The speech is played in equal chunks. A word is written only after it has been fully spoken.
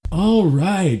All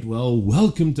right, well,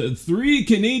 welcome to Three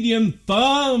Canadian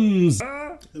Thumbs.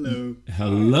 Hello.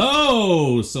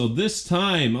 Hello. So this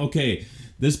time, okay,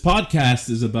 this podcast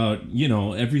is about,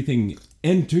 everything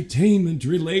entertainment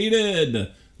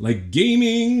related, like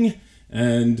gaming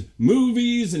and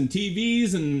movies and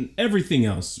TVs and everything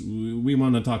else we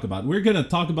want to talk about. We're going to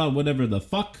talk about whatever the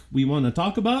fuck we want to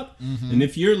talk about. Mm-hmm. And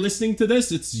if you're listening to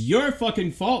this, it's your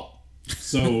fucking fault.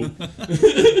 So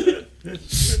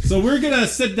so we're going to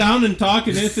sit down and talk,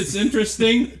 and if it's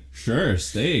interesting, sure,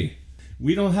 stay.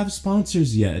 We don't have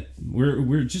sponsors yet.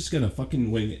 We're just going to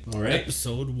fucking wing it. All right.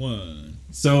 Episode 1.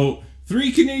 So,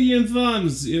 Three Canadian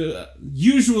Thumbs.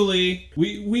 Usually,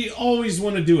 we always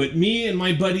want to do it. Me and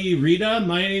my buddy Rita.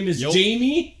 My name is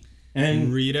Jamie.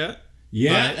 And Rita.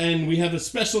 Yeah, and we have a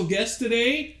special guest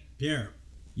today. Pierre.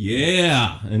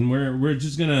 Yeah, and we're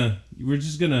just gonna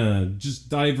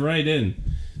dive right in.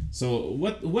 So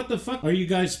what the fuck are you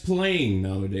guys playing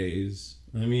nowadays?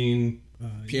 I mean,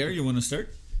 Pierre, you want to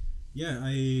start? Yeah,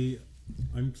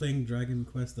 I'm playing Dragon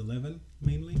Quest XI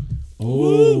mainly.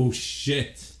 Oh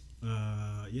shit.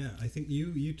 Yeah, I think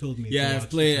you told me. Yeah, I've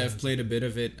played a bit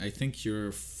of it. I think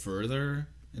you're further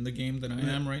in the game than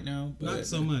I am right now. But not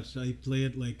so much. I play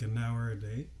it like an hour a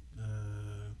day,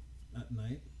 at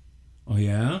night. Oh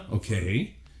yeah?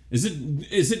 Okay. Is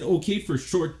it okay for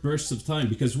short bursts of time?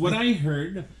 Because what I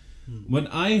heard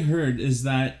is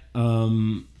that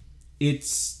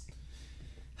it's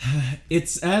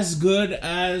as good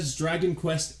as Dragon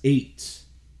Quest VIII.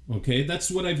 Okay,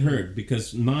 that's what I've heard,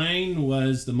 because mine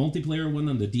was the multiplayer one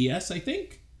on the DS, I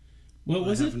think. What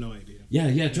was it? I have no idea.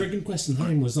 Yeah, Dragon Quest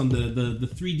IX was on the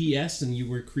 3DS, and you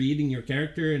were creating your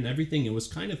character and everything. It was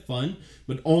kind of fun,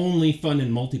 but only fun in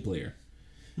multiplayer.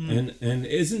 And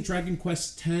isn't Dragon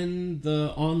Quest X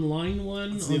the online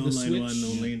one it's on the online Switch? one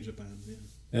only in Japan.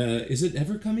 Yeah. Is it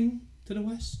ever coming to the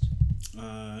West?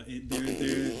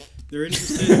 They're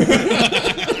interested.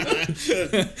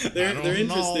 they're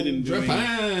interested in doing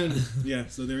Japan. Yeah,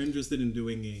 so they're interested in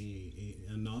doing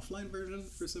an offline version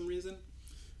for some reason.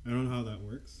 I don't know how that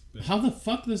works. But How the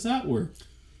fuck does that work?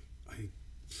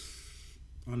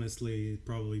 Honestly,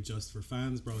 probably just for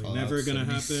fans. Probably Fallout never gonna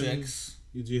 76. happen.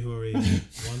 Yuji Horii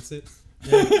wants it.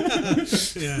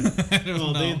 Yeah.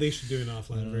 Well, they should do an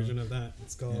offline version of that.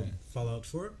 It's called Fallout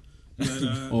 4. But,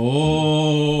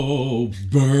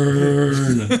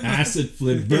 burn! Acid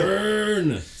flip,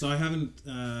 burn! So I haven't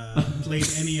played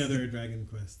any other Dragon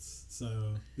Quests.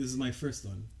 So this is my first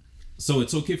one. So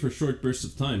it's okay for short bursts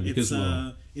of time because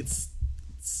it's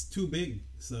too big,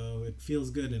 so it feels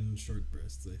good in short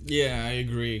bursts. I think. Yeah, I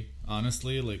agree.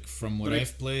 Honestly, like from what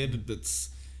I've played,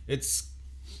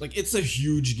 it's a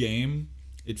huge game.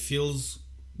 It feels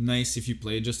nice if you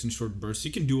play it just in short bursts.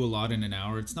 You can do a lot in an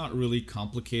hour. It's not really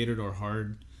complicated or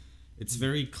hard. It's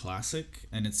very classic,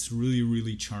 and it's really,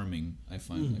 really charming. I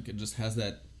find like it just has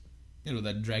that,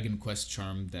 that Dragon Quest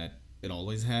charm that it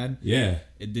always had. Yeah.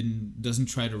 It doesn't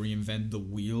try to reinvent the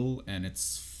wheel, and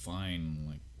it's fine,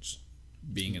 like just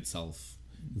being itself.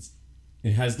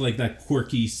 It has like that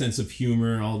quirky sense of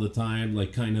humor all the time,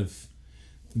 like kind of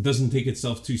doesn't take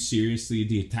itself too seriously.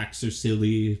 The attacks are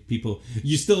silly. People,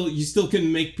 you still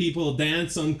can make people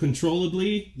dance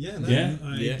uncontrollably. Yeah,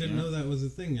 I didn't know that was a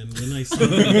thing, and when I saw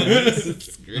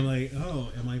it, I'm like,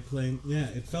 oh, am I playing? Yeah,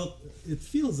 it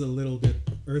feels a little bit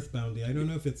Earthboundy. I don't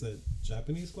know if it's a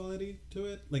Japanese quality to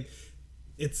it. Like,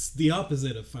 it's the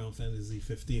opposite of Final Fantasy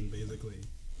 15, basically.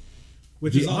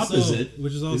 Which is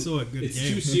also a good game. It's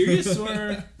too serious,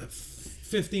 or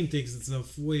 15 takes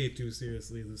itself way too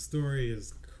seriously. The story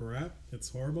is crap. It's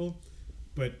horrible.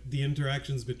 But the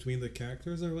interactions between the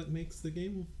characters are what makes the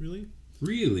game, really.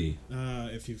 Really?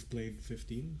 If you've played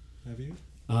 15, have you?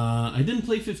 I didn't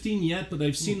play 15 yet, but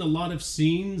I've seen a lot of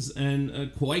scenes,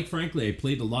 and quite frankly, I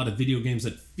played a lot of video games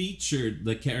that featured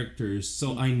the characters,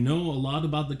 so I know a lot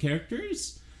about the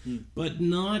characters, but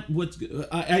not what...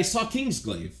 I saw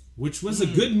Kingsglaive, which was a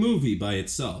good movie by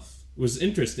itself. It was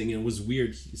interesting, and it was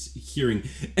weird hearing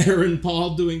Aaron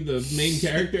Paul doing the main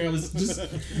character. I was just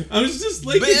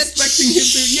like expecting him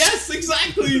to... Yes,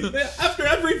 exactly! After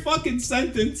every fucking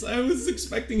sentence, I was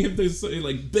expecting him to say,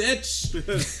 like,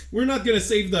 bitch! We're not gonna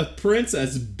save the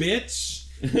princess, bitch!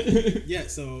 Yeah,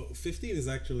 so 15 is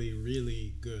actually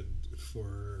really good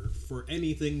for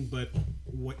anything but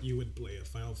what you would play a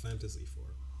Final Fantasy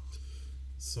for.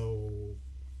 So...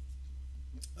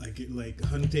 like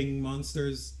hunting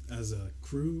monsters as a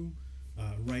crew,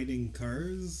 riding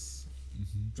cars,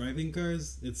 driving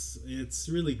cars. It's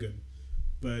really good,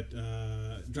 but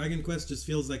Dragon Quest just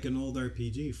feels like an old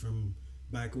RPG from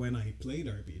back when I played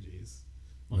RPGs.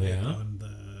 Oh yeah, on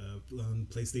the on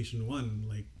PlayStation 1,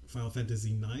 like Final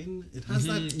Fantasy 9. It has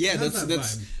that. Yeah, it has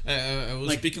that's. vibe. I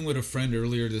was speaking with a friend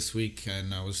earlier this week,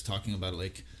 and I was talking about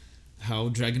like how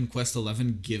Dragon Quest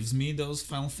 11 gives me those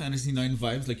Final Fantasy 9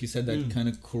 vibes. Like you said, that kind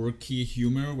of quirky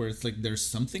humor where it's like there's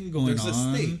something going There's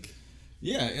on. a stake.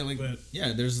 Yeah, like But-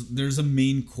 there's a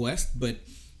main quest, but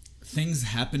things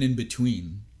happen in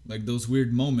between. Like those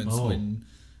weird moments when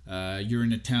you're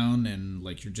in a town and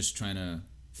like you're just trying to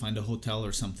find a hotel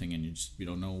or something, and you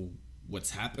don't know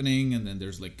what's happening, and then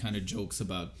there's like kind of jokes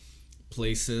about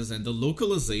places, and the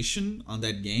localization on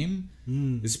that game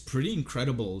is pretty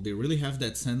incredible. They really have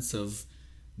that sense of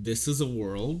this is a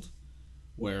world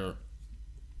where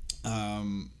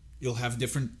you'll have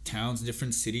different towns,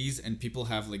 different cities, and people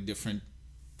have like different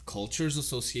cultures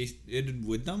associated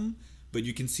with them, but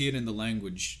you can see it in the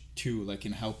language too, like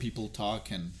in how people talk,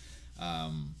 and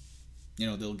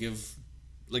they'll give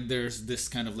like there's this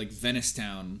kind of like Venice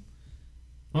town.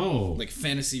 Oh, Like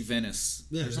fantasy Venice.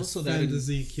 Yeah, there's also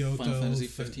fantasy that in Kyoto. Final Fantasy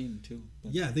 15 too.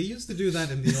 But Yeah, they used to do that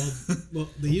in the old. Well,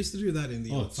 they used to do that in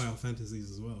the old it's- Final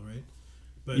Fantasies as well, right?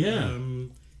 But Yeah.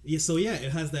 so yeah,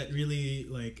 it has that really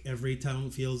like every town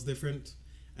feels different,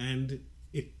 and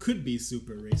it could be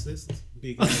super racist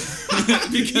because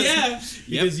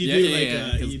because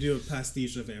you do a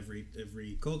pastiche of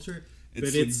every culture,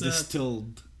 but it's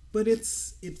distilled. but it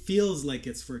feels like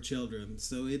it's for children,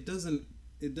 so it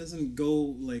doesn't go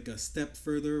like a step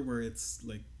further where it's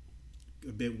like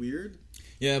a bit weird.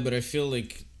 Yeah, but I feel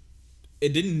like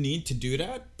it didn't need to do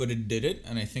that, but it did it,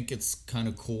 and I think it's kind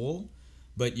of cool.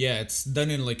 But yeah, it's done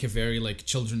in like a very like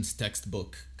children's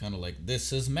textbook, kind of like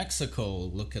this is Mexico.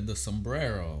 Look at the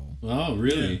sombrero. oh,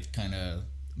 really? Kind of,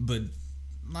 but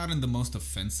not in the most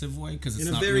offensive way because it's In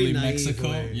a not very really naive Mexico.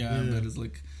 way, Yeah, yeah. but it's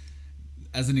like,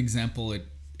 as an example,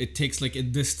 it takes like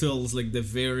it distills like the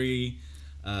very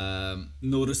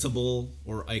noticeable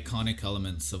or iconic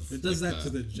elements of. It does like, that to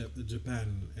the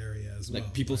Japan area as well.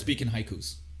 like people right? speak in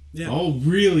haikus. Yeah. Oh,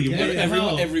 really? Yeah, What the yeah.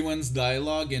 hell? Everyone's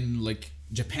dialogue in like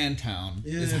Japantown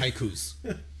is Yeah. haikus,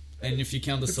 and if you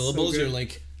count the It's so syllables, good. you're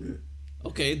like,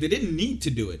 okay, they didn't need to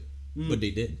do it, but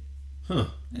they did. Huh.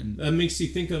 And That makes you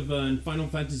think of in Final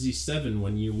Fantasy VII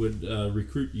when you would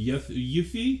recruit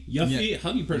Yuffie? Yeah.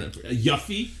 How do you pronounce it?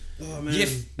 Yuffie? Oh man.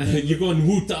 Yif. You're going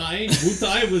Wu-Tai.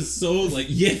 Wu-Tai was so like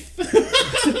Yif.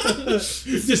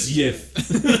 Just Yif.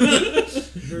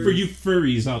 For you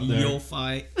furries out there.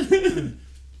 Yo-fi.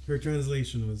 Her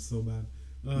translation was so bad.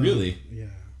 Really? Yeah.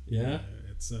 Yeah?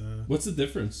 It's What's the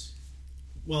difference?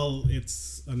 well,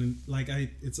 it's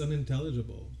it's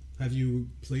unintelligible. Have you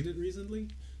played it recently?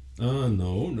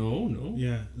 No.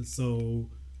 Yeah. So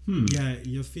yeah,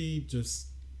 Yuffie just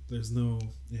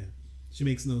she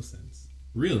makes no sense.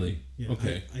 Really? Yeah.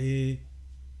 Okay.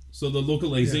 So the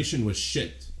localization was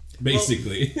shit,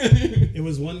 basically. It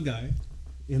was one guy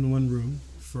in one room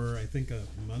for I think a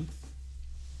month.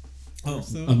 Or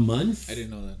so. A month? I didn't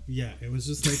know that. Yeah, it was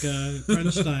just like a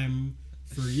crunch time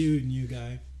for you, new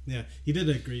guy. Yeah, he did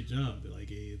a great job. Like,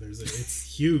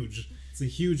 it's huge. It's a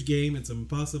huge game. It's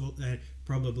impossible.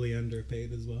 Probably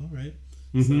underpaid as well, right?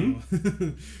 Mhm.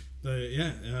 So, but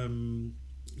yeah,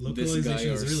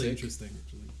 localization is or really sick? interesting.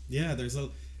 Actually, yeah. There's a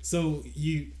so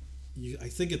you. I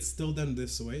think it's still done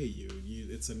this way.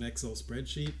 It's an Excel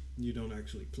spreadsheet. You don't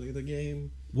actually play the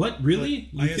game. What? Really?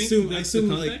 But You think I that's assume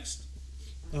the like context?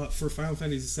 for Final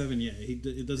Fantasy VII, yeah,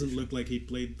 it doesn't look like he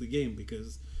played the game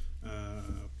because,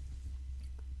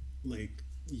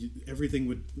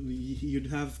 everything you'd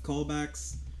have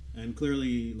callbacks and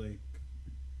clearly like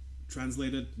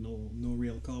translated, no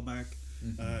real callback.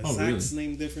 Oh, Zack's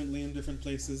named differently in different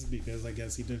places because I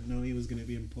guess he didn't know he was going to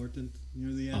be important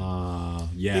near the end.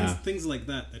 Yeah. Things like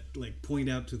that like point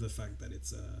out to the fact that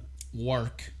it's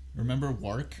Wark. Remember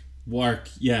Wark? Wark,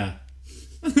 yeah.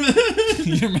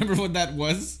 You remember what that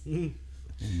was?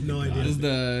 no It idea. was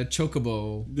the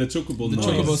chocobo. The chocobo The noise.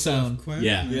 chocobo sound. Quack?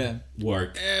 Yeah. Yeah.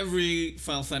 Wark. Every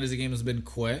Final Fantasy game has been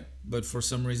quit, but for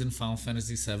some reason Final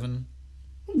Fantasy VII.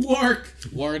 Wark.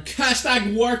 Wark.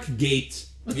 Hashtag Warkgate.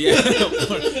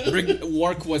 Yeah.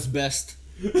 Wark was best.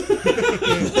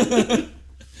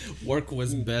 Wark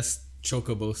was best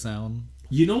chocobo sound.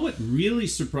 You know what really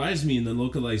surprised me in the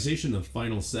localization of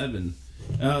Final 7?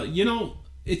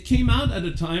 It came out at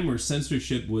a time where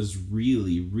censorship was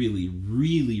really, really,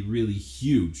 really, really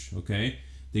huge, okay?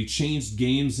 They changed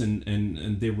games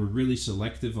and they were really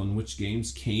selective on which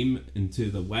games came into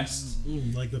the West.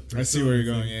 Like the I see where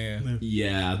you're Persona going, thing.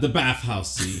 Yeah, the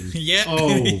bathhouse scene. Yeah.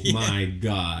 Oh my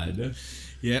god.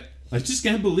 Yep. I just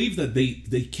can't believe that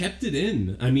they kept it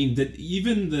in. I mean, that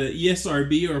even the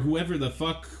ESRB or whoever the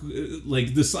fuck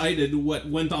decided what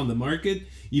went on the market,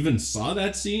 even saw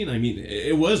that scene. I mean,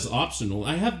 it was optional.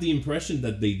 I have the impression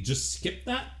that they just skipped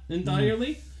that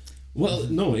entirely. Well,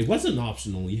 no, it wasn't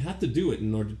optional. You had to do it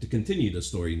in order to continue the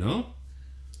story, no?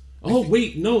 Oh,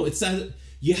 wait, no, it's that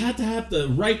you had to have the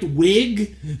right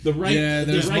wig, the right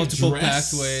there's the right multiple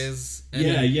dress. pathways. And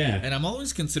And I'm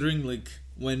always considering, like,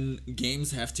 when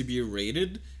games have to be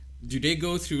rated, do they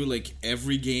go through, like,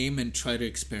 every game and try to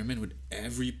experiment with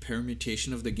every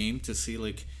permutation of the game to see,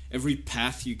 like, every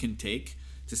path you can take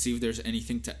to see if there's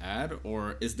anything to add?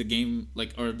 Or is the game,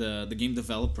 like, are the game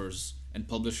developers and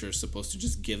publishers supposed to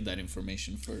just give that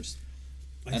information first?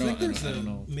 I don't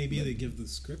know. Maybe they give the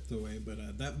script away,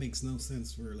 but that makes no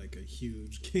sense for like a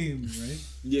huge game, right?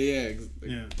 Yeah.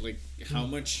 Like how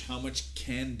much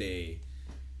can they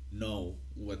know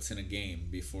what's in a game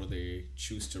before they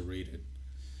choose to rate it?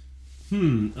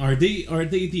 Are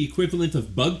they the equivalent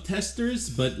of bug testers,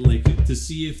 but like to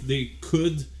see if they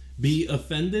could be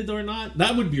offended or not?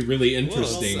 That would be really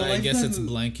interesting. Well, I guess it's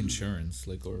blank insurance,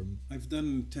 like, or I've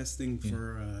done testing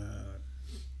for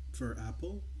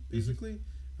Apple basically,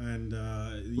 and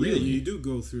really? you do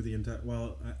go through the entire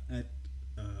at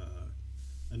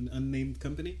an unnamed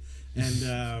company,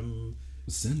 and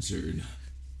censored.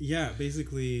 Yeah,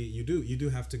 basically you do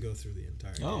have to go through the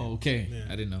entire game. Oh, okay. Yeah.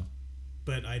 I didn't know.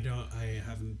 But I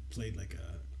haven't played like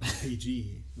a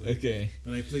RPG. Okay.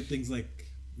 But I played things like,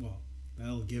 well,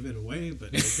 I'll give it away,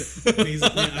 but basically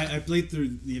I played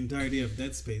through the entirety of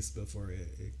Dead Space before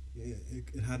it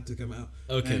had to come out.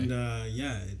 Okay. And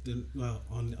it didn't, well,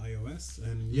 on iOS,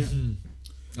 and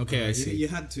Okay, I see. You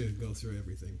had to go through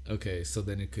everything. Okay, so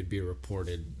then it could be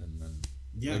reported, and then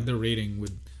like the rating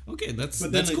would. Okay, that's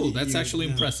then, cool. That's actually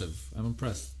impressive. I'm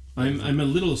impressed. I'm a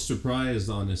little surprised,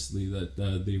 honestly,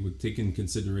 that they would take in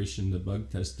consideration the bug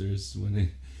testers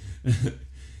when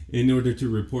in order to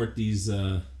report these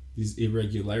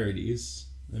irregularities.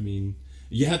 I mean,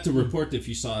 you had to report if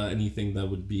you saw anything that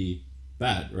would be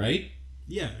bad, right?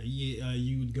 Yeah,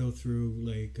 you would go through,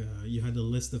 like, you had a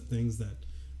list of things that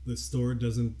the store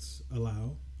doesn't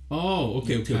allow. Oh,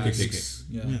 okay.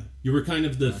 Yeah. You were kind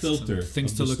of the filter.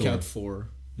 Things of to the look store. out for.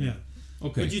 Yeah.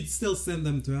 Okay. But you'd still send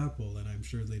them to Apple, and I'm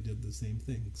sure they did the same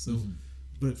thing. So,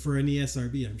 but for an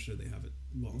ESRB, I'm sure they have it.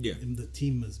 Well, and the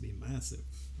team must be massive,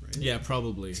 right? Yeah,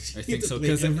 probably. I think so.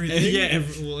 Because everything.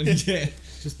 Yeah,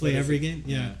 just play every game.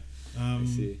 Yeah. I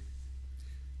see.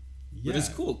 Yeah. But it's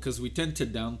cool because we tend to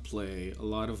downplay a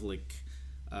lot of like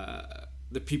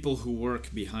the people who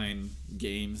work behind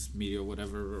games, media,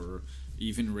 whatever, or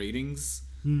even ratings.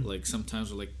 Like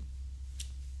sometimes we're like,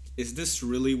 is this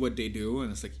really what they do?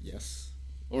 And it's like, yes.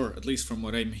 Or at least from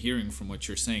what I'm hearing from what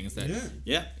you're saying is that,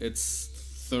 it's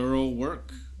thorough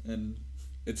work and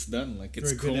it's done. Like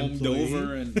it's combed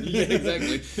over and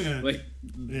exactly. Like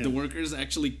the workers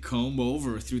actually comb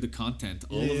over through the content,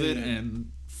 all of it,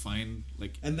 and find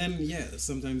like. And then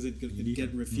sometimes it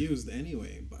get refused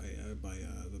anyway by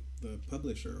the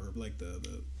publisher, or like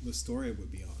the store it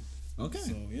would be on. Okay.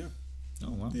 So yeah.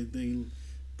 Oh wow. They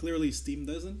clearly Steam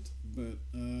doesn't, but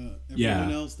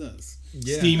everyone else does.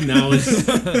 Yeah. Steam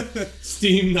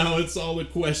now it's all a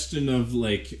question of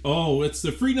like, oh, it's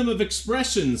the freedom of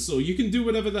expression, so you can do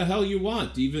whatever the hell you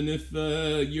want, even if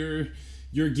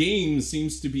your game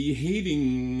seems to be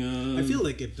hating. I feel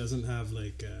like it doesn't have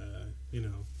like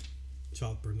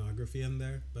child pornography in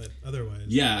there, but otherwise.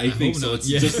 Yeah, I think so. It's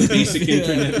just the basic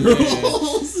internet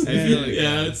rules. I feel like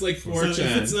it's like 4chan. So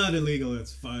if it's not illegal,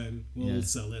 it's fine. We'll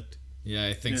sell it. Yeah,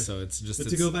 I think so. It's just. But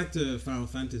to go back to Final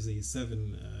Fantasy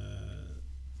VII,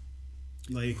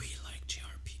 like we like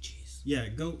JRPGs. Yeah,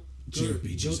 go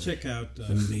check out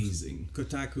amazing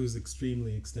Kotaku's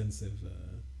extremely extensive.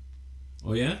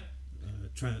 Oh yeah.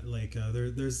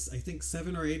 There's I think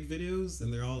 7 or 8 videos,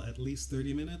 and they're all at least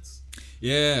 30 minutes.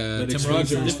 Yeah, Tim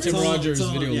Rogers'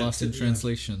 video Lost in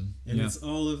Translation. And it's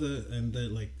all of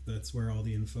that's where all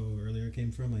the info earlier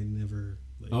came from. I never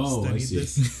studied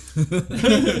this.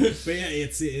 But yeah,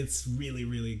 it's really,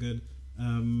 really good.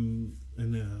 And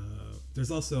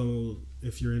there's also,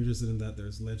 if you're interested in that,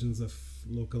 there's Legends of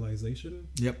Localization.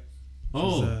 Yep.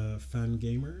 Fan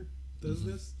Gamer does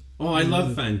this. Oh, I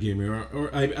love Fangamer.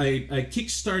 Or I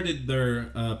kickstarted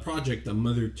their project on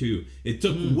Mother 2. It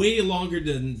took way longer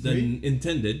than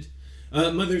intended.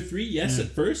 Mother 3, yes, at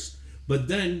first. But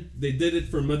then they did it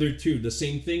for Mother 2. The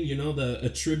same thing, a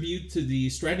tribute to the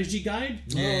strategy guide.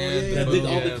 That did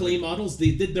all the clay models.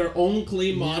 They did their own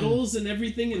clay models and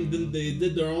everything. And then they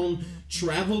did their own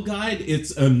travel guide.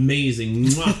 It's amazing.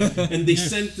 And they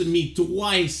sent me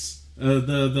twice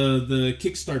The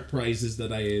Kickstart prizes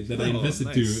that I invested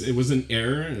nice. to. It was an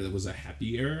error. It was a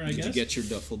happy error, I guess. Did you get your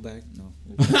duffel bag? No.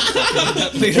 We'll talk about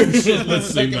that later. Let's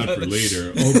save that for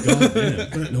later. Oh god,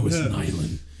 damn. No, it's an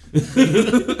island.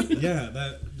 Yeah,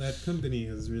 that company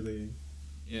is really.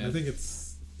 Yeah. I think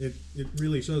it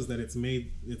really shows that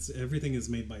everything is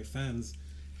made by fans,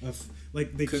 of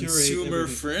like they curate Consumer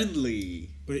everything. friendly.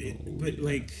 But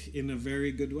like in a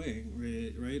very good way,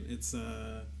 right? It's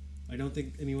I don't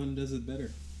think anyone does it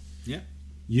better. Yeah.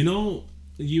 You know,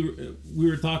 we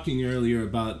were talking earlier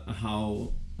about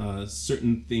how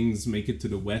certain things make it to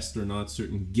the West or not,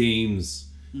 certain games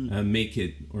make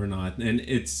it or not, and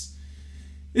it's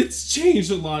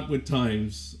changed a lot with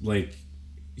times, like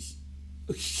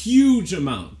a huge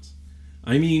amount.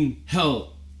 I mean,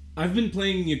 hell, I've been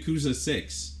playing Yakuza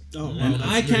 6, and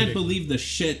I can't believe the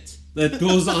shit that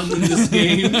goes on in this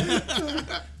game.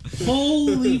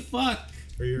 Holy fuck.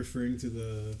 Are you referring to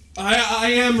the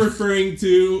I am referring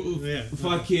to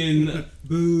fucking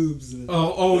boobs?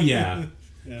 oh yeah.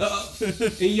 Yeah.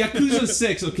 In Yakuza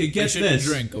 6, okay, get this.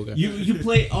 Drink, okay. You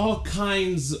play all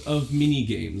kinds of mini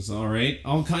games, all right?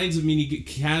 All kinds of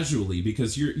casually,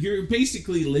 because you're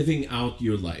basically living out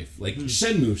your life, like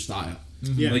Shenmue style.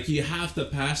 Yeah. Like you have to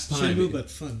pass time. Shenmue but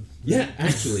fun. Yeah,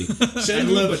 actually. I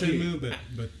love Shenmue,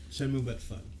 but Shenmue but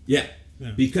fun. Yeah.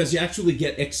 Yeah. Because you actually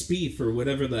get XP for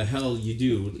whatever the hell you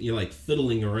do. You're like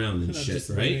fiddling around and Not shit, just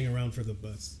right? waiting around for the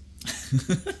bus.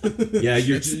 Yeah,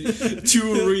 you're.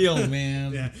 Too real,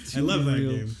 man. Yeah, Too I love that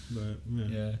real. game. But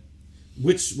Yeah.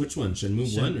 Which one?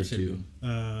 Shenmue 1 or 2?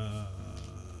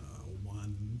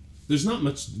 One. There's not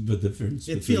much of a difference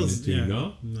It between feels the two,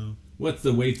 no? No. What's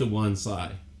the weight of one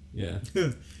side? Yeah.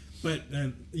 But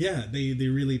yeah, they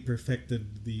really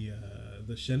perfected the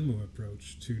Shenmue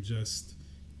approach to just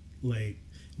like,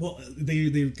 well,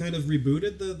 they kind of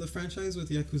rebooted the franchise with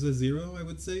Yakuza 0, I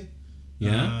would say.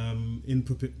 Yeah. In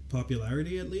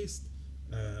popularity, at least.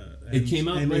 It came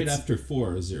out right it's- after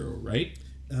 4-0, right?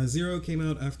 0 came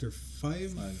out after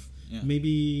 5. Yeah.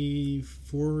 Maybe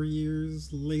 4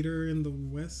 years later in the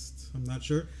West. I'm not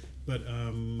sure, but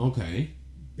Okay.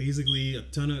 basically a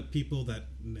ton of people that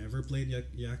never played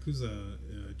Yakuza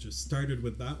just started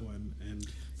with that one, and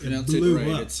Pronounce it it blew right.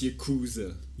 up. It's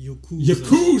Yakuza.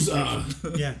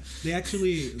 Yakuza! Yeah, they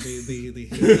actually they hate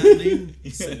that name.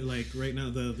 So, like right now,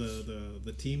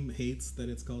 the team hates that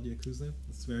it's called Yakuza.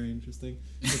 It's very interesting.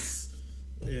 It's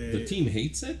The team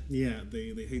hates it? yeah,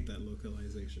 they hate that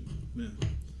localization.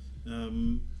 Yeah,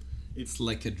 It's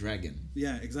like a dragon.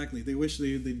 yeah, exactly. They wish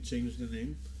they'd change the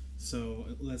name. So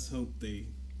let's hope they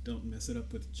don't mess it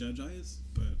up with Judge Eyes.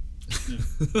 But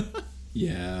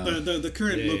yeah. Yeah. The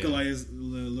current Yeah,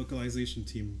 localization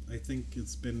team, I think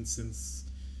it's been since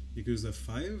Yakuza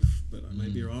 5, but I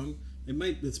might be wrong.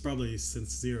 It's probably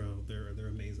since 0. They're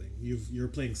amazing. You're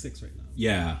playing 6 right now.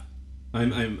 Yeah.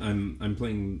 I'm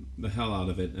playing the hell out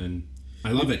of it, and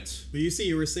I love it. But you see,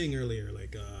 you were saying earlier,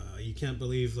 like you can't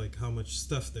believe like how much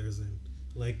stuff there's in,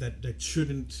 like that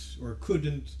shouldn't or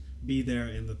couldn't be there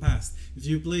in the past. If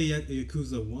you play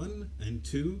Yakuza 1 and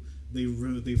 2,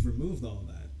 they've removed all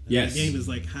that. And Yes. the game is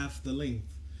like half the length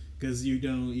because you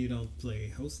don't play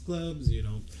host clubs.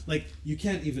 You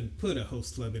can't even put a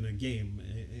host club in a game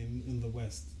in the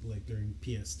West, like during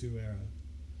PS2 era,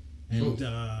 and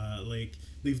like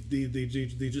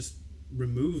they just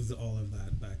removed all of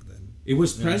that back then. It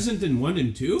was present in 1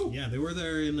 and 2? Yeah, they were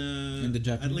there in the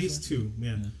Japanese at least 2.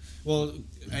 Yeah. Well,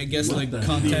 I guess What like the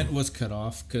content was cut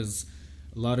off because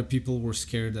a lot of people were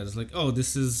scared that it's like, oh,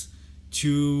 this is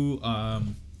too,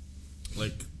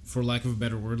 like, for lack of a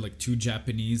better word, like too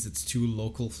Japanese. It's too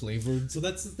local flavored. So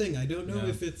that's the thing. I don't know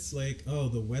if it's like, oh,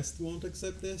 the West won't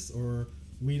accept this, or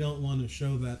we don't want to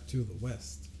show that to the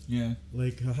West. Yeah.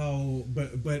 Like how,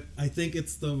 but I think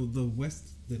it's the West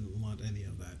didn't want any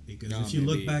of that, because No, if you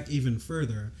look maybe. back even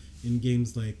further in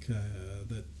games like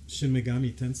the Shin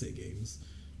Megami Tensei games,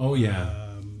 Oh,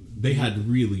 yeah. They had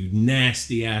really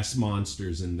nasty ass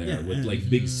monsters in there Yeah, with and- like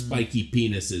big spiky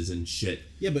penises and shit.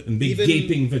 Yeah, but and big even-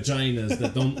 gaping vaginas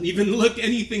that don't even look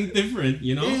anything different,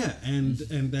 you know? yeah, and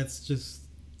that's just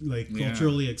like Yeah.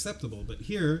 culturally acceptable. But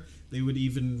here they would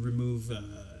even remove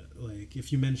like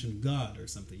if you mentioned God or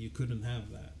something, you couldn't have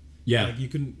that. Yeah. Like you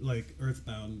couldn't, like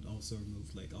Earthbound also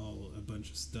removed like a bunch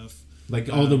of stuff. Like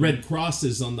all the red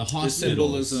crosses on the The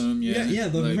hospitals. symbolism, Yeah,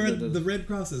 the like the red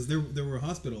crosses. There were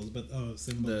hospitals, but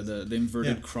symbols. the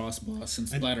inverted Yeah. cross boss and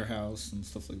Splatterhouse and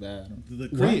stuff like that. The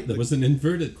Right, there was an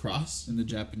inverted cross. In the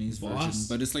Japanese Boss. version,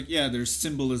 but it's like, yeah, there's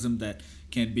symbolism that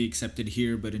can't be accepted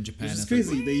here, but in Japan, Which is it's like,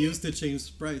 crazy. They used to change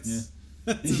sprites. Yeah.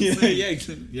 That's yeah,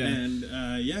 insane. yeah.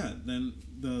 And then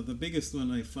the biggest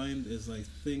one I find is, I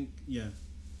think,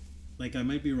 like I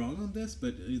might be wrong on this,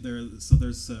 but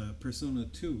there's Persona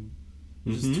 2,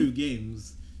 which is 2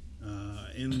 games.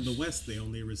 In the West, they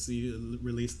only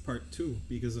released part 2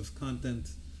 because of content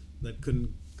that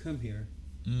couldn't come here.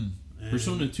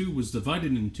 Persona 2 was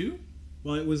divided in 2?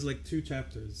 Well, it was like 2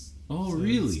 chapters. Oh, so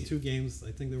really? It's 2 games.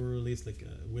 I think they were released like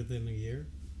within a year.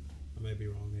 I might be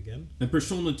wrong again. And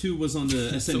Persona 2 was on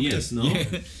the SNES, no?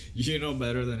 Yeah. You know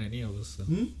better than any of us. So.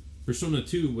 Persona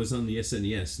 2 was on the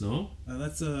SNES, no?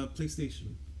 That's a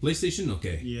PlayStation. PlayStation?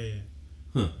 Okay. Yeah.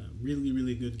 Huh. Really,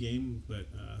 really good game, but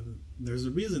there's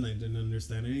a reason I didn't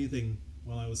understand anything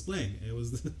while I was playing. It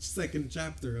was the second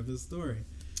chapter of the story.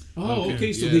 Oh,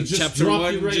 okay. So they just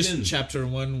dropped you right in. Chapter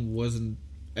 1 wasn't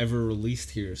ever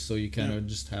released here, so you kind of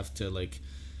just have to like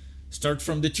start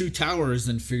from the 2 towers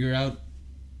and figure out.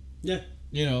 Yeah.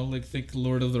 You know, like think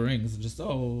Lord of the Rings. Just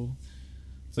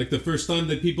It's like the first time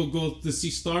that people go to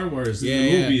see Star Wars in Yeah, the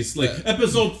yeah. movies. Like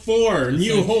Episode 4,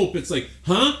 New like- Hope. It's like,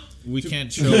 huh? we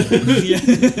can't show.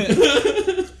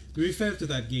 To be fair to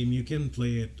that game, you can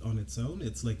play it on its own.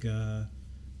 It's like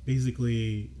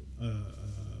basically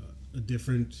a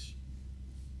different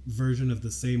version of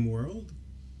the same world,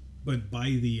 but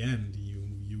by the end,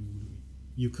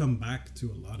 you come back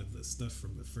to a lot of the stuff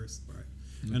from the first part.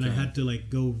 Okay. And I had to like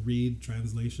go read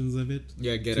translations of it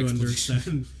Get to explanation.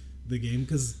 understand the game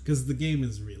because the game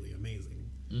is really amazing.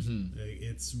 Mm-hmm.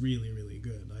 It's really, really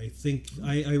good. I think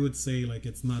I would say like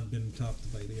it's not been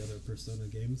topped by the other Persona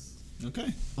games.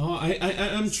 Okay. Oh,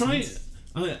 I'm trying.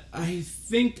 I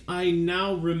think I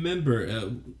now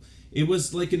remember. It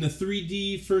was like in a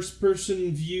 3D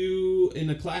first-person view in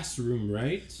a classroom,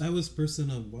 right? That was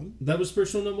Persona 1. That was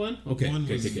Persona 1? Okay. 1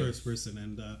 okay, was okay. first person,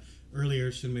 and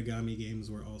earlier Shin Megami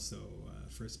games were also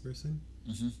first person.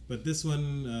 Mm-hmm. But this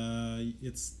one,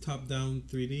 it's top-down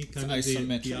 3D, kind of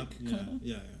isometric,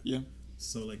 yeah.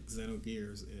 So like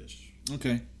Xenogears-ish.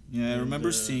 Okay. Yeah, I remember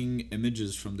And, seeing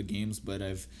images from the games, but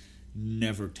I've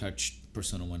never touched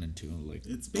Persona 1 and 2. Like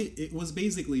it was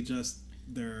basically just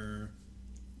their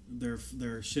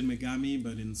Shin Megami,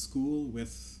 but in school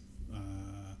with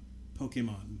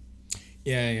Pokemon.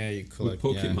 Yeah, you collect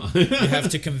Pokemon. Yeah. You have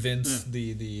to convince the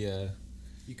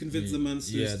You convince the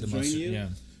monsters to join you,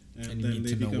 and you then need they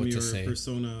to know become what to your say.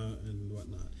 persona and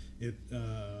whatnot.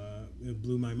 It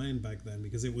blew my mind back then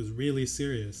because it was really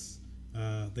serious.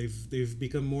 They've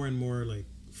become more and more like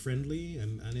friendly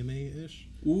and anime-ish.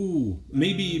 Ooh,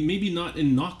 maybe not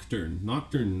in Nocturne.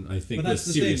 Nocturne, I think, was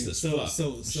serious as fuck.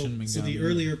 So the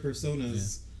earlier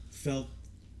Personas felt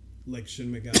like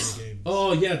Shin Megami games.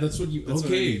 Oh yeah, that's what you. That's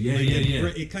okay, what I mean. yeah.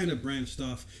 It kind of branched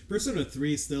off. Persona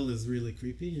 3 still is really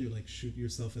creepy. You like shoot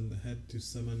yourself in the head to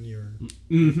summon your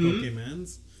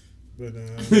Pokemons, but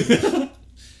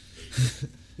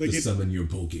like summon your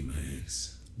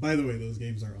Pokemons. By the way, those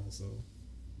games are also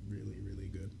really, really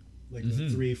good. Like the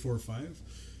 3, 4, 5,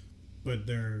 but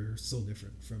they're so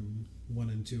different from 1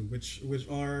 and 2, which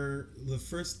are the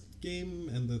first game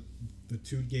and the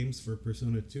 2 games for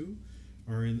Persona 2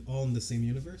 are all in the same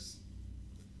universe.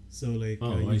 So like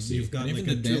I see. you've got And like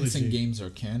even a the dancing trilogy. games are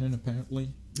canon, apparently.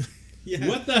 Yeah.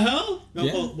 What the hell? No,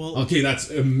 Yeah. well, Okay,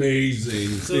 that's amazing.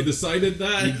 So- they decided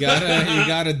that. You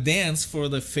gotta dance for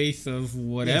the faith of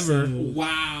whatever.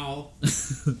 Wow.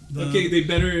 Okay, they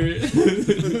better.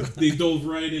 They dove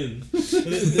right in.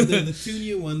 the 2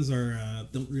 new ones are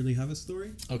don't really have a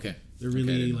story. Okay. They're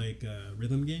really like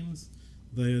rhythm games.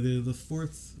 The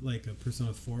fourth, like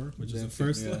Persona 4, which is the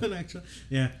first one actually,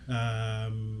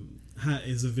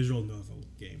 is a visual novel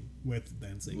game with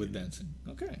dancing. With dancing.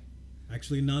 Okay.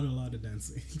 Actually, not a lot of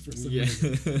dancing for some Yeah.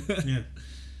 reason. Yeah.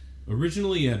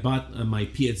 Originally, I bought my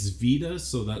PS Vita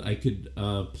so that I could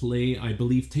play, I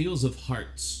believe, Tales of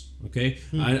Hearts. Okay,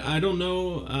 I don't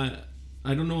know.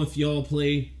 I don't know if y'all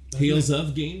play Tales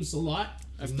of games a lot.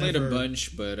 I've played a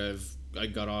bunch, but I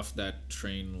got off that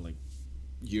train like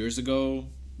years ago.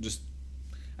 Just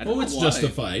I don't know It's why.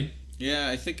 justified. Yeah,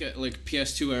 I think like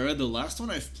PS2 era, the last one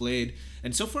I've played,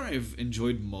 and so far I've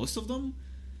enjoyed most of them.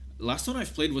 Last one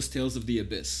I've played was Tales of the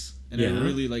Abyss, and I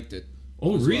really liked it.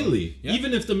 Oh, as really? well. Yeah.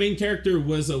 Even if the main character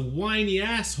was a whiny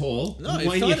asshole, No, I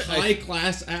whiny thought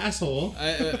high-class asshole.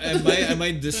 I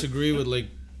might disagree with like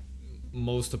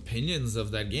most opinions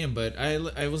of that game, but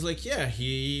I was like, yeah,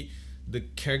 the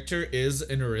character is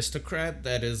an aristocrat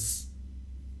that has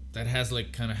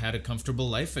like kind of had a comfortable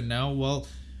life, and now, well,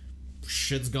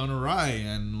 shit's gone awry,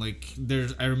 and like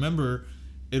I remember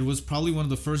it was probably one of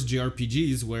the first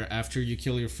JRPGs where after you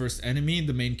kill your first enemy,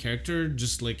 the main character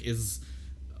just like is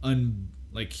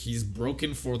like he's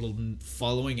broken for the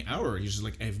following hour. He's just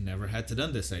like, I've never had to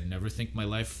done this. I'd never think my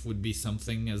life would be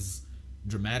something as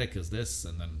dramatic as this.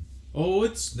 And then Oh,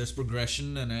 it's there's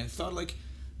progression, and I thought like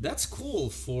that's cool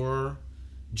for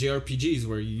JRPGs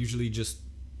where you usually just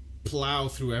plow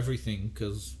through everything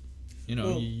because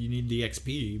Well, you need the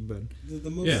XP. But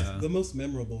the most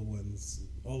memorable ones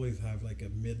always have like a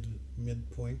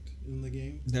midpoint in the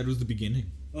game. that was the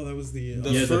beginning. Oh, that was the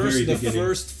The very the beginning.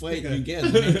 first fight Okay. you get,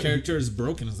 the main character is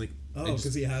broken. It's like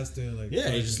because he has to like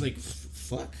he's just like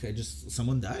fuck.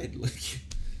 Someone died like,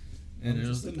 and it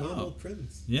was just a like normal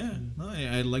prince. yeah. No,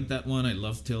 I like that one. I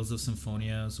love Tales of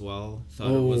Symphonia as well.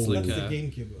 Thought it was like That's the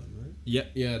GameCube one, right?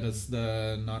 yeah. That's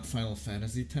the not Final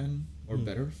Fantasy X or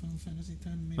better Final Fantasy X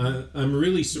maybe. I'm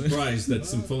really surprised that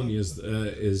Symphonia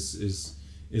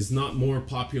is not more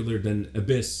popular than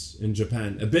Abyss in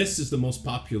Japan. Abyss is the most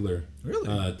popular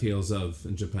Tales of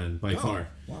in Japan by far.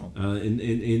 Wow. In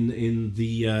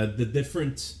the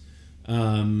different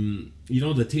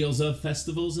the Tales of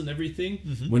festivals and everything.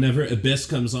 Mm-hmm. Whenever Abyss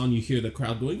comes on, you hear the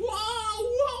crowd going,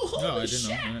 "Whoa, holy I didn't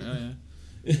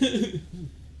shit!" know.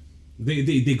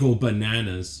 They go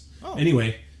bananas. Oh.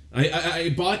 Anyway,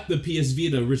 I bought the PS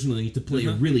Vita originally to play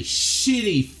a really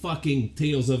shitty fucking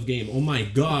Tales of game. Oh my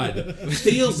god.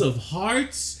 Tales of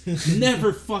Hearts?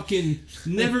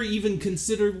 Never even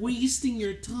considered wasting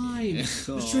your time.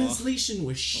 The translation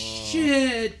was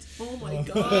shit. Oh my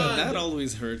god. That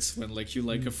always hurts when like you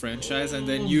like a franchise and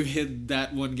then you hit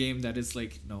that one game that is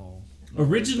like no.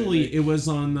 Originally, it was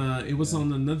on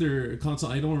another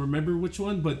console. I don't remember which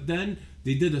one, but then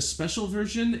they did a special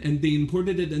version and they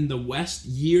imported it in the West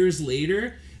years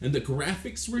later, and the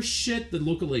graphics were shit. The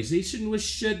localization was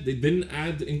shit. They didn't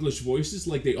add English voices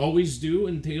like they always do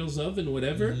in Tales of and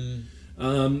whatever.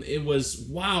 It was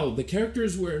the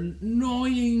characters were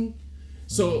annoying.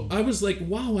 So I was like,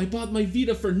 wow, I bought my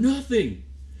Vita for nothing.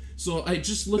 So I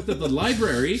just looked at the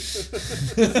library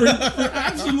for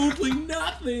absolutely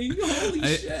nothing. Holy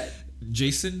shit.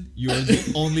 Jason, you are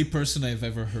the only person I've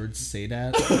ever heard say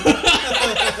that.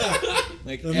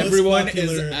 Like The most everyone is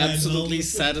popular absolutely handheld.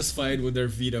 satisfied with their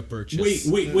Vita purchase.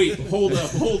 Wait, hold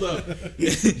up.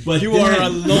 But You are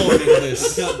alone in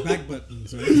this. Got back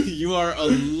buttons, right? You are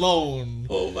alone.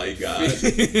 Oh my god.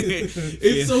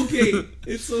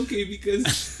 It's okay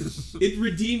because it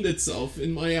redeemed itself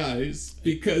in my eyes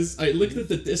because I looked at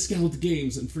the discount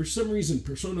games and for some reason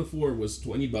Persona 4 was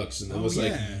 $20 and I was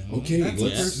like, okay, That's a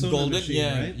let's Persona Golden,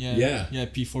 machine, right? yeah,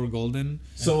 P4 Golden.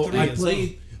 So three I as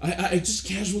played. I just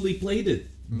casually played it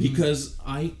because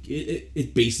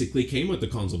it basically came with the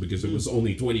console because it was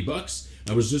only $20.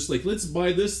 I was just like, let's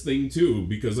buy this thing too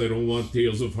because I don't want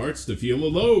Tales of Hearts to feel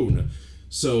alone.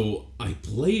 So I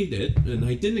played it and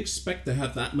I didn't expect to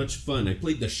have that much fun. I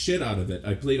played the shit out of it.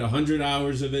 I played 100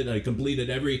 hours of it. I completed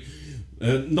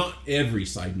not every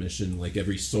side mission, like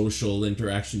every social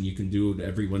interaction you can do with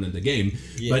everyone in the game,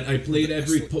 but I played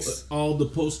all the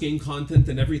post-game content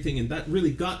and everything, and that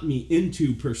really got me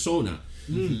into Persona.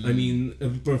 I mean,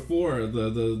 before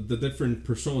the different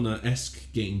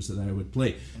Persona-esque games that I would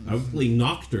play, I would play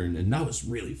Nocturne, and that was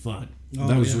really fun.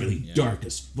 That was really dark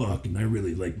as fuck, and I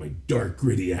really like my dark,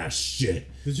 gritty ass shit.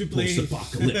 Did you play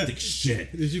post-apocalyptic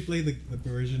shit? Did you play the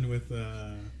version with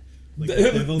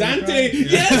Devil May Dante, Cry?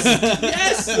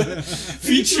 yes,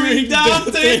 featuring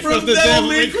Dante from the Devil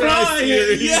May Cry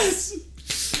series. yes.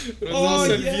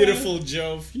 Also yeah. Beautiful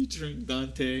Joe featuring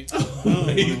Dante. Oh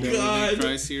my my God.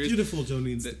 Cry series. Beautiful Joe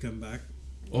needs to come back.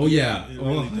 Oh yeah, It oh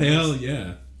really does. hell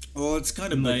yeah. Oh, it's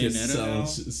kind of Like a Bayonetta.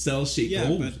 cell-shaped. Yeah,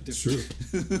 Oh, but it's true.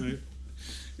 Right?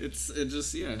 It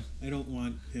just I don't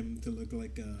want him to look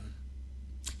like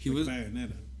he was.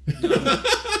 Bayonetta.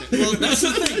 Well, that's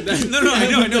the thing. No, I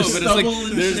know, but it's Stubble like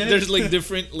and There's shit. there's like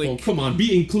different like Oh come on,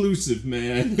 be inclusive,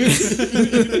 man.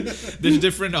 there's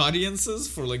different audiences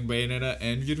for like Bayonetta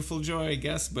and Beautiful Joe, I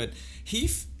guess, but he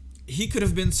could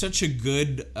have been such a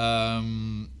good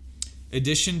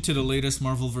addition to the latest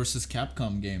Marvel vs.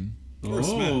 Capcom game. Or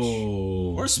Smash.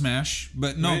 Or Smash,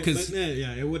 but no, Right? because But,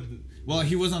 yeah, it wouldn't. well,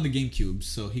 he was on the GameCube,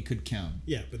 so he could count.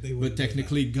 Yeah, but they would. But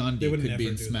technically, They Gandhi would could be never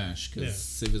in do Smash that. because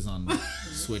Civ is on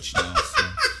Switch now.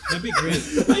 that'd be great.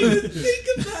 I didn't think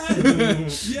of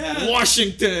that. So. Yeah.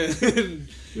 Washington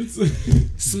It's-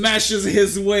 smashes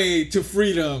his way to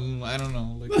freedom. I don't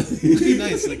know. Like, It'd be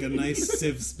nice, like a nice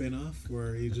Civ spin-off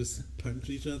where you just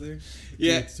punch each other.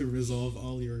 Yeah. To resolve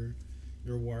all your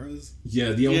wars.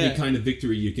 Yeah, the only Yeah. kind of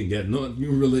victory you can get, not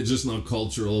religious, not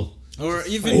cultural. or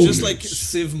even Oh, just like bitch.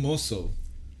 Civ Moso.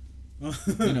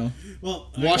 You know, Well,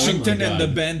 Washington Oh my and the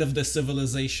God. band of the I was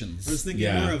civilizations. thinking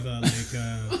Yeah. more of a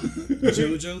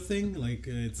JoJo thing, like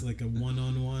it's like a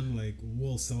one-on-one, like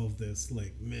we'll solve this,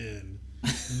 like man,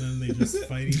 and then they just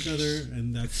fight each other,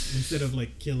 and that's instead of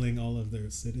like killing all of their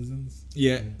citizens.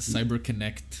 Yeah, Cyber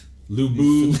Connect.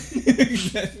 Lubu.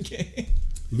 That game.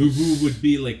 Lubu would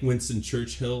be like Winston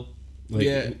Churchill. Like,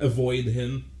 Yeah. avoid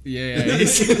him. Yeah,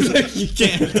 like, you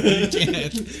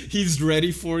can't. He's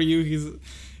ready for you.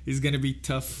 He's gonna be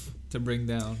tough to bring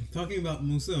down. Talking about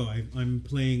Musou, I'm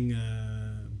playing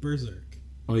Berserk.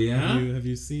 Oh, yeah? Have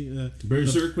you seen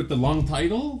Berserk with the long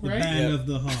title, the right? Band of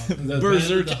the Hawk? The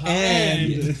Berserk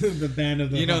Band of the Hawk. and The Band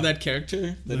of the you know Hawk. that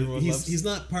character that everyone loves. He's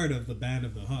not part of the Band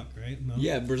of the Hawk, right? No.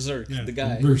 Yeah, Berserk, Yeah. the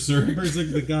guy. Berserk.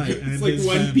 Berserk the guy. And It's like his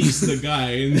One band. Piece the guy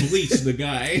and Bleach the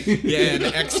guy. Yeah, and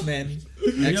X-Men.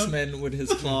 know- X-Men with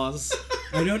his claws.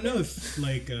 I don't know if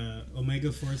like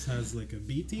Omega Force has like a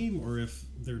B team or if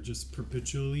they're just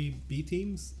perpetually B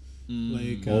teams.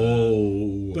 Like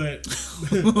Oh. but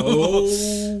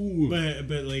Oh.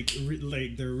 but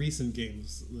like their recent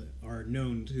games are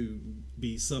known to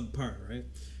be subpar, right?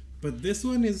 But this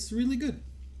one is really good.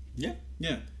 Yeah.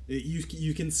 Yeah,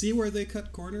 you can see where they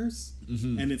cut corners,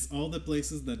 Mm-hmm. and it's all the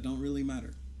places that don't really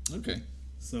matter. Okay.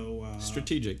 So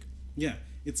Strategic. yeah,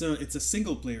 it's a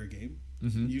single player game.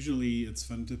 Mm-hmm. Usually, it's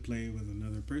fun to play with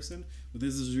another person, but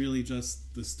this is really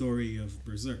just the story of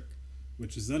Berserk,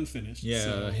 which is unfinished. Yeah,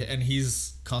 so- and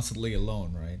he's constantly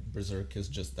alone, right? Berserk is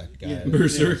just that guy. Yeah.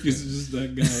 Berserk is just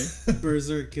that guy.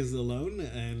 Berserk is alone,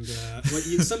 and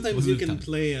sometimes you can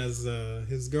play as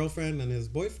his girlfriend and his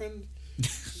boyfriend.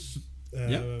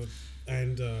 Yep.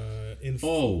 And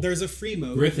Oh. there's a free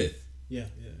mode. Griffith. Yeah.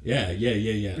 Yeah.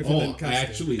 Griffith Oh, and I Custard.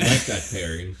 actually like that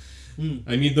pairing.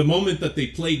 I mean, the moment that they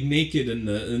played naked in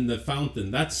the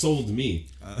fountain, that sold me.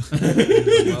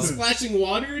 Splashing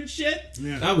water and shit.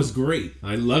 Yeah. That was great.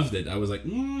 I loved it. I was like,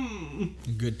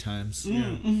 Good times.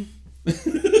 Yeah.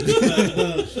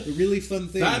 The really fun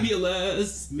thing.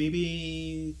 fabulous.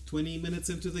 Maybe 20 minutes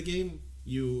into the game,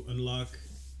 you unlock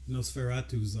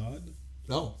Nosferatu Zod,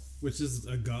 Oh. which is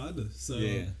a god. So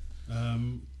Yeah.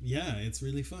 yeah, it's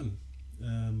really fun.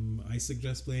 I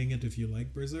suggest playing it if you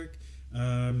like Berserk.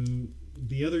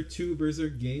 The other two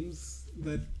Berserk games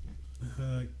that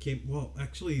came, well,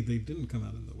 actually they didn't come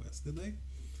out in the West, did they?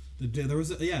 There was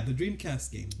the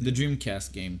Dreamcast game. The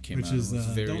Dreamcast game came Which out. is, It was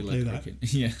very don't play like that.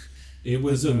 arcade. Yeah. It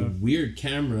was But, a weird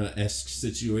camera-esque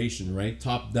situation, right?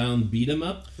 Top-down beat 'em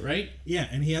up, right? Yeah,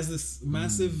 and he has this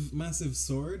massive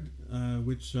sword,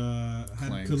 which had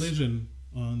Clanks. collision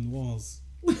on walls.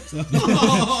 So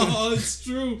Oh, it's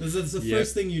true. that's the Yeah.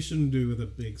 first thing you shouldn't do with a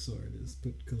big sword is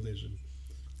put collision.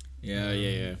 Yeah.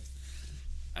 yeah,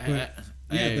 I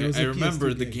there was a remember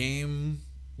PS2 the game.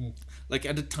 game, like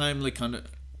at the time, like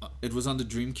it was on the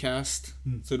Dreamcast,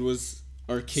 so it was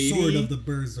arcade. Sword of the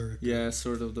Berserk. Yeah,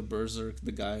 sort of the Berserk,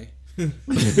 the guy.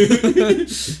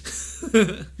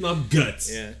 Not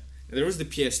guts. Yeah. There was the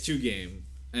PS2 game,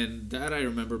 and that I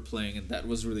remember playing, and that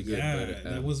was really good. Yeah, but,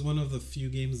 that was one of the few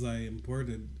games I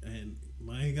imported, and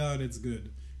my god, it's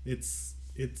good.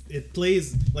 It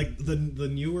plays like the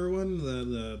newer one,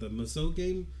 the Musou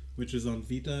game, which is on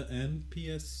Vita and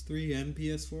PS3 and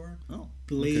PS4. Oh,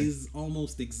 Plays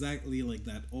almost exactly like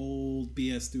that old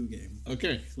PS2 game.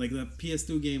 okay. Like the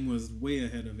PS2 game was way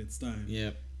ahead of its time.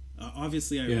 Yeah.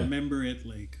 Obviously, I Yeah. remember it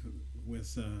like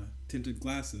with tinted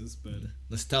glasses, but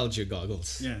Nostalgia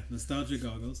goggles. yeah, nostalgia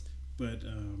goggles. But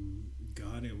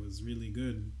God, it was really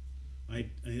good.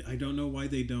 I don't know why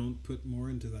they don't put more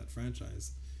into that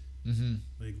franchise. Mm-hmm.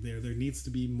 Like there needs to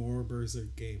be more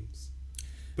Berserk games.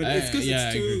 But I- it's because yeah, I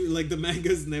it's too like the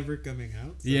manga's never coming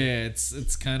out. So. Yeah,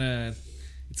 it's kind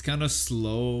of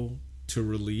slow to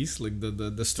release. Like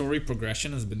the story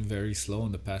progression has been very slow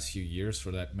in the past few years for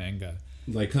that manga.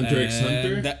 Like Hunter x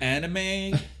Hunter. And the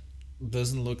anime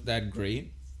doesn't look that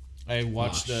great. I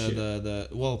watched Aw, shit.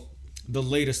 the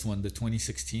latest one, the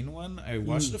 2016 one. I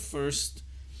watched the first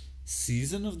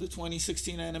season of the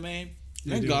 2016 anime.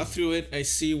 And I do. got through it. I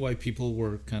see why people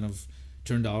were kind of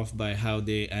turned off by how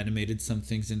they animated some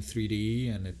things in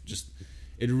 3D, and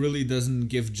it really doesn't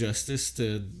give justice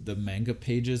to the manga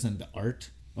pages and the art.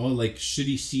 Oh, like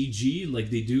shitty CG, like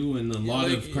they do in a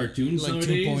lot of cartoons like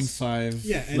nowadays. 2.5.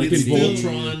 Yeah, and Like in it's still,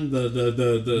 Voltron,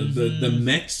 the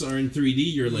mechs are in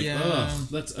 3D. You're like, Yeah. ugh,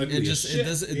 that's ugly. It as just shit.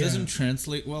 it Yeah. doesn't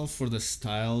translate well for the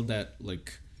style that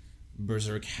like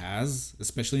Berserk has,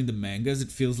 especially in the mangas.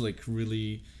 It feels like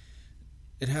really,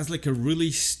 it has like a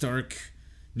really stark,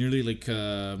 nearly like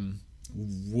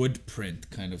wood print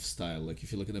kind of style. Like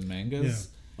if you look at the mangas,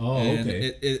 Oh, and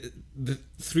okay. the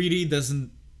 3D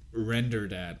doesn't render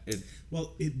that.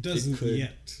 well, it doesn't could.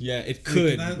 yet. Yeah, it Like,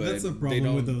 could. that's but the they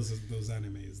problem with don't- those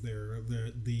animes.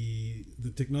 The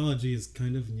technology is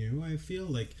kind of new. I feel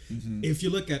like if you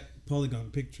look at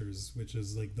Polygon Pictures, which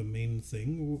is like the main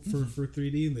thing for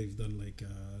 3D, they've done like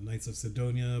Knights of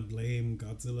Sidonia, Blame,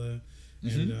 Godzilla,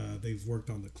 and they've worked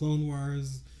on the Clone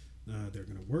Wars. They're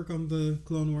gonna work on the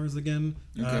Clone Wars again.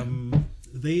 Okay.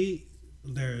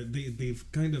 They've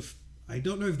kind of, I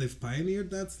don't know if they've pioneered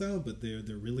that style, but they're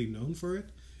really known for it.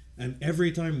 And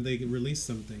every time they release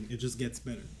something, it just gets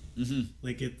better. Mm-hmm.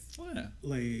 Like it's Oh, yeah.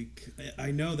 like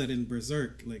I know that in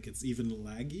Berserk, like it's even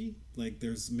laggy. Like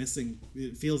there's missing.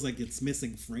 It feels like it's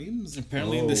missing frames.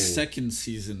 Apparently, in the second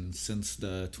season since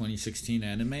the 2016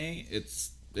 anime,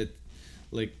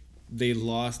 like they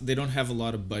don't have a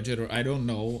lot of budget, or I don't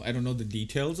know the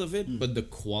details of it, but the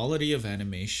quality of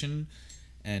animation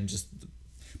and just.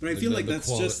 But I feel like that's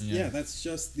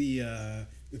just the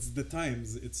it's the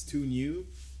times. It's too new,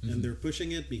 and they're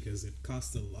pushing it because it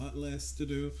costs a lot less to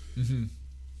do. Mm-hmm.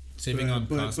 Saving on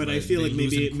cost, but I feel like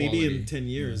maybe in 10 Yeah.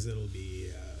 years it'll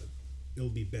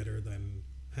be better than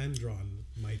hand drawn,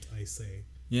 might I say.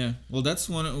 Yeah, well, that's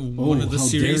one of the how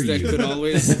series dare that you. could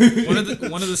always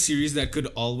one of the series that could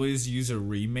always use a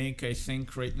remake. I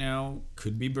think right now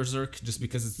could be Berserk, just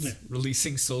because it's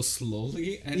releasing so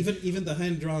slowly. And Even the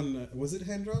hand drawn, was it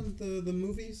hand drawn, the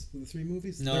movies, the 3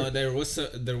 movies? no, there was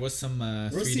some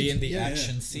 3D in the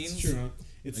action scenes. It's true.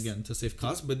 It's Again, to save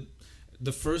cost, but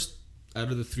the first out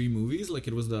of the 3 movies, like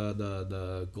it was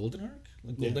the Golden Arc,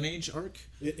 Golden Age arc.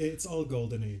 It's all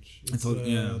Golden Age. It's all-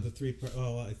 the 3.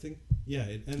 I think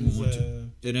it ends.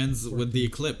 It ends with the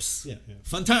eclipse. Yeah.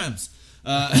 Fun times.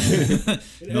 It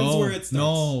ends where it starts.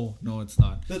 No, it's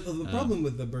not. The problem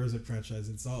with the Berserk franchise,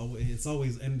 it's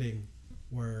always ending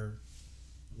where,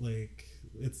 like,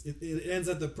 it ends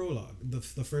at the prologue. The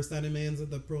first anime ends at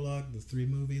the prologue. The 3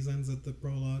 movies ends at the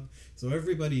prologue. So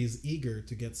everybody's eager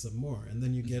to get some more, and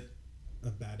then you get a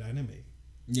bad anime.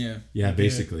 Yeah. Yeah,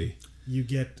 basically. You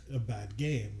get a bad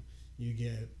game. You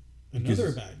get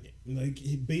another bad game. Like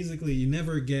basically, you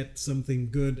never get something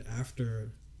good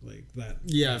after like that.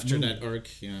 Yeah, after moment. that arc,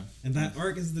 yeah. And that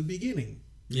arc is the beginning.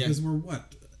 Yeah. Because we're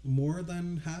more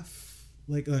than half.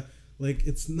 Like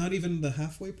it's not even the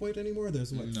halfway point anymore.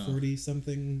 There's 40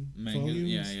 something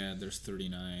volumes. Yeah. There's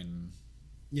 39.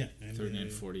 Yeah. And 39,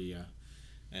 40, yeah.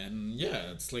 And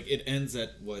yeah, it's like it ends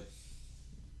at what?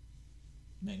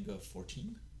 Manga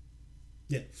 14?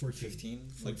 Yeah, 14. 15?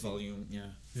 Like volume,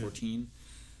 14.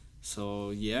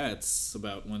 So yeah, it's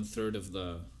about 1/3 of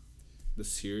the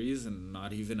series, and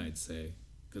not even, I'd say,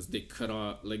 because they cut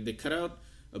out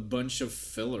a bunch of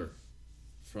filler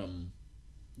from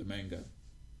the manga.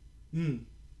 And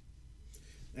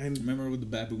Remember with the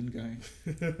baboon guy?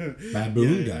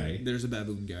 Baboon guy. There's a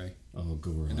baboon guy Oh,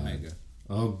 God. in the manga.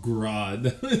 Oh, God.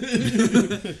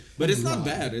 But it's not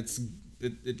bad.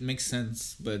 It makes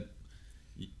sense, but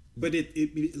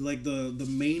it like the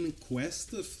main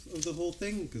quest of the whole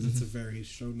thing, because it's a very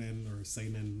shonen or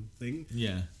seinen thing.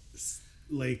 yeah.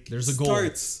 Like There's a goal.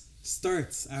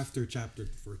 starts after chapter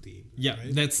 14. Yeah,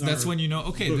 right? that's Or when you know,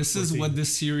 okay, book this is 14. what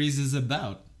this series is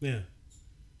about. Yeah.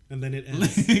 And then it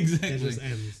ends. Exactly. It just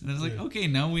ends. And it's like, Yeah. okay,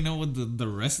 now we know what the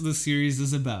rest of the series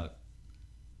is about.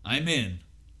 I'm in.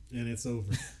 And it's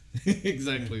over.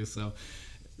 Exactly. So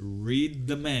read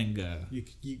the manga.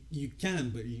 You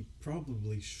can, but you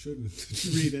probably shouldn't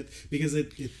read it, because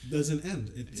it doesn't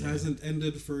end. It hasn't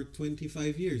ended for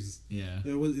 25 years. Yeah.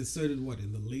 It started in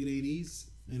the late 80s,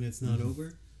 and it's not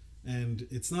over. And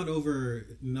it's not over,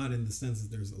 not in the sense that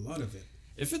there's a lot of it.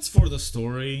 If it's for the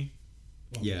story,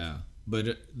 Well, yeah. But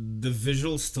the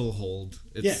visuals still hold.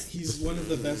 He's one of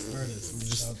the best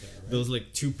artists out there. Right? Those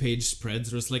 2-page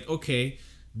spreads where it's like, okay,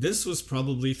 this was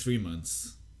probably 3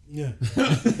 months. Yeah.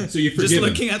 So you forgive Just him.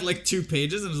 looking at 2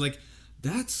 pages, and it's like,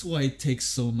 that's why it takes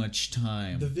so much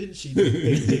time. Da Vinci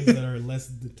did things that are less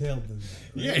detailed than that.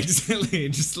 Right? Yeah, exactly.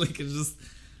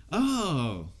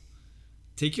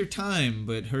 Take your time,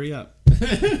 but hurry up.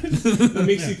 That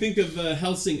makes you think of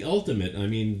Helsing Ultimate. I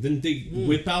mean, didn't they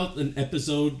whip out an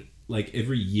episode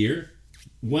every year?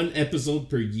 1 episode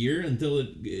per year until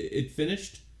it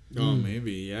finished? Oh,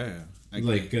 maybe, yeah.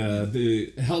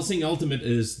 The Helsing Ultimate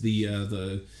is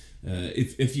the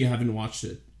if you haven't watched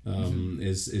it,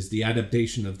 is the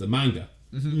adaptation of the manga,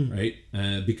 right?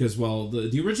 Because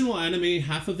the original anime,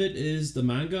 half of it is the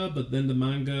manga, but then the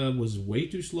manga was way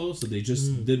too slow, so they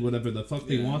just did whatever the fuck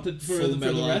they wanted for Full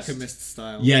Metal the rest. Alchemist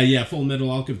style. Yeah, Full Metal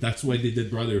Alchemist. That's why they did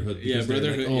Brotherhood. Yeah, because they're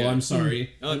Brotherhood, Like, yeah. I'm sorry.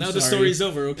 Oh, I'm now the sorry." story's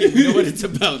over. Okay, we know what it's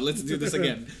about. Let's do this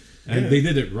again. And they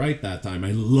did it right that time.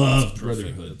 I love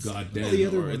Perfect. Brotherhood. It's- God Well, damn. the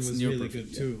other or one it's was near really perfect,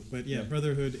 good too. But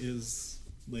Brotherhood is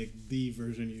the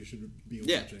version you should be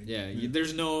Yeah, watching.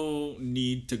 There's no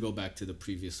need to go back to the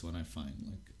previous one, I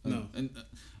find. No.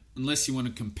 Unless you want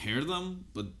to compare them,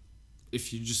 but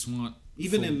if you just want...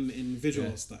 Even full- in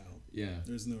visual style, Yeah.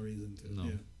 there's no reason to.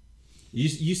 No.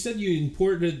 You said you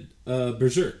imported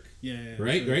Berserk Yeah.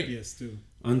 Right. PS2.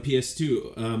 on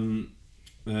PS2.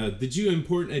 Did you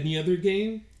import any other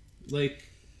game like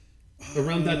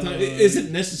around that time? Is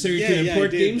it necessary to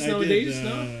import games nowadays?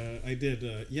 I did.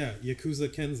 Yakuza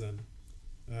Kenzen.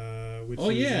 Which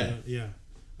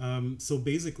so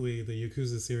basically, the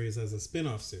Yakuza series has a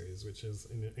spin-off series, which is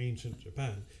in ancient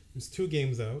Japan. There's 2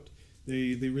 games out.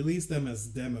 They released them as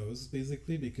demos,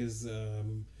 basically, because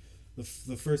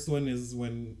the first one is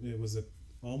when it was a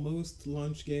almost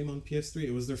launch game on PS3.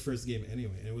 It was their first game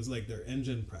anyway. And it was like their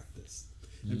engine practice.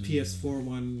 And PS4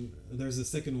 one, there's a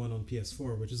second one on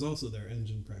PS4, which is also their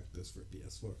engine practice for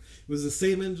PS4. It was the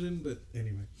same engine, but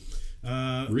anyway.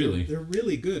 Really? They're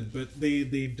really good, but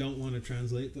they don't want to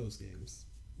translate those games.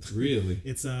 Really?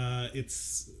 It's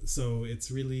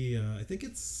really I think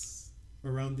it's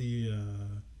around the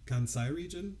Kansai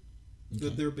region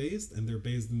that they're based, and they're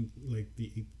based in like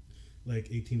the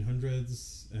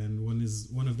 1800s, and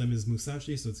one of them is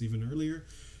Musashi, so it's even earlier.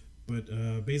 But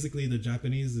basically, the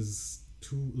Japanese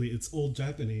it's old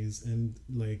Japanese, and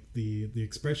like the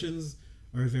expressions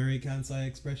are very Kansai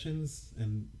expressions,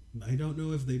 and I don't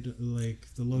know if they do, like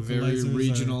the localizers very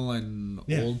regional and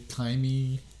old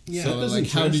timey. Yeah, so like,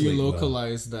 how do you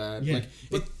localize that? Yeah, like,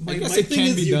 but I guess it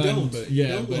can be done, but you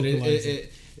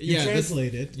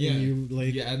translate it. Yeah, and you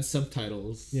like you add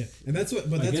subtitles. Yeah, and that's what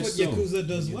Yakuza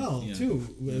does well yeah. too.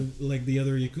 Like the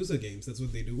other Yakuza games, that's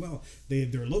what they do well.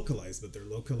 They're localized, but they're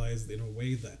localized in a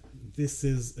way that this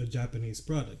is a Japanese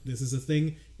product. This is a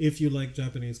thing. If you like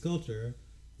Japanese culture,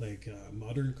 like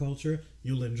modern culture,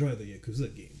 you'll enjoy the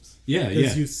Yakuza games. Yeah,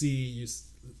 because you see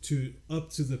up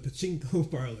to the pachinko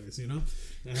parlors, you know.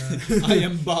 I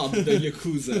am Bob, the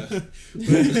Yakuza.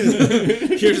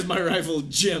 Here's my rival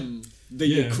Jim, the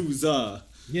Yakuza.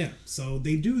 Yeah, so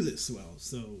they do this well.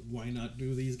 So why not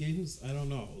do these games? I don't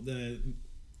know.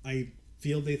 I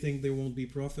feel they think they won't be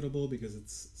profitable because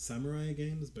it's samurai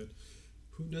games, but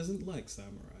who doesn't like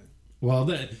samurai? Well,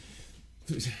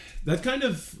 that kind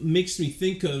of makes me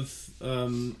think of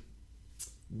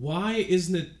why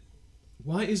isn't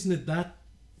it that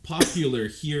popular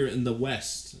here in the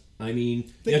West? I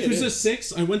mean, Yakuza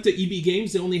 6, I went to EB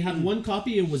Games, they only had one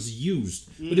copy and was used.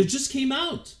 But it just came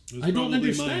out. I don't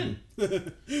understand.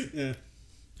 Yeah.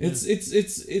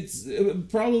 It's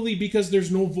probably because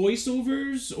there's no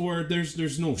voiceovers, or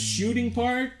there's no shooting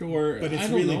part, or but it's I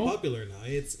don't really know. popular now.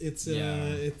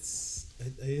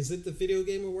 Is it the Video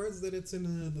Game Awards that it's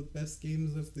in the best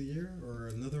games of the year, or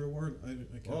another award? I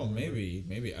can't remember.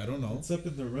 maybe I don't know. It's up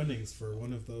in the runnings for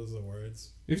one of those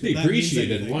awards. If they appreciate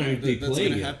it, why aren't they That's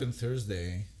playing gonna it? happen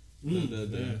Thursday.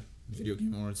 The Video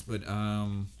Game Awards, but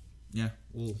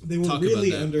we'll They were talk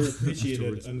really about that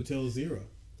underappreciated until Zero.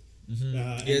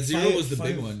 Mm-hmm. Zero was the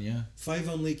big one. Yeah, 5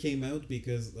 only came out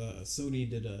because Sony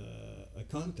did a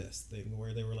contest thing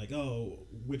where they were like, "Oh,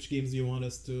 which games do you want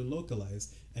us to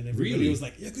localize?" And everybody was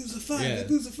like, "Yakuza 5,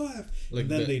 Yakuza 5." Like, and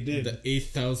then they did the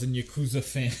 8,000 Yakuza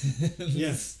fans.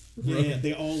 Yes, yeah,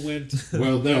 they all went.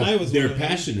 Well, they're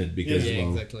passionate because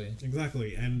exactly,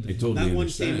 and totally that one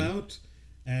understand. came out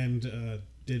and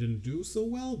didn't do so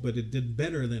well, but it did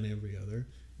better than every other,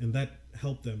 and that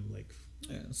helped them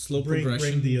slow bring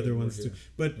progression. the other ones too.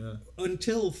 But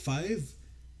until 5,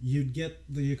 you'd get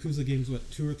the Yakuza games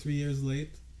 2 or 3 years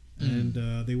late, and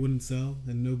they wouldn't sell,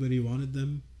 and nobody wanted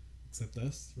them except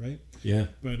us, right? Yeah.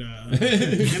 But and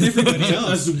everybody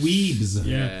else, us weebs.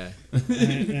 Yeah.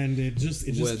 and it just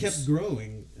kept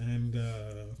growing, and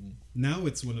now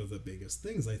it's one of the biggest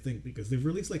things, I think, because they've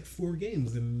released like 4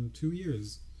 games in 2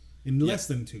 years. In less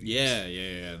than 2 years.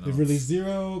 Yeah. No. They've released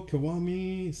 0,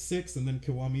 Kiwami 6, and then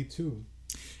Kiwami 2.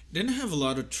 Didn't have a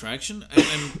lot of traction.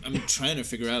 I'm trying to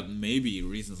figure out maybe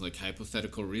reasons, like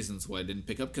hypothetical reasons why I didn't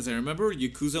pick up. Because I remember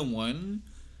Yakuza 1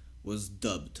 was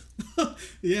dubbed.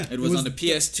 Yeah. It was on the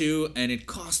PS2, and it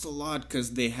cost a lot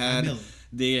because they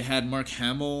had Mark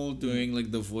Hamill doing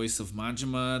like the voice of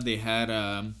Majima. They had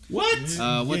what's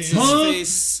his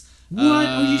face? What?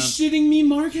 Are you shitting me?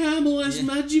 Mark Hamill as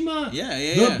Majima? Yeah.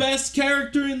 The best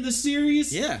character in the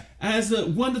series? Yeah. As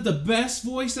one of the best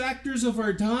voice actors of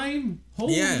our time?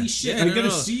 Holy shit. I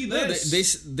gotta see this.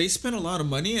 No, they spent a lot of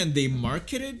money and they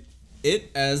marketed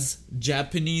it as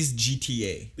Japanese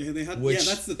GTA. Which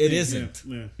that's the thing. It isn't.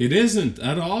 Yeah. It isn't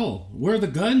at all. Where are the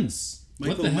guns?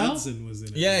 Michael what the hell? Madsen was in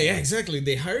it. Yeah, exactly.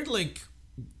 They hired like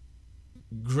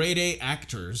grade A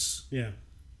actors. Yeah.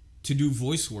 To do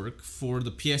voice work for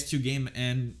the PS2 game,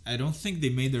 and I don't think they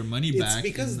made their money back. It's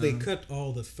because they cut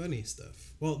all the funny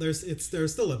stuff. Well, there's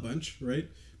still a bunch, right?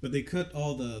 But they cut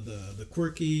all the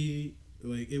quirky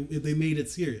Like they made it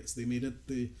serious. They made it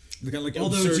kind of like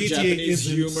although absurd GTA Japanese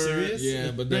isn't humor, serious,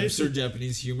 yeah, but the right? absurd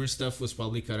Japanese humor stuff was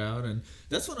probably cut out, and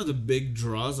that's one of the big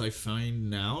draws I find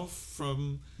now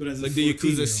from But as a like the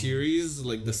 14-year-old, Yakuza series.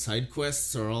 Like the side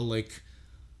quests are all like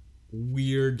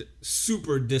weird,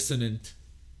 super dissonant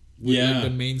with like, the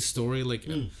main story, like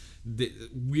the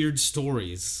weird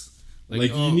stories.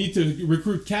 Like you need to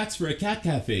recruit cats for a cat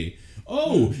cafe.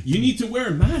 Oh, you need to wear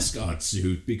a mascot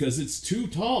suit because it's too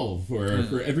tall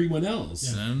for everyone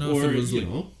else. I don't know if it was like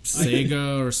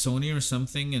Sega or Sony or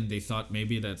something, and they thought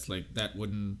maybe that's like that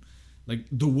wouldn't like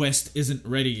the West isn't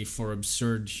ready for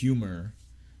absurd humor.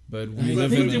 But we I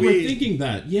live think in they a, were thinking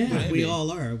that. Yeah, But we all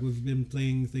are. We've been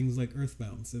playing things like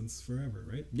Earthbound since forever,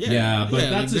 right? Yeah, but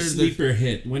that's like a sleeper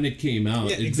hit when it came out.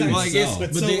 Yeah, it exactly. didn't Well, I guess, sell.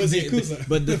 But so was Yakuza.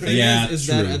 But the thing Yeah, is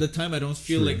that true. at the time I don't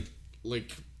feel True.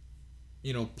 like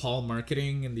you know Paul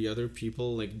marketing and the other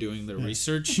people like doing the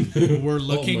research were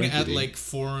looking at marketing. like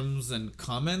forums and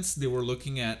comments. They were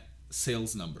looking at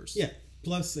sales numbers. Yeah.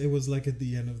 Plus, it was like at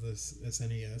the end of this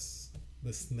SNES,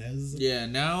 the SNES. Yeah,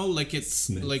 now like it's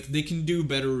SNES. like they can do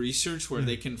better research where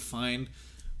they can find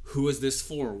who is this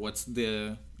for, what's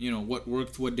the you know what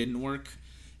worked, what didn't work,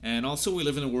 and also we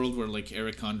live in a world where like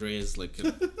Eric Andre is like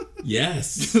a,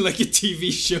 Yes. like a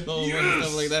TV show and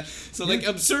stuff like that. So like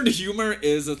absurd humor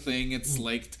is a thing. It's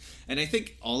liked, and I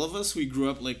think all of us we grew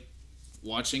up like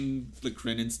watching like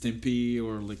Ren and Stimpy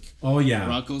or like Oh yeah.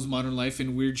 Rocco's Modern Life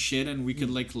and weird shit, and we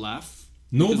could like laugh.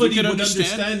 Nobody could would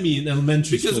understand me in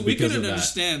elementary Because school we because couldn't of that.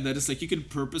 understand that it's like you can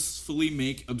purposefully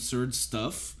make absurd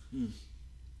stuff.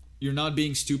 You're not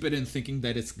being stupid and thinking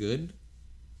that it's good.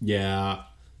 Yeah.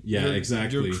 Yeah,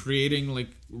 exactly. You're creating like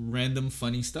random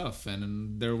funny stuff,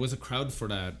 and there was a crowd for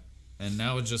that. And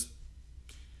now it's just,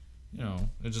 you know,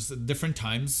 it's just at different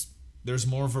times. There's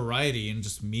more variety in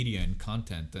just media and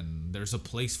content, and there's a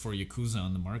place for Yakuza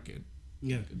on the market.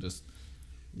 Yeah. Just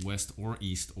west or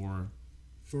east or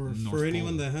For North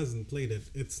anyone Pole. that hasn't played it,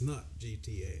 it's not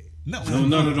GTA. no, No,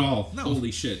 not at all. No.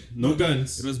 Holy shit. No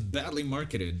guns. It was badly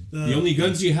marketed. The only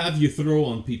guns you have, you throw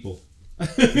on people.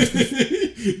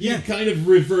 You kind of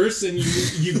reverse and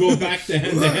you go back to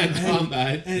hand-to-hand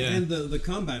combat. And the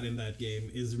combat in that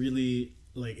game is really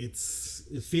like it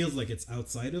feels like it's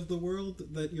outside of the world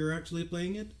that you're actually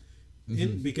playing it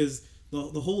in, because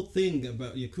the whole thing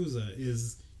about Yakuza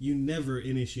is you never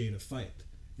initiate a fight.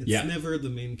 It's never the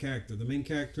main character. The main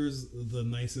character's the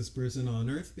nicest person on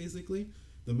earth, basically.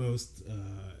 The most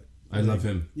I love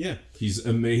him. Yeah. He's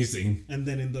amazing. And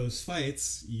then in those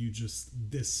fights, you just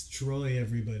destroy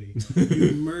everybody.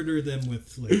 You murder them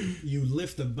with, like, you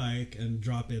lift a bike and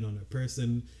drop it on a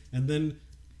person. And then,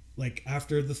 like,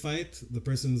 after the fight, the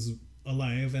person's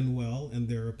alive and well, and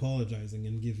they're apologizing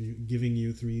and giving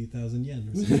you 3,000 yen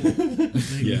or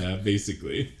something. Yeah,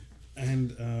 basically.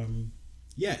 And,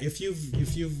 yeah, if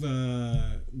you've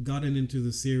gotten into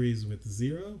the series with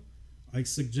Zero, I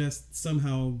suggest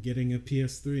somehow getting a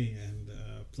PS3 and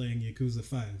playing Yakuza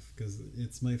 5, because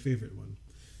it's my favorite one.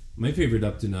 My favorite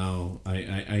up to now,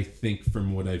 I think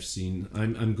from what I've seen,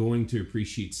 I'm going to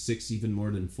appreciate 6 even more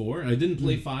than 4. I didn't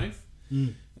play 5,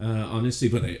 honestly,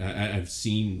 but I've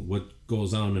seen what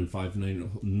goes on in 5, and I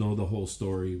know the whole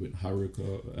story with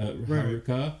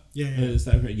Haruka. Yeah. Is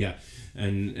that right? Yeah,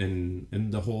 and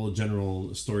the whole general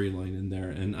storyline in there,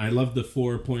 and I love the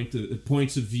 4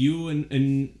 points of view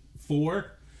in 4.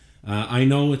 I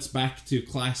know it's back to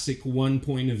classic 1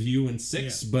 point of view in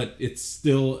 6, but it's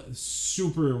still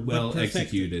super well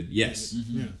executed. Yes,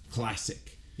 Yeah.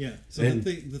 classic. Yeah. So And-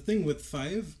 the thing with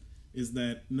 5 is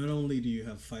that not only do you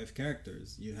have 5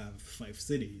 characters, you have 5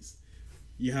 cities.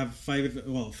 You have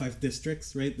 5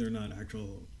 districts, right? They're not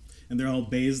actual, and they're all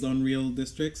based on real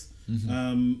districts.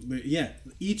 But yeah,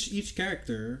 each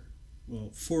character,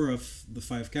 4 of the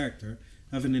 5 character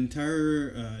have an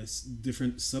entire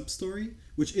different sub-story,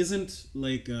 which isn't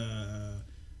like the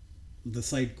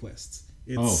side quests.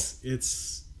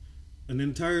 It's an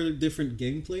entirely different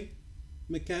gameplay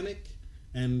mechanic,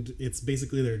 and it's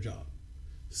basically their job.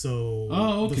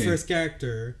 So the first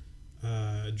character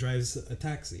drives a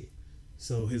taxi.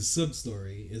 So his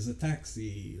sub-story is a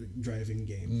taxi driving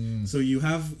game. So you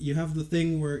have the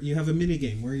thing where you have a mini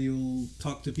game where you'll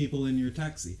talk to people in your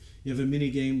taxi. You have a mini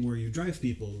game where you drive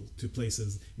people to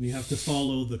places, and you have to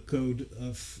follow the code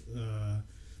of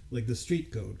like the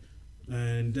street code.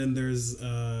 And then there's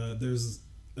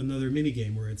another mini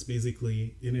game where it's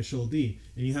basically Initial D,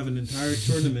 and you have an entire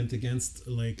tournament against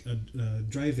like a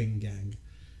driving gang.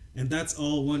 And that's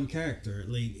all one character.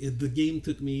 Like the game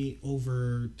took me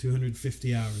over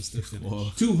 250 hours to finish. Whoa.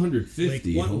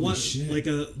 250. Like Holy shit. like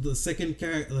the second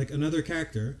character, like another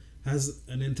character has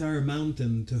an entire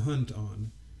mountain to hunt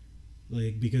on.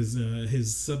 like because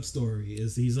his sub story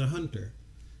is he's a hunter.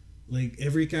 Like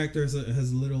every character has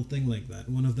a little thing like that.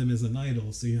 One of them is an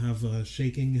idol. So you have a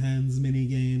shaking hands mini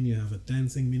game, you have a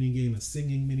dancing mini game, a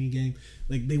singing mini game.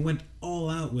 Like they went all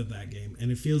out with that game,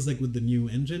 and it feels like with the new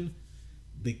engine,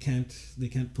 they can't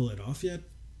pull it off yet.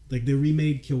 Like they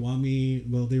remade Kiwami.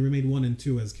 Well, they remade 1 and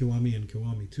 2 as Kiwami and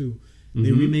Kiwami 2.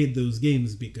 They remade those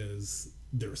games because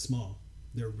they're small.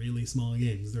 They're really small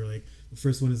games. They're like the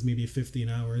first one is maybe 15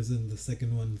 hours and the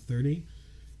second one 30.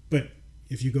 But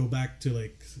if you go back to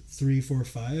like 3, 4,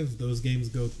 5, those games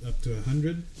go up to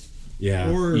 100. Yeah,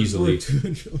 or easily. Or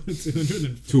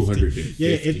 250. 250.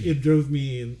 Yeah, it drove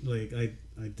me like I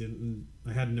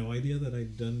had no idea that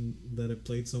I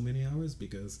played so many hours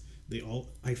because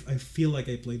I feel like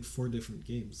I played 4 different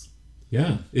games.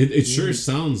 Yeah, it sure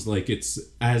sounds like it's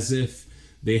as if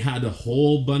they had a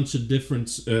whole bunch of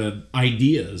different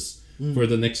ideas for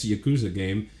the next Yakuza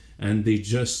game, and they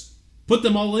just put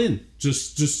them all in.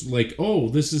 Just like, oh,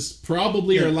 this is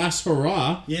probably our last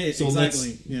hurrah. Yeah, so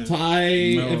exactly. let's tie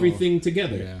everything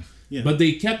together. Yeah. Yeah. But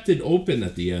they kept it open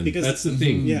at the end. Because- that's the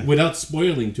thing. Yeah. Without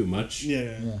spoiling too much.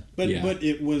 Yeah. But Yeah. but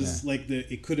it was like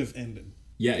it could have ended.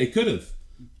 Yeah, it could have.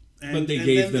 But they and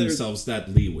gave then themselves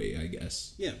that leeway, I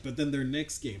guess. Yeah, but then their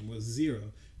next game was Zero,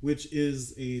 which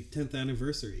is a 10th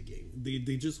anniversary game.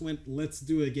 They just went, let's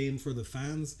do a game for the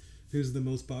fans. Who's the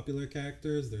most popular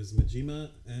characters? There's Majima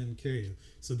and Kiryu.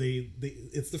 So they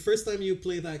it's the first time you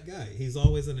play that guy. He's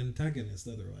always an antagonist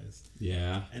otherwise.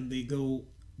 Yeah. And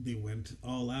they went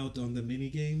all out on the mini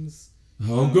games.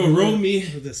 Oh,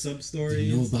 Goromi. The sub Do stories.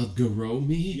 you know about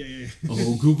Goromi? Yeah.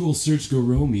 Oh, Google search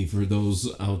Goromi for those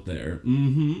out there.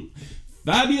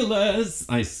 Fabulous!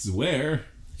 I swear.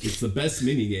 It's the best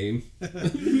minigame.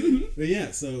 But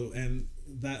yeah, so and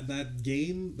that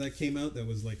game that came out that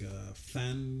was like a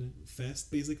fan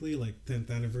fest basically, like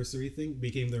 10th anniversary thing,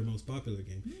 became their most popular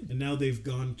game. And now they've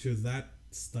gone to that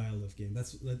style of game.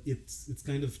 It's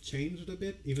kind of changed a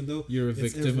bit, even though You're a it's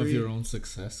victim of your own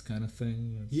success kind of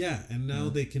thing. Yeah, and now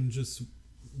they can just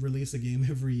release a game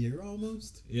every year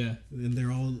almost. Yeah. And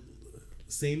they're all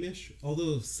same-ish,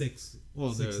 although 6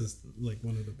 is like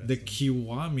one of the best. The ones.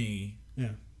 Kiwami. Yeah.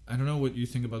 I don't know what you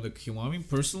think about the Kiwami.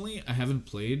 Personally, I haven't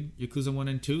played Yakuza 1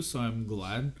 and 2, so I'm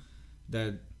glad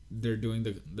that they're doing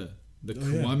the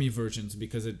Kiwami versions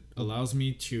because it allows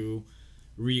me to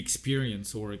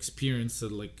re-experience or experience a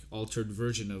like altered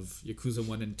version of Yakuza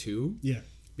 1 and 2. Yeah.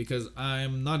 Because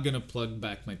I'm not gonna plug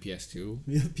back my PS2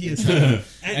 Yeah, PS2.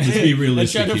 Let's be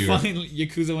realistic and try to here. find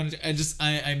Yakuza 1 and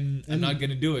 2. I'm not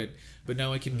gonna do it. But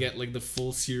now I can get like the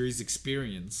full series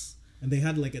experience. And they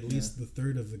had like at least the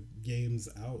third of the games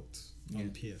out on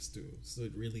PS2, so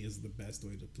it really is the best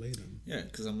way to play them. Yeah,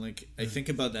 because I'm like, I think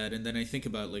about that, and then I think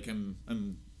about like I'm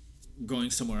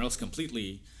going somewhere else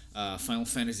completely. Final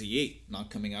Fantasy VIII not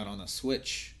coming out on a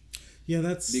Switch. Yeah,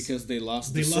 that's because they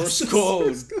lost the lost source the code.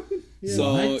 source code. Yeah.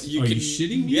 So What? you Are can, you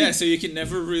shitting me? Yeah, so you can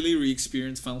never really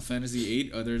re-experience Final Fantasy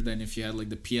VIII other than if you had like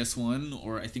the PS1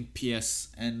 or I think PS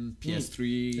and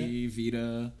PS3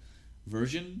 Vita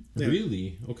version. Yeah.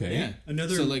 Really? Okay. Yeah.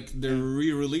 Another- So like they're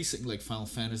re-releasing like Final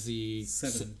Fantasy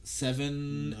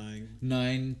 7,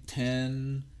 9,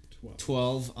 10,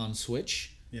 12 on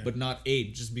Switch. Yeah. But not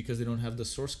 8, just because they don't have the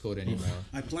source code anymore.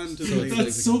 I plan to So play. it's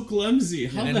That's so clumsy.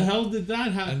 How And- the hell did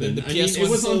that happen? then the I mean, PS1 it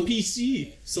was on so-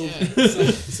 PC.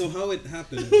 So how it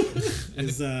happened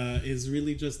is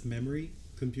really just memory,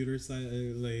 computer side,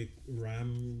 like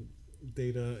RAM,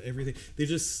 data, everything. They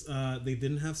just they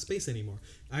didn't have space anymore.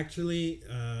 Actually,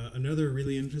 another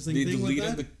really interesting They thing with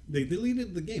deleted that, they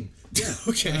deleted the game. Yeah.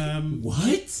 Okay.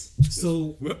 What?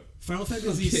 So Final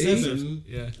Fantasy Okay. VII,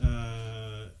 Yeah.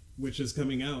 which is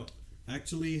coming out,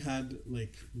 actually had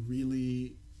like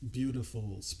really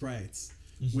beautiful sprites,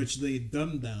 which they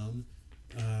dumbed down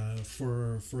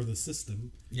for the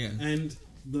system. Yeah. And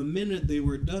the minute they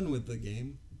were done with the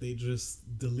game, they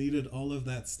just deleted all of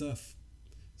that stuff.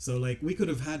 So like we could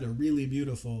have had a really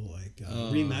beautiful like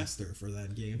remaster for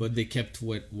that game. But they kept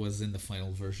what was in the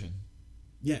final version.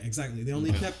 Yeah, exactly. They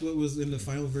only kept what was in the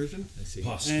final version. I see. And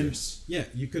Preposterous. yeah,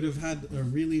 you could have had a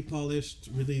really polished,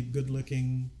 really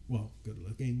good-looking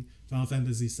Final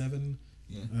Fantasy VII.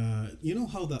 Yeah. You know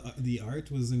how the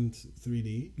art was in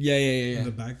 3D? Yeah. In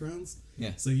the backgrounds?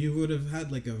 Yeah. So you would have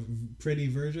had like a pretty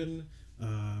version.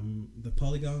 The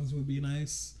polygons would be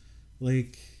nice.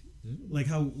 Like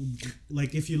how,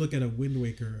 like if you look at a Wind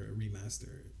Waker remaster,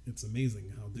 it's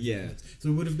amazing how different it is. So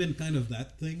it would have been kind of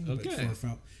that thing. Okay.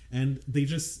 But and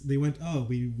they went, oh,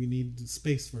 we need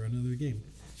space for another game.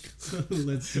 So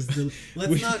let's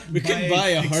We can buy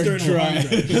a hard external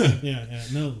drive. yeah,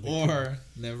 no. Or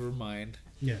never mind.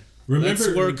 Yeah. Remember,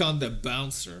 Let's work on the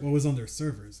bouncer. What was on their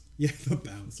servers? Yeah, the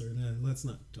bouncer. No, let's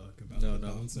not talk about the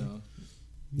bouncer. No.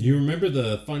 you remember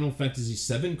the Final Fantasy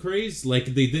VII craze? Like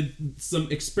they did some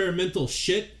experimental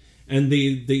shit, and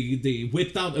they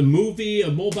whipped out a movie,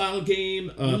 a mobile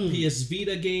game, a PS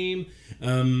Vita game,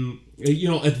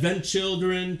 Advent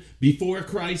Children, Before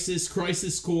Crisis,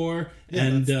 Crisis Core,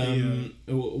 and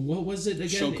what was it again?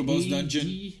 Chocobo's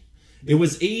Dungeon. It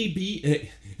was AB.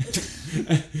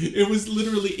 It was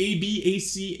literally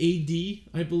ABACAD,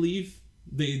 I believe.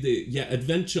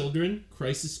 Advent Children,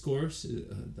 Crisis Core.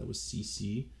 That was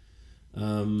CC.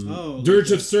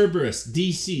 Dirge of Cerberus,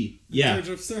 DC. Yeah. Dirge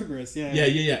of Cerberus, yeah.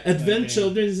 Yeah. Advent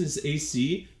Children is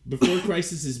AC. Before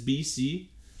Crisis is BC.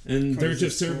 And Dirge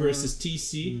of Cerberus is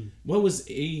TC. What was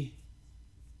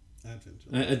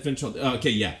Advent Children. Okay,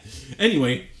 yeah.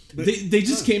 Anyway, they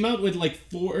just came out with like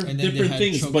 4 different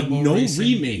things, but no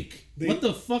remake. What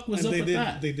the fuck was up with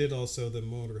that? They did also the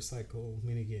motorcycle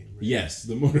minigame, right? Yes,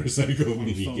 the motorcycle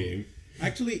minigame.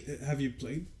 Actually, have you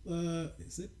played,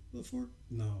 is it before?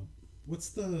 No. What's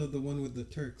the one with the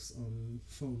Turks on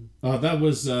phone? That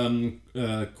was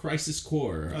Crisis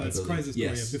Core. Oh, it's Crisis Core,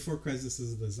 yes. Yeah. Before Crisis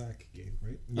is the Zack game,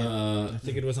 right? I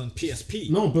think it was on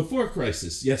PSP. No, Before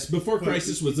Crisis. Yes, Before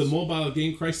Crisis was the mobile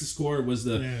game. Crisis Core was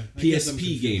the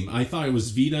PSP game. I thought it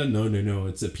was Vita. No,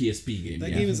 it's a PSP game.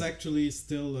 That game is actually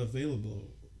still available.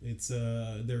 It's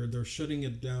they're shutting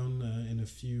it down in a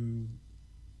few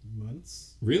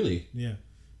months. Really? Yeah.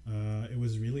 It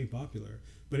was really popular,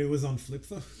 but it was on flip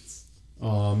phones.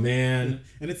 Oh man!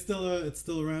 And it's still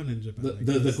around in Japan.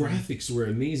 The graphics were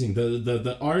amazing.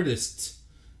 The artist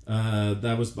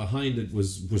that was behind it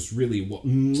was really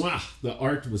the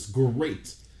art was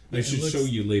great. I should show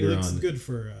you later on. It's good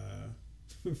for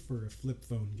a flip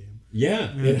phone game.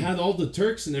 Yeah, it had all the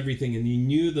Turks and everything, and you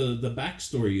knew the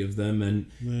backstory of them, and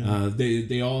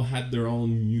they all had their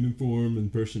own uniform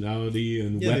and personality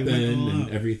and weapon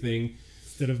and everything.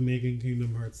 Instead of making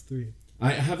Kingdom Hearts 3.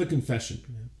 I have a confession.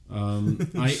 Yeah.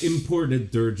 I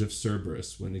imported Dirge of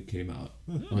Cerberus when it came out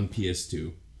on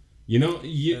PS2. You know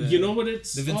what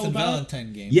it's the Vincent all about?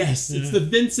 Valentine game. Yes, it's the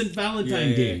Vincent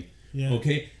Valentine game. Yeah.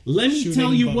 Okay, let me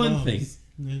tell you one thing.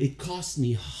 Yeah. It cost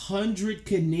me $100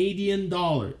 Canadian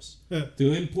to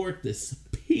import this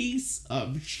piece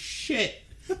of shit.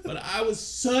 But I was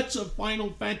such a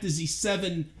Final Fantasy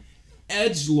VII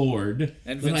edgelord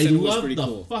that I loved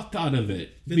the fuck out of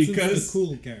it. Vincent's because the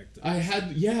cool character. I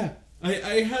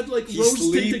had like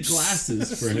rose-tinted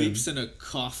glasses for him. He sleeps in a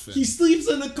coffin. He sleeps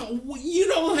in a coffin. You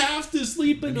don't have to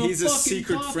sleep in a fucking coffin. He's a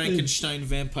secret Frankenstein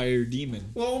vampire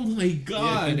demon. Oh my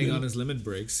god. Depending on his limit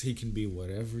breaks, he can be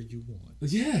whatever you want.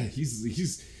 Yeah,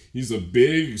 he's a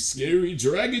big, scary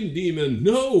dragon demon.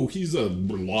 No, he's a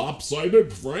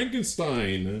lopsided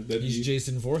Frankenstein. He's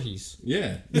Jason Voorhees.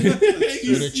 Yeah.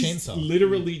 he's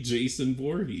literally Jason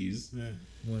Voorhees. Yeah.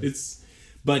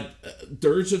 But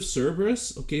Dirge of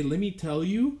Cerberus, okay, let me tell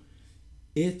you,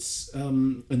 it's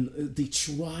they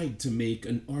tried to make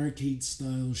an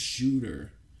arcade-style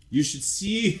shooter. You should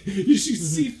see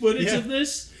footage of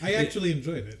this. I actually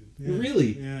enjoyed it. Yeah.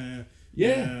 Really?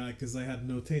 Yeah, because I had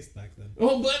no taste back then.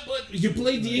 Oh, but you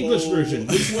played the English version,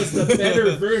 which was the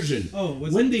better version.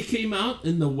 When they came out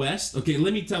in the West, okay,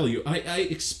 let me tell you, I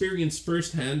experienced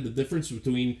firsthand the difference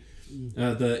between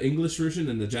the English version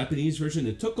and the Japanese version.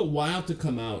 It took a while to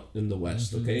come out in the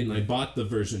West, okay, and I bought the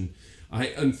version. I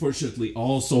unfortunately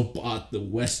also bought the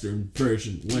Western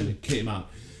version when it came out.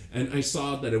 And I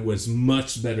saw that it was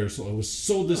much better, so I was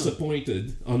so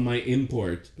disappointed on my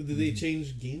import. But did they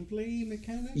change gameplay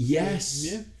mechanics? Yes.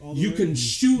 You can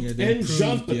shoot and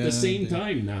jump at the same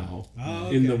time now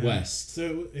in the West.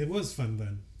 So it was fun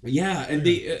then. Yeah, and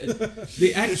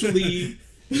they actually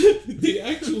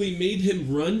made him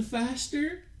run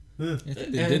faster. I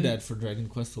think they did that for Dragon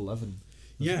Quest XI.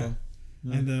 Yeah.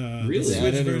 And really? The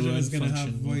Switch version is going to have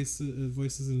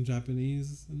voices in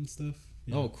Japanese and stuff.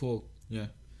 Yeah. Oh, cool. Yeah.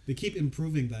 They keep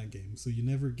improving that game, so you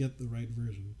never get the right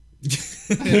version.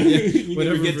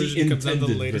 Whatever version comes out, the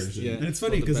latest version. Yeah. And it's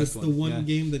funny because it's the one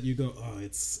game that you go, oh,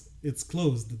 it's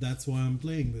closed. That's why I'm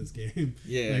playing this game.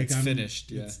 Yeah, like, it's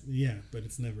finished. Yeah, but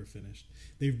it's never finished.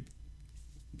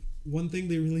 One thing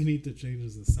they really need to change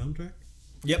is the soundtrack.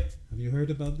 Yep. Have you heard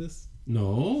about this?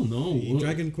 No. The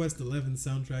Dragon Quest XI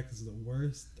soundtrack is the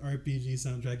worst RPG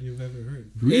soundtrack you've ever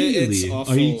heard. Really? It's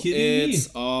awful. Are you kidding me? It's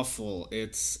awful.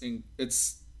 It's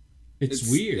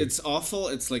weird. It's awful.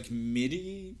 It's like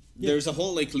MIDI. Yeah. There's a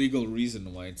whole like legal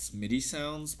reason why it's MIDI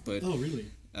sounds, but really?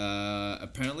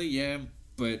 Apparently, yeah.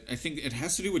 But I think it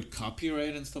has to do with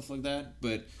copyright and stuff like that.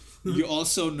 But you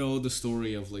also know the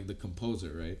story of like the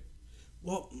composer, right?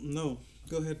 Well, no.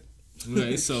 Go ahead.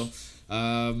 Okay, so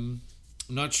I'm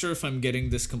not sure if I'm getting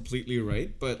this completely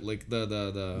right, but like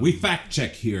the We fact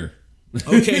check here.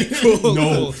 okay, cool.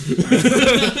 No.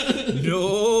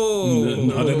 No,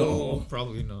 Not at all.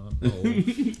 Probably not.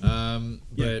 No.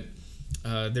 But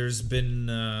there's been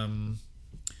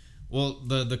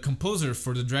the composer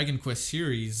for the Dragon Quest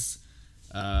series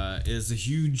is a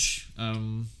huge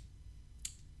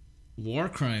war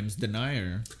crimes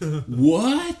denier.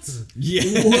 What?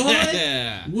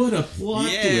 Yeah. What a plot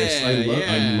twist!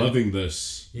 I'm loving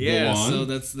this. Yeah. Go on. So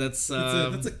that's That's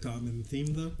a common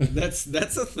theme, though.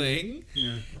 that's a thing.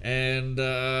 Yeah. And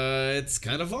it's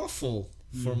kind of awful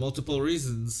for multiple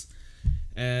reasons.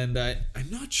 And I'm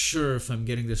not sure if I'm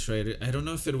getting this right. I don't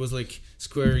know if it was like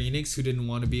Square Enix who didn't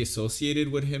want to be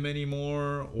associated with him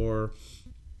anymore, or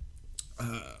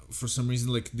for some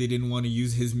reason like they didn't want to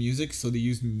use his music, so they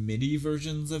used MIDI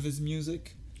versions of his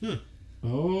music. Huh.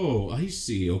 Oh, I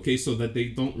see. Okay, so that they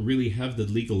don't really have the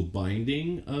legal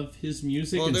binding of his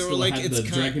music Well, and they were still like, have it's the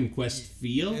Dragon Quest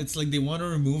feel. It's like they want to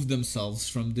remove themselves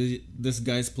from this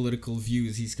guy's political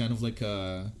views. He's kind of like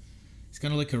a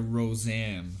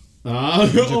Roseanne. Oh my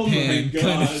Japan god!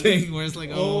 kind of thing, where it's like,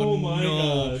 Oh oh, my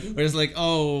no, God. where it's like,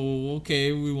 oh,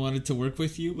 okay, we wanted to work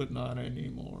with you, but not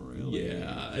anymore, really.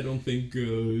 Yeah, I don't think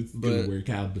it's gonna work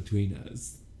out between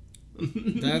us.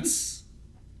 That's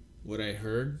what I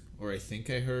heard, or I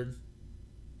think I heard,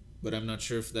 but I'm not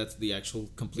sure if that's the actual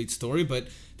complete story. But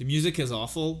the music is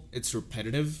awful. It's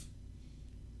repetitive.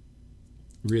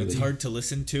 Really, It's hard to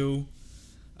listen to.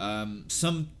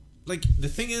 Like, the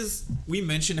thing is, we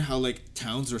mentioned how like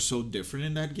towns are so different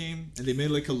in that game, and they made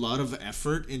like a lot of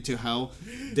effort into how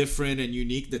different and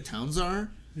unique the towns are.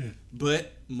 Yeah.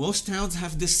 But most towns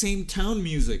have the same town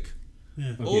music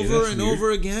Yeah. Okay, over that's and weird.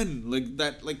 over again, like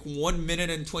that, like 1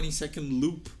 minute and 20-second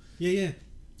loop. Yeah.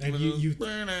 And you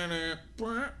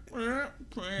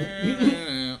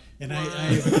and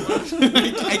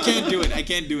I can't do it. I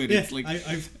can't do it. yeah, It's like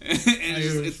I've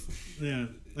it's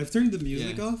I've turned the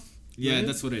music Yeah. off. yeah, right?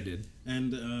 that's what I did.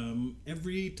 And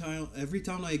every town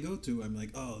I go to, I'm like,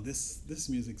 oh, this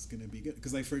music's gonna be good,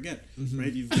 because I forget,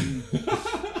 right? You've been,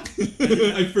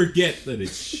 I forget that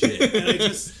it's shit. and I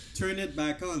just turn it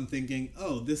back on, thinking,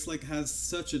 oh, this like has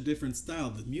such a different style.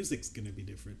 The music's gonna be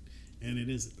different, and it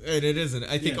isn't. And it isn't.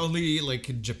 I think Yeah. only like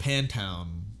Japantown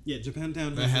Yeah,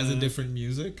 Japantown that has a different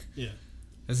music, Yeah,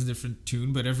 has a different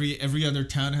tune, but every other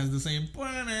town has the same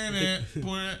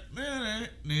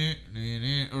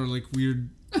or like weird.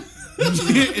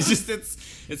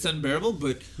 it's unbearable,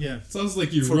 but yeah. Sounds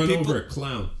like you For run people- over a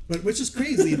clown. But which is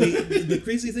crazy. The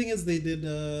crazy thing is they did.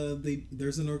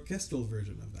 There's an orchestral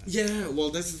version of that. yeah, well,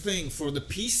 that's the thing. For the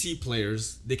PC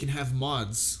players, they can have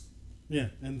mods. Yeah,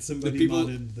 and somebody people-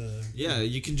 modded the. Yeah,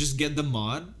 you can just get the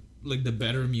mod, like the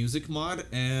better music mod,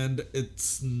 and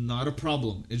it's not a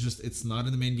problem. It's not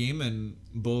in the main game, and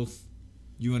both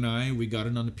you and I, we got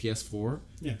it on the PS4.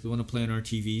 Yeah. We want to play on our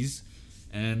TVs,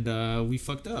 and we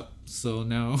fucked up. So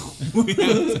now we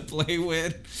have to play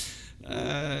with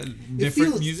different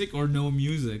feels- music or no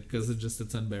music, because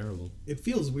it's unbearable. It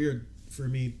feels weird for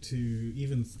me to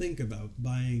even think about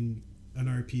buying an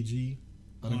RPG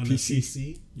On a on a PC.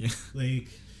 PC. Yeah. Like,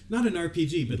 not an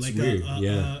RPG, but It's like weird,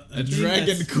 yeah. A thing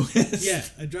Dragon that's- Quest. Yeah,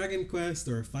 a Dragon Quest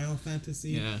or a Final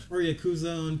Fantasy Yeah. or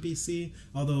Yakuza on PC.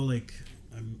 Although, like,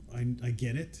 I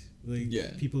get it. Like,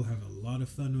 Yeah. people have a lot of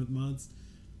fun with mods.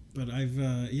 But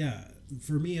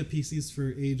for me, a PC's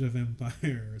for Age of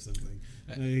Empire or something.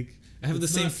 Like, I have the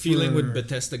it's same not feeling with for-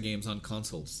 Bethesda games on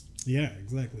consoles. Yeah,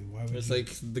 exactly. Why would It's you? like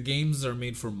the games are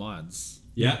made for mods.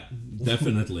 Yeah,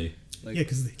 definitely. Like, Yeah,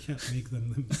 because they can't make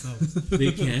them themselves.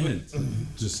 They can't.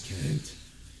 Just can't.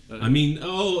 I mean,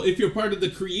 if you're part of the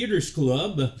creators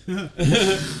club,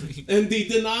 and they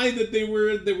deny that they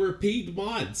were paid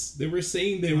mods. They were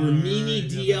saying they were mini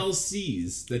right, yeah,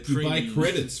 DLCs that you buy Premium.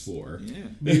 credits for, yeah.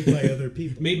 Made by other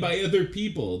people. made by other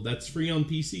people. That's free on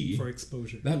PC. for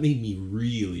exposure. That made me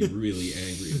really, really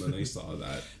angry when I saw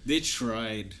that. They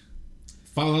tried.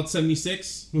 Fallout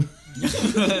 76.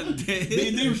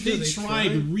 they They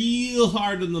tried real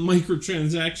hard on the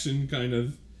microtransaction kind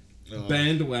of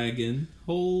bandwagon.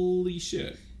 Holy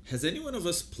shit. Has any one of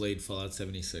us played Fallout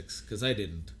 76? Because I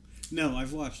didn't. No,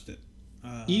 I've watched it.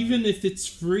 Even if it's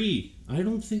free, I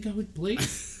don't think I would play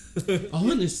it.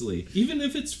 Honestly. Even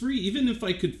if it's free, even if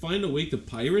I could find a way to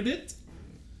pirate it,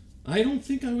 I don't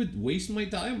think I would waste my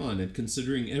time on it,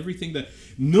 considering everything that...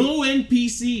 No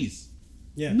NPCs!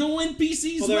 Yeah. No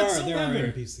NPCs Well, there whatsoever!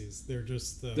 are NPCs. They're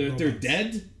just They're robots.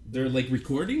 dead? They're like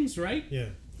recordings, right? Yeah.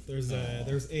 There's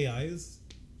AIs.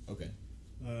 Okay.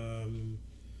 Um,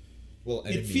 Well,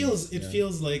 it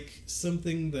feels like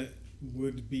something that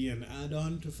would be an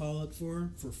add-on to Fallout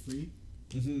 4 for free,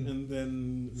 and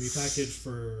then repackaged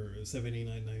for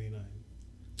 $79.99.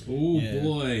 Oh Yeah.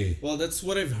 boy. Well, that's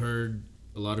what I've heard.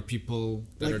 A lot of people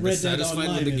that Like are Red Dead dissatisfied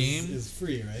Online with the game. is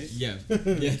free, right? Yeah, yeah,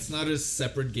 it's not a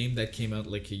separate game that came out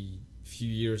like a few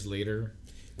years later.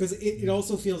 Because it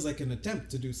also feels like an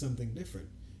attempt to do something different.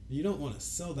 You don't want to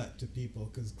sell that to people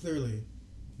because clearly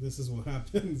this is what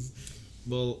happens.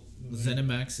 Well,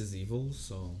 ZeniMax is evil,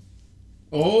 so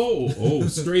Oh,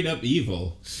 straight up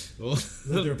evil. well,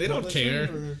 Their they don't publisher,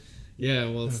 care. or- Yeah,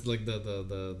 well, it's like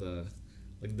the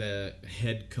like the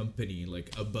head company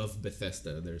like above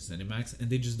Bethesda. There's ZeniMax, and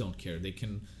they just don't care. They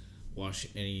can wash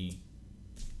any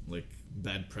like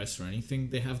bad press or anything.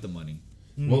 They have the money.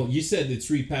 Well, you said it's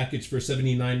repackaged for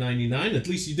 $79.99. At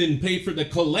least you didn't pay for the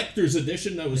collector's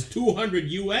edition that was $200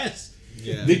 US.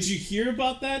 Yeah. Did you hear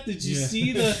about that? Did you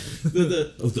see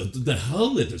the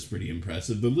helmet is pretty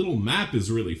impressive. The little map is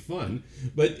really fun.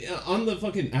 But on the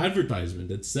fucking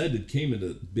advertisement, it said it came in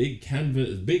a big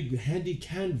handy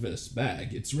canvas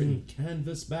bag. It's written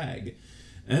canvas bag,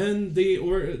 and they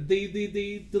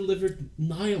delivered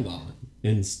nylon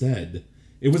instead.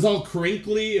 It was all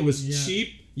crinkly. It was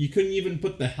cheap. You couldn't even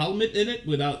put the helmet in it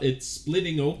without it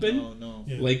splitting open. Oh no.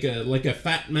 Yeah. Like a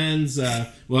fat man's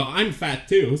well, I'm fat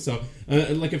too, so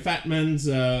like a fat man's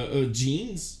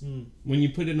jeans when you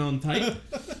put it on tight.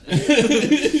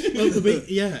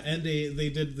 Yeah, and they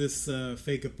did this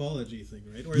fake apology thing,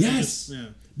 right? Or is it Yes. just- yeah.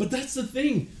 But that's the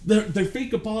thing. Their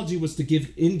fake apology was to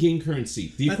give in-game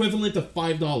currency, the equivalent of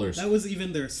 $5. That was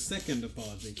even their second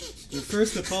apology. Their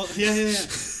first apology. Yeah.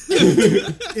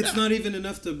 It's not even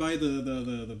enough to buy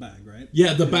the bag, right?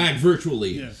 Yeah, the bag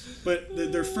virtually. Yeah.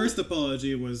 But their first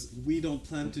apology was, we don't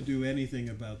plan to do anything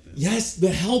about this. Yes,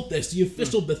 the help desk, the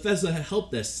official Bethesda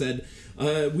help desk said,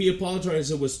 we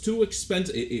apologize. It was too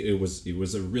expensive. It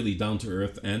was a really down to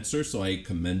earth answer, so I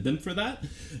commend them for that.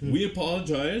 We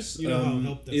apologize. You know how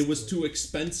help desk it was works. too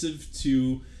expensive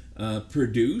to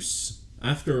produce,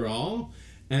 after all.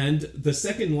 And the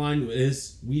second line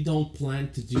is, we don't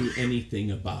plan to do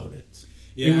anything about it.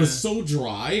 Yeah. It was so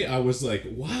dry. I was like,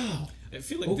 wow. I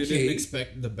feel like Okay. they didn't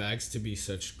expect the bags to be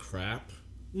such crap.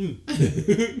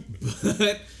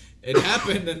 But it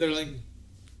happened, and they're like,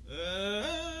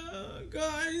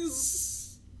 guys.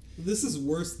 This is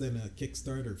worse than a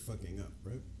Kickstarter fucking up,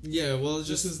 right? Yeah, well, it's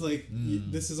This just is like,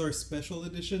 this is our special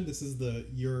edition. This is the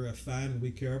 "You're a fan,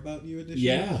 we care about you" edition.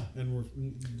 Yeah. And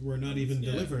we're not even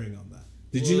Yeah. delivering on that.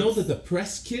 Did you know that the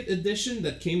press kit edition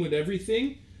that came with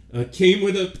everything came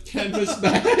with a canvas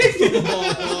bag? Like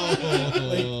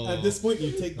at this point,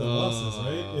 you take the losses,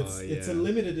 right? It's a yeah.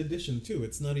 limited edition too.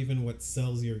 It's not even what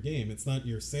sells your game. It's not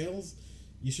your sales.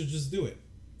 You should just do it.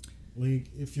 Like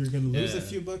if you're gonna lose a Yeah.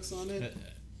 few bucks on it,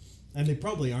 and they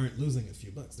probably aren't losing a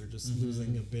few bucks. They're just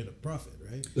losing a bit of profit,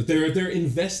 right? They're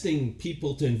investing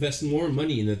people to invest more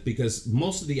money in it because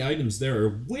most of the items there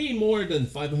are way more than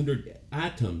 500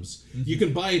 atoms. You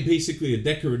can buy basically a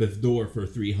decorative door for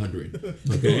 300.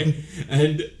 Okay,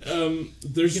 and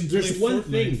there's You can play one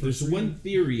Fortnite thing. for There's free. one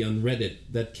theory on Reddit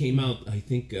that came out I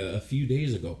think a few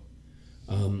days ago.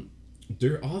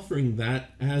 They're offering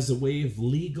that as a way of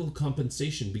legal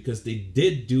compensation because they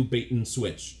did do bait and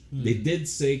switch. They did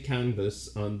say canvas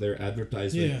on their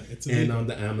advertisement Yeah, it's and illegal. on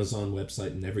the Amazon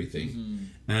website and everything.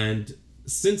 And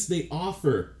since they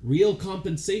offer real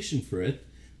compensation for it,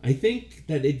 I think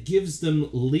that it gives them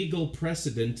legal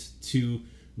precedent to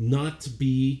not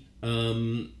be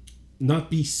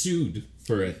sued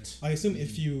for it. I assume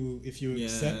if you Yeah.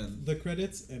 accept the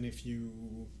credits and if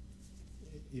you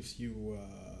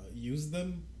use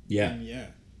them, Yeah. then yeah.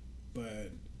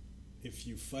 But if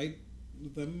you fight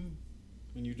them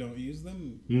and you don't use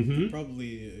them,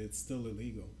 probably it's still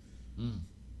illegal.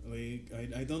 Like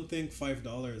I don't think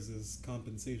 $5 is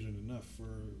compensation enough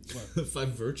for what?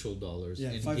 $5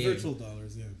 Yeah, in $5 game. virtual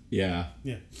dollars. Yeah, Yeah.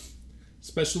 yeah.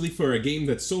 Especially for a game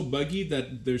that's so buggy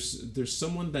that there's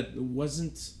someone that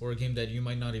wasn't. Or a game that you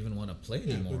might not even want to play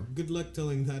Yeah, anymore. but good luck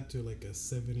telling that to like a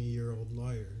 70-year-old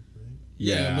lawyer, right?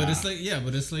 Yeah, but Yeah.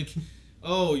 it's like,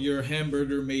 oh, your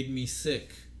hamburger made me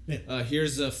sick. Yeah.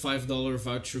 Here's a $5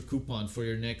 voucher coupon for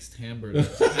your next hamburger.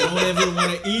 I don't ever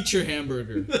want to eat your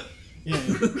hamburger. Yeah,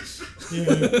 yeah.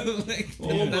 Like,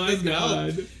 Oh that my doesn't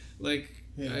help. god. Like,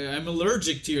 Yeah. I'm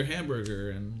allergic to your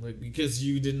hamburger, and like because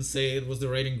you didn't say it was the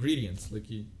right ingredients. Like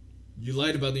you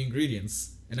lied about the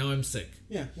ingredients, and now I'm sick.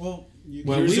 Yeah, well,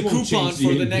 Well, Here's we a won't coupon change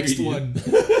for the the next one.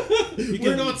 ingredient.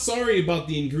 We're not sorry about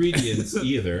the ingredients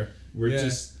either. We Yeah.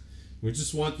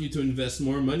 just want you to invest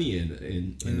more money in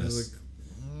And this. it's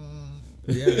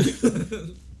like, yeah.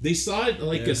 They saw it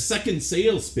like Yeah. a second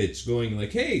sales pitch, going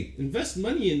like, "Hey, invest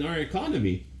money in our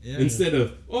economy." Yeah. instead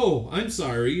of, oh, I'm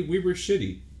sorry, we were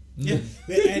shitty. Yeah,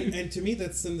 and to me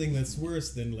that's something that's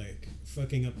worse than like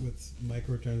fucking up with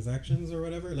microtransactions or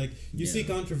whatever. Like you see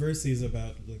controversies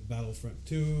about like Battlefront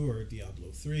 2 or Diablo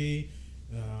 3.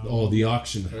 The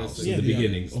auction house in the the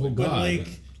beginning. Oh but god.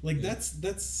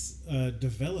 that's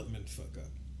development fuck up.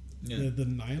 Yeah. The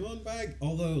nylon bag,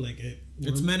 although like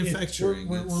It's manufacturing.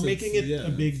 We're making it yeah. a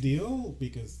big deal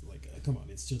because like come on,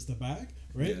 it's just a bag,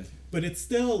 right? Yeah. But it's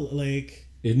still like.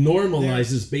 It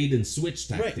normalizes bait and switch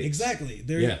tactics. Right, exactly.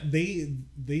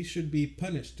 They should be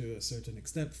punished to a certain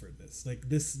extent for this. Like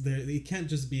this, it can't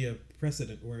just be a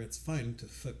precedent where it's fine to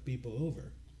fuck people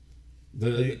over.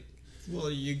 Well,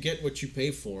 you get what you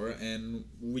pay for, and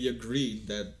we agreed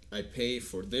that I pay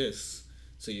for this,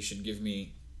 so you should give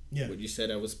me what you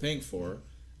said I was paying for.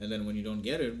 And then when you don't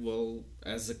get it, well,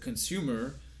 as a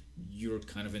consumer, you're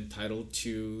kind of entitled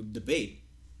to debate.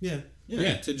 Yeah.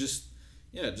 To just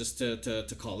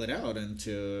to call it out and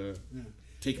to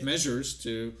take measures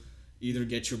to either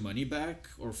get your money back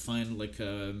or find like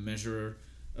a measure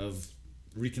of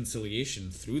reconciliation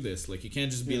through this. Like you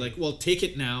can't just be like, well, take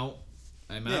it now,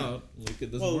 I'm out. Like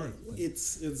it doesn't work.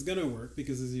 It's gonna work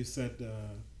because as you said,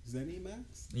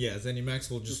 ZeniMax? Yeah, ZeniMax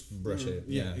will just brush it.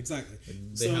 Yeah, exactly.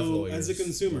 They have so lawyers. as a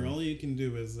consumer, all you can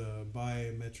do is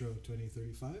buy Metro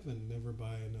 2035 and never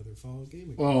buy another Fallout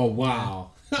game again. Oh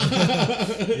wow.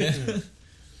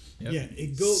 Yeah,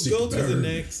 go to the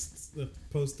next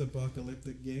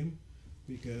post-apocalyptic game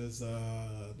because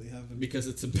they haven't. Because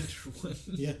it's a better one.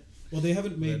 Yeah, well, they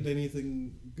haven't made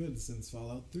anything good since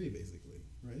Fallout 3, basically,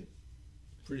 right?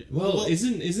 Well,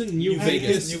 isn't New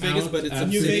Vegas but it's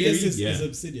New Vegas is Yeah.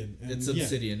 Obsidian. And It's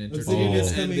Obsidian Obsidian Entertainment.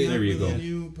 is coming there out you with go. a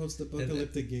new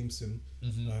post-apocalyptic game soon.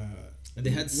 And they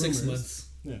had 6 rumors.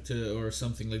 months or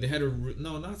something. Like they had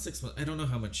no, not 6 months. I don't know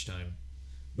how much time.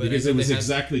 But because I it think was they had-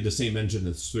 exactly the same engine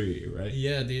as 3, right?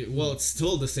 Yeah, it's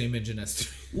still the same engine as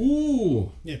 3.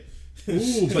 Ooh. Yeah.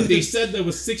 Ooh, but they said there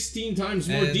was 16 times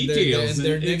more And details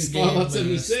their in next Fallout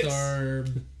game, 76.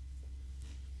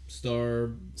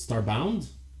 Starbound?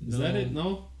 Is that it?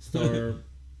 No? Star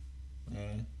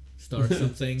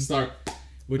something.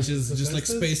 Which is just like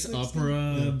Bethesda's space next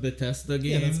opera thing? Yeah. Bethesda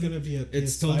game. Yeah, that's gonna be a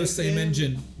It's still the PS5 same game.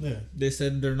 engine. Yeah. They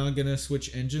said they're not gonna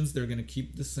switch engines. They're gonna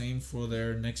keep the same for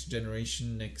their next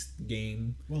generation, next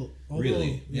game. Well, although,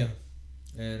 Really? yeah.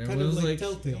 And it Kind was of like like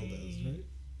Telltale does, right?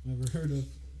 Never heard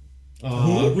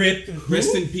of. RIP.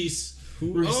 Rest in peace.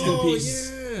 Rest in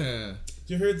peace. yeah.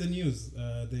 You heard the news?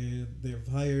 They've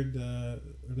hired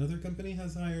another company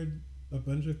has hired a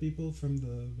bunch of people from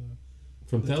the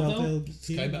From Telltale?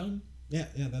 team. Skybound. Yeah,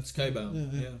 that's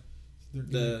Skybound. Yeah. They're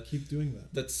gonna keep doing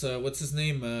that. That's what's his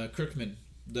name? Kirkman,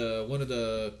 one of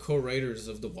the co-writers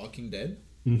of The Walking Dead.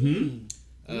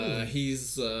 Mm-hmm.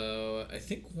 He's I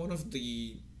think one of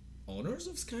the owners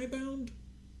of Skybound,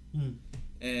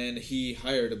 and he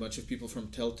hired a bunch of people from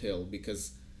Telltale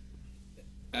because,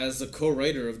 as a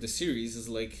co-writer of the series, is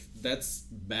like that's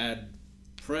bad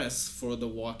press for the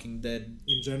Walking Dead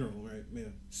In general, right? Yeah.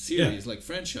 series, like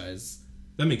franchise.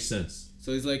 That makes sense.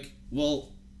 So he's like,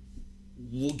 well,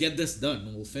 we'll get this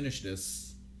done. We'll finish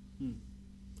this.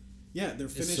 Yeah, they're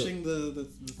finishing the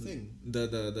thing.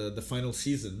 The final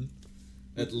season,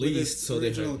 at With least. its So they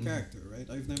original have, character, right?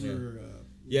 I've never.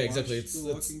 Yeah, exactly. watched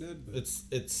The Walking Dead, but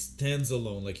It stands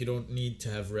alone. Like you don't need to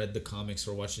have read the comics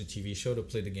or watched the TV show to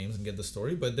play the games and get the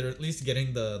story. But they're at least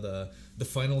getting the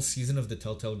final season of the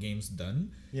Telltale games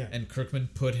done. Yeah. And Kirkman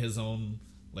put his own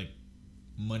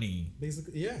money,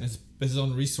 basically, yeah. his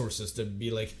own resources to be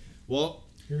like, well,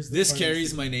 Here's the this final carries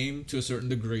season. my name to a certain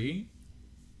degree.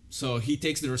 So he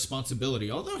takes the responsibility,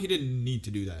 although he didn't need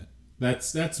to do that.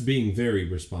 That's being very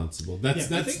responsible. That's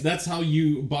Yeah, I that's how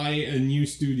you buy a new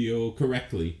studio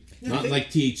correctly. Yeah, I Not think- like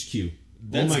THQ.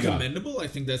 That's oh my god. commendable. I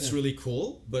think that's Yeah. really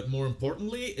cool. But more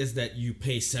importantly is that you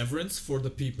pay severance for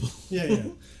the people. Yeah.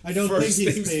 I don't First think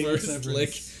he's things paying first,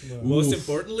 severance. No. Most Oof.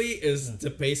 importantly is to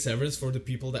pay severance for the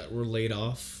people that were laid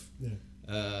off Yeah.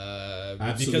 because of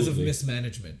Absolutely.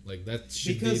 mismanagement. Like that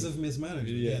should Because be, of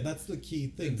mismanagement. Yeah. Yeah, that's the key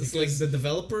thing. it's like because the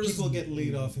developers. people get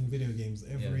laid off in video games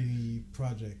every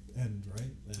project end,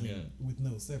 right? And Yeah. with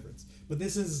no severance. But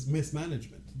this is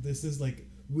mismanagement. This is like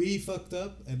we fucked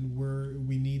up and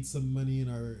we need some money in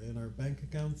our bank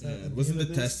accounts. at It the wasn't end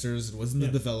the of this. testers. It wasn't Yeah.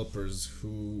 the developers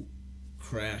who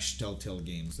crashed Telltale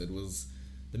games. It was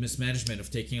the mismanagement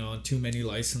of taking on too many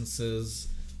licenses,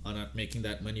 on not making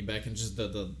that money back, and just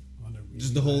the On a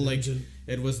just the whole bad like engine.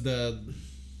 it was the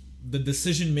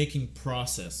decision making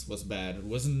process was bad. It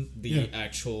wasn't the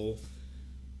actual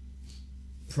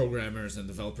programmers and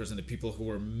developers and the people who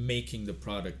were making the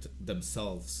product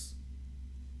themselves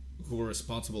who were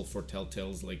responsible for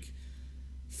Telltale's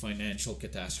financial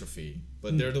catastrophe,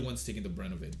 but they're the ones taking the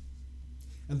brunt of it.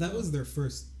 And that was their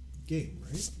first game,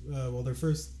 right? Their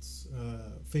first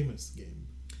famous game,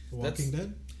 The Walking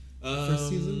Dead. First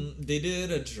season. They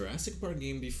did a Jurassic Park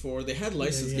game before. They had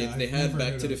licensed games. They I've had never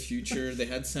Back heard to the of- Future. They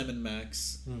had Sam and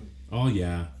Max. Oh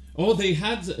yeah. Oh, they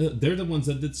had. They're the ones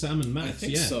that did Sam and Max. I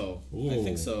think yeah. so. I Oh.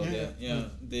 think so. Yeah, Yeah. yeah.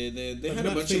 They But had a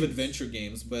not bunch of famous. adventure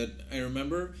games, but I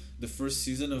remember the first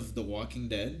season of The Walking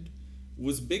Dead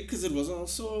was big because it was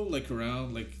also like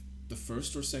around like the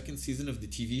first or second season of the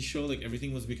TV show. Like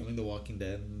everything was becoming The Walking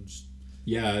Dead. And just,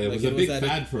 Yeah, it like, was a big at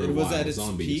fad for a It while. was at its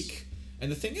Zombies. peak, and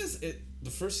the thing is, the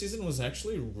first season was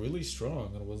actually really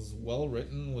strong. It was well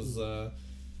written. Was a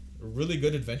really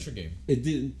good adventure game. It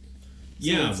did. So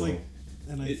Yeah, it's well, like,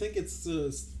 and I think it's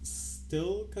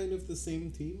still kind of the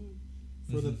same team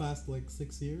for the past like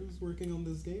 6 years working on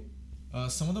this game.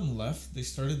 Some of them left. They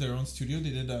started their own studio.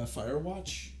 They did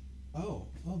Firewatch. Oh,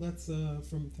 that's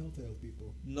from Telltale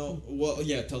people. No, well,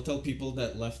 yeah, Telltale people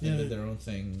that left and Yeah. did their own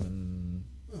thing and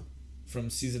Oh. from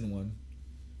season 1.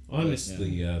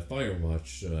 honestly,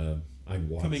 Firewatch. I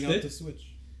watched Coming out it, to Switch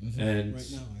and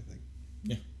right now, I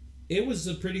think. it was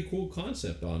a pretty cool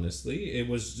concept. Honestly, it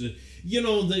was.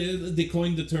 They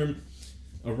coined the term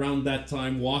around that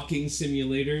time, walking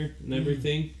simulator and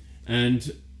everything,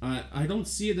 and I don't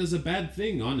see it as a bad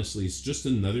thing. Honestly, it's just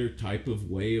another type of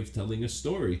way of telling a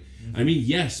story. I mean,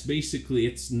 yes, basically,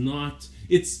 it's not.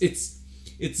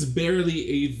 It's barely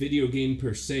a video game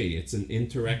per se. It's an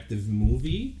interactive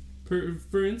movie,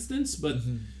 for instance, but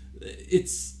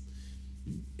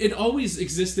it always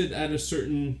existed at a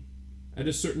certain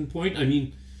point. I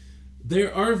mean,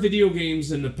 there are video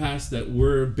games in the past that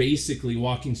were basically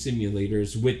walking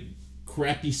simulators with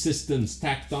crappy systems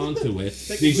tacked onto it.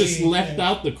 They just Technically, left yeah.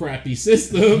 out the crappy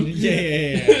system.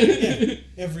 Yeah,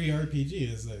 every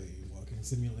RPG is a walking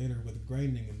simulator with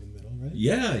grinding in the middle, right?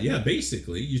 Yeah,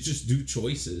 basically. You just do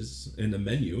choices in a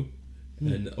menu.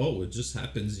 And it just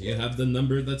happens. You have the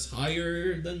number that's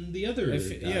higher than the other. I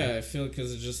guy. feel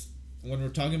because it's just when we're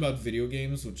talking about video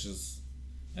games, which is,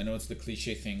 I know it's the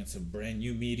cliche thing. It's a brand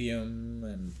new medium,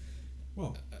 and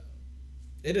Well,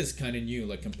 it is kind of new,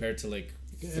 like compared to like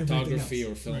Everything photography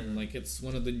else. or film. Right. Like it's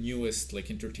one of the newest like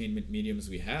entertainment mediums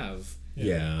we have.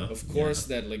 Yeah. Of course,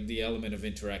 that like the element of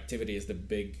interactivity is the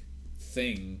big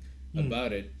thing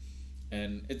about it,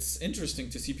 and it's interesting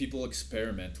to see people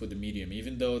experiment with the medium,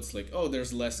 even though it's like, oh,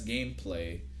 there's less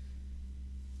gameplay.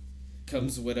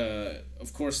 Comes with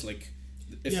of course, like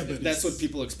if but that's what it's-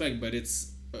 people expect, but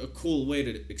it's a cool way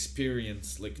to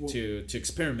experience, like to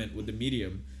experiment with the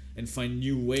medium and find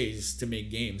new ways to make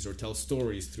games or tell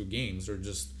stories through games or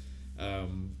just.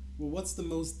 what's the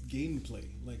most gameplay?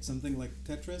 Like something like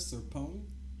Tetris or Pong?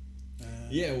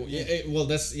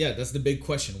 That's the big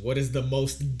question. What is the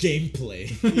most gameplay?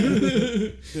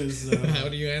 Because How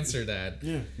do you answer that?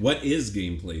 yeah, What is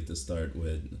gameplay to start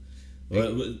with?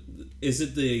 Is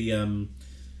it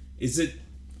is it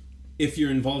if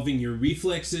you're involving your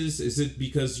reflexes? Is it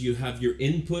because you have your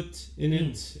input in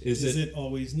it? is it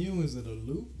always new? Is it a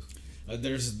loop?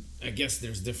 I guess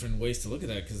there's different ways to look at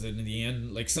that, because in the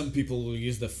end, like some people will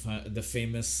use the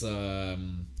famous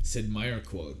Sid Meier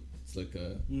quote. It's like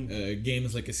a game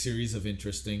is like a series of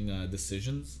interesting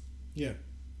decisions. Yeah.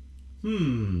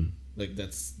 Like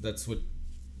that's what.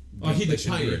 Oh, he did gameplay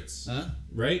should be. Pirates, Huh?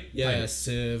 right? Yeah, Pirates.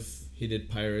 Civ. He did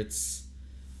Pirates,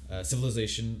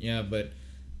 Civilization. Yeah, but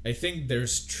I think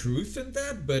there's truth in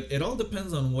that. But it all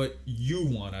depends on what you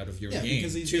want out of your Yeah, game.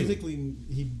 because he's too. basically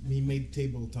he made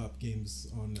tabletop games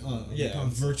on the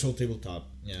console. virtual tabletop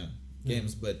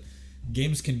games. But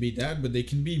games can be that, but they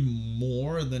can be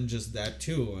more than just that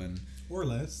too, and or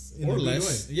less. In or a good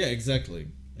less. way. Yeah, exactly.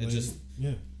 It Like, just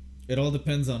yeah. it all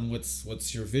depends on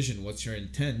what's your vision, what's your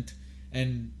intent,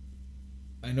 and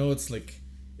I know it's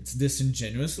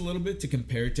disingenuous a little bit to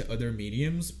compare it to other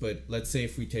mediums, but let's say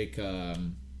if we take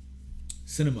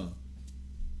cinema,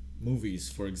 movies,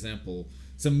 for example,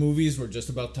 some movies were just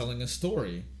about telling a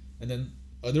story, and then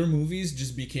other movies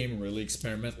just became really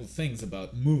experimental things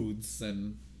about moods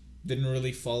and didn't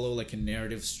really follow like a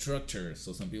narrative structure.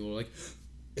 So some people were like,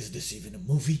 is this even a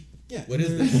movie? Yeah. What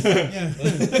is this?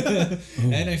 Yeah.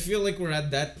 And I feel like we're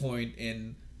at that point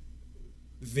in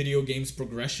video games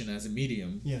progression as a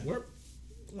medium, Yeah. where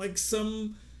like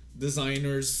some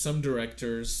designers, some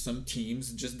directors, some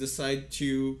teams just decide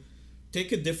to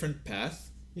take a different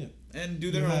path Yeah. and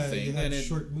do their own thing. You have And it,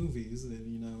 short movies,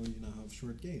 and you now have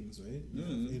short games, right? You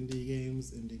have indie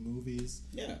games, indie movies.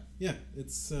 yeah, Yeah,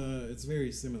 it's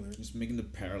very similar. just making the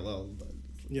parallel. But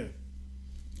Yeah.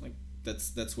 like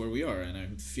that's where we are, and I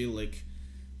feel like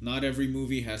not every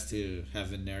movie has to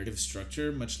have a narrative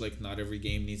structure, much like not every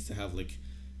game needs to have like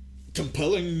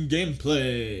compelling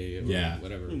gameplay. Or Yeah.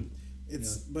 whatever.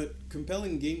 But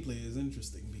compelling gameplay is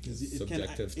interesting because it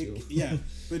Subjective can too. yeah,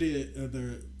 but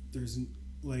there's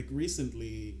like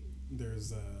recently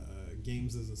there's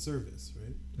games as a service,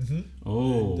 right? Mm-hmm.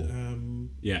 Oh. And,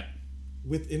 yeah.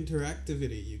 with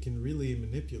interactivity, you can really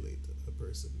manipulate a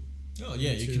person. Oh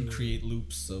yeah, you can create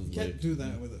loops of. You can't do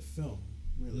that with a film,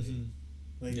 really.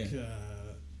 Like,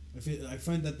 I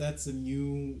find that that's a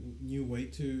new way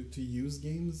to use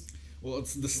games. Well,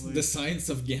 it's the science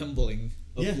of gambling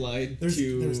applied there's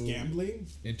to gambling,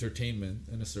 entertainment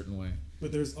in a certain way.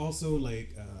 but there's also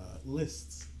like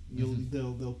lists.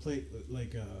 They'll play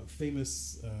like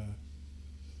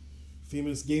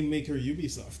famous game maker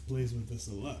Ubisoft plays with this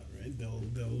a lot, right? They'll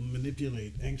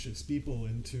manipulate anxious people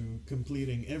into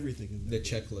completing everything in The their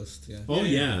game. checklist, yeah. Oh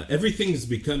yeah, everything's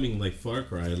becoming like Far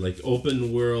Cry, like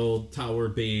open world, tower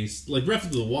based. Like Breath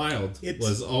of the Wild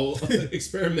was all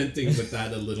experimenting with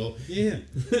that a little. Yeah,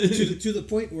 to the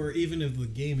point where even if the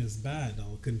game is bad,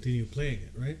 I'll continue playing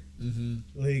it, right? Mm-hmm.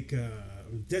 Like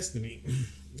Destiny.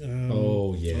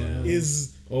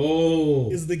 Is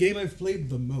the game I've played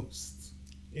the most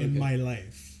in my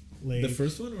life. Like The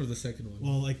first one or the second one?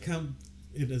 well, I count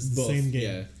it as the Both, same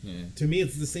game. Yeah. To me,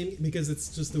 it's the same because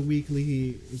it's just a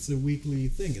weekly. It's a weekly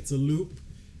thing. It's a loop,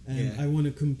 and I want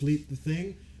to complete the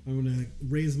thing. I want to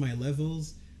raise my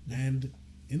levels, and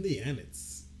in the end,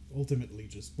 it's ultimately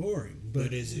just boring.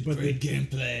 But is it but great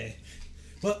gameplay?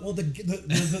 But well, the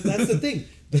that's the thing.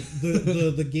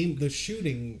 The game, the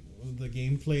shooting, the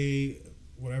gameplay,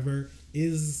 whatever,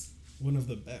 is one of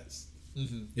the best.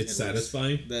 Mm-hmm. it's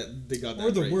satisfying. That they got that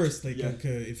Or the right. worst, like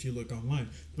if you look online.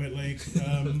 But like,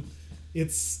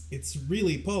 it's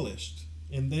really polished,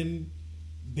 and then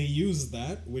they use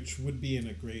that, which would be in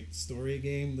a great story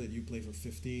game that you play for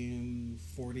 50 and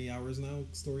 40 hours now.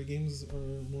 Story games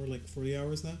are more like 40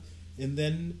 hours now, and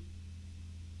then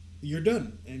you're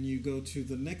done and you go to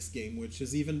the next game, which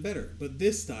is even better. But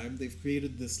this time they've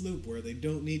created this loop where they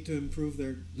don't need to improve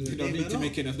their They game don't need at to all.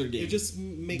 make another game. They just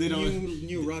make They don't-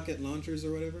 new rocket launchers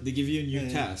or whatever. They give you a new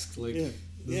And- task. Like, yeah.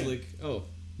 it's like, oh,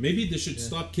 Maybe they should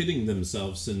stop kidding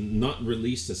themselves and not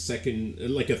release a second,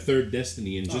 like a third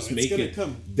Destiny, and just it's make gonna it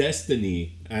come.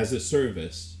 Destiny as a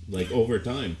service, like over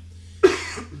time.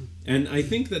 And I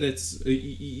think that it's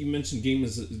you mentioned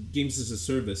games as a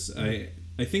service. I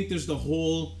think there's the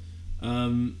whole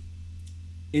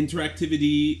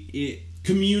interactivity,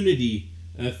 community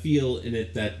feel in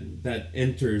it that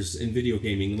enters in video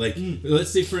gaming. Like,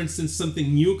 let's say for instance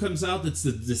something new comes out. It's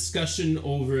the discussion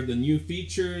over the new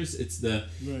features. It's the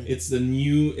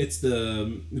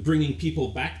bringing people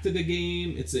back to the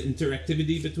game. It's the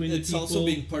interactivity between it's the people. also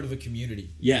being part of a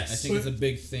community. Yes. I think it's a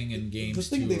big thing in games The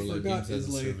thing too, they or like forgot games as is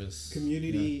a like service.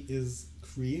 community is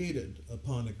created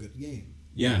upon a good game.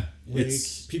 Yeah, Like,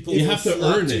 it's People you will have to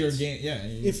flock earn to it. your game. Yeah,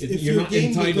 If you're your not game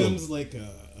entitled. becomes like a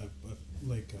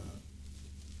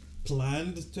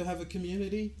planned to have a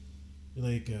community,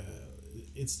 like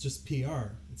it's just PR.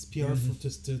 It's PR for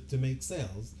just to make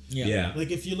sales. Yeah.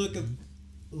 Like if you look at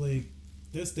like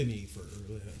Destiny for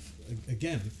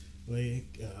again,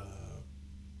 like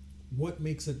what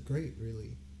makes it great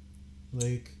really?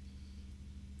 Like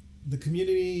the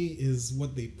community is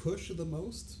what they push the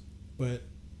most, but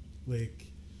like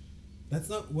that's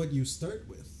not what you start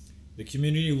with. The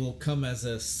community will come as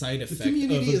a side The effect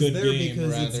community of a is good there game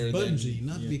because it's rather Bungie, than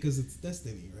not because it's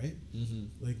Destiny, right? Mm-hmm.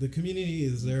 Like the community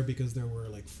is there because there were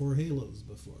like 4 Halos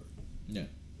before. Yeah,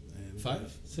 And,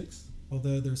 5, 6.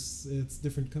 Although it's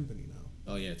different company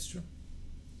now. Oh yeah, it's true.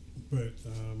 But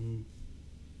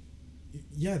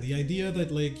yeah, the idea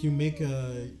that like you make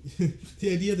a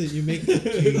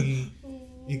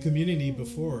a community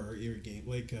before your game,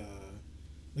 like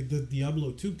the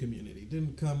Diablo 2 community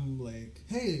didn't come like,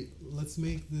 hey, let's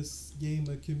make this game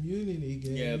a community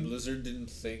game. Yeah, Blizzard didn't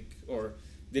think, or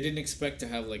they didn't expect to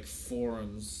have like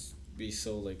forums be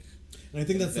so like. And I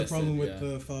think that's the invested, problem with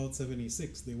yeah. Fallout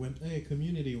 76. They went, hey,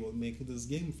 community will make this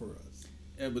game for us.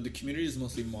 Yeah, but the community is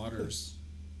mostly modders.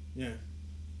 Yeah.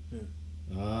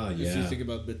 If you think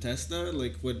about Bethesda,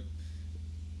 like what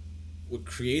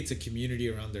creates a community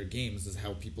around their games is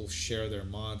how people share their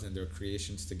mods and their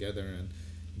creations together, and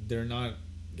they're not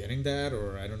getting that,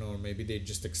 or I don't know, or maybe they're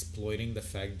just exploiting the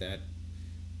fact that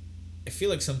I feel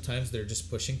like sometimes they're just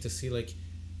pushing to see like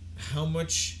how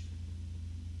much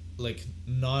like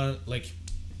not like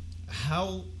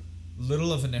how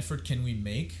little of an effort can we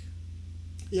make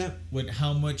Yeah. with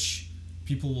how much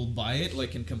people will buy it,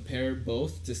 like, and compare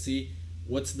both to see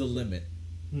what's the limit.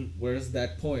 Where's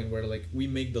that point where like we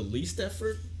make the least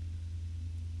effort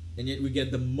and yet we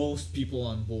get the most people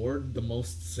on board, the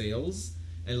most sales,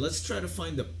 and let's try to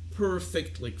find the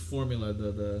perfect like formula,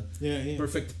 the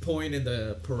perfect point in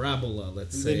the parabola.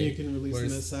 Let's and say. then you can release an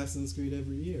Assassin's Creed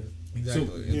every year.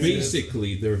 Exactly. So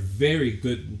basically, they're very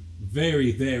good,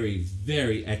 very, very,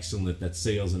 very excellent at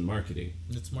sales and marketing.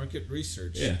 It's market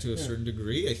research Yeah. to a certain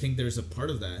degree. I think there's a part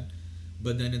of that,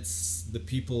 but then it's the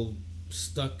people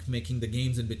stuck making the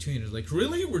games in between. It's like,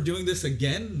 really, we're doing this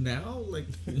again now? Like,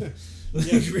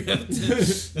 we have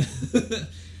to.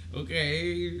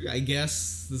 Okay, I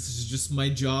guess this is just my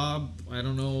job. I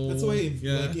don't know. That's why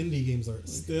like indie games are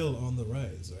still on the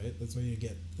rise, right? That's why you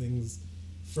get things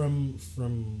from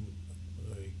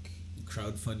like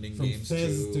crowdfunding from games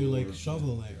Fez to like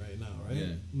Shovel Knight right now, right?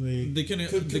 Yeah. Like, They can-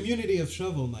 the community of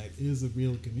Shovel Knight is a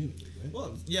real community, right?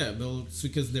 Well, yeah, well, it's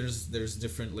because there's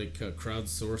different like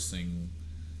crowdsourcing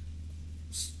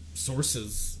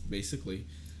sources basically.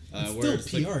 It's where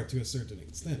still it's PR like, to a certain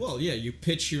extent. well, yeah, you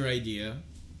pitch your idea,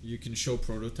 you can show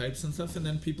prototypes and stuff, and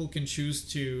then people can choose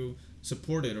to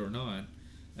support it or not.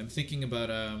 I'm thinking about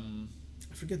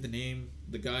I forget the name,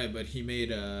 the guy, but he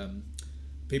made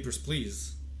Papers,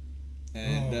 Please,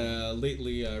 and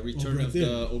lately Return of the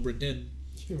Obra Dinn.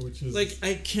 Which is Like,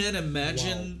 I can't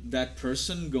imagine that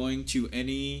person going to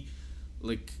any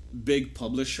like big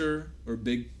publisher or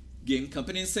big game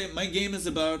company and say, my game is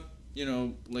about, you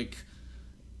know, like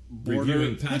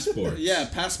Reviewing passports. yeah,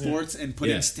 passports and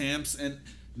putting Yeah. stamps, and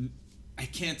I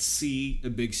can't see a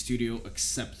big studio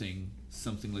accepting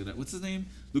something like that. What's his name?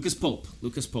 Lucas Pope.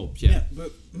 Yeah.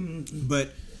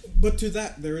 but to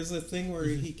that there is a thing where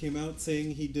he came out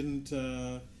saying he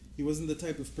wasn't the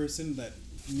type of person that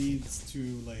needs to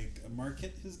like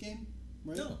market his game,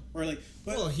 right? No. Or like,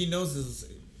 but Well, he knows his.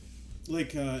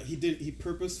 like he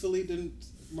purposefully didn't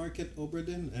market Obra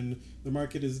Dinn, and the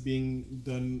market is being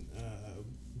done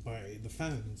by the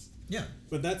fans. Yeah.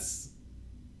 But that's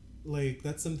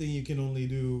something you can only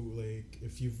do like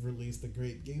if you've released a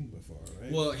great game before,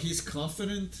 right? Well, he's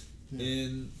confident Yeah.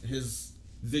 in his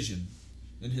vision,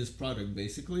 in his product,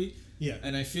 basically. Yeah.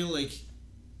 And I feel like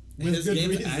With his good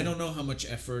games, reason. I don't know how much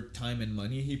effort, time, and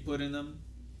money he put in them.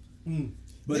 Mm.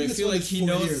 But I think this feel one like is he 4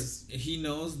 knows years. he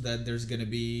knows that there's gonna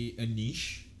be a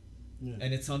niche, Yeah.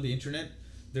 and it's on the internet.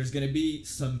 There's gonna be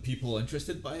some people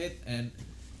interested by it, and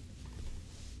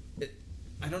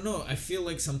I don't know. I feel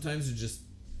like sometimes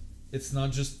it's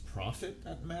not just profit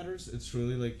that matters. It's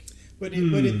really like But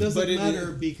it doesn't But it-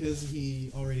 matter because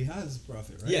he already has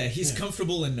profit, right? yeah, he's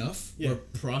comfortable enough Yeah. where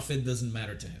profit doesn't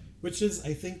matter to him. Which is,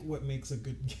 I think, what makes a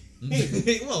good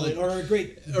game. Well, Like, or a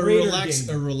greater a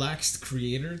game. relaxed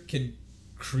creator can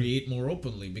create more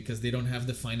openly because they don't have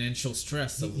the financial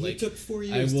stress of He like took 4 I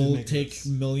years to will make take this.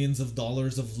 millions of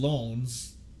dollars of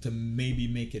loans to maybe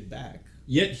make it back.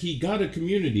 Yet he got a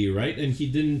community, right? And he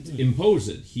didn't impose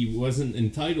it. He wasn't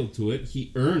entitled to it.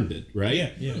 He earned it,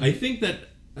 right? Yeah. I think that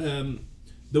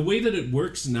the way that it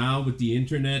works now with the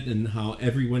internet and how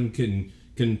everyone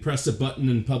can press a button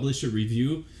and publish a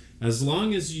review, as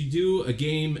long as you do a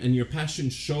game and your passion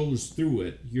shows through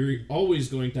it, you're always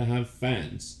going to have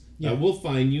fans that will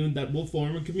find you and that will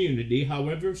form a community,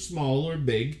 however small or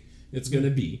big it's going to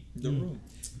be.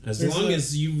 As There's long a-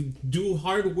 as you do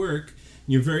hard work,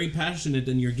 you're very passionate,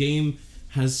 and your game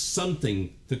has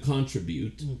something to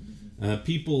contribute,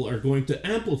 people are going to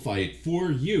amplify it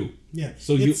for you. Yeah.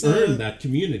 So you It's, earn that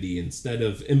community instead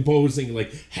of imposing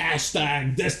like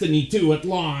hashtag Destiny 2 at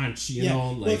launch, you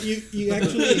know, like well, you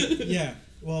actually, yeah.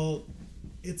 Well,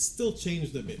 it's still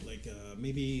changed a bit. Like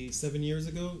maybe 7 years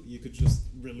ago, you could just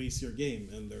release your game,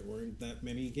 and there weren't that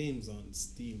many games on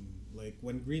Steam. Like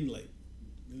when Greenlight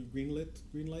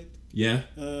yeah.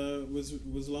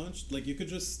 was launched, like you could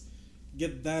just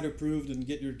get that approved and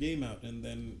get your game out, and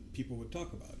then people would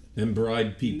talk about it. And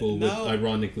bribe people Now- with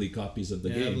ironically copies of the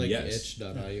game. like yes.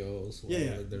 itch.io as well.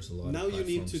 Yeah. Like, there's a lot Now of you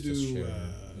need to platforms do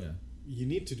share. you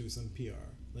need to do some PR.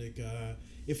 Like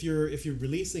if you're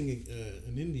releasing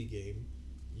an indie game,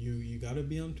 you gotta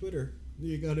be on Twitter.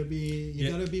 You gotta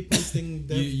be posting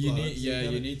dev You blogs. need- yeah,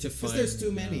 you need to because find- there's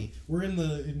too many. We're in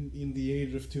the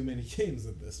age of too many games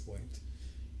at this point,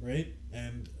 right?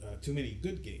 And too many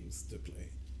good games to play.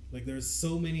 Like there's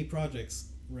so many projects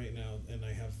right now, and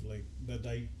I have like that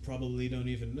I probably don't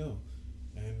even know,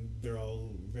 and they're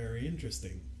all very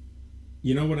interesting.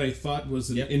 You know what I thought was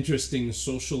an Yep. interesting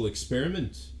social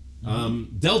experiment?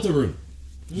 Deltarune.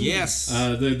 Yes.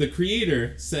 The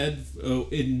creator said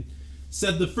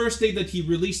said the first day that he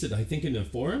released it, I think in a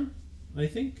forum, in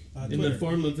Twitter. the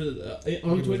form of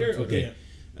on Twitter. Okay,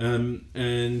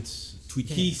 and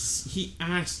he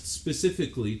asked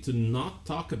specifically to not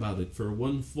talk about it for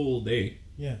one full day.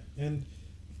 Yeah, and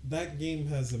that game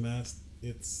has amassed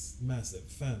its massive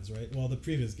fans, right? Well, the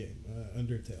previous game,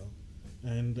 Undertale,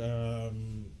 and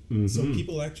so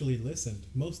people actually listened.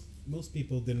 Most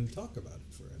people didn't talk about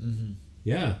it forever. Mm-hmm.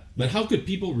 Yeah, but how could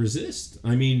people resist?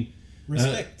 I mean,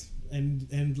 Respect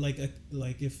and like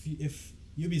if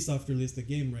Ubisoft released a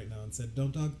game right now and said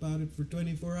don't talk about it for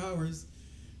 24 hours,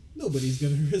 nobody's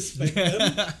gonna respect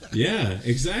them. yeah,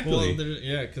 exactly.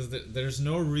 Well, because there's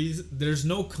no reason, there's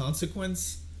no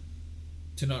consequence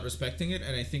to not respecting it,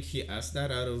 and I think he asked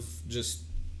that out of just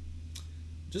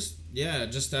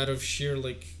out of sheer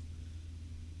like,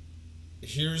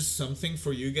 here's something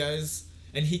for you guys,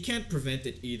 and he can't prevent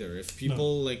it either. If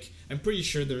people like, I'm pretty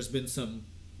sure there's been some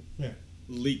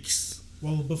leaks.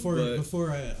 Well, before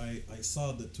I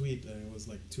saw the tweet, and it was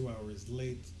like 2 hours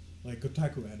late. Like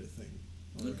Kotaku had a thing.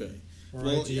 Already. Okay. Or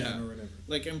Well, IGN or whatever.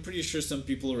 Like, I'm pretty sure some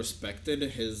people respected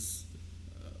his,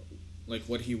 like,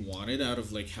 what he wanted out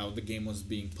of, like, how the game was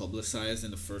being publicized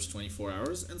in the first 24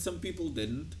 hours, and some people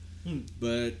didn't.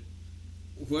 But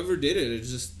whoever did it, it's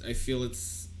just, I feel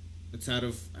it's out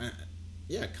of,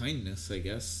 kindness, I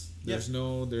guess. There's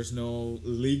no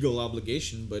legal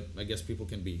obligation, but I guess people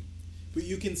can be. But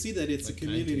you can see that it's like a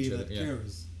community kind to each that other,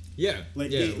 cares. Yeah.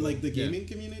 Like the gaming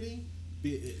community.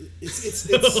 It's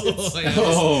I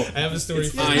have a story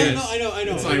for you guys. I know.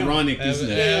 It's ironic, isn't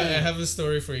it? I have a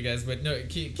story for you guys, but no, I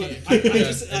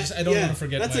don't want to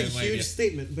forget. That's my a huge idea.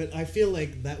 Statement, but I feel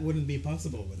like that wouldn't be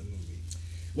possible with a movie.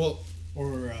 Well,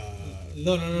 or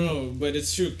no, but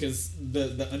it's true because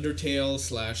the Undertale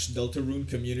 / Deltarune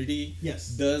community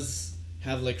does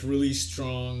have like really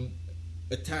strong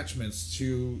attachments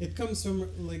to. It comes from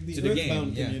like the to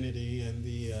Earthbound the game, community and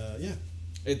the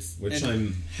which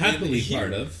I'm happily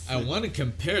part of. I want to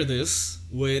compare this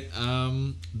with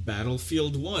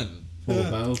Battlefield 1.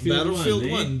 Battlefield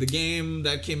 1, the game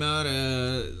that came out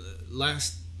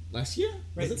last year.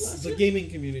 Right. Was it last the year? gaming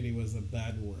community was a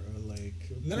bad word. Like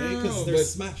because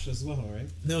there's Smash as well, right?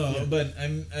 No, but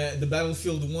I'm the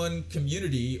Battlefield 1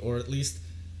 community, or at least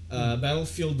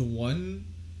Battlefield 1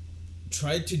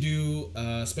 tried to do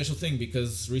a special thing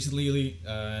because recently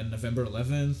November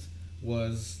 11th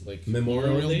was like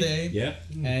Memorial Day. Yeah.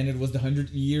 And it was the 100th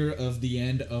year of the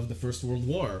end of the First World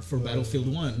War for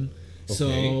Battlefield 1. Okay.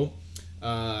 So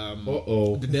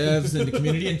the devs and the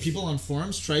community and people on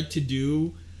forums tried to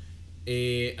do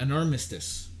an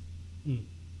armistice.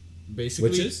 Basically,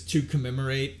 which is to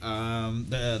commemorate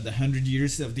the 100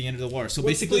 years of the end of the war. So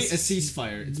basically, a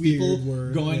ceasefire. It's people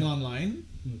going online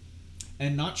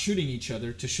and not shooting each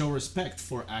other to show respect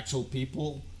for actual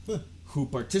people who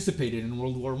participated in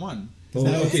World War One.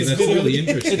 Okay, that's really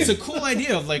interesting. It's a cool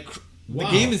idea of like the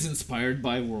game is inspired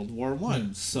by World War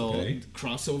One, so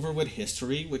crossover with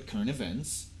history, with current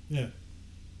events. Yeah.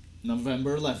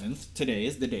 November 11th, today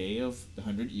is the day of the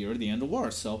 100th year of the end of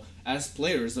war. So, as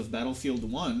players of Battlefield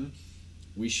 1,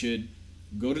 we should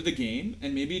go to the game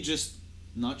and maybe just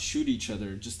not shoot each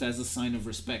other, just as a sign of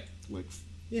respect, like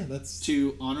that's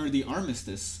to honor the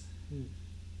armistice.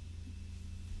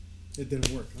 It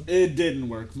didn't work, huh? It didn't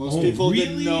work. Most people really?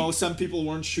 didn't know. Some people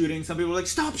weren't shooting. Some people were like,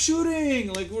 "Stop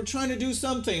shooting! Like we're trying to do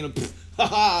something." And,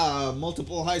 haha!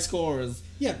 Multiple high scores.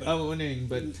 Yeah, but I'm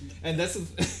winning. And that's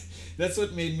that's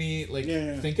what made me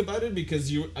think about it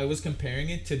because I was comparing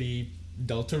it to the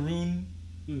Deltarune.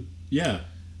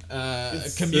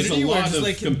 Community where it's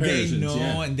like they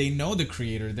know and they know the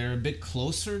creator. They're a bit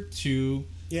closer to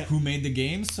who made the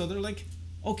game, so they're like,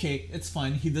 okay, it's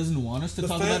fine. He doesn't want us to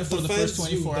talk about it for the first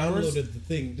 24 hours. The downloaded the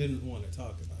thing didn't want to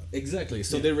talk about it. Exactly.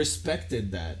 So they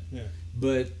respected that. Yeah.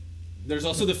 But there's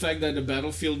also the fact that the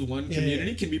Battlefield 1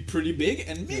 community can be pretty big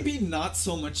and maybe not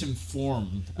so much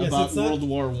informed about World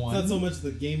War One. Not so much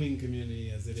the gaming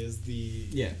community as it is the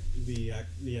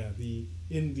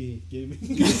indie gaming.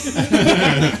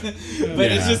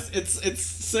 But it's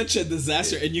such a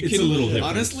disaster, and you can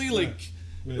honestly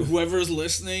whoever's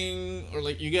listening or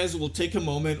like you guys will take a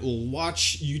moment, will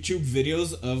watch YouTube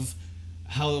videos of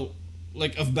how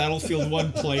of Battlefield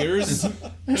 1 players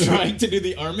trying to do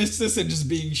the armistice and just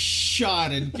being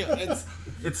shot and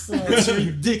it's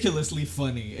ridiculously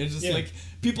funny. It's just like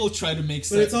people try to make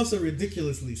sense. But it's also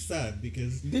ridiculously sad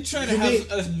because they try to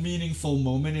have a meaningful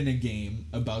moment in a game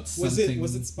about something.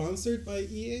 Was it sponsored by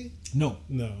EA? No.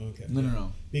 No, okay.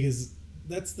 No. Because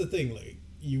that's the thing, like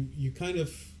you kind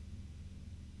of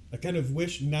I kind of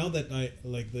wish now that I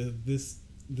like this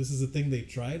is a thing they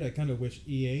tried. I kind of wish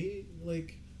EA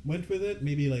went with it.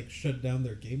 Maybe shut down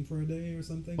their game for a day or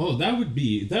something. Oh, that would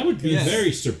be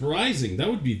very surprising. That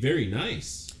would be very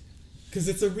nice. Because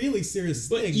it's a really serious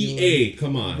thing. But EA,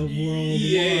 come on. The world.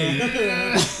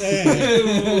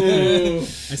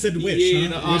 I said wish.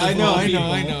 I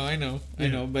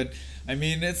know. But I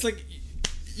mean, it's like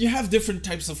you have different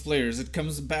types of players. It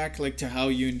comes back like to how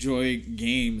you enjoy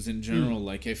games in general.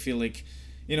 Like I feel like,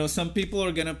 you know, some people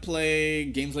are gonna play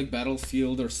games like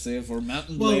Battlefield or Civ or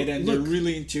Mountain Blade, and they're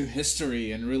really into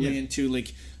history and really into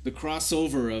like the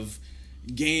crossover of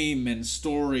game and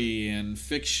story and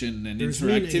fiction and There's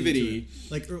interactivity.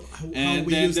 Like how And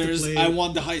we then used to there's play. I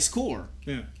want the high score.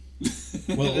 Yeah.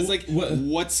 Well, It's like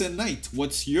what's a night?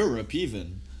 What's Europe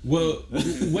even? Well,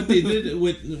 what they did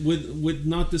with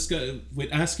not discuss with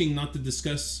asking not to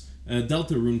discuss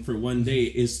Deltarune for one day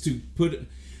is to put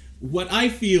what I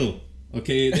feel.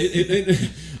 Okay,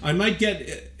 I might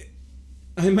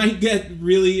get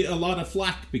really a lot of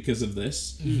flack because of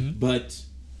this, but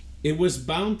it was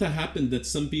bound to happen that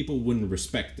some people wouldn't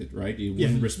respect it, right? You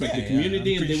wouldn't respect the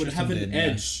community, and they would have an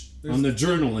edge on the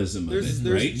journalism of it, There's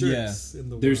right? jerks in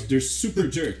the world. There's super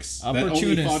jerks that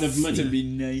only thought of money. to be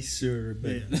nicer,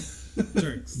 but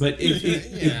jerks. But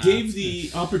it gave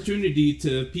the opportunity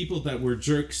to people that were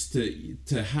jerks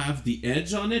to have the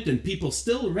edge on it, and people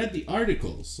still read the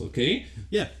articles, okay?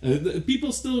 Yeah.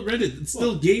 People still read it. It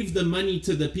still gave the money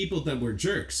to the people that were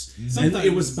jerks. And Sometimes-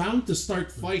 it was bound to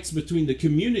start fights between the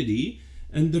community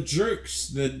and the jerks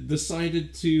that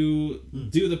decided to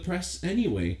do the press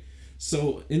anyway.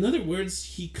 So, in other words,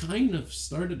 he kind of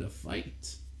started a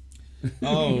fight.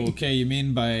 oh, okay. You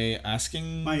mean by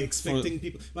asking? By expecting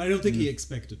people, but I don't think he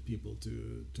expected people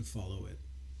to follow it.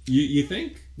 You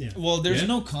think? Yeah. Well, there's Yeah.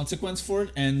 no consequence for it,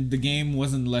 and the game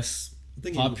wasn't less I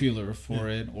think popular for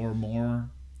it or more.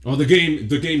 Oh, the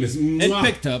game is. It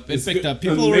picked up. It picked up.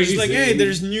 People were just like, "Hey,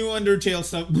 there's new Undertale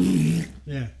stuff."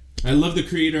 Yeah. I love the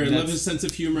creator. I love That's- his sense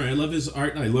of humor. I love his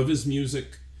art. I love his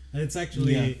music. And it's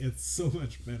actually it's so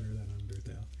much better than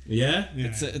Undertale. Yeah. Yeah.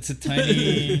 It's a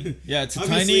tiny it's a Obviously,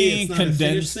 tiny it's not a finished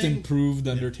condensed thing. improved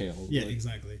Undertale. Yeah, Like,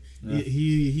 exactly. Yeah.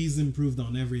 He's improved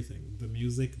on everything. The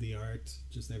music, the art,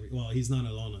 just every. Well, he's not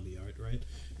alone on the art, right?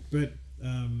 But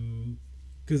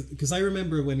because I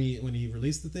remember when he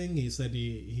released the thing, he said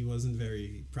he wasn't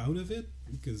very proud of it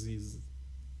because he's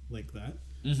like that.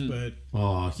 But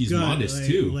Oh, he's God, modest like-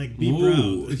 too. like, be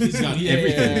Ooh, proud. He's got Yeah,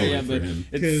 everything going yeah, for but him.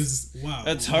 because wow,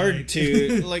 it's hard like-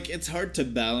 to like. It's hard to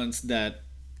balance that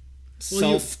Well, you-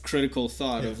 self-critical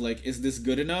thought of like, is this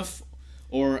good enough,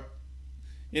 or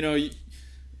you know.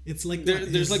 It's like There's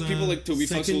his, like people like Toby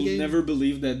Fox second will game? never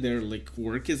believe that their like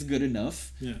work is good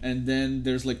enough, Yeah. and then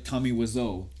there's like Tommy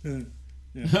Wiseau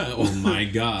Oh my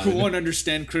god. who won't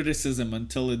understand criticism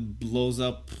until it blows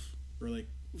up or like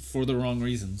for the wrong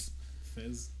reasons.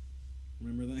 Fez.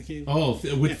 Remember that game? Oh,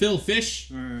 with Phil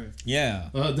Fish, Alright. Yeah,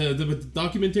 the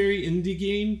documentary indie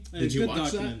game. Did you Good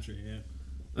watch that? documentary, yeah.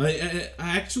 I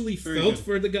actually Very felt good.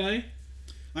 for the guy.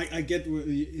 I get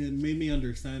it made me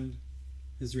understand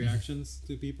his reactions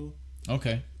to people,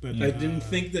 okay. but I didn't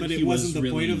think that but he it was wasn't the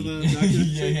really... point of the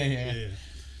documentary.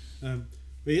 Yeah.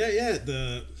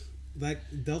 But that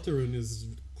Deltarune is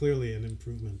clearly an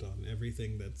improvement on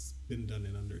everything that's been done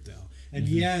in Undertale, and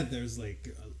there's like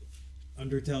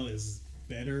Undertale is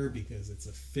better because it's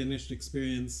a finished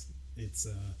experience. It's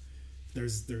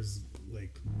there's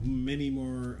like many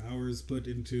more hours put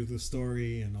into the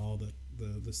story and all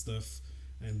the stuff,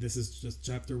 and this is just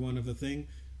chapter 1 of a thing.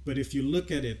 But if you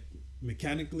look at it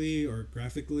mechanically or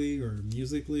graphically or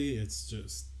musically,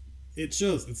 it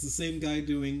shows it's the same guy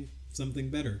doing something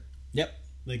better. Yep.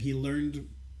 Like he learned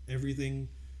everything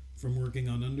from working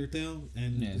on Undertale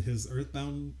and Yeah. his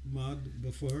Earthbound mod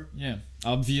before. Yeah.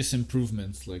 Obvious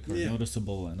improvements like are Yeah.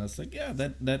 noticeable, and that's like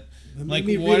that That like made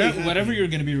me whatever really whatever happy. you're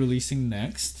gonna be releasing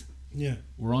next, Yeah,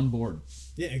 we're on board.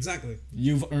 yeah, exactly.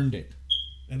 You've earned it.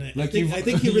 And I Like think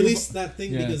he you've- released that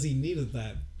thing Yeah. because he needed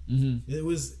that. Mm-hmm.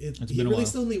 He been a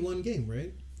released while. only one game,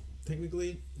 right?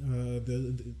 Technically,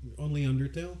 the only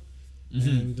Undertale,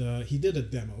 Mm-hmm. and he did a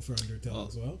demo for Undertale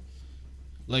as well.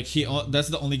 Like that's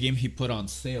the only game he put on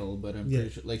sale, but I'm pretty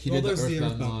sure like he did the there's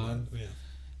Earthbound mod yeah.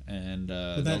 and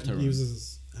But that Deltarune.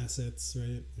 uses assets,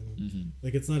 right? And, Mm-hmm.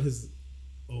 like it's not his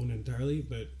own entirely,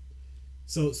 but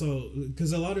so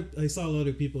because I saw a lot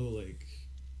of people like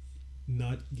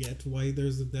not get why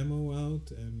there's a demo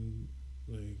out, and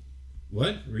like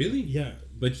What? Really? yeah,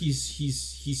 But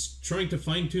he's trying to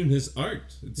fine tune his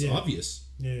art. It's Yeah. obvious.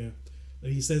 yeah.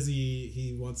 He says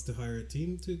he wants to hire a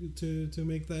team to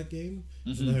make that game,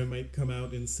 Mm-hmm. and that it might come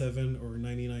out in 7 or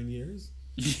 99 years.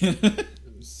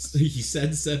 He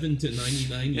said 7 to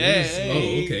 99 years.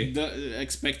 Oh, okay. The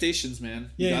expectations, man.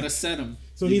 You Yeah. gotta set them.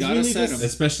 So you he's gotta really set just- them.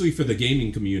 Especially for the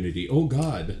gaming community. Oh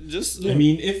God. Just I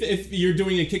mean, if you're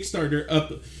doing a Kickstarter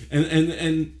up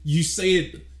and you say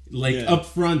it like Yeah. up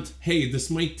front, hey, this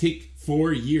might take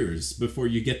 4 years before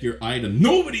you get your item.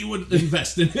 Nobody would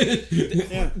invest in it.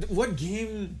 Yeah. what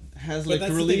game has But like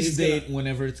that's a the thing, release he's date gonna-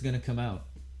 whenever it's gonna come out.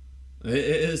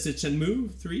 Is it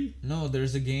Shenmue 3? No,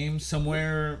 there's a game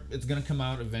somewhere. It's gonna come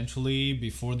out eventually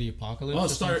before the apocalypse. Oh, or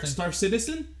something. Star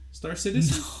Citizen? Star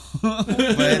Citizen? But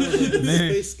The there-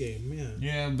 space game, yeah.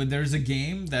 yeah, but there's a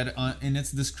game that in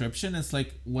its description it's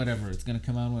like whatever. It's gonna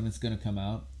come out when it's gonna come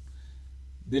out.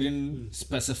 They didn't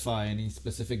specify any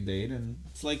specific date, and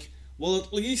it's like, well,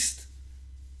 at least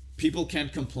people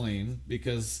can't complain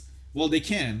because, well, they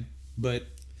can, but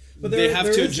But they there- have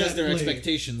there to is adjust that their play.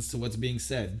 expectations to what's being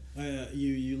said.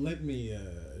 You lent me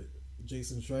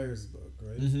Jason Schreier's book,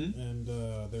 right? Mhm.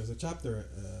 And there's a chapter.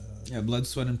 Yeah, Blood,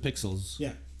 Sweat, and Pixels.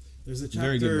 Yeah, there's a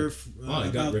Very good chapter book. Oh, I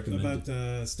got about recommended.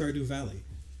 Stardew Valley.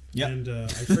 Yeah. And I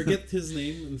forget his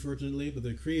name, unfortunately, but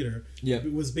the creator Yeah.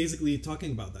 was basically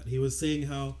talking about that. He was saying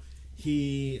how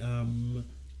he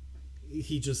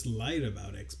just lied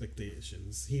about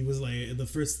expectations. He was like, the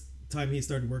first time he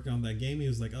started working on that game, he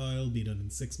was like, oh, it'll be done in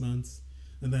 6 months.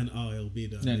 And then, oh, it'll be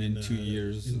done Then in 2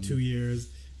 years. In and- 2 years.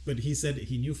 But he said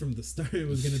he knew from the start it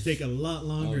was going to take a lot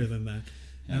longer Oh. than that.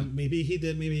 Yeah. Maybe he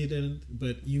did, maybe he didn't.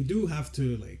 But you do have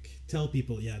to like tell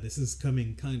people, yeah, this is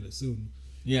coming kind of soon.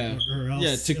 Yeah, Or else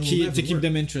yeah, to it'll keep never work.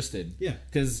 them interested. Yeah.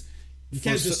 Because You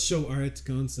can't just show art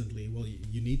constantly. Well,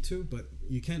 you need to, but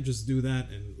you can't just do that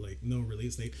and like no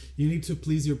release date. You need to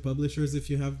please your publishers if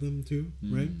you have them too,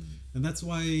 right? And that's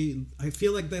why I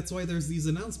feel like that's why there's these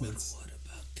announcements. What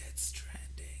about Death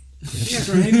Stranding?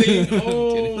 Stranding.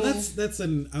 Oh, But that's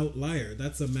an outlier.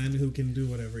 That's a man who can do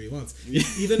whatever he wants.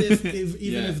 Even if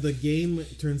Yeah. if the game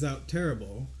turns out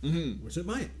terrible, Mhm. which it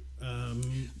might.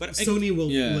 But Sony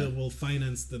yeah. will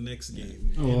finance the next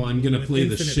game. Oh, I'm gonna with play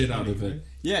the infinite shit money, out of it. right?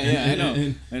 Yeah, And- yeah, I know,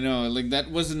 and- I know. Like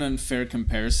that was an unfair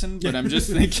comparison, but I'm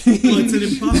just thinking. Well, it's an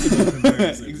impossible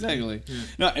comparison. Exactly.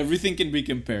 No, everything can be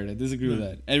compared. I disagree with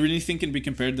Right. that. Everything can be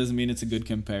compared doesn't mean it's a good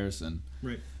comparison.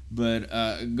 Right. But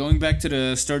going back to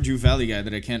the Stardew Valley guy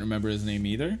that I can't remember his name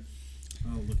either.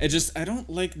 I don't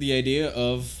like the idea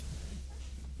of,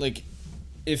 like,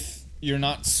 if you're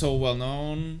not so well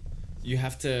known, you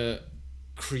have to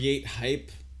create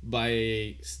hype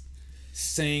by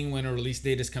saying when a release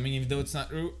date is coming, even though it's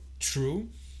not true.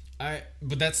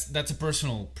 But that's a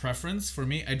personal preference for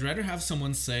me. I'd rather have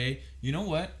someone say, you know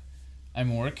what,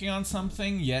 I'm working on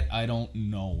something, yet I don't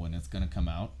know when it's gonna come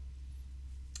out.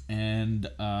 And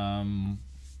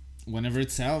whenever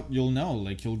it's out, you'll know.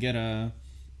 Like you'll get a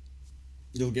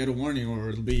warning, or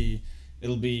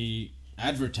it'll be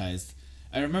advertised.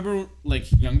 I remember like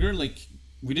younger, like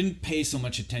we didn't pay so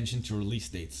much attention to release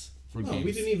dates for No, games.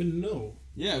 we didn't even know.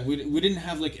 Yeah, we didn't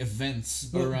have like events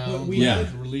But around we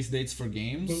had- like, release dates for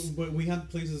games. But we had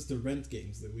places to rent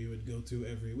games that we would go to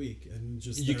every week and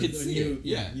just You could see it,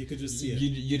 yeah. you could just see it.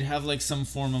 You'd have like some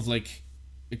form of like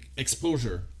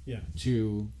exposure Yeah.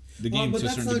 to the Well, game but to a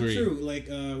that's certain not degree. true. Like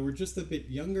we're just a bit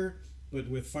younger, but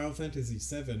with Final Fantasy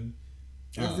VII,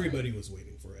 everybody was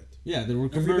waiting for it. Yeah, there were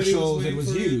Everybody was commercials. It waiting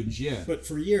was for it. huge. Yeah. But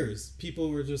for years,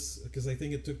 people were just because I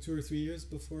think it took 2 or 3 years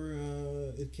before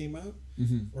it came out,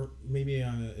 or maybe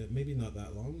not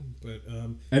that long. But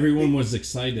everyone was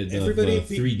excited everybody of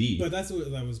 3D. But that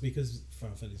was because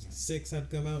Final Fantasy VI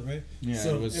had come out, right? Yeah,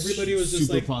 So it was everybody was just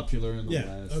super like, popular in the yeah,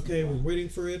 last. okay, we're waiting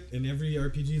for it, and every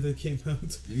RPG that came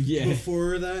out Yeah.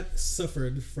 before that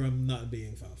suffered from not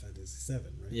being Final Fantasy VII,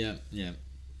 right? Yeah, yeah.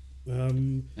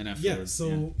 And afterwards,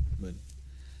 so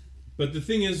But the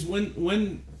thing is,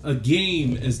 when a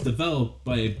game is developed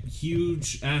by a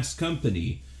huge ass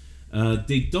company,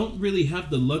 they don't really have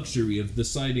the luxury of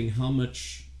deciding how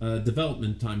much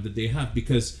development time that they have,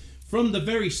 because from the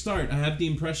very start, I have the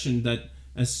impression that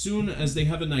as soon as they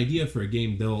have an idea for a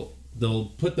game, they'll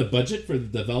put the budget for the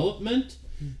development,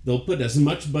 they'll put as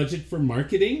much budget for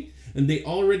marketing, and they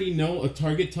already know a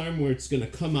target time where it's going to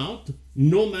come out,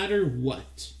 no matter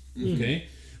what. Okay.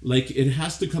 Like it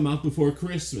has to come out before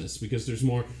Christmas because there's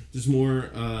more.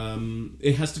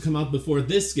 It has to come out before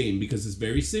this game because it's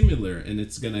very similar and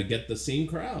it's gonna get the same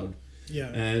crowd. yeah,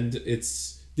 And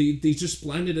they just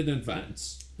planned it in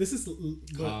advance. this is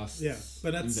Costs, yeah,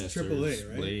 but that's investors,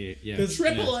 AAA, right? Yeah. 'Cause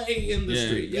Triple A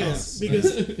industry, Yeah. yes.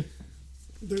 because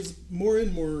there's more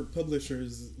and more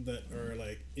publishers that are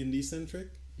like indie centric,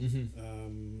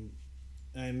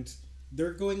 and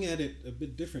they're going at it a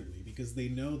bit differently because they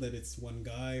know that it's one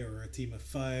guy or a team of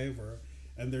 5,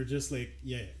 and they're just like,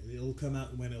 yeah, it'll come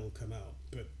out when it'll come out,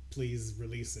 but please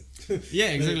release it.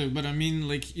 Yeah, exactly. But I mean,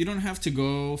 like, you don't have to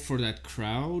go for that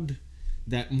crowd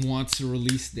that wants a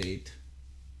release date.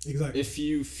 Exactly. If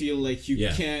you feel like you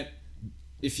Yeah. can't,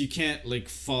 if you can't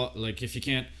if you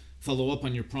can't follow up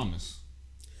on your promise.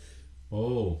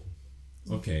 Oh,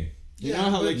 okay. You Yeah, know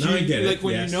how but- like Now I you, get it, like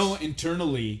when yes. you know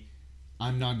internally,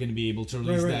 I'm not going to be able to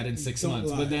release that in 6 Don't months.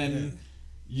 lie, But then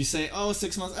you say,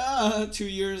 6 months, 2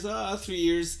 years, 3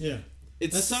 years. Yeah.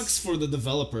 It sucks for the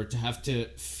developer to have to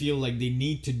feel like they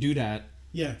need to do that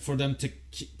for them to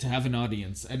have an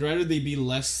audience. I'd rather they be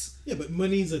less... Yeah, but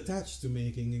money's attached to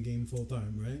making a game full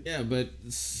time, right? Yeah, but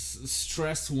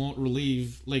stress won't be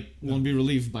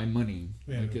relieved by money.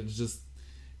 Yeah, It's just...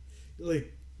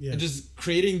 Yeah. Just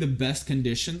creating the best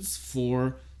conditions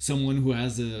for someone who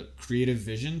has a creative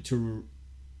vision to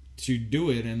do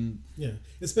it, and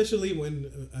especially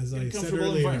when, as I said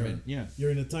earlier, you're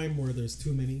in a time where there's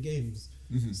too many games.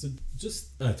 Mm-hmm. So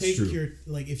just take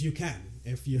if you can,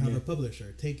 if you have a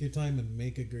publisher, take your time and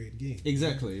make a great game.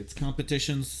 Exactly. It's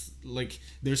competitions,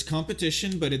 there's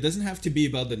competition, but it doesn't have to be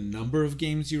about the number of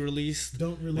games you release.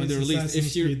 Don't release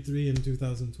Assassin's Creed 3 in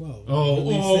 2012.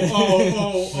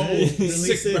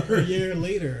 Release it a year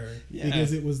later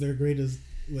because it was their greatest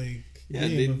game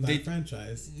of that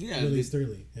franchise. Released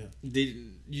early.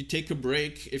 You take a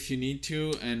break if you need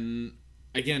to, and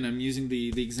again, I'm using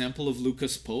the example of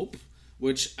Lucas Pope,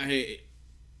 which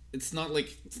it's not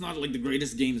like the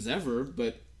greatest games ever,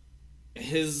 but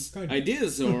his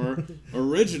ideas are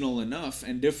original enough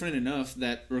and different enough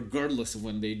that regardless of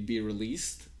when they'd be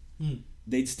released,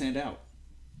 they'd stand out.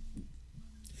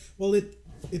 Well, it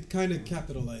kind of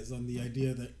capitalized on the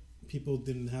idea that people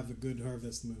didn't have a good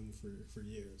Harvest Moon for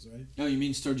years, right? Oh, you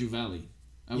mean Stardew Valley?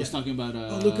 I was talking about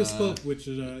Lucas Pope, which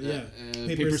is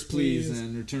Papers, Please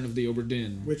and Return of the Obra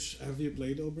Dinn. Which, have you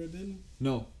played Obra Dinn?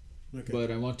 No. Okay.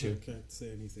 But I want to. I can't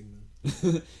say anything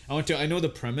then. I want to. I know the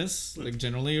premise.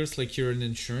 Generally, it's you're an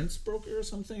insurance broker or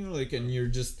something. And you're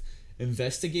just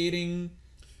investigating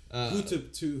who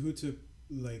to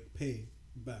pay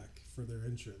back for their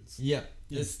insurance. Yeah.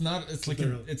 It's not. It's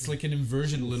like an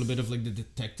inversion a little bit of the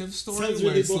detective story. Sounds where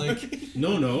really it's boring.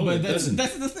 No. But that's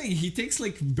the thing. He takes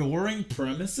boring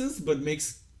premises, but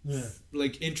makes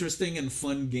interesting and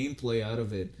fun gameplay out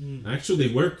of it. I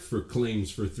actually worked for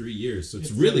claims for 3 years, so it's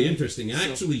really interesting. I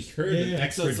actually heard an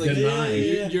expert deny.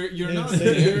 You're not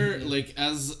there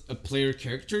as a player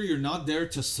character. You're not there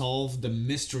to solve the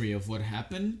mystery of what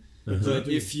happened. But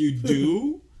if you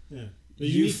do,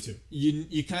 you need to.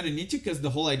 You kind of need to, because the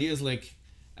whole idea is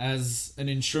as an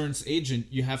insurance agent,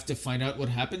 you have to find out what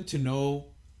happened to know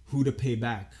who to pay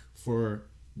back for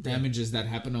damages that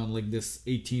happen on this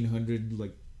 1800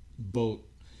 boat.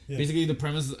 Basically, the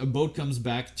premise: a boat comes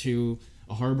back to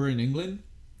a harbor in England.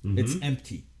 It's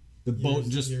empty. The boat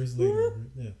just years later,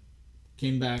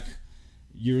 came back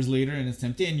years later, and it's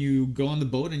empty. And you go on the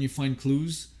boat and you find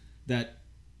clues that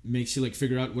makes you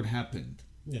figure out what happened.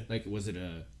 Was it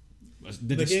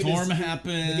did a storm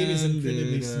happen? The game is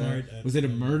incredibly smart. Was it a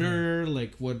murder?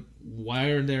 Why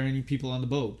are there any people on the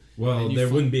boat? Well, there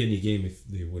wouldn't be any game if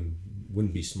they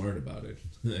wouldn't be smart about it.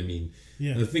 I mean,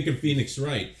 think of Phoenix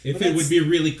Wright. If it would be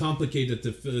really complicated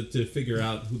to figure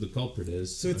out who the culprit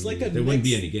is, so it's there wouldn't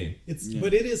be any game.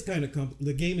 But it is kind of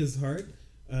the game is hard,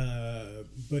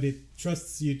 but it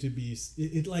trusts you to be.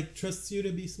 It trusts you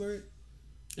to be smart.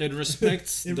 It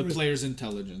respects the player's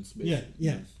intelligence. Basically.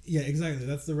 Yeah, exactly.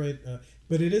 That's the right.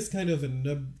 But it is kind of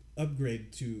an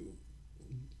upgrade to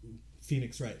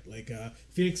Phoenix Wright.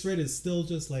 Phoenix Wright is still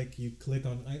just you click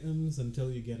on items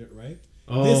until you get it right.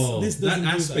 Oh, this that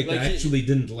aspect I actually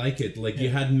didn't like it. You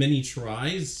had many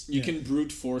tries. You can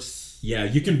brute force. Yeah,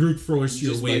 you can brute force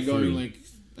your way through.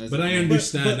 But I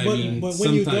understand. But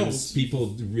sometimes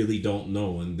people really don't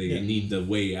know, and they need the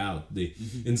way out.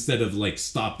 Instead of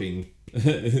stopping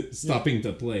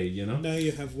to play. Now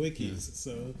you have wikis,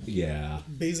 so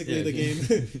basically the game,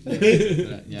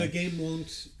 the game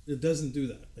won't. It doesn't do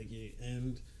that.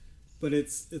 But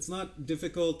it's not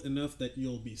difficult enough that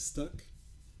you'll be stuck,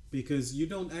 because you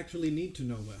don't actually need to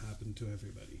know what happened to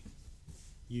everybody.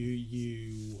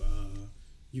 You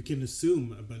can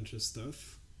assume a bunch of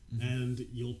stuff. And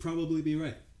you'll probably be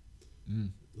right.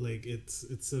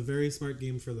 It's a very smart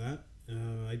game for that.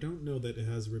 I don't know that it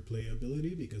has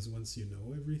replayability, because once you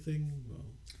know everything,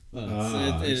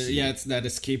 it's that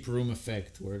escape room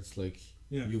effect where it's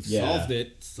you've solved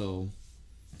it, so.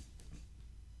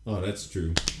 Oh, that's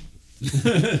true. You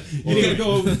can't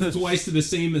go twice to the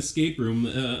same escape room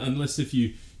unless if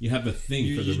you have a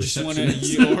thing for the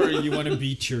receptionist. You want to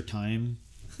beat your time.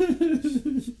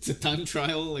 It's a time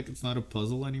trial, it's not a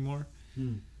puzzle anymore.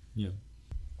 Yeah.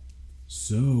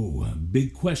 So,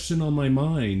 big question on my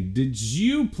mind. Did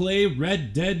you play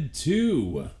Red Dead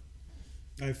 2?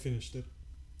 I finished it.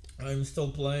 I'm still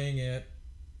playing it.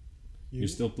 You're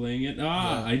still playing it?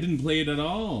 I didn't play it at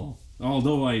all.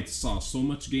 Although I saw so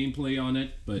much gameplay on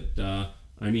it, but I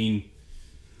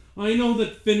know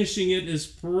that finishing it is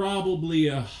probably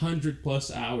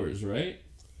 100+ hours, right?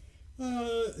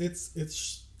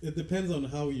 It depends on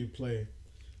how you play.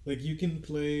 Like you can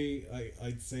play.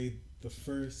 I'd say the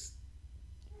first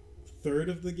third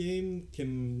of the game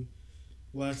can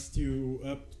last you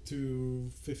up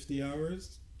to 50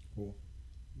 hours. Cool.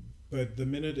 But the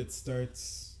minute it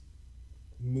starts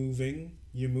moving,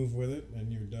 you move with it,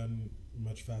 and you're done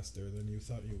much faster than you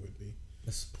thought you would be.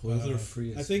 As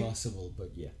spoiler-free as possible,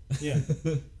 but yeah. Yeah,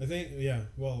 I think,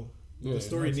 well, the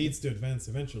story needs to advance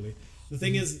eventually. The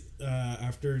thing is,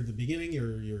 after the beginning,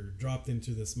 you're dropped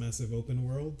into this massive open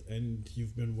world, and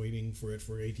you've been waiting for it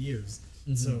for 8 years.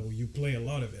 So you play a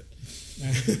lot of it,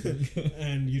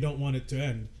 and you don't want it to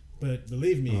end. But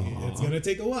believe me, it's going to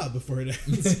take a while before it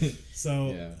ends.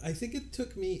 So I think it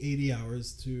took me 80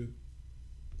 hours to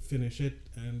finish it,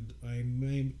 and I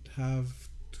might have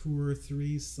 2 or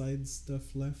 3 side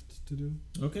stuff left to do.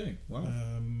 Okay, wow.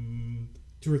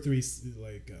 2 or 3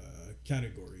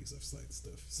 categories of side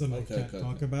stuff. Some I can't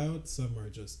talk about. Some are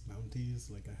just bounties.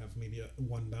 Like I have maybe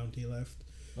 1 bounty left.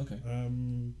 Okay.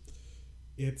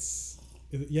 It's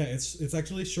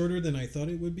actually shorter than I thought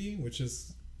it would be, which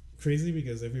is crazy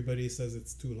because everybody says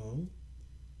it's too long.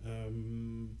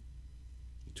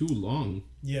 Too long.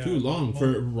 Yeah. Too long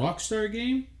for a Rockstar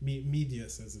game. Media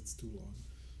says it's too long.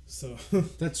 So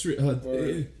that's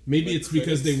maybe it's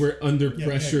because they were under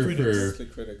pressure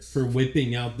for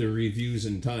whipping out the reviews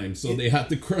in time, so they had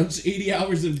to crunch 80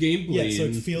 hours of gameplay. Yeah, so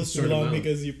it feels too long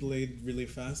because you played really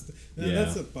fast. And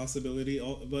that's a possibility.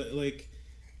 But like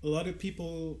a lot of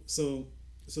people, so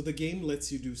the game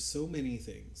lets you do so many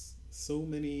things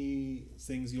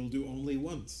you'll do only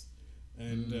once,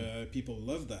 and people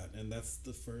love that, and that's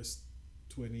the first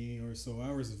 20 or so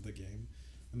hours of the game.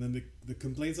 And then the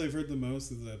complaints I've heard the most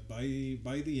is that by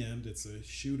the end it's a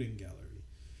shooting gallery.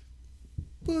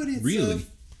 But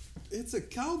it's a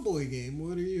cowboy game.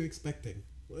 What are you expecting?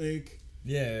 Like,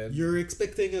 you're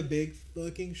expecting a big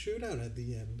fucking shootout at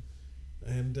the end,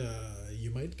 and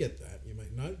you might get that, you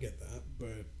might not get that,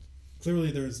 but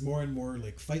clearly there's more and more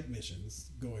like fight missions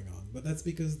going on. But that's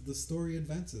because the story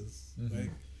advances.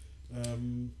 Like,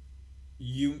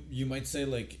 You might say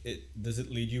like does it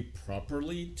lead you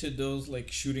properly to those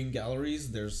like shooting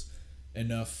galleries? There's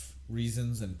enough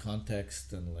reasons and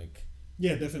context and like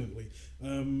definitely.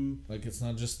 Like it's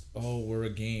not just we're a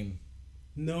game.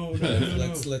 No.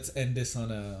 Let's end this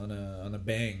on a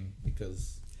bang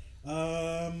because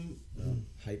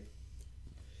hype.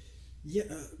 Yeah,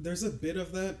 there's a bit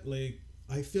of that. Like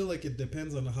I feel like it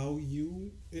depends on how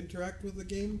you interact with the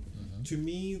game. To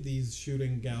me, these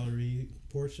shooting gallery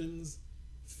portions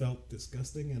felt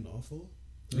disgusting and awful.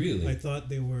 Really? I thought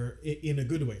they were in a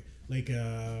good way. Like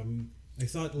I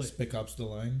thought like Spec Ops The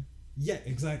Line. Yeah,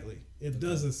 exactly. It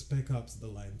does a Spec Ops The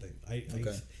Line thing.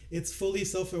 It's fully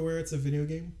self-aware. It's a video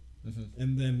game,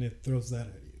 and then it throws that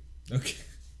at you. Okay.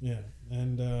 Yeah,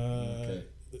 and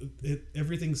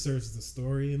everything serves the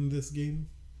story in this game,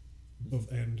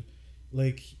 and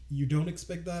like you don't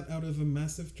expect that out of a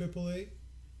massive AAA,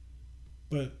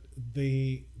 but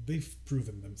they've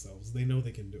proven themselves. They know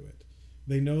they can do it.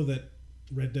 They know that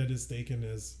Red Dead is taken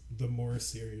as the more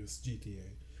serious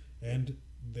GTA, and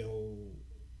they'll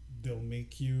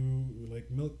make you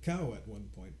like milk cow at one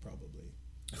point probably.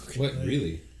 Okay. What,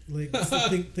 really? Like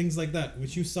things like that,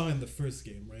 which you saw in the first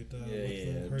game, right?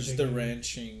 Just the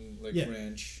ranching,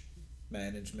 ranch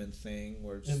management thing,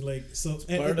 where just and like so. Part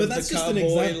but of that's the just an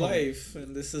cowboy example. life,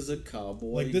 and this is a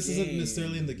cowboy. Like this game. isn't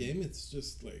necessarily in the game. It's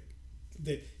just like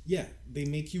they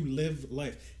make you live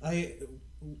life. I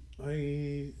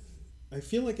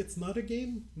feel like it's not a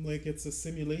game. Like it's a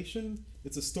simulation.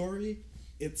 It's a story.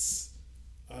 It's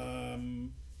a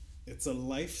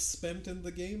life spent in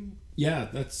the game. Yeah,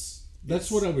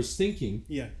 that's what I was thinking.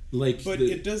 Yeah, like, but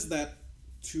it does that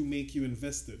to make you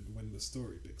invested when the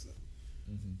story picks up.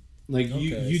 Like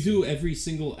you do every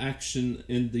single action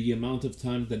in the amount of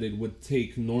time that it would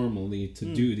take normally to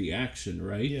do the action,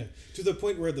 right? Yeah, to the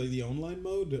point where the online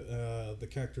mode, the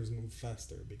characters move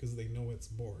faster because they know it's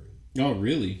boring. Oh,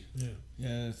 really?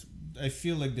 Yeah. I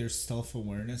feel like there's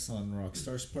self-awareness on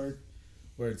Rockstar's part,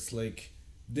 where it's like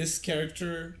this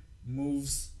character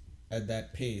moves at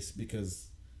that pace because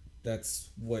that's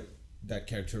what that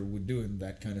character would do in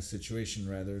that kind of situation,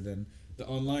 rather than the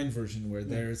online version where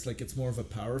there's like it's more of a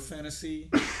power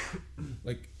fantasy.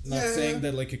 Like not saying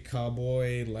that like a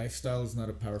cowboy lifestyle is not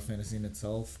a power fantasy in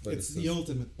itself, but it's the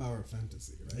ultimate power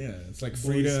fantasy, right? Yeah, it's like Boys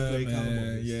freedom play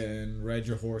cowboys. and ride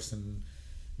your horse and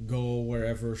go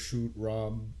wherever, shoot,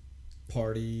 rob,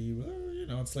 party.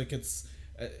 It's like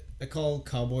I call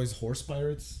cowboys horse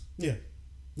pirates. Yeah.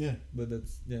 But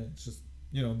that's it's just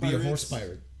be Pirates, a horse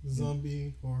pirate.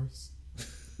 Zombie horse.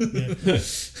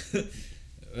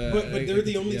 but they're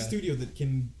the only studio that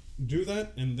can do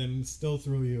that and then still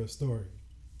throw you a story.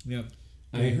 Yeah.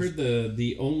 I heard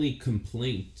the only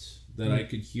complaint that I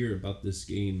could hear about this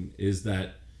game is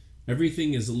that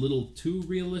everything is a little too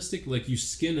realistic. Like you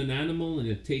skin an animal and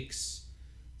it takes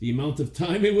the amount of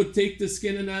time it would take to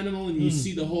skin an animal, and you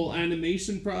see the whole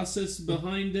animation process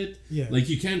behind it. Yeah. Like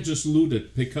you can't just loot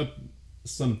it, pick up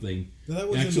something. That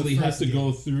was You actually have to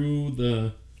go through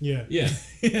the... Yeah. Yeah.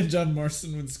 And John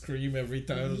Marston would scream every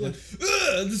time. It was like,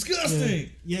 ugh, disgusting!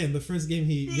 Yeah, in the first game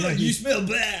You smell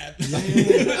bad!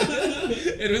 Yeah.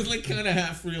 It was like kind of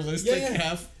half realistic,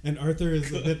 half... And Arthur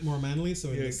is a bit more manly, so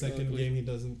in the second exactly. game he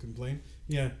doesn't complain.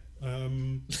 Yeah.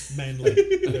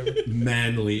 Manly. Whatever.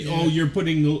 Manly. Oh, you're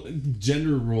putting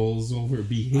gender roles over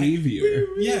behavior.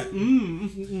 Yeah.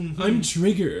 I'm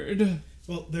triggered.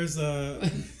 Well, there's a...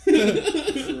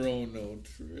 Chrono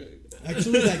Trigger.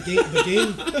 Actually,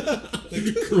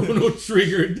 the Chrono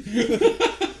Triggered.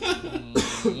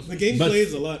 the game But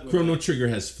plays a lot with Chrono that. Trigger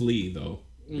has Flea, though.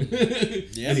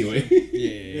 Yeah. Anyway.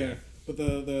 Yeah. But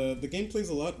the game plays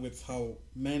a lot with how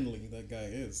manly that guy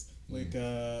is. Like,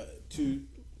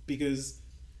 because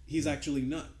he's actually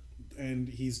not. And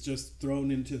he's just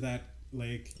thrown into that,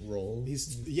 like... Role.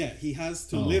 He has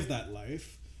to live that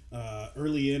life.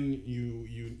 Early in,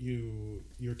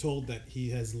 you're told that he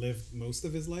has lived most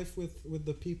of his life with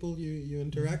the people you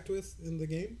interact with in the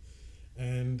game,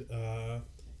 and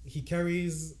he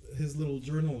carries his little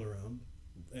journal around,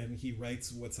 and he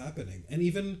writes what's happening, and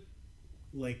even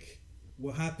like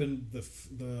what happened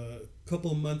the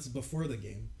couple months before the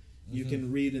game. You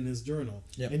can read in his journal,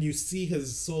 and you see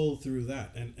his soul through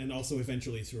that, and also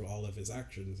eventually through all of his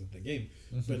actions in the game.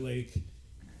 But like,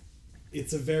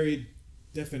 it's a very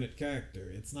definite character.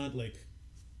 It's not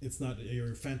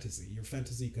your fantasy. Your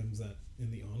fantasy comes out in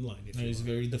the online. He's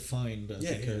very defined as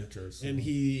a character. So. And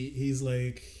he's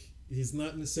like, he's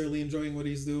not necessarily enjoying what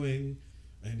he's doing,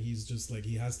 and he's just like,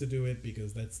 he has to do it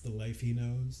because that's the life he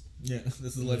knows. Yeah, this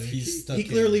is the life he's stuck in. He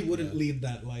clearly wouldn't lead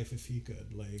that life if he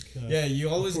could. Like, you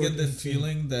always get the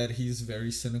feeling that he's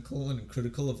very cynical and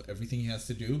critical of everything he has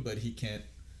to do, but he can't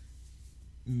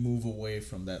move away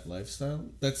from that lifestyle.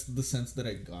 That's the sense that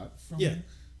I got from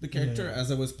the character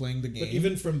as I was playing the game. But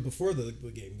even from before the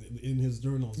game, in his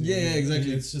journals.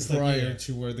 Exactly. It's just prior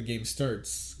to where the game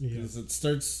starts. Because it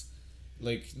starts,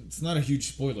 like, it's not a huge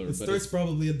spoiler. It starts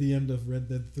probably at the end of Red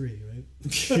Dead 3, right?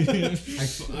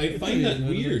 I find that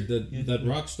weird that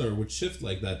Rockstar would shift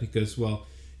like that because, well,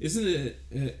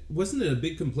 wasn't it a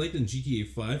big complaint in GTA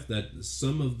 5 that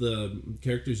some of the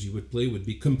characters you would play would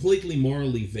be completely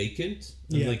morally vacant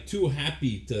and like too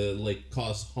happy to like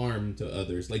cause harm to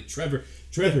others? Like Trevor,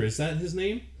 is that his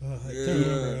name? I can't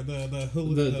remember the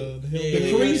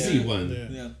crazy one.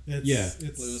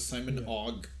 It was Simon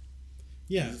Ogg.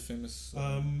 Yeah, he's a famous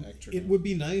actor. It would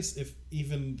be nice if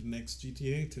even the next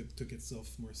GTA took itself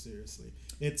more seriously.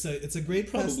 It's a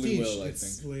great Probably prestige. will, I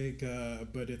it's think.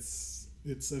 like, but it's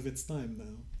of its time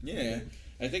now. Yeah,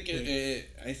 I think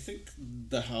I think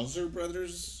the Hauser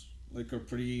brothers like are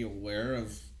pretty aware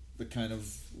of the kind of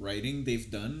writing they've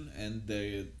done, and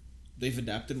they've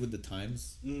adapted with the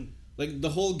times. Like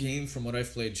the whole game, from what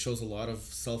I've played, shows a lot of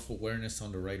self-awareness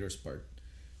on the writer's part,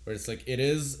 where it's like it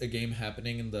is a game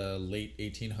happening in the late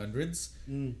 1800s,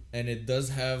 and it does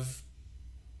have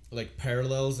like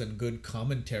parallels and good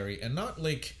commentary, and not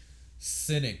like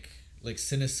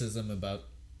cynicism about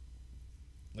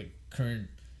like current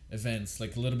events,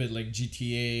 like a little bit like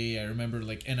GTA. I remember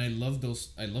like, and I love those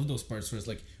parts where it's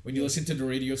like when you listen to the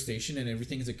radio station and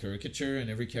everything is a caricature and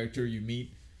every character you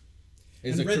meet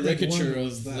is a caricature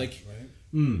of like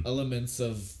elements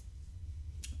of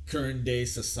current day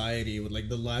society, with like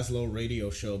the Laszlo radio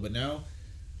show. But now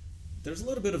there's a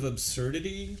little bit of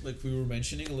absurdity, like we were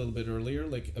mentioning a little bit earlier,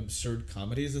 like absurd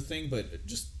comedy is a thing, but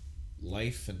just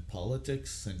life and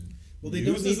politics and they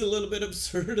news is a little bit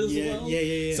absurd as well.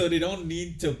 Yeah. So they don't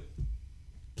need to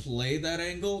play that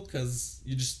angle, because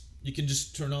you can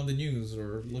just turn on the news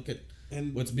or look at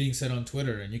what's being said on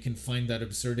Twitter, and you can find that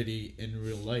absurdity in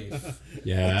real life.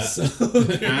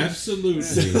 Absolutely.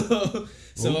 So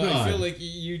I feel like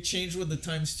you change with the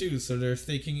times too. So they're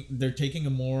taking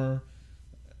a more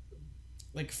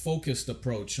like focused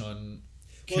approach on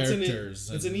characters.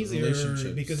 It's an easier,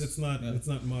 because it's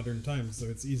not modern times, so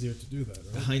it's easier to do that.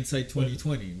 Right? Hindsight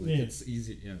 2020. It's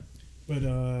easy. Yeah. But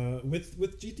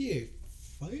with GTA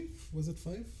 5, was it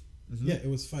 5? Mm-hmm. Yeah, it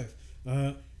was 5.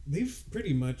 They've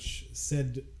pretty much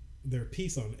said their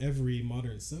piece on every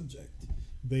modern subject.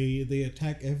 They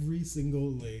attack every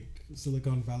single like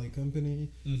Silicon Valley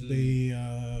company.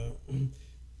 Mm-hmm.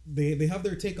 they have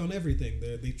their take on everything.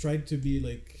 They tried to be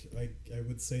like I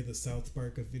would say the South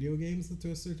Park of video games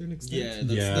to a certain extent.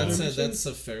 That's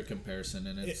a fair comparison,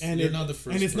 and you're not the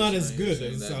first. And it's not as good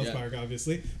as as South Park,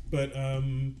 obviously, but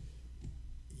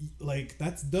like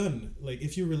that's done. Like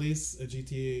if you release a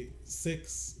GTA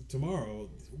 6 tomorrow,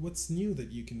 what's new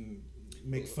that you can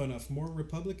make fun of? More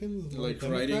Republicans, more like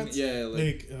Democrats? writing,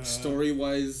 like story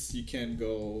wise, you can't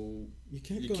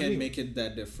anywhere. make it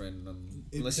that different.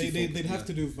 They'd have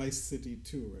to do Vice City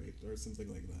 2, right, or something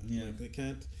like that. Yeah, like they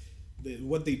can't.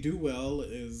 What they do well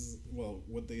is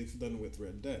what they've done with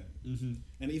Red Dead,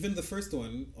 and even the first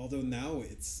one. Although now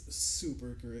it's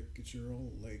super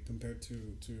caricatural, like compared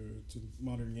to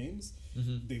modern games,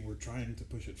 they were trying to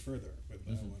push it further with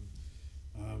that one.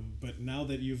 But now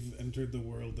that you've entered the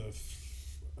world of,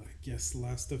 I guess,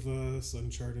 Last of Us,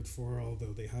 Uncharted 4,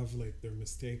 although they have like their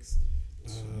mistakes,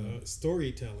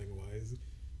 storytelling wise.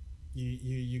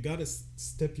 You gotta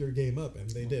step your game up, and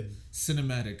they did.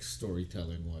 Cinematic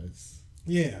storytelling wise.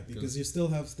 Yeah, because you still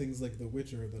have things like The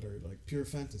Witcher that are like pure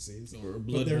fantasies, or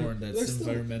Bloodborne that's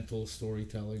environmental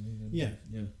storytelling.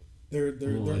 They're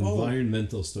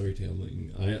environmental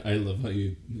storytelling. I love how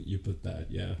you put that.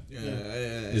 Yeah.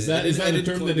 Is that a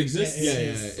term that exists?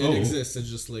 It exists. It's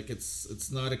just like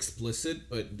it's not explicit,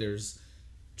 but there's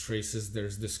traces.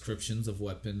 There's descriptions of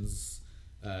weapons.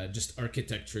 Just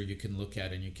architecture you can look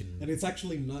at, and you can, and it's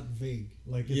actually not vague.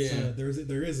 Like it's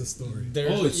there is a story.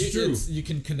 It's true. You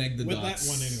can connect the with dots.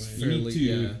 That one anyway. You need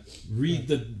to read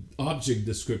the object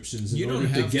descriptions in order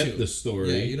to get the story.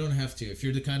 Yeah, you don't have to. If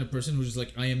you're the kind of person who's just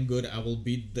like, I am good, I will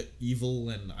beat the evil,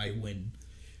 and I win.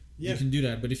 You can do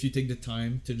that. But if you take the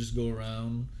time to just go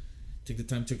around, take the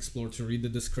time to explore, to read the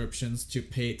descriptions, to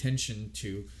pay attention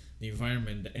to the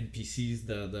environment, the NPCs,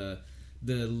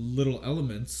 the little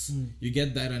elements, you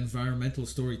get that environmental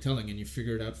storytelling, and you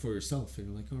figure it out for yourself, and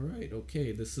you're like, all right,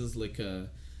 okay, this is like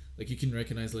you can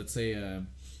recognize, let's say, an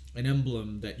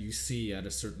emblem that you see at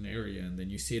a certain area, and then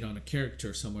you see it on a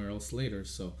character somewhere else later.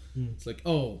 So it's like,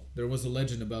 oh, there was a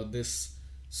legend about this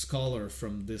scholar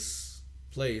from this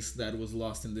place that was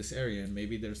lost in this area, and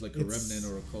maybe there's like a remnant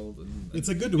or a cult, and it's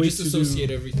a good way to associate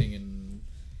everything. And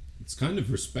it's kind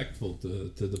of respectful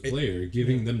to the player,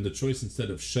 giving them the choice instead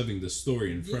of shoving the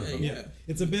story in front of them. Yeah,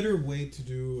 it's a better way to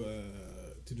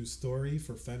do story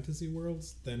for fantasy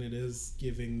worlds than it is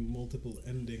giving multiple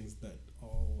endings that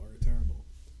all are terrible.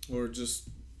 Or just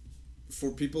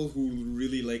for people who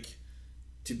really like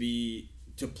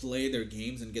to play their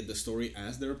games and get the story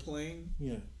as they're playing.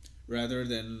 Yeah. Rather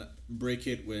than break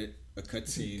it with a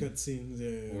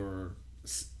cutscene. Or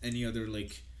any other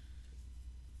like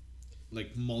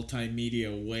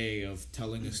multimedia way of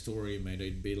telling a story. Might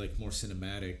it be like more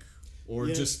cinematic, or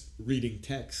just reading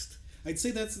text? I'd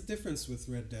say that's the difference with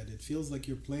Red Dead. It feels like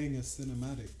you're playing a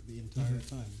cinematic the entire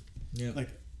time. Yeah. Like,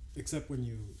 except when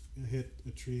you hit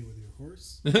a tree with your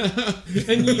horse.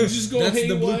 And you just go That's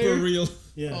haywire. the blooper reel.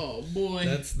 Yeah. Oh, boy.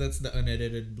 That's the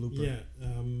unedited blooper.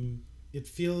 Yeah. It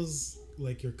feels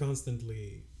like you're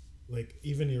constantly, like,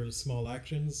 even your small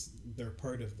actions, they're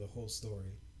part of the whole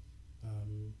story.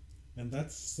 And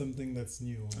that's something that's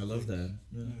new. I love that.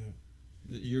 Yeah.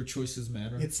 Your choices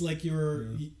matter. It's like you're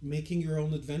making your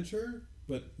own adventure,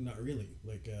 but not really.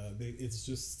 Like it's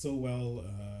just so well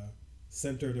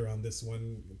centered around this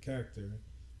one character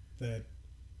that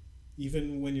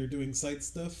even when you're doing side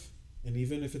stuff, and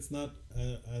even if it's not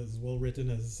as well written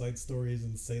as side stories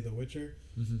in, say, The Witcher,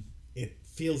 it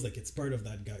feels like it's part of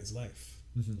that guy's life.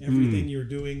 Everything you're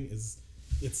doing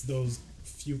it's those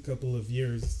few couple of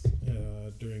years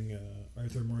during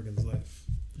Arthur Morgan's life.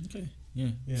 Okay.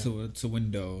 Yeah. So it's a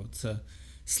window. It's a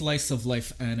slice of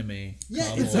life anime. Yeah,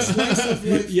 cowboy. it's a slice of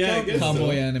life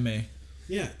cowboy anime.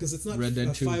 Yeah, because it's not Red Dead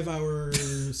a 2. 5-hour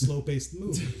slow-paced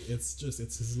movie. It's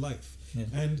his life. Yeah.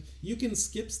 And you can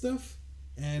skip stuff,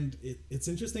 and it's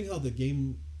interesting how the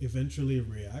game eventually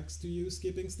reacts to you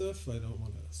skipping stuff. I don't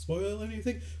want to spoil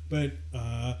anything, but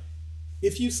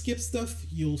if you skip stuff,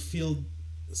 you'll feel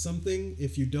something.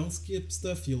 If you don't skip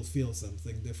stuff, you'll feel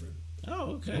something different.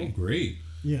 Oh, okay. Oh, great.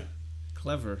 Yeah.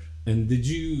 Clever. And did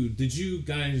you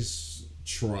guys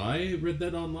try Red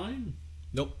Dead Online?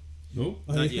 Nope. Nope.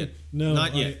 Not yet. No,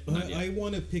 not yet. I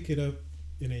want to pick it up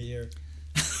in a year.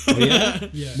 Oh, yeah?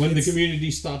 Yeah. When the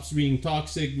community stops being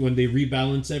toxic, when they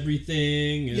rebalance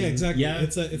everything. And, yeah, exactly. Yeah?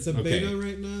 It's a beta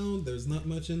right now. There's not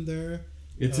much in there.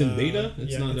 It's in beta?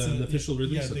 It's not an official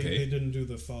release? Yeah, okay. They didn't do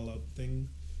the Fallout thing.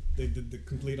 They did the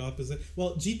complete opposite.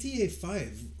 Well, GTA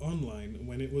 5 online,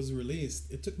 when it was released,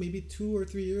 it took maybe 2 or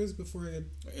 3 years before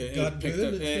it got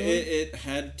good. It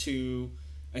had to,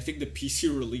 I think, the PC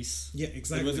release. Yeah,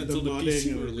 exactly. It wasn't until the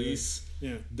PC release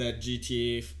that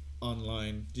GTA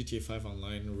online, GTA 5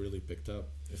 online really picked up.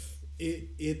 If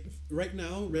It right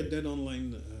now, Red Dead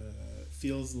Online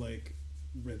feels like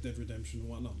Red Dead Redemption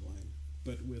 1 online,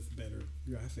 but with better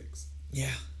graphics.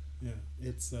 yeah, Yeah,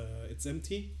 it's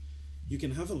empty. You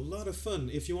can have a lot of fun.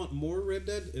 If you want more Red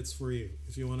Dead, it's for you.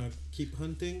 If you want to keep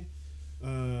hunting,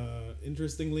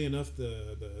 interestingly enough,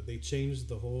 they changed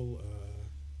the whole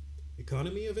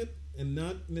economy of it, and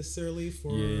not necessarily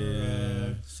for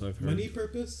so I've heard. money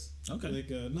purpose. Okay. Like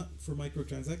not for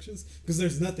microtransactions, because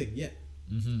there's nothing yet.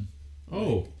 Mm-hmm.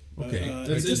 Oh, okay.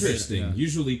 That's just- interesting. yeah.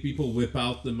 Usually people whip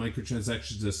out the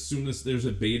microtransactions as soon as there's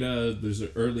a beta, there's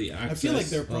an early access. I feel like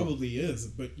there probably is,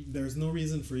 but there's no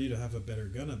reason for you to have a better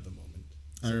gun at the moment.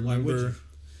 I So why would remember you?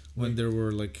 when there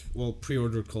were like, well,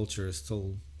 pre-order culture is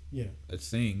still Yeah. a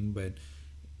thing, but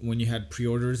when you had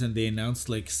pre-orders and they announced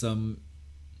like some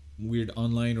weird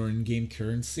online or in-game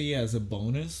currency as a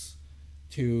bonus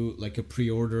to like a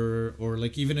pre-order or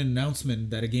like even an announcement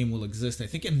that a game will exist. I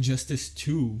think Injustice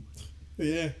 2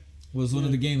 Yeah. was one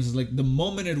of the games. It's like the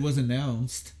moment it was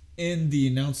announced in the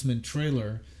announcement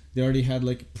trailer, they already had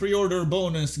like pre-order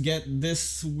bonus, get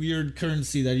this weird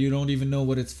currency that you don't even know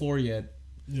what it's for yet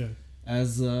Yeah.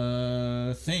 as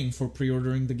a thing for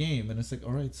pre-ordering the game. And it's like,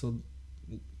 all right, so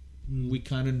we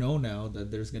kind of know now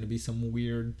that there's going to be some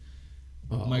weird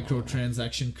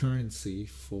microtransaction currency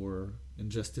for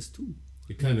Injustice 2.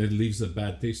 It kind of leaves a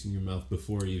bad taste in your mouth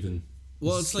before it even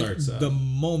Well, it's like starts out. the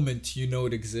moment you know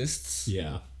it exists,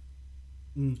 Yeah.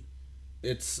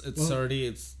 it's Well- already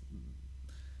it's.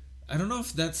 I don't know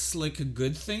if that's like a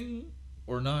good thing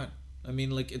or not. I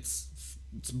mean, like it's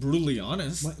brutally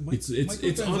honest, It's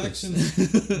honest.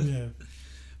 microtransactions- yeah.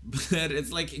 but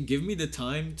it's like give me the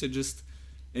time to just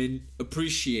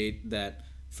appreciate that.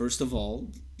 First of all,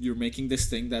 you're making this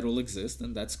thing that will exist,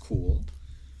 and that's cool.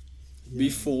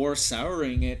 Before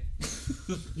souring it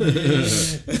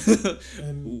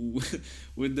And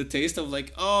with the taste of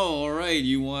like, oh, all right,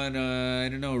 you want I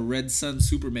don't know, Red Sun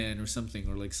Superman or something,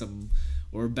 or like some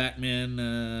or Batman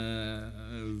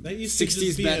That used to 60s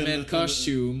just be Batman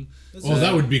costume. Oh,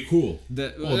 that would be cool.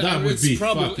 That, that would it's be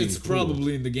probably fucking it's cool.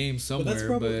 probably in the game but somewhere, that's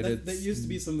probably but that it's used to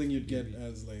be something you'd get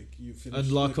as like you finish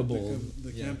Unlockable.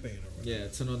 the Yeah. campaign or whatever. yeah,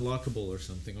 it's an unlockable or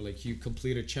something, or like you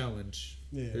complete a challenge.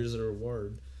 Yeah. Here's a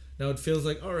reward. Now it feels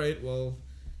like, all right, well,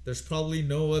 there's probably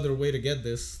no other way to get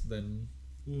this than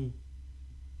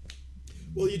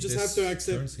Well, you just This have to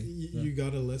accept currency. you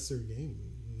got a lesser game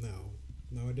now.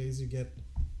 Nowadays, you get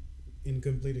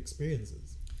incomplete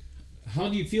experiences. How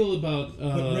do you feel about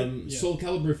yeah. Soul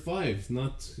Calibur 5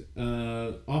 not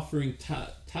offering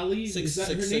Tali? Is that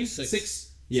her name?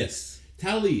 Six. Yes,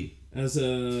 Tali as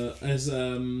a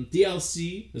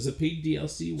DLC, as a paid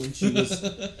DLC when she was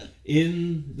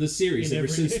in the series ever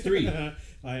since 3.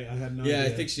 I had no Yeah, idea.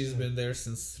 I think she's been there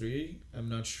since 3. I'm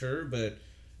not sure, but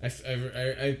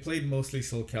I played mostly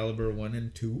Soul Calibur 1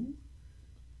 and 2.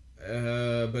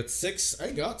 But 6,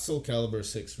 I got Soul Calibur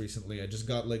 6 recently. I just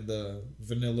got like the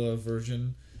vanilla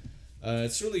version.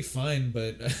 It's really fine,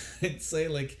 but I'd say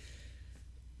like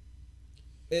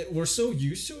we're so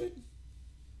used to it.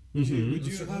 Would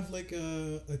you have like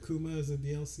Akuma as a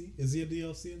DLC? Is he a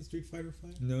DLC in Street Fighter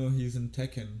 5? No, he's in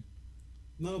Tekken.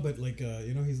 No, but like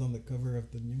he's on the cover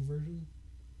of the new version.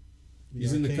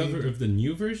 He's in the cover of the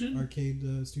new version?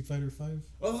 arcade Street Fighter 5.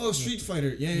 Oh, Street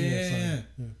Fighter. Yeah.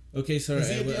 Okay, sorry. Is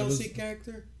he a I DLC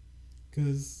character?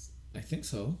 Because I think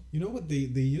so. you know what, they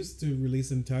used to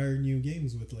release entire new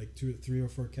games with like 2, 3, or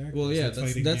 4 characters. Well, yeah, like that's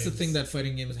fighting the games. thing that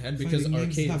fighting games had because Fighting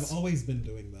games arcades have always been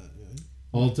doing that. Yeah?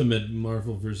 Ultimate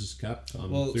Marvel vs.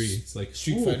 Capcom 3. It's like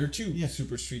Street ooh. Fighter 2, Yeah.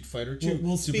 Super Street Fighter 2,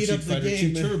 We'll Super speed Street up the Fighter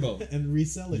game 2 Turbo. and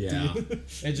resell it Yeah. to you.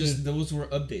 And just those were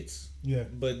updates. Yeah.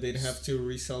 But they'd have to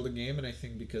resell the game, and I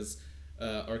think because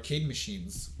arcade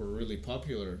machines were really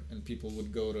popular and people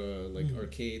would go to like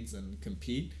arcades and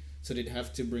compete, so they'd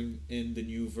have to bring in the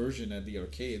new version at the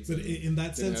arcades. But and in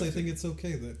that they'd sense, have I to- think it's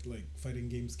okay that like fighting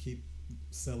games keep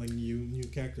selling new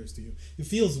characters to you. It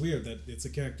feels weird that it's a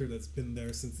character that's been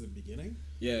there since the beginning.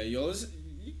 Yeah, you always.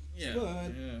 Yeah.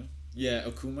 But- Yeah,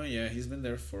 Akuma. Yeah, he's been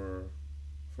there for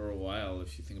a while.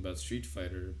 If you think about Street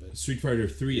Fighter, but Street Fighter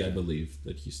 3, Yeah. I believe,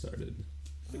 that he started.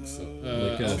 I think so.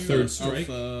 Like a Alpha- Third Strike?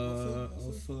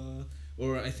 Alpha.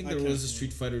 Or I think I there can't was a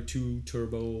Street Fighter 2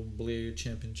 Turbo Blade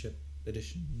Championship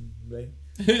Edition, right?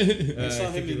 I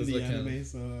saw think him it in was the like anime,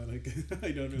 so like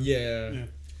I don't know. Yeah. Yeah.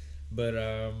 But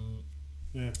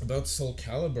Yeah. about Soul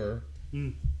Calibur,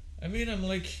 I mean, I'm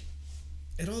like,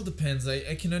 it all depends.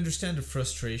 I can understand the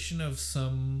frustration of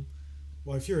some.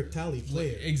 Well, if you're a tally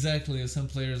player, Exactly, some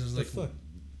players is the like, fuck?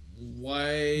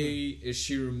 why is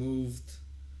she removed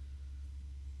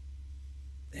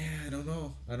I don't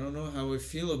know. I don't know how I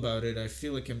feel about it. I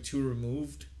feel like I'm too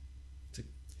removed.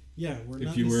 Yeah, we're If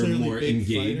not you were necessarily more big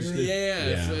engaged. fighter.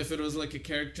 Yeah. If it was like a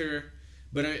character,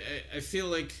 but I feel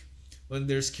like when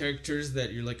there's characters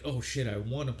that you're like, oh shit, I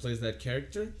want to play as that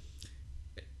character.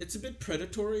 It's a bit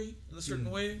predatory in a certain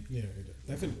way. Yeah,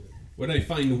 definitely. What I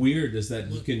find weird is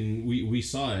that you can. We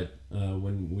saw it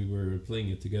when we were playing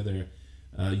it together.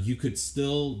 You could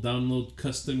still download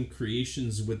custom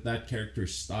creations with that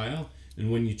character's style, and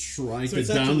when you try to it's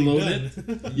actually download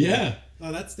done. it, yeah,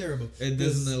 Oh, that's terrible. It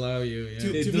doesn't allow you. Yeah.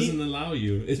 To- it doesn't allow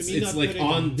you. It's me, not like putting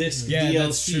on on- disc Yeah, DLC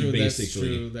that's true.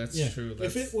 basically. That's true.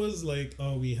 If it was like,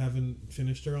 oh, we haven't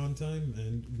finished her on time,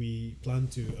 and we plan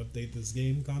to update this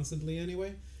game constantly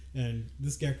anyway, and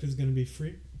this character is going to be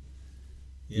free,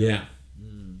 Yeah.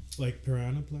 like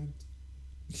Piranha Plant.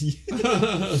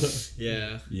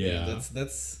 Yeah. Yeah.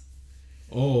 That's.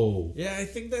 Oh. Yeah, I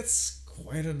think that's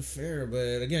quite unfair.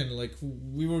 But again, like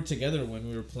we were together when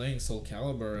we were playing Soul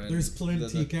Calibur, and There's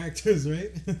plenty characters,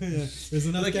 right? Yeah, there's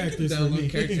enough like characters you for can download me.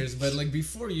 characters, but like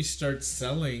before you start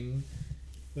selling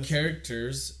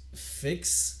characters,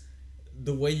 fix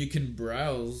the way you can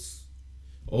browse.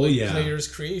 Oh like, yeah. players'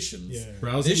 creations. Yeah.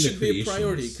 Browsing This the should be a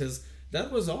priority creations. because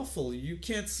that was awful. You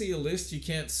can't see a list. You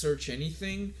can't search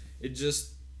anything. It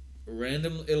just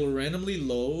it'll randomly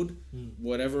load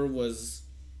whatever was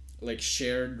like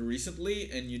shared recently,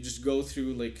 and you just go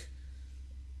through like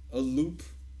a loop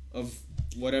of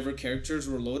whatever characters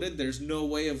were loaded. There's no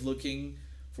way of looking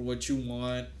for what you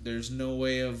want. There's no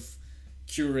way of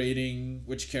curating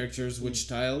which characters, which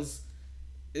styles.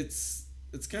 It's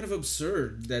kind of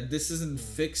absurd that this isn't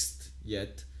fixed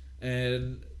yet.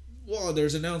 And well,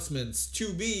 there's announcements.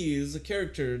 2B is a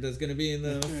character that's going to be in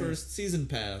the first season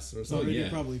pass or It's something. already yeah.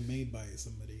 probably made by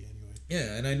somebody anyway.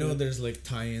 Yeah, and I know there's like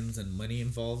tie-ins and money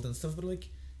involved and stuff, but like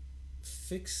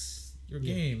fix your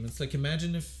game. It's like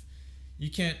imagine if you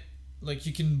can't like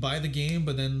you can buy the game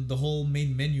but then the whole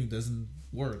main menu doesn't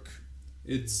work.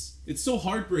 It's so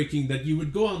heartbreaking that you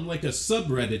would go on like a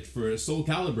subreddit for Soul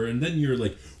Calibur and then you're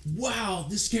like, wow,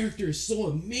 this character is so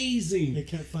amazing. I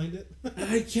can't find it.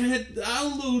 I can't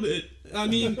download it. I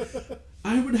mean,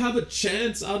 I would have a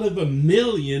chance out of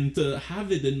 1,000,000 to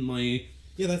have it in my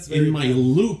That's very in my bad.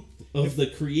 loop of the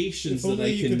creations if that I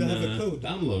only you can could have a code.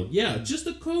 download. Yeah, just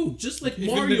a code, just like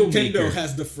Even Mario Nintendo Maker.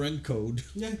 has the friend code.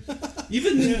 Yeah.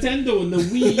 Even Nintendo and the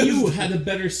Wii U had a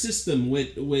better system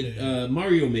with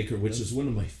Mario Maker, which is one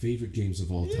of my favorite games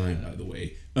of all time, by the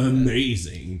way.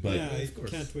 Amazing, but I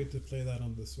can't wait to play that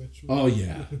on the Switch. oh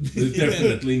yeah, there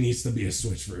definitely needs to be a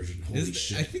Switch version. Holy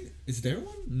shit! I think is there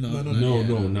one?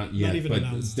 No, Not yet, even but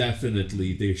announced.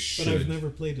 definitely they But I've should. never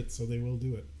played it, so they will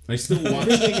do it. I still watch.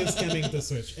 Everything is coming to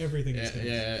Switch. Everything is coming.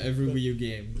 Every Wii U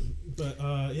game. But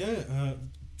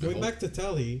going back to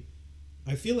Tally,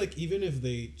 I feel like even if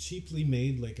they cheaply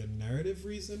made like a narrative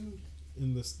reason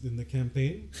in the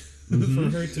campaign for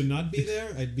her to not be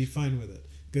there, I'd be fine with it.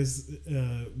 Because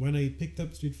when I picked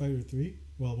up Street Fighter 3,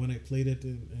 well, when I played it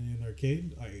in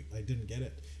arcade, I didn't get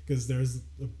it because there's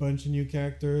a bunch of new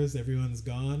characters, everyone's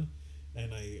gone,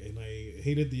 and I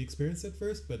hated the experience at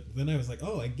first. But then I was like,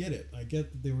 oh, I get it. I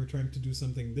get that they were trying to do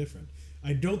something different.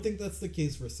 I don't think that's the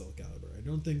case for Soul Calibur. I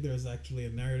don't think there's actually a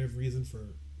narrative reason for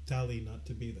Tally not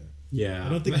to be there. Yeah, I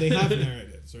don't think they have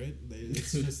narratives, right?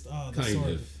 It's just the kind sword.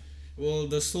 of. Well,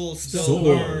 the soul still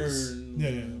Swords. burns.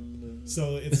 Yeah.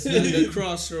 So it's The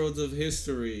crossroads of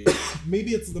history.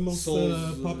 maybe it's the most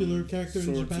Souls, popular character in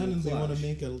swords Japan, will and they want to clash.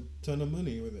 make a ton of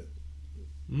money with it.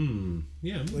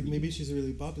 Yeah. Like maybe she's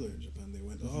really popular in Japan. They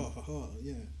went, oh, haha,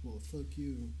 yeah, well, fuck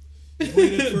you. You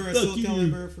waited for a Soul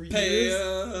Calibur for Pay years.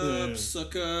 up, Yeah.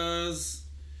 suckers.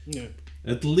 Yeah.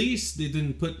 At least they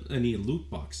didn't put any loot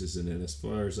boxes in it, as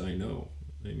far as I know.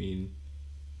 I mean,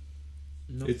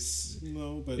 No. it's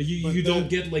No, but you don't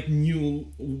get like new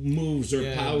moves or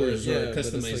Yeah, powers but- or yeah, but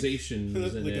it's like- customizations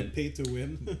in like a it. pay to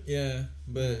win. Yeah,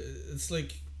 but it's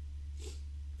like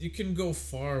you can go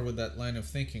far with that line of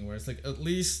thinking where it's like at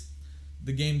least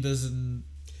the game doesn't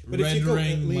But if you go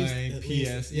rendering at least- my at PS.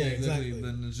 least- yeah, yeah, exactly. exactly.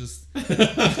 Then it's just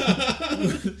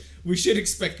we should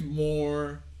expect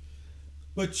more.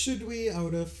 But should we,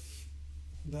 out of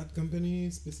that company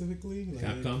specifically? Like,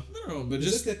 Capcom? No, but Is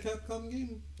just it a Capcom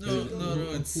game? no,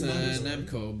 it's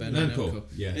Namco, Bandai Namco.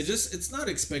 Yes. It's not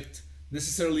expect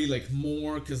necessarily like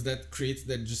more because that creates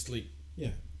that just like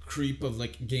Yeah. creep of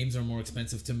like games are more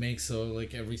expensive to make, so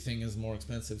like everything is more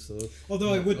expensive. So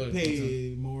Although I would But-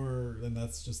 pay more, and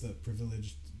that's just a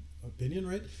privileged opinion,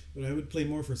 right? But I would play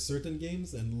more for certain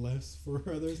games and less for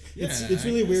others. Yeah, It's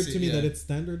really I weird see, to me that yeah. it's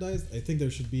standardized. I think there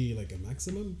should be like a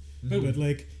maximum. Mhm. But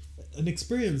like an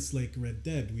experience like Red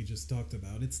Dead we just talked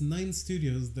about. It's 9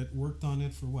 studios that worked on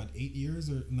it for what, 8 years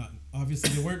or not? Obviously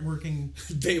they weren't working.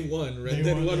 Day one, Red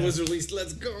Dead 1 was released.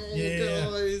 Let's go,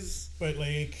 guys! But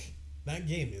like that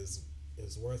game is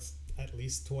worth at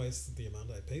least twice the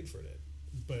amount I paid for it.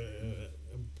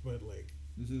 But like,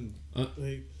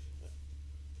 like,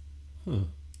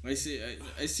 I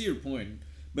see your point,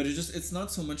 but it's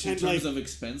not so much in And, terms like, of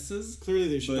expenses, clearly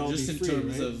they should but all just be in free,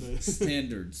 terms right? of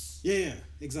standards, Yeah,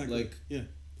 exactly. Like, yeah.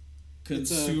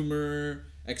 consumer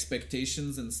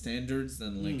expectations and standards,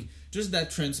 and like just that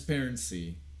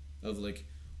transparency of like,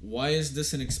 why is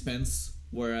this an expense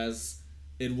whereas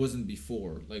it wasn't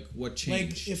before? Like, what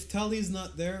changed? Like, if Tally's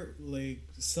not there, like,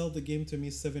 sell the game to me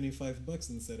 $75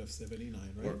 instead of $79,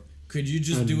 right? Or could you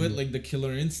just do it like the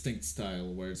Killer Instinct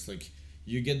style, where it's like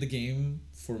you get the game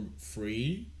for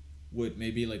free with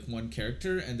maybe like one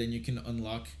character, and then you can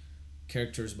unlock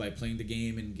characters by playing the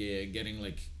game and getting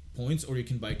like points, or you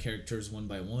can buy characters one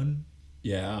by one.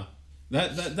 Yeah.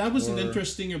 That was an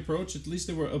interesting approach. At least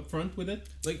they were upfront with it.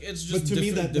 Like, it's just. But to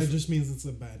me, that just means it's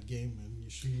a bad game, and you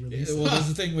shouldn't release it. Well, that's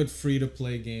the thing with free to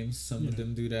play games. Some of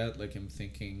them do that. Like, I'm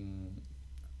thinking,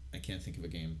 I can't think of a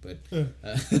game, but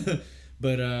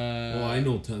Oh, I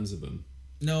know tons of them.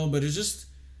 No, but it's just,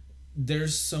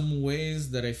 there's some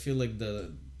ways that I feel like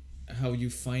how you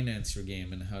finance your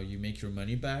game and how you make your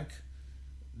money back.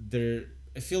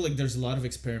 I feel like there's a lot of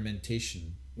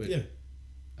experimentation with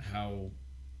how.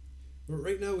 But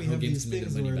right now we how have games these make their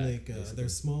things money where back,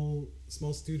 there's small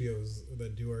studios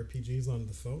that do RPGs on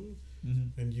the phone,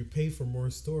 and you pay for more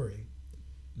story,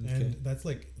 and that's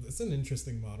an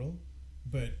interesting model,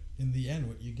 but in the end,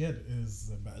 what you get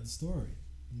is a bad story.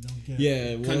 You don't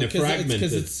get kind of fragmented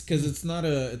because it's not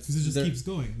a because it just keeps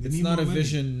going. It's not a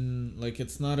vision, like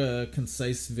it's not a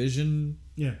concise vision.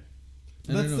 Yeah,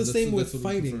 that's the same with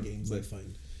fighting games. I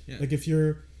find like if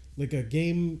you're like a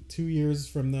game 2 years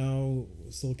from now,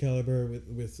 Soul Calibur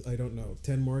with I don't know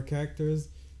 10 more characters.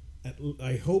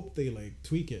 I hope they like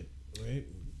tweak it, right?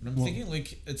 But I'm thinking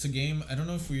like it's a game. I don't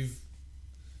know if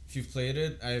you've played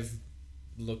it. I've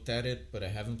looked at it, but I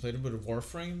haven't played it. But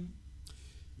Warframe.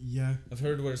 Yeah, I've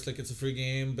heard where it's like it's a free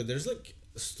game, but there's like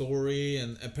a story,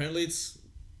 and apparently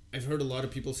I've heard a lot of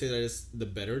people say that it's the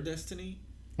better Destiny.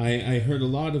 I heard a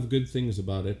lot of good things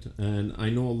about it, and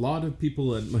I know a lot of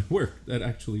people at my work that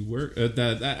actually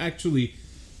that actually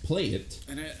play it.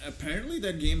 And apparently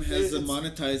that game has a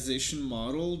monetization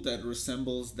model that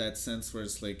resembles that sense where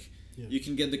it's like you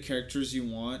can get the characters you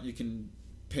want, you can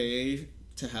pay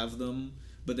to have them,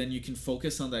 but then you can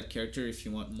focus on that character. If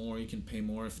you want more, you can pay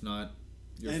more. If not,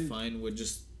 you're fine with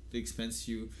just the expense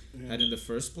you had in the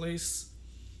first place.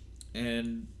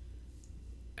 And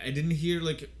I didn't hear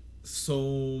like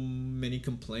so many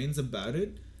complaints about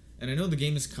it, and I know the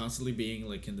game is constantly being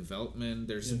like in development.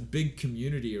 There's a big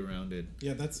community around it.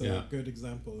 Yeah, that's a good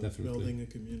example of building a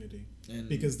community, and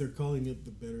because they're calling it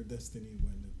the better Destiny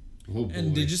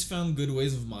and they just found good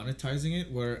ways of monetizing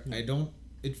it where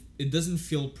it doesn't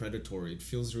feel predatory. It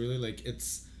feels really like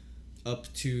it's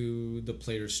up to the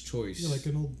player's choice. Yeah, like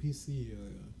an old PC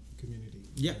community.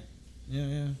 Yeah.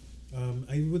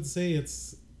 I would say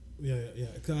it's. Yeah.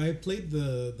 I played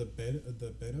the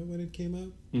beta when it came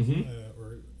out,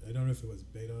 or I don't know if it was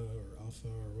beta or alpha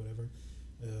or whatever.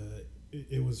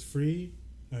 It was free.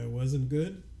 It wasn't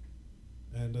good,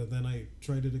 and then I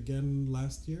tried it again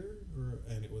last year,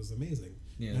 and it was amazing.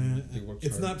 Yeah,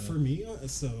 it's hard, not for me,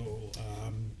 so.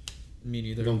 Me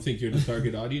neither. I don't think you're the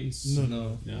target audience.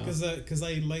 No. Because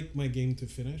I like my game to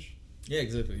finish. Yeah,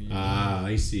 exactly.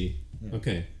 I see. Yeah.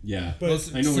 Okay, yeah.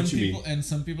 But I know what you mean. And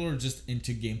some people are just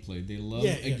into gameplay. They love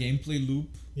a gameplay loop.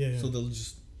 Yeah. So they'll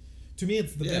just. To me,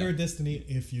 it's the better Destiny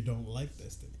if you don't like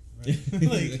Destiny.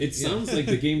 Right? It sounds like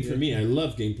the game for me. I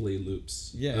love gameplay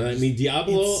loops. Yeah. I mean,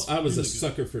 Diablo, I was a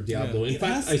sucker for Diablo. In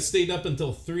fact, I stayed up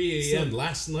until 3 a.m.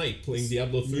 last night playing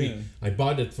Diablo 3. Yeah. I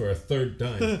bought it for a third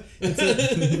time.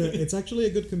 It's actually a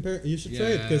good compare. You should try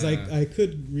it because I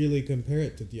could really compare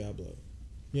it to Diablo.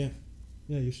 Yeah.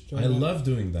 Yeah, you should try it. I love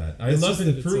doing that. I love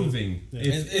improving.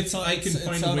 If I can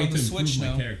find a way to improve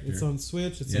my character. It's on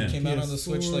Switch. It came out on the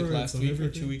Switch like last week or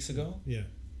 2 weeks ago. Yeah.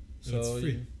 So it's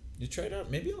free. You try it out.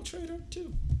 Maybe I'll try it out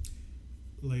too.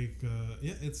 Like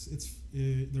it's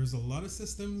there's a lot of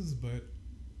systems, but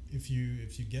if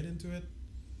you get into it,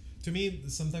 to me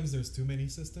sometimes there's too many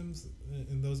systems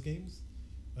in those games.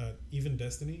 Even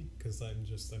Destiny, because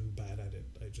I'm bad at it.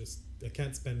 I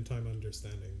can't spend time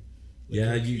understanding.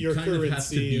 Like you kind of have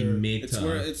to be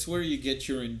meta. It's where you get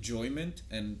your enjoyment,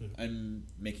 and I'm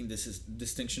making this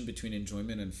distinction between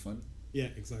enjoyment and fun. Yeah,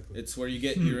 exactly. It's where you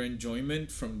get your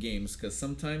enjoyment from games, because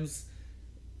sometimes,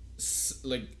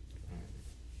 like,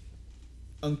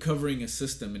 uncovering a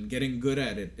system and getting good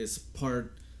at it is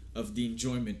part of the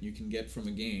enjoyment you can get from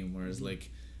a game. Whereas like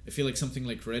I feel like something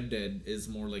like Red Dead is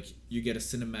more like you get a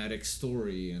cinematic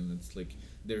story and it's like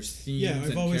there's themes and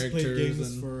I've always characters played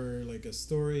games and for like a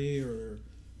story or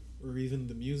even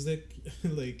the music,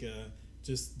 like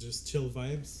just chill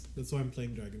vibes. That's why I'm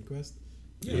playing Dragon Quest.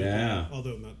 Yeah.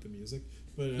 Although not the music,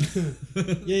 but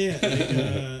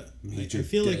like, I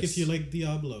feel like if you like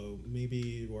Diablo,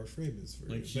 maybe Warframe is for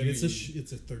you. Like But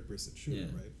it's a third-person shooter,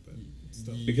 right? But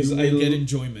still. Because you I get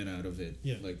enjoyment out of it.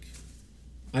 Yeah. Like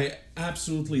I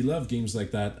absolutely love games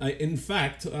like that. In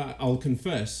fact, I'll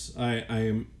confess,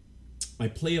 I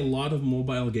play a lot of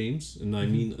mobile games, and I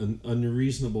mean an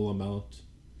unreasonable amount.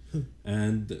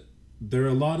 And there are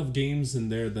a lot of games in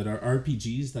there that are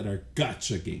RPGs that are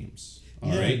gacha games. All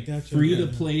right, gotcha. free to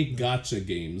play gacha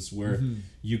games where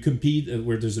you compete,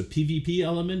 where there's a PvP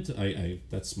element. I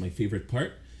that's my favorite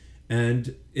part.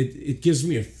 And it gives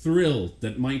me a thrill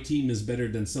that my team is better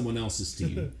than someone else's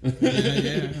team.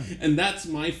 And that's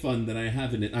my fun that I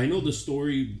have in it. I know the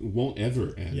story won't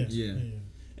ever end.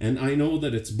 And I know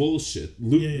that it's bullshit.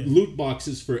 Loot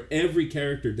boxes for every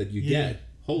character that you get.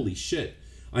 Holy shit.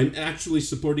 I'm actually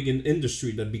supporting an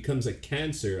industry that becomes a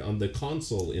cancer on the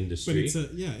console industry.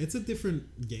 But it's a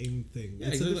different game thing. Yeah,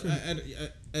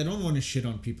 I don't want to shit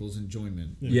on people's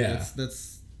enjoyment. Yeah.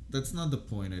 That's not the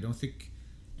point. I don't think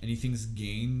anything's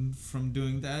gained from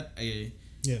doing that.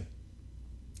 Yeah,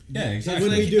 exactly.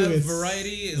 When Like we do, a it's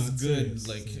variety is not good.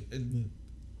 serious.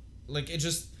 Like it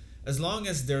just as long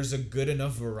as there's a good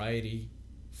enough variety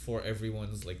for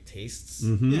everyone's like tastes,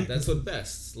 that's what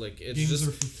best. Like it's Games just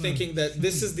are for fun. thinking that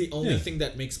this is the only thing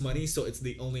that makes money, so it's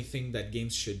the only thing that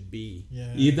games should be.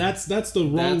 That's the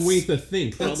wrong That's way to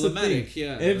think. That's the thing. problematic,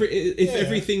 yeah. If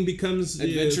everything becomes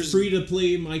Adventures- free to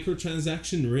play,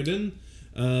 microtransaction ridden,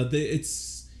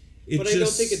 But I don't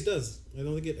think it does. I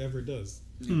don't think it ever does.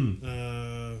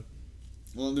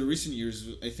 Well, in the recent years,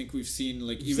 I think we've seen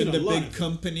like We've even seen a the lot big of it.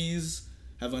 companies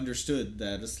have understood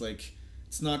that it's like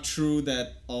it's not true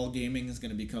that all gaming is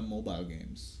going to become mobile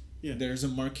games. Yeah. There's a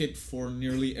market for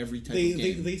nearly every type They of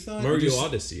game. they thought Mario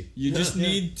Odyssey, You just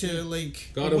need to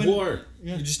like God of War.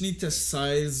 Yeah. you just need to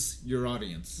size your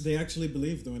audience. They actually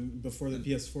believed before the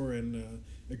PS4 and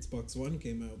Xbox One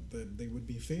came out that they would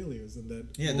be failures and that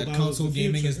Yeah, that mobile console the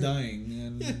gaming is future. dying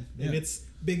and And it's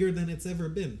bigger than it's ever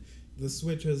been. The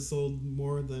Switch has sold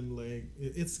more than like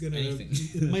it's gonna. Anything.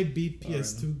 It might beat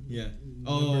PS2 yeah.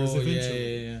 numbers Oh,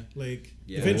 eventually. yeah. Like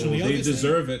Yeah. eventually, They obviously.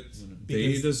 deserve it. They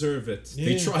Because- deserve it. Yeah,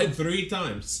 They yeah. tried 3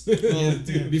 times. Well,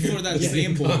 before that, Yeah.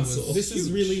 Game Boy Console. was This is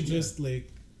huge. really just like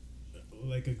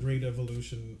a great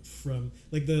evolution from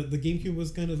like the GameCube was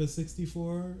kind of a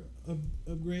 64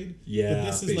 upgrade. Yeah, but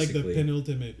this is like the basically.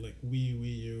 penultimate like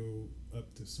Wii U up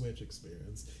to Switch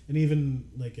experience, and even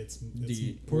like it's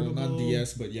portable. not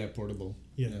DS, but portable.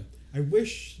 Yeah. I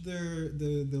wish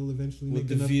they'll eventually What make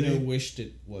the an Vita update. wished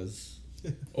it was.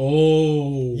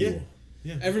 Oh. Yeah.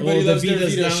 Everybody loves their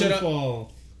Vita. Shut up.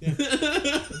 downfall.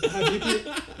 Have you played,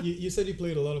 you said you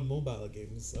played a lot of mobile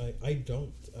games. I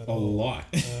don't. At A all.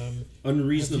 lot. Have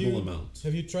Unreasonable you- amount.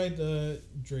 Have you tried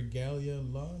Dragalia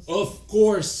Lost? Of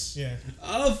course. Yeah.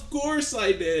 Of course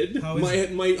I did. How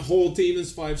is My whole team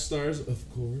is 5 stars. Of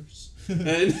course.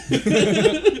 And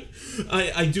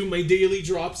I do my daily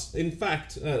drops. In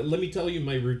fact, let me tell you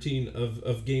my routine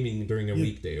of gaming during a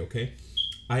weekday, okay?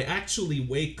 I actually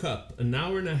wake up an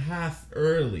hour and a half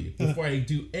early before I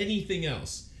do anything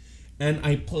else. And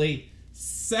I play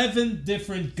 7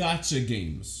 different gacha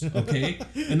games, okay?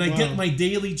 And I get my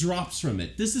daily drops from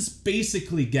it. This is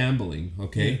basically gambling,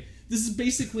 okay? Yeah. This is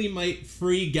basically my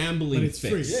free gambling But it's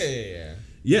fix. free.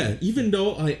 Yeah, even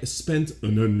though I spent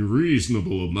an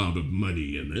unreasonable amount of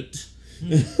money in it.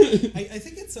 I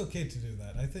think it's okay to do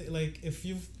that. I think like if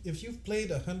you've played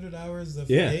 100 hours of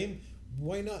Yeah. the game,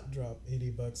 why not drop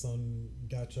 $80 on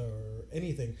gacha or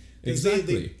anything? 'Cause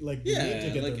Exactly. They need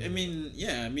to get their money.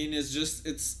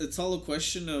 It's all a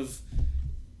question of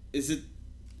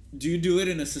do you do it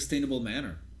in a sustainable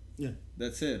manner? Yeah.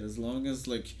 That's it. As long as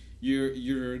like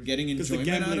you're getting Because the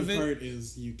enjoyment out gambling of it. part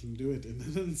is you can do it in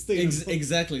an unstable.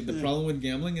 Exactly. The Yeah. problem with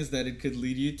gambling is that it could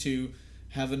lead you to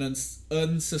have an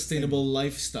unsustainable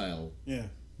lifestyle. Yeah.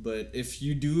 But if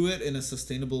you do it in a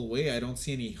sustainable way, I don't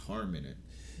see any harm in it.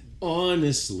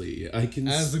 Honestly, I can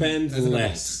As spend an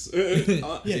less.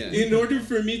 Yeah. In order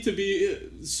for me to be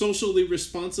socially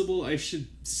responsible, I should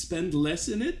spend less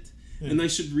in it, and I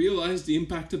should realize the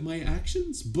impact of my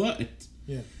actions. But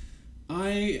Yeah.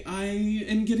 I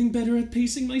am getting better at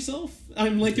pacing myself.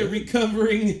 I'm like a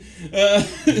recovering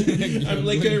I'm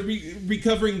like a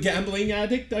recovering gambling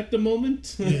addict at the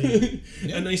moment.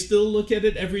 Yeah. And I still look at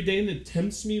it every day, and it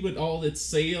tempts me with all its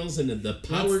sales and the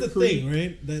power That's the creep. thing,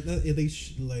 right? That they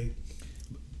like.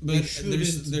 But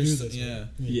there's this, yeah.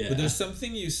 But there's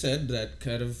something you said that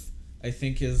kind of, I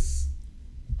think, is,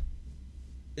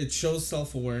 it shows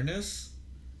self-awareness.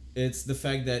 It's the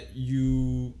fact that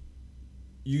you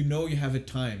know you have a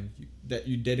time that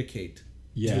you dedicate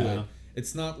to it.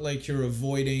 It's not like you're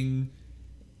avoiding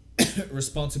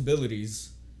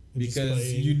responsibilities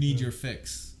because you need your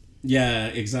fix. Yeah,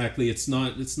 exactly. It's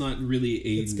not really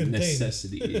a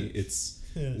necessity. It's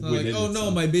like, oh no,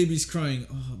 my baby's crying.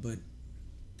 Oh, but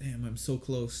damn, I'm so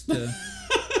close to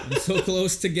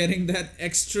getting that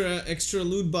extra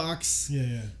loot box.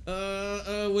 Yeah.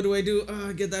 What do I do?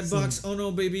 Get that box. Oh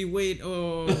no, baby, wait.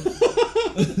 Oh.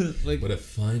 Like, what a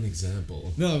fine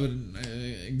example. No, but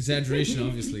exaggeration,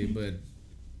 obviously. But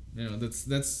you know,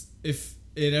 that's if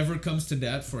it ever comes to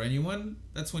that for anyone,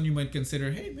 that's when you might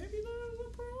consider, hey, maybe there's a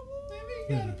problem. Maybe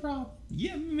you got a problem.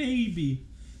 Yeah, maybe.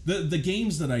 The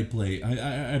games that I play,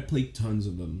 I play tons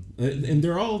of them, and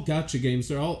they're all gacha games.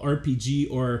 They're all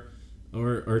RPG or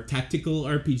tactical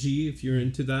RPG if you're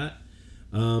into that.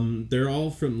 They're all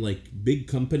from like big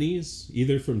companies,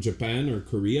 either from Japan or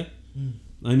Korea.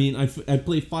 I mean, I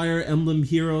play Fire Emblem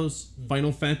Heroes,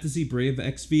 Final Fantasy, Brave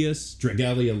Exvius,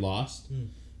 Dragalia Lost,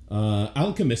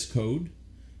 Alchemist Code,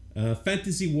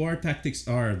 Fantasy War Tactics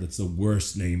R. That's the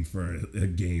worst name for a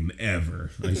game ever.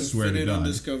 I swear to God. Infinite on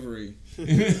Discovery.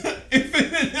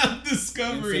 Infinite on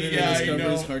Discovery. Infinite yeah, on Discovery I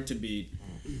know. is hard to beat.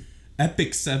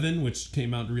 Epic 7, which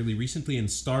came out really recently,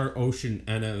 and Star Ocean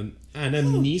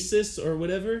Anamnesis or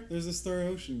whatever. There's a Star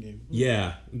Ocean game.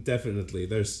 Yeah, definitely.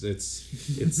 It's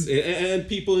and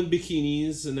people in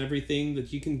bikinis and everything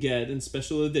that you can get in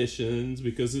special editions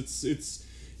because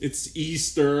it's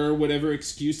Easter or whatever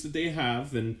excuse that they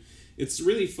have, and it's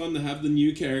really fun to have the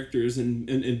new characters and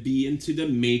be into the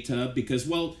meta because,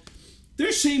 well,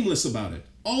 they're shameless about it.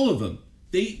 All of them.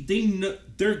 They know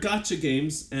they're gacha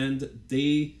games, and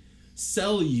they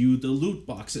sell you the loot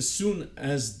box as soon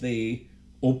as they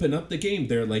open up the game.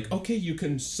 They're like, okay, you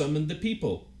can summon the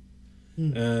people.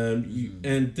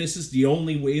 And this is the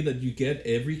only way that you get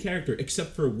every character,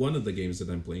 except for one of the games that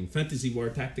I'm playing, Fantasy War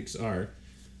Tactics R.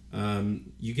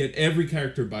 You get every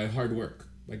character by hard work,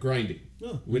 by grinding,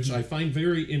 which I find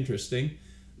very interesting.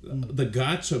 The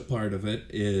gacha part of it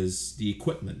is the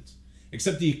equipment,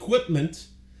 except the equipment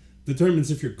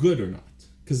determines if you're good or not.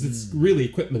 Because it's really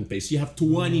equipment based. You have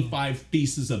 25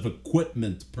 pieces of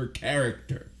equipment per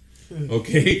character.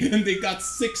 Okay? And they got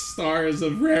 6 stars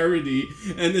of rarity.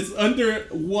 And it's under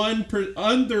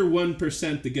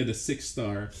 1% to get a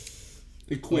 6-star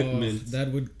equipment.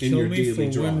 That would kill me for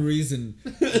one reason.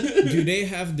 Do they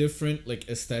have different like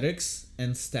aesthetics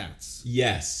and stats?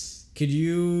 Yes. Could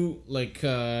you like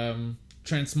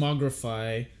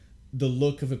transmogrify the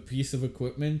look of a piece of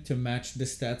equipment to match the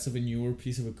stats of a newer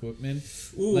piece of equipment?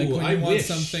 Ooh, like when I you want wish.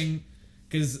 something,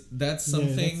 because that's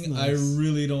something that's nice. I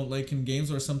really don't like in games.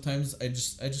 Or sometimes I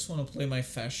just want to play my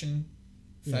fashion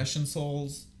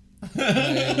souls.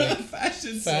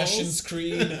 Fashion's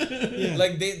Creed.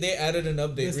 Like they added an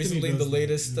update Destiny recently in the does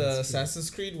latest that. Assassin's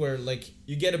Creed where like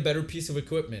you get a better piece of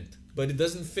equipment, but it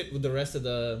doesn't fit with the rest of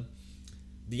the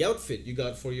outfit you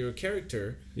got for your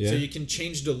character. So you can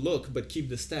change the look but keep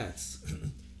the stats.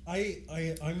 I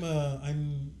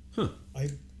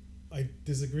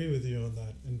disagree with you on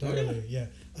that entirely. Oh, yeah,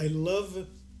 I love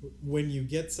when you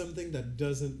get something that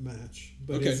doesn't match,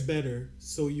 but it's better,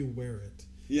 so you wear it.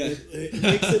 Yeah, it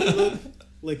makes it look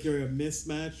like you're a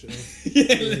mismatch.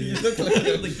 You look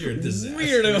Like you're a disaster.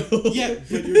 weirdo. Yeah,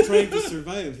 but you're trying to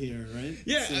survive here, right?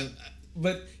 Yeah,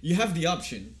 but you have the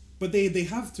option. But they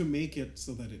have to make it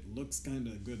so that it looks kind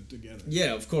of good together.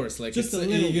 Yeah, of course. Like Just it's, a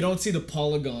little you don't see the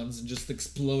polygons just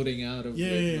exploding out of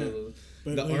the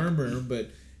like, armor,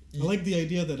 but I like the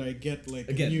idea that I get like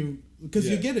a new, because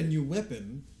you get a new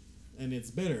weapon, and it's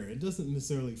better. It doesn't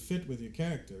necessarily fit with your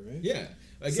character, right? Yeah.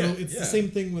 So it's the same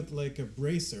thing with like a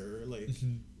bracer. Like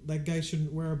that guy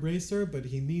shouldn't wear a bracer, but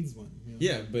he needs one. You know?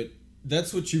 Yeah, but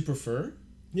that's what you prefer.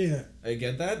 Yeah. I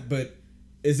get that, but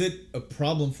is it a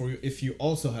problem for you if you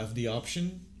also have the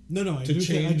option? No, I do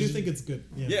think it's good.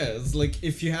 Yeah, it's like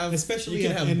if you have, especially you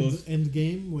can at have both. end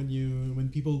game when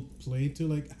people play to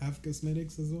like have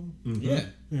cosmetics as well. Yeah.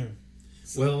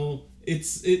 So, well,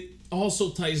 it also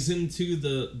ties into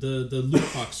the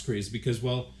loot box craze because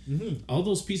all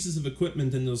those pieces of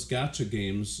equipment in those gacha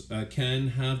games can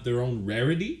have their own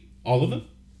rarity. All of them,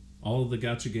 all of the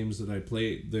gacha games that I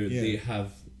play, they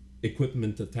have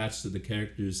equipment attached to the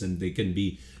characters, and they can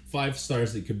be 5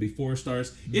 stars, they could be 4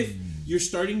 stars. If you're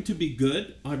starting to be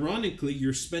good, ironically,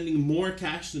 you're spending more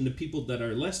cash than the people that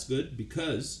are less good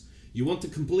because you want to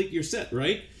complete your set,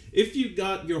 right? If you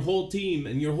got your whole team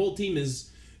and your whole team is,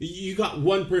 you got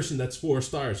one person that's 4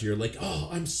 stars, you're like, oh,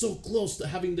 I'm so close to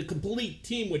having the complete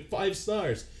team with 5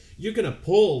 stars. You're gonna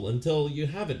pull until you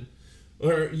have it,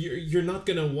 or you're not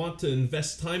gonna want to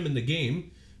invest time in the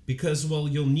game because, well,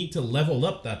 you'll need to level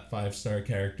up that 5-star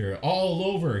character all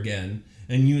over again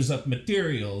and use up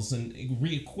materials and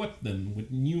re-equip them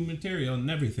with new material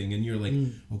and everything, and you're like,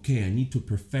 okay, I need to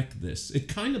perfect this. It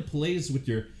kind of plays with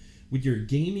your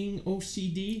gaming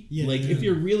OCD. If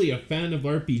you're really a fan of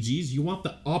RPGs, you want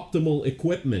the optimal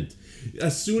equipment.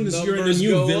 As soon as you're in a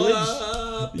new village,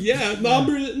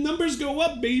 numbers go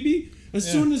up, baby.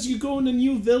 As soon as you go in a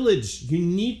new village, you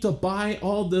need to buy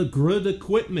all the good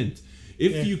equipment.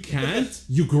 If you can't,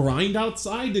 you grind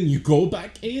outside and you go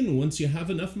back in once you have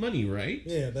enough money, right?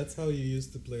 Yeah, that's how you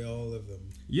used to play all of them.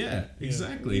 Yeah,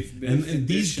 exactly. And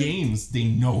these games, they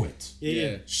know it.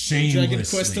 Yeah. Shamelessly. Dragon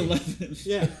Quest 11.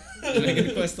 Yeah.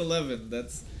 Dragon Quest 11.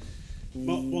 That's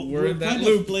we're in that kind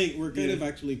loop. We're kind of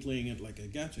actually playing it like a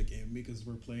gacha game because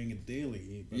we're playing it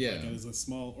daily. But like as a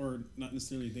small, or not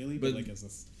necessarily daily, but like as a.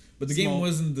 But the game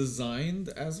wasn't designed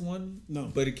as one.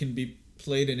 No. But it can be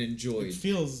played and enjoyed. It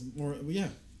feels more,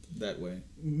 that way.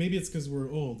 Maybe it's because we're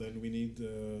old and we need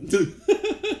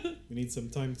we need some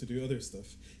time to do other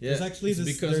stuff. Yeah, there's actually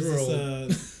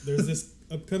there's this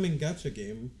upcoming gacha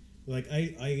game. Like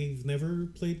I've never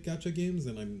played gacha games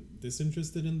and I'm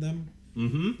disinterested in them.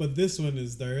 Mm-hmm. But this one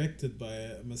is directed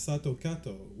by Masato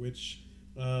Kato, which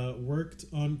worked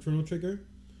on Chrono Trigger.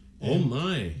 Oh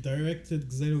my!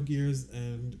 Directed Xenogears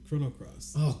and Chrono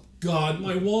Cross. Oh God,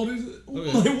 my wallet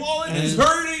is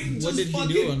hurting. What did he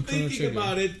do on Chrono Trigger?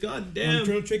 About it, God damn. On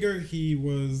Chrono Trigger, he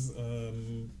was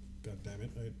God damn it!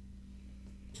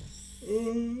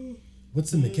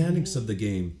 What's the mechanics of the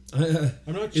game?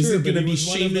 I'm not sure. Is it but gonna he be was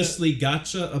one of shamelessly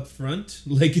gacha up front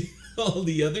like all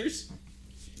the others?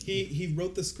 He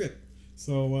wrote the script.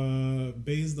 So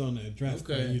based on a draft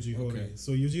by Yuji Horii. Okay.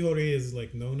 So Yuji Horii is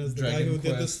like known as the guy who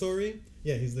did the story.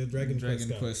 Yeah, he's the Dragon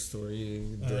Quest story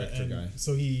director guy.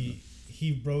 So he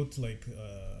wrote like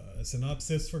a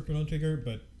synopsis for Chrono Trigger,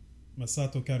 but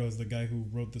Masato Kato is the guy who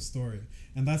wrote the story,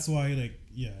 and that's why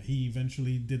he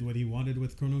eventually did what he wanted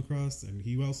with Chrono Cross, and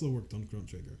he also worked on Chrono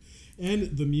Trigger,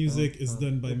 and the music is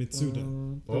done by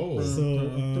Mitsuda. Oh, so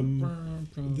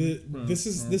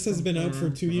this has been out for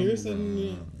 2 years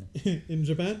in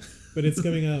Japan, but it's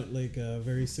coming out like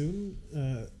very soon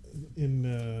in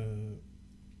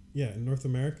North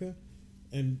America,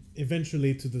 and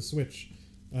eventually to the Switch.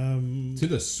 To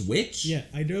the Switch? Yeah,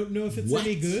 I don't know if it's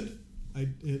any good.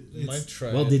 Might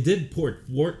try. Well, they did port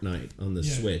Fortnite on the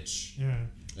Switch. Yeah,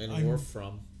 and I'm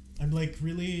like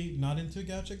really not into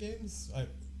gacha games. I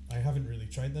haven't really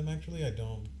tried them actually. I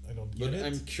don't get it.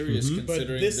 I'm curious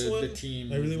considering the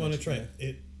team. I really want to try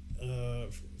it.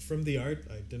 From the art,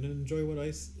 I didn't enjoy what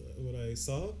I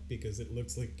saw because it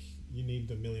looks like you need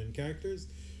a million characters.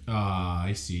 Ah,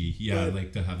 I see. Yeah, I'd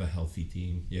like to have a healthy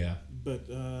team. Yeah. But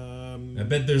I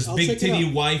bet there's big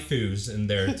titty waifus in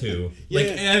there too. Like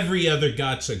every other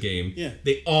gacha game. Yeah.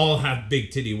 They all have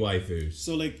big titty waifus.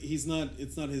 So like it's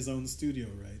not his own studio,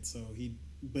 right? So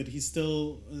he's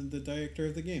still the director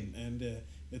of the game, and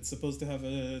it's supposed to have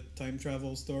a time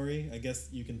travel story. I guess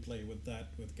you can play with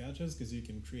that with gachas because you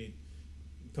can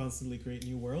constantly create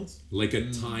new worlds, like a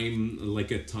time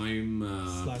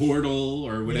portal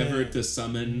or whatever to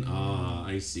summon.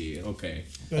 I see. Okay,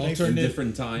 but alternate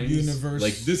different times universe.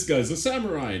 Like this guy's a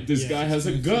samurai, this guy has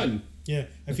a gun. Yeah,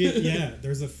 I feel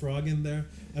there's a frog in there.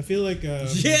 I feel like boy.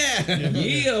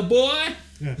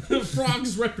 Yeah.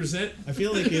 Frogs represent. I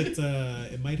feel like it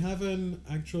might have an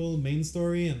actual main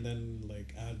story and then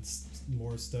like adds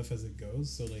more stuff as it goes.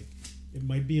 So like it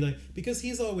might be like, because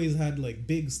he's always had like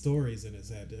big stories in his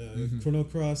head. Chrono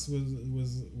Cross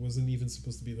wasn't even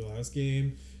supposed to be the last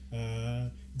game.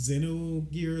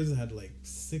 Xenogears had like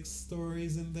 6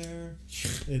 stories in there.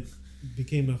 It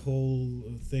became a whole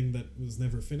thing that was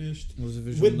never finished.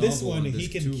 With this one, he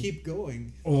can keep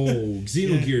going. Oh,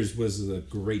 Xenogears was a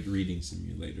great reading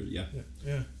simulator. Yeah.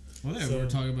 Well, yeah, we're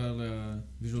talking about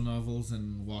visual novels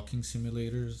and walking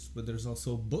simulators, but there's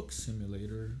also book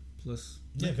simulator plus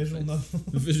visual novel.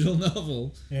 Visual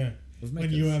novel. Yeah.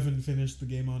 When you haven't finished the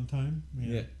game on time.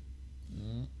 Yeah.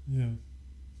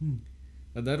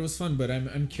 That was fun, but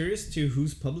I'm curious to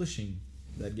who's publishing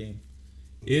that game.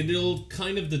 It'll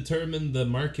kind of determine the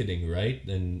marketing, right?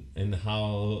 And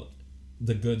how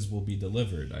the goods will be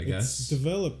delivered, I guess. It's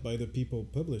developed by the people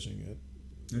publishing it.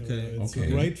 Okay. It's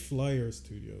Bright Flyer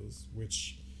Studios,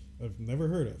 which I've never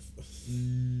heard of.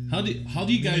 How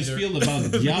do you guys feel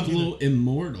about Diablo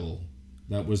Immortal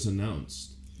that was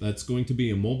announced? That's going to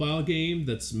be a mobile game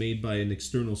that's made by an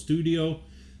external studio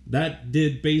that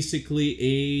did basically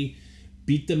a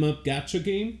beat 'em up gacha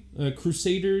game,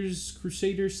 Crusaders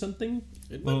something.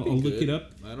 I'll look it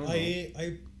up. I don't know.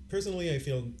 I personally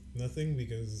feel nothing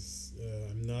because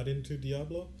I'm not into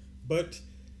Diablo, but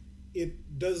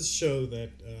it does show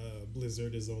that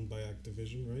Blizzard is owned by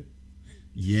Activision, right?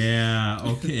 Yeah.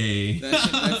 Okay.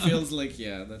 that feels like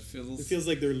It feels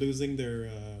like they're losing their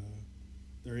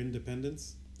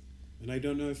independence, and I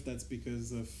don't know if that's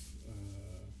because of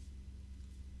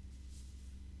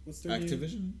what's their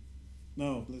Activision? name?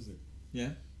 No, Blizzard.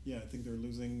 Yeah. Yeah, I think they're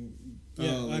losing.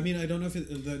 Yeah, I mean, I don't know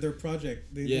if their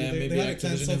project. They maybe had a Activision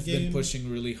canceled have game. been pushing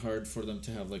really hard for them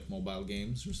to have like mobile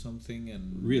games or something,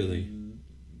 and Really?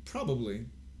 Probably.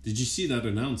 Did you see that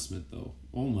announcement though?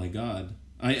 Oh my god.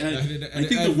 I I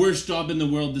think the worst job in the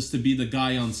world is to be the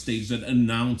guy on stage that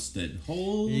announced it.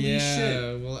 Holy shit.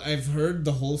 Yeah, well, I've heard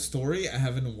the whole story. I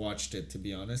haven't watched it, to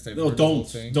be honest. No,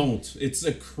 don't. It's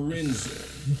a cringe.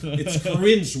 It's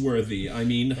cringe-worthy. I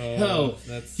mean, hell.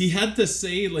 He had to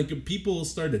say, like, people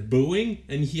started booing,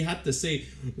 and he had to say,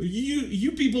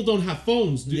 you people don't have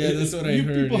phones. Yeah, that's what I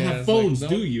heard. You people Yeah, have phones, like,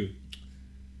 do you?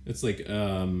 It's like,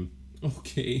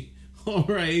 okay. All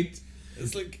right.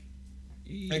 It's like...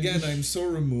 Again, I'm so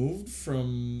removed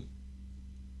from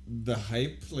the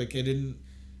hype. Like, I didn't...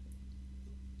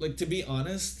 Like, to be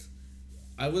honest,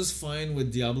 I was fine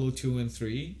with Diablo 2 and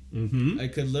 3. Mm-hmm. I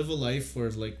could live a life where,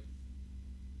 like...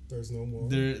 There's no more.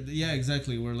 Yeah,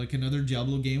 exactly. Where, like, another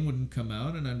Diablo game wouldn't come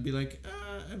out, and I'd be like,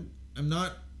 I'm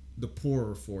not the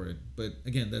poorer for it. But,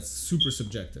 again, that's super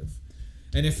subjective.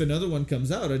 And if another one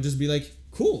comes out, I'd just be like,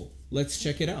 cool, let's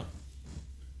check it out.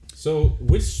 So,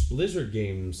 which Blizzard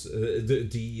games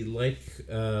do you like?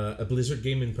 A Blizzard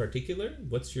game in particular?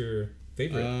 What's your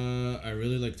favorite? I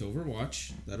really liked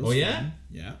Overwatch. That was fun.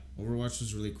 Yeah, Overwatch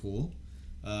was really cool.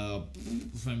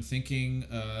 If I'm thinking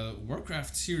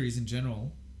Warcraft series in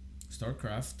general,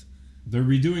 StarCraft. They're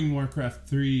redoing Warcraft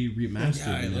 3 remastered.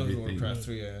 Yeah, I and loved everything. Warcraft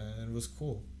 3. It was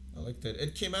cool. I liked it.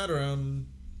 It came out around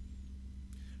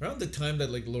the time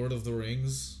that like Lord of the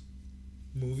Rings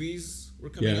movies were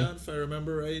coming out, if I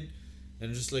remember right.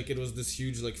 And just like it was this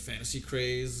huge like fantasy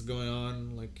craze going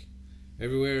on like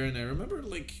everywhere. And I remember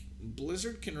like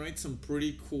Blizzard can write some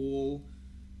pretty cool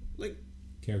like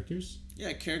characters.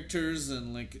 Yeah, characters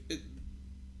and like it.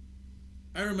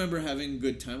 I remember having a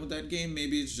good time with that game.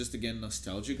 Maybe it's just again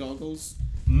nostalgia goggles,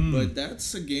 but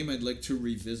that's a game I'd like to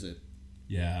revisit.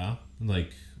 Yeah,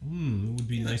 like it would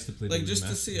be nice to play. Like just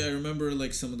to see, I remember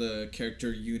like some of the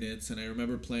character units, and I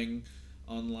remember playing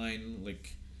online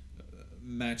like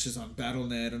matches on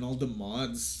BattleNet and all the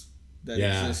mods that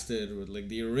existed with like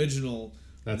the original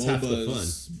that's half the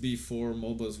fun. Before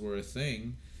MOBAs were a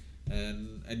thing,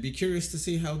 and I'd be curious to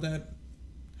see how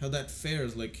that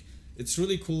fares. Like it's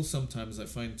really cool sometimes I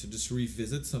find to just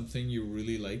revisit something you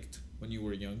really liked when you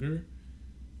were younger,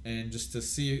 and just to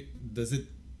see does it,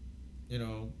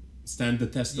 stand the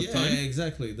test of time. Yeah,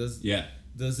 exactly. Does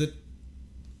it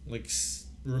like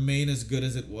remain as good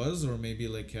as it was, or maybe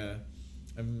like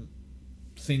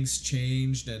things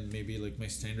changed and maybe like my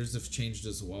standards have changed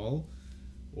as well,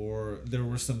 or there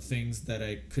were some things that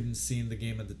I couldn't see in the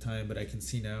game at the time but I can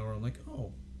see now, or I'm like,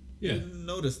 oh yeah, I didn't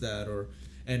notice that.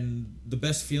 And the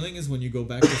best feeling is when you go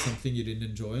back to something you didn't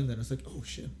enjoy and then it's like, oh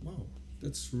shit, wow,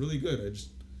 that's really good.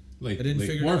 I didn't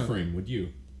figure Warframe, it out. Would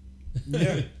you?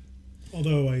 Yeah.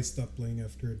 Although I stopped playing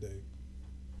after a day.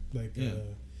 Like,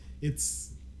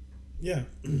 it's... Yeah.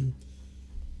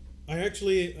 I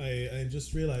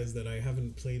just realized that I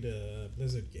haven't played a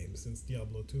Blizzard game since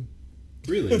Diablo 2.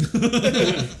 Really?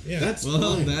 Yeah. That's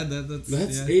fine.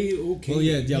 That's A-okay. Well,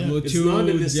 yeah, Diablo 2. It's not a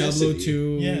Diablo necessity.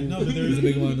 2. Yeah, no, but there's a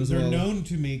big one as they're well. They're known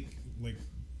to make, like,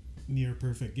 near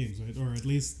perfect games, right? Or at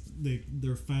least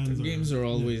their fans Their games are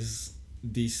always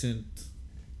decent,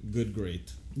 good,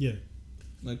 great. Yeah.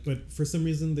 But for some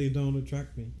reason they don't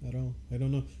attract me at all. I don't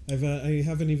know. I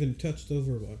haven't even touched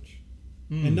Overwatch,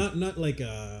 and not like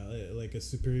a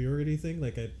superiority thing.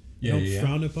 Like I don't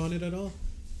frown upon it at all.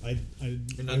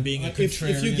 You're not being a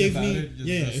contrarian if you gave about me it,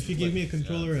 if you gave me a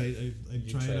controller, I'd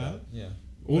try it out. Yeah.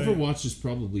 Overwatch is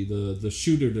probably the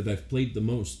shooter that I've played the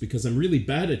most because I'm really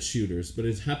bad at shooters, but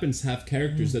it happens to have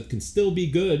characters that can still be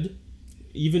good,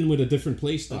 even with a different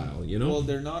play style. Well,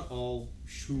 they're not all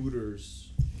shooters.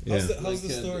 How's the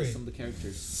story? Some of the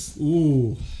characters.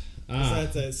 Ooh,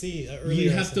 Earlier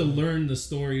you have to learn the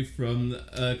story from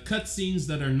cutscenes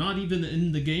that are not even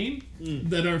in the game,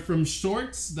 that are from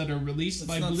shorts that are released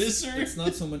by Blizzard. It's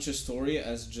not so much a story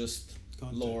as just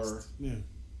context. lore.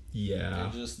 Yeah.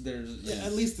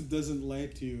 At least it doesn't lie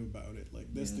to you about it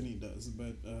like Destiny does,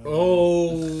 but burn.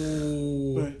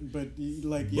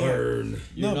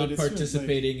 You're not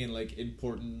participating in like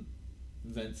important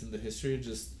events in the history.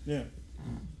 Just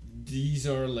these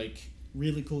are like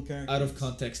really cool characters, out of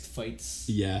context fights.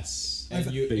 Yes,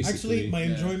 actually, my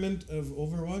enjoyment of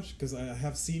Overwatch, because I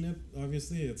have seen it.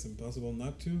 Obviously, it's impossible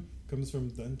not to. Comes from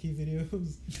Donkey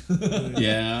videos.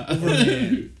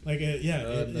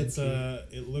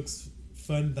 It looks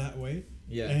fun that way.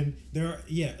 Yeah, and there are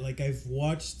I've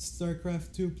watched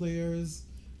StarCraft 2 players.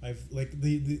 I've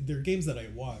they're games that I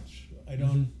watch. I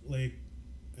don't I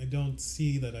don't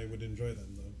see that I would enjoy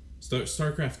them though.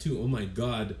 StarCraft 2. Oh my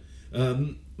god.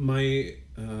 My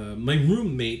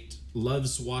roommate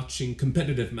loves watching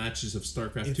competitive matches of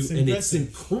StarCraft 2, and it's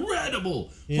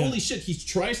incredible. Yeah. Holy shit! He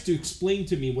tries to explain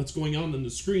to me what's going on the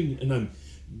screen, and I'm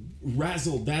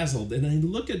razzle-dazzled. And I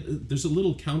look at there's a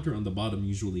little counter on the bottom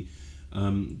usually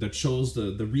that shows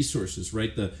the resources,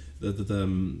 right?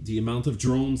 The amount of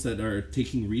drones that are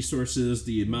taking resources,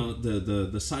 the amount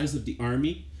the size of the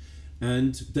army.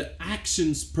 And the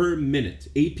actions per minute,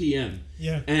 APM.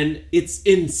 Yeah. And it's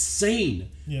insane.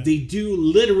 Yeah. They do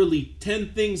literally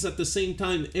 10 things at the same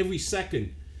time every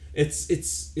second.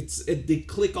 They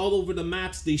click all over the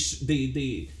maps. They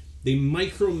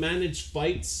micromanage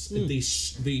fights. And they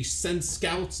send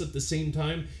scouts at the same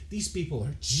time. These people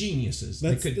are geniuses.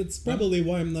 That's probably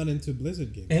why I'm not into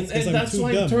Blizzard games. And that's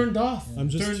why I'm turned off. I'm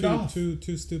just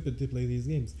too stupid to play these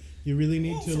games. You really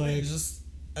need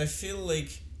I feel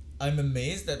like I'm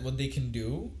amazed at what they can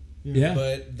do,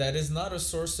 but that is not a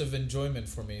source of enjoyment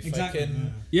for me. If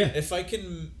I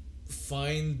can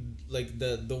find like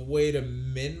the way to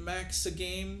min-max a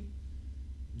game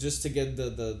just to get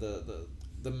the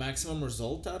maximum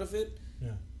result out of it,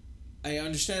 I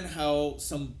understand how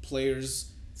some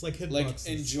players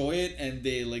enjoy it, and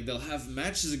they'll have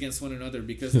matches against one another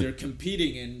because they're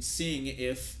competing and seeing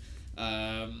if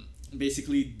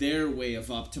basically their way of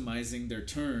optimizing their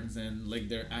turns and like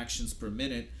their actions per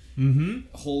minute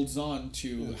holds on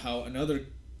to how another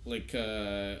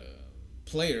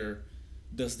player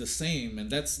does the same, and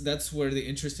that's where the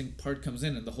interesting part comes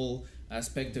in, and the whole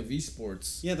aspect of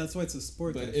esports. Yeah, that's why it's a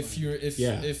sport. But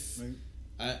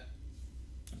I'm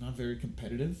not very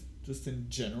competitive, just in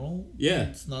general. Yeah,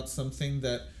 it's not something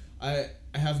that I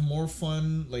have more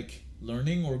fun like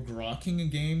learning or grokking a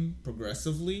game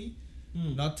progressively.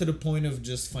 Not to the point of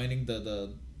just finding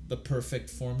the perfect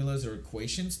formulas or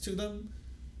equations to them,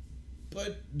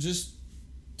 but just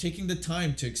taking the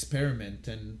time to experiment.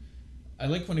 And I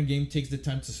like when a game takes the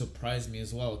time to surprise me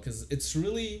as well, because it's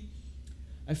really,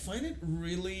 I find it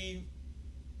really,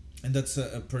 and that's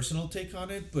a personal take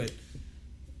on it, but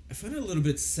I find it a little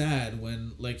bit sad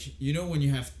when, when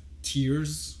you have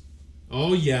tiers.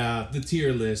 Oh yeah, the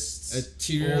tier lists. A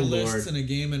tier list in a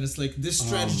game, and it's like this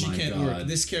strategy can't work.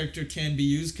 This character can be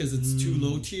used because it's too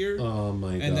low tier. Oh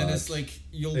my god! And then it's like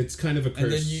it's kind of a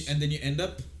curse. And then you end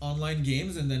up online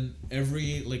games, and then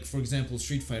every for example,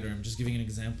 Street Fighter. I'm just giving an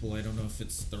example. I don't know if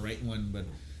it's the right one, but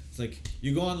it's like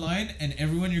you go online, and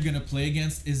everyone you're gonna play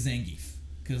against is Zangief.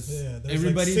 Because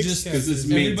everybody just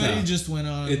went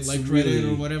on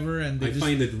Reddit or whatever, and they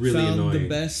found annoying. The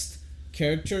best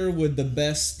character with the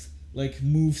best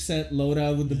moveset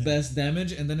loadout with the best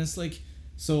damage, and then it's this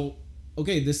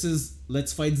is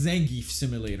let's fight Zangief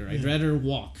simulator. I'd rather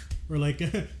walk. Or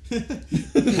the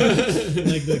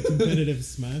competitive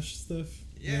Smash stuff.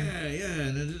 Yeah,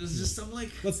 and it's just I'm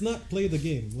like, let's not play the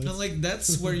game.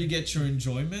 That's where you get your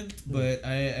enjoyment, but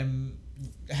I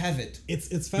have it.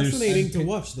 It's fascinating to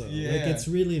watch though. Yeah, it's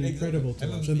really incredible to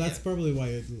watch, and that's probably why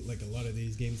a lot of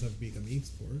these games have become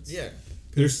esports. Yeah.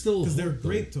 Because they're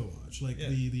great to watch.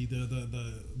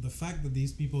 The fact that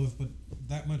these people have put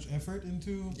that much effort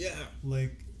into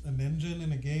an engine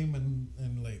in a game and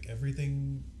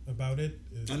everything about it.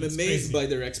 I'm amazed crazy. By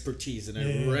their expertise, and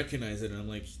I recognize it, and I'm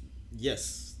like,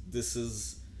 yes, this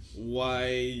is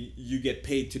why you get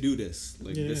paid to do this.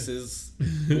 This is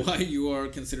why you are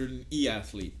considered an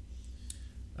e-athlete.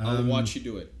 I'll watch you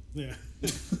do it. Yeah,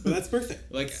 well, that's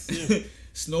perfect.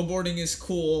 Snowboarding is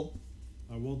cool.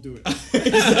 I won't do it.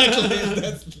 Exactly.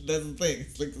 That's the thing.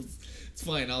 It's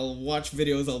fine. I'll watch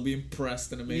videos. I'll be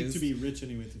impressed and amazed. You need to be rich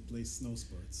anyway to play snow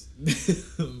sports.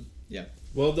 Yeah.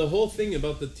 Well, the whole thing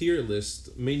about the tier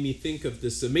list made me think of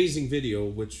this amazing video,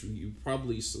 which you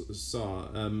probably saw.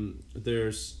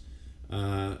 There's,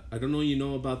 I don't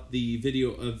know, about the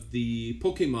video of the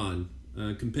Pokemon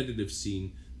competitive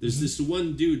scene, there's this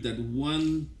one dude that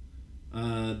won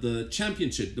the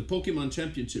championship, the Pokemon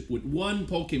championship, with one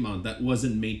Pokemon that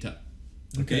wasn't meta.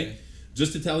 Okay?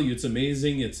 Just to tell you, it's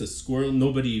amazing. It's a squirrel.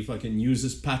 Nobody fucking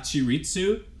uses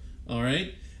Pachirisu. All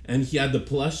right? And he had the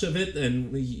plush of it,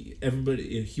 and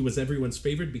he was everyone's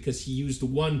favorite because he used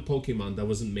one Pokemon that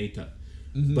wasn't meta.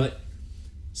 But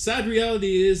sad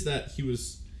reality is that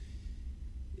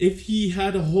if he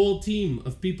had a whole team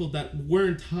of people that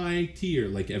weren't high tier,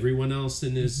 like everyone else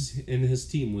in his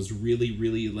team was really,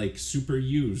 really like super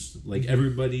used, like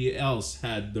everybody else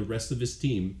had the rest of his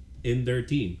team in their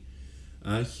team,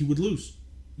 he would lose.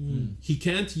 He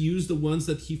can't use the ones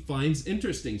that he finds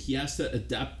interesting. He has to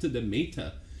adapt to the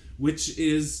meta, which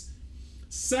is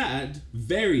sad,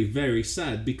 very, very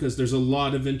sad, because there's a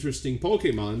lot of interesting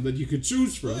Pokemon that you could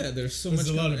choose from. Yeah, there's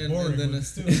a lot of boring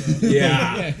ones too.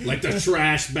 Yeah, like the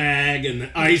trash bag and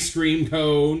the ice cream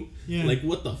cone. Yeah. Like,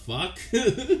 what the fuck?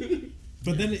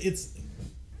 But then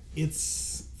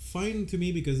it's fine to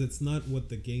me because it's not what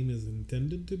the game is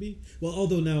intended to be. Well,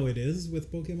 although now it is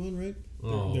with Pokemon, right?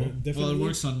 Well, it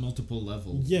works on multiple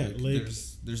levels. Yeah, like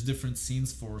there's different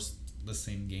scenes for the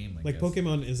same game. I guess.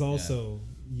 Pokemon is also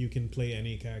you can play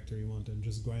any character you want and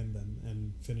just grind them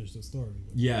and finish the story.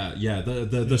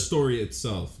 The story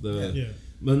itself, but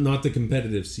not the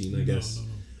competitive scene, I guess.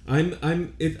 No.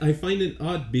 I find it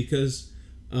odd because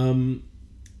I'm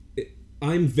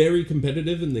very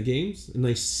competitive in the games, and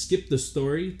I skip the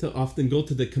story to often go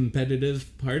to the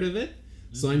competitive part of it.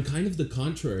 So I'm kind of the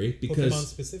contrary because Pokemon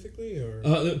specifically, or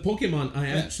Pokemon. I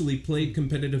actually played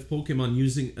competitive Pokemon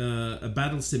using a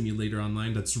battle simulator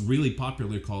online that's really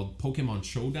popular called Pokemon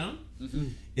Showdown.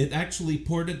 It actually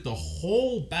ported the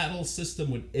whole battle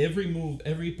system with every move,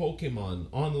 every Pokemon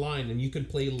online, and you can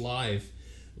play live.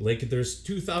 Like there's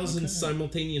 2,000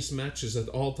 simultaneous matches at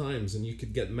all times, and you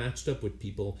could get matched up with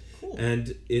people. Cool.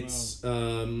 And it's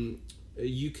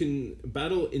you can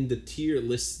battle in the tier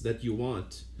lists that you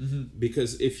want,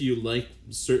 because if you like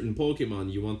certain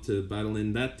Pokemon, you want to battle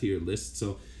in that tier list.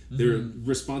 So they're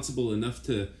responsible enough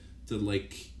to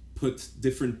like put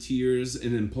different tiers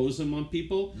and impose them on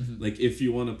people. Like if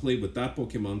you want to play with that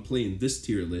Pokemon, play in this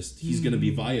tier list. He's gonna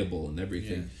be viable and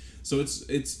everything. So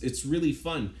it's really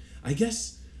fun. I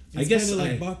guess kind of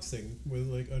like boxing with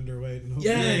like underweight and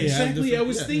exactly. I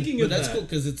was thinking of that. But that's cool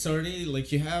because it's already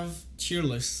like you have tier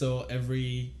lists, so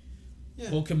every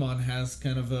Pokemon has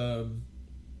kind of a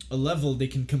level they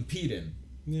can compete in.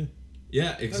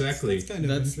 Yeah, exactly. That's kind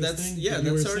of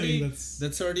interesting.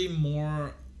 That's already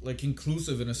more like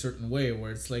inclusive in a certain way,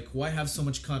 where it's like, why have so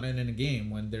much content in a game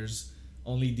when there's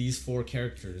only these 4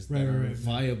 characters that are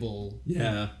viable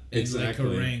in like a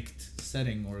ranked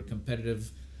setting or a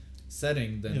competitive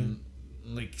setting? Then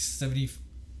like 72%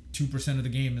 of the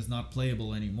game is not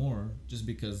playable anymore just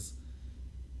because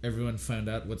everyone found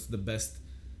out what's the best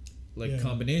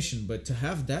combination. But to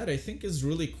have that, I think, is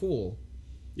really cool.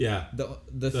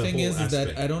 The thing is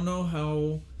that I don't know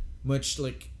how much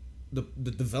like the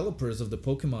developers of the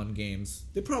Pokemon games,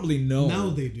 they probably know. Now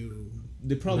they do.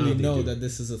 They probably know that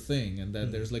this is a thing, and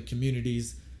that there's like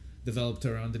communities developed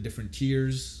around the different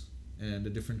tiers and the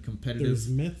different competitive there's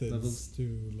methods levels to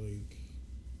like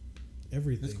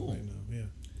everything. That's cool. Right now. Yeah,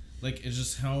 like it's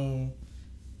just how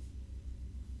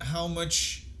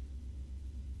much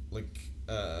like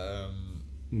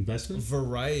investment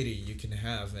variety you can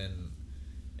have,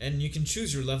 and you can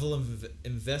choose your level of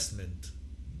investment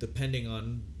depending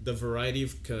on the variety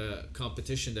of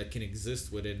competition that can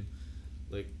exist within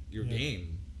like your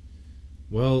game.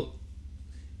 Well,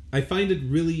 I find it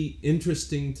really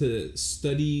interesting to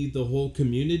study the whole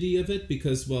community of it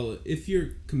because, well, if you're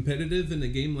competitive in a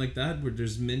game like that where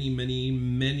there's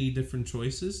many different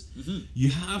choices,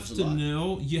 you have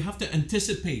you have to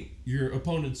anticipate your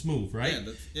opponent's move, right?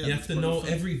 You have to know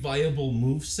every viable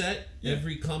move set,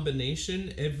 every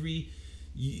combination,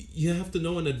 you have to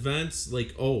know in advance,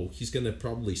 like, oh, he's going to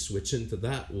probably switch into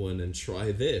that one and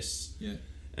try this. Yeah.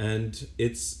 And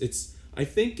I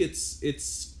think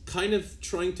it's kind of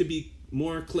trying to be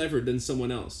more clever than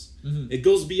someone else. It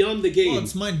goes beyond the game. Well,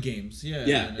 it's mind games.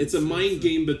 Yeah, it's a mind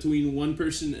game between one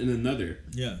person and another.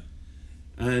 Yeah.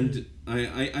 And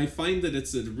I find that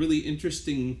it's a really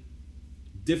interesting,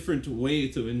 different way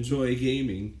to enjoy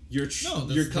gaming. You're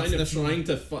kind of trying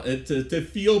to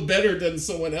feel better than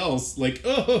someone else. Like,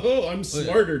 oh, I'm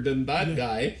smarter than that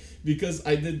guy because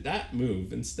I did that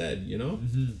move instead, you know?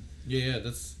 Yeah,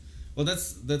 that's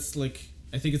like,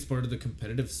 I think it's part of the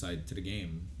competitive side to the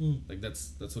game. Like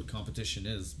that's what competition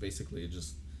is basically.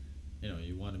 Just,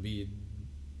 you want to be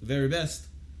the very best.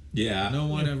 Yeah. No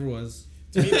one ever was.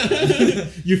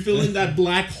 You fill in that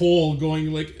black hole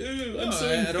going like, I'm so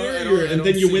inferior. And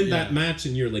then you win that match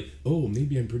and you're like, oh,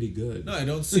 maybe I'm pretty good. No, I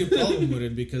don't see a problem with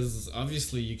it because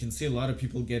obviously you can see a lot of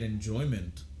people get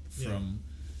enjoyment from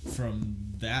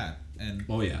that. And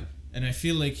and I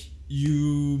feel like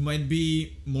you might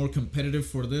be more competitive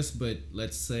for this, but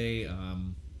let's say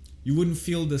you wouldn't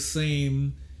feel the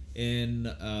same in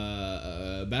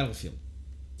Battlefield.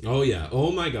 Oh yeah!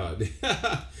 Oh my God!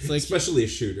 It's like, especially a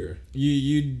shooter.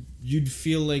 You'd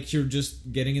feel like you're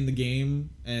just getting in the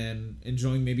game and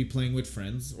enjoying maybe playing with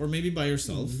friends or maybe by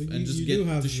yourself and just get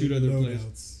to shoot other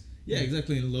players. Yeah,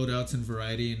 exactly. And loadouts and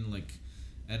variety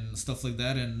and stuff like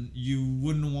that. And you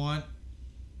wouldn't want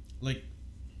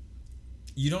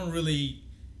you don't really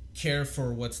care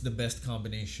for what's the best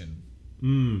combination.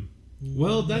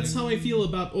 Well, that's how I feel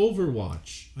about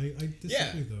Overwatch. I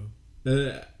disagree though.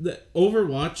 The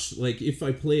Overwatch, like if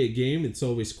I play a game, it's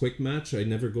always quick match. I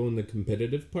never go in the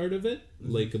competitive part of it,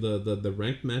 like the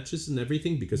ranked matches and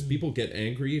everything, because people get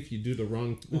angry if you do the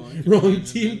wrong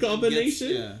team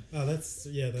combination. That's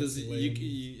because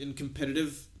in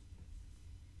competitive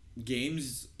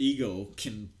games, ego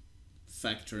can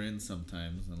factor in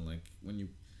sometimes, and like when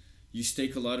you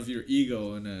stake a lot of your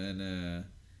ego in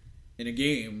a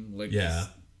game, like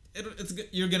it's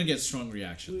you're gonna get strong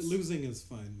reactions. Losing is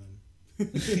fine, man.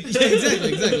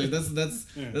 Exactly. That's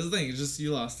the thing. It's just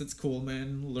you lost. It's cool,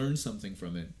 man. Learn something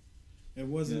from it. It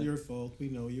wasn't your fault. We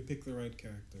know you picked the right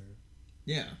character.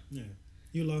 Yeah.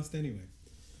 You lost anyway.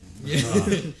 Yeah.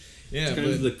 It's kind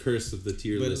of the curse of the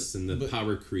tier lists and the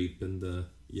power creep and the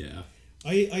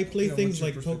I play things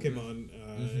like Pokemon.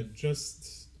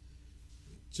 Just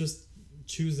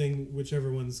choosing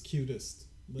whichever one's cutest.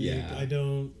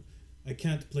 I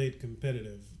can't play it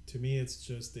competitive. To me, it's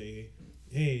just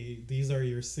hey, these are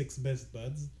your 6 best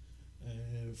buds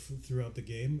throughout the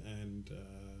game, and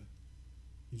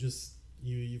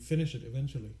you finish it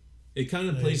eventually. It kind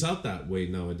of plays out that way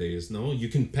nowadays, no? You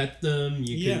can pet them,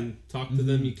 you can talk to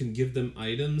them, you can give them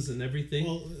items and everything.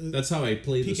 Well, that's how I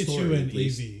play the story. Pikachu and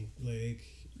Eevee, like,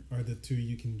 are the 2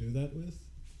 you can do that with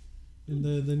in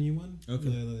the new one. Okay.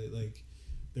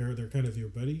 They're kind of your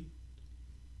buddy,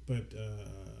 but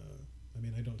I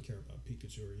mean, I don't care about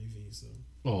Pikachu or Eevee, so.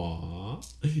 Aww.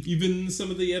 Even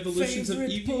some of the evolutions of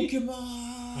Eevee? Pokemon!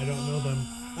 I don't know them.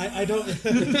 I don't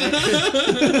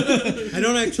I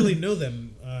don't actually know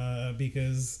them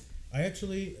because I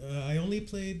only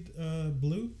played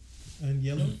Blue and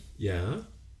Yellow. Yeah.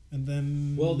 And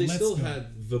then well, they still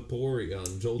had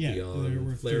Vaporeon,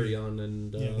 Jolteon, Flareon,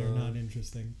 and they're not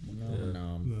interesting.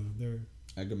 No, they're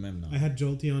Agamemnon. I had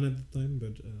Jolteon at the time,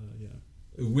 but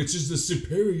which is the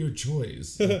superior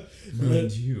choice,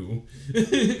 mind you.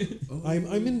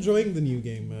 I'm enjoying the new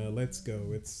game. Let's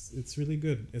Go. It's really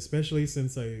good, especially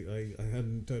since I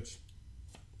hadn't touched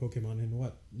Pokemon in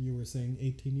what you were saying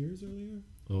 18 years earlier.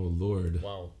 Oh Lord!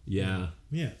 Wow. Yeah.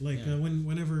 Yeah,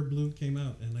 whenever Blue came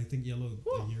out, and I think Yellow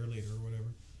a year later or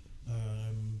whatever,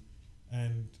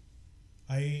 and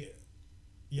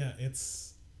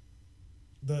it's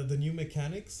the new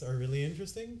mechanics are really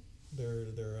interesting. They're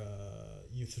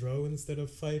you throw instead of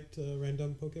fight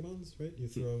random Pokemons, right? You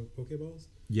throw Pokeballs.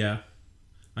 Yeah,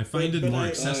 I find it more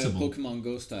accessible. Pokemon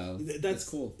Go style. That's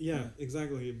cool. Yeah,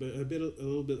 exactly. But a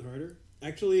little bit harder.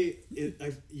 Actually,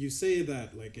 you say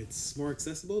that like it's more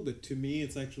accessible, but to me,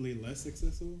 it's actually less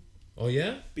accessible. Oh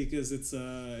yeah, because it's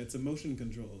a motion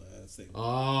control thing.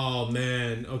 Oh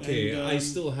man, okay. And, I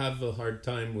still have a hard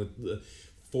time with the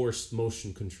forced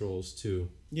motion controls too.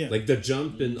 Yeah, like the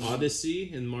jump in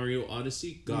Odyssey, in Mario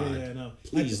Odyssey. God, no.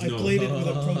 Please I played it with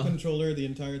a Pro controller the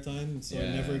entire time, so I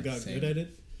never got good at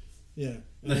it. Yeah,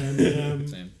 and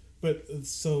same. But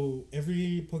so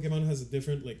every Pokemon has a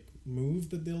different like move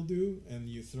that they'll do, and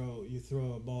you throw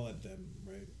a ball at them,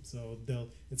 right? So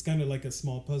it's kind of like a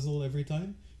small puzzle every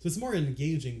time. So it's more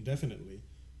engaging, definitely.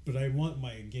 But I want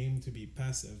my game to be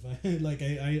passive.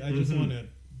 I just want to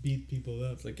beat people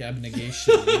up. It's like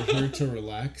abnegation. You're here to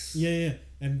relax. Yeah.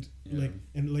 And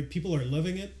people are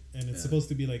loving it, and it's supposed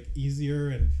to be like easier,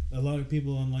 and a lot of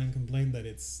people online complain that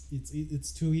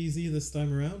it's too easy this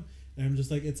time around, and I'm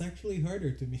just like, it's actually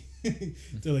harder to me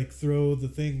to like throw the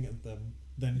thing at them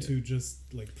than to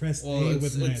just like press A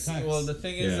with my attacks. Well, the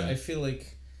thing is, I feel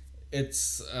like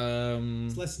it's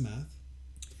less math.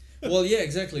 Well, yeah,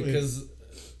 exactly, because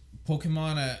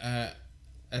Pokemon at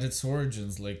its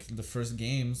origins, like the first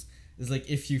games, is like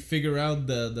if you figure out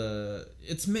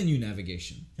it's menu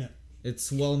navigation. Yeah.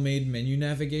 It's well-made menu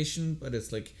navigation, but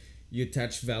it's like you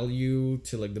attach value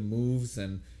to like the moves,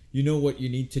 and you know what you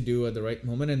need to do at the right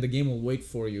moment, and the game will wait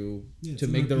for you to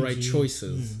make the right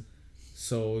choices. Yeah.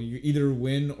 So you either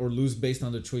win or lose based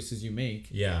on the choices you make.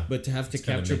 Yeah. But to have to It's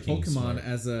kinda capture making Pokemon smart.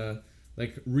 as a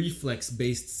like reflex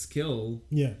based skill.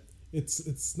 Yeah,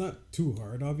 it's not too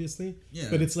hard, obviously. Yeah.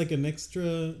 But it's like an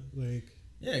extra like.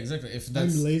 Yeah, exactly. If I'm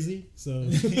that's lazy, so.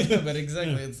 yeah, but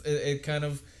exactly, Yeah. it kind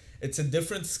of it's a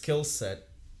different skill set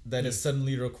that is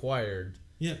suddenly required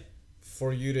Yeah.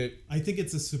 for you to. I think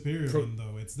it's a superior one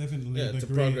though. It's definitely Yeah, the to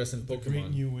great, progress in the great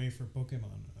Pokemon. new way for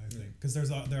Pokemon. I think because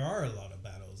there are a lot of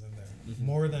battles in there, Mm-hmm.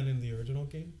 more than in the original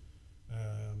game.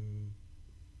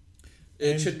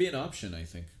 It And- should be an option, I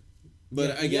think. But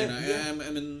Yeah, again, yeah,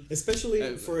 I mean,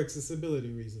 Especially for accessibility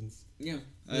reasons. yeah,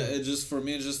 Yeah. it just for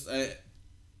me,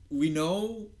 we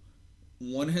know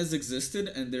one has existed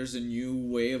and there's a new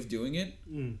way of doing it.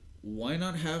 Why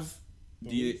not have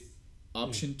the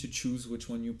option to choose which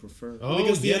one you prefer? Oh,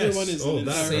 Because the yes. other one is an that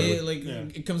entire- Say road. like Yeah.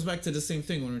 it comes back to the same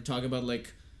thing when we're talking about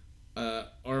like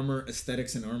armor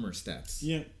aesthetics and armor stats.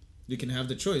 Yeah. You can have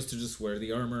the choice to just wear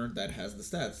the armor that has the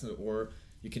stats, or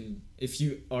you can, if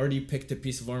you already picked a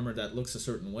piece of armor that looks a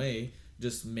certain way,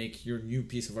 just make your new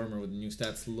piece of armor with new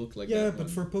stats look like Yeah, that but one.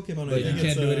 for Pokemon, But I think you can't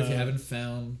it's do it if you a- haven't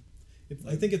found.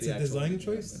 I think it's the a actual design weapon.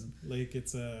 choice. Like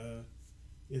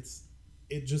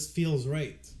it just feels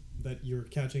right that you're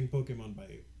catching Pokemon by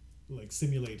like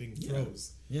simulating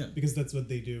throws. Yeah. Because that's what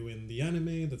they do in the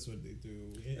anime. That's what they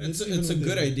do. It's even a what they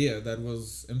good do- idea that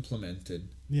was implemented.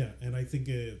 Yeah, and I think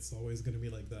it's always going to be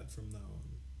like that from now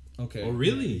on. Okay. Oh,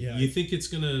 really? Yeah. You think it's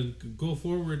gonna go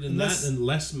forward in Unless- that and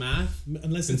less math,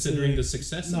 Unless considering the it's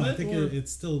success no, of it? I think or?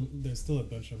 it's still there's still a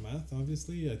bunch of math.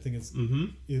 Obviously, I think it's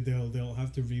they'll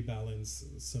have to rebalance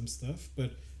some stuff.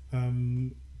 But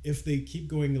if they keep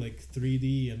going like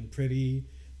 3D and pretty,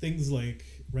 things like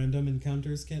random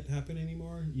encounters can't happen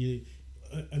anymore.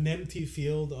 An empty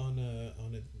field on a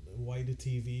wide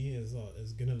TV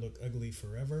is gonna look ugly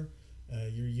forever.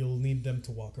 You'll need them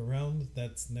to walk around.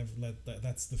 That's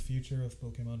the future of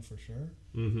Pokemon for sure.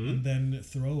 And then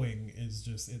throwing is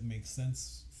just, it makes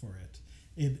sense for it.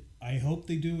 I hope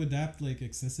they do adapt like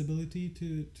accessibility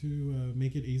to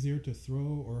make it easier to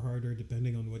throw or harder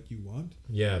depending on what you want.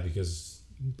 Yeah, because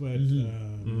But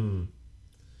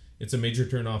it's a major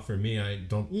turn off for me. I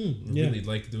don't really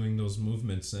like doing those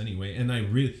movements anyway. And I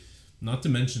really, not to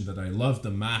mention that I love the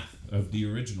math of the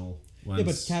original ones. yeah,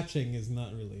 but catching is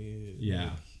not really.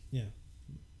 Yeah. Yeah.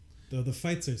 Though the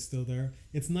fights are still there.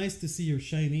 It's nice to see your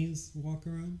shinies walk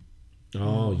around.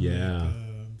 Oh, yeah.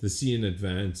 Like, to see in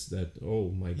advance that, oh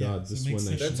my god, so this it makes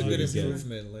one I sense. That's a should good really get.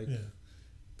 improvement. Like, yeah.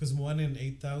 Because 1 in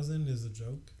 8,000 is a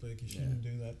joke. Like, you shouldn't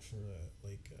do that for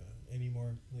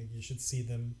anymore. Like, you should see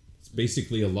them. It's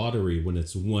basically a lottery when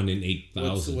it's 1 in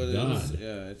what's- 8,000. what it God. is-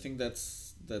 yeah, I think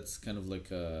that's kind of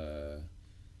like a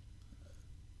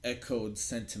echoed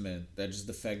sentiment that just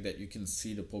the fact that you can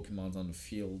see the Pokemons on the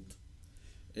field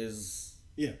is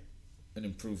Yeah. an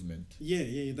improvement.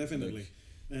 Yeah, definitely.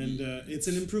 And it's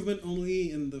an improvement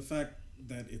only in the fact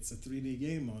that it's a 3D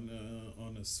game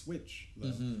on a Switch.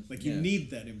 Though. Like, you need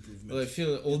that improvement. Well, I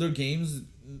feel older games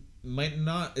might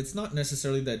not. It's not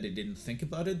necessarily that they didn't think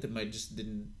about it. They just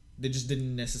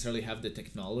didn't necessarily have the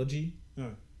technology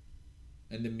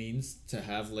and the means to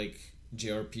have like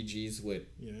JRPGs with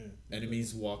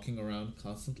enemies walking around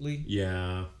constantly.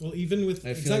 Yeah. Well, even with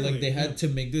I feel like they had to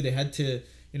make do. They had to.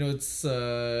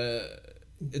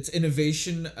 It's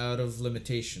innovation out of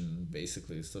limitation,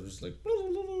 basically. So just like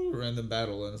random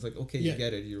battle, and it's like, okay, you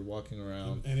get it. You're walking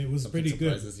around, and it was something pretty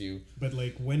good. surprises you. But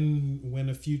like when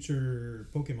a future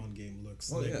Pokemon game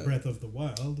looks like Breath of the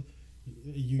Wild,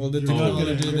 you're not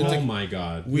gonna. Oh my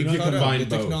god. We can combine the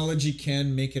both. technology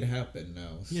can make it happen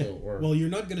now. Yeah. So, Well, you're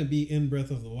not gonna be in Breath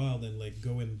of the Wild and like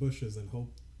go in bushes and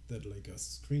hope that like a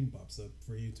screen pops up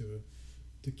for you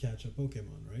to catch a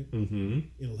Pokemon, right? Mm-hmm.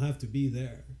 It'll have to be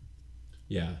there.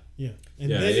 Yeah. Yeah. And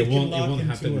Yeah, then it can won't lock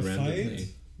happen into a randomly. fight.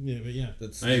 Yeah, but yeah.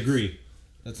 I agree.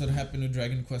 That's what happened with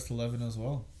Dragon Quest XI as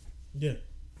well. Yeah.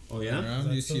 Oh yeah?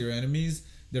 Around, you see your enemies.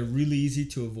 They're really easy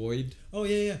to avoid. Oh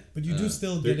yeah. But you do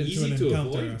still they're get into easy an to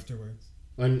encounter avoid. afterwards.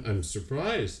 I'm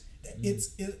surprised.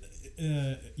 It's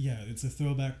a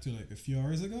throwback to like a few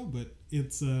hours ago, but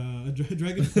it's a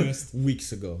Dragon Quest.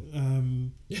 Weeks ago.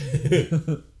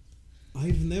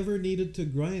 I've never needed to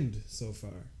grind so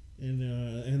far,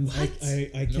 and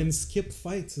I can skip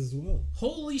fights as well.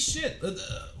 Holy shit!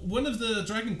 One of the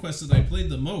Dragon Quests that I played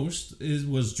the most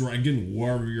was Dragon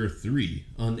Warrior 3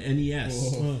 on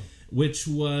NES, which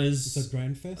was It's a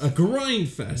grind fest. a grind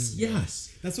fest.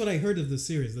 Yes. That's what I heard of the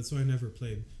series. That's why I never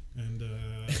played. And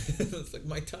It's like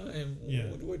my time. Yeah.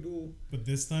 What do I do? but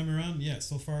this time around,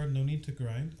 so far no need to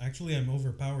grind. Actually, I'm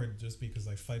overpowered just because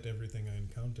I fight everything I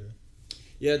encounter.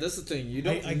 Yeah, that's the thing. You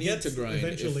don't I need get to grind.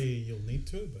 Eventually, you'll need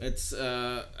to. But It's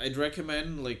I'd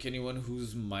recommend like anyone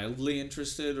who's mildly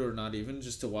interested or not even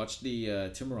just to watch the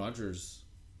Tim Rogers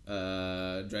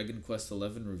Dragon Quest XI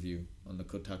review on the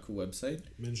Kotaku website.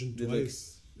 mentioned Did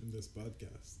twice in this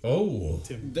podcast. Oh.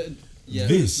 Tim.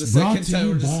 This the second brought to you time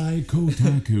we're just- by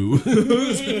Kotaku.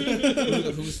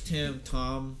 who's Tim?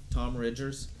 Tom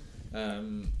Ridgers.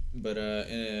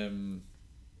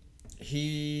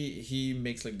 He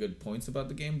makes like good points about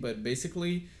the game, but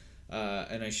basically,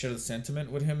 and I share the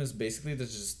sentiment with him, is basically that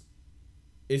just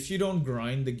if you don't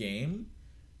grind the game,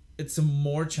 it's a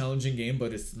more challenging game,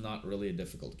 but it's not really a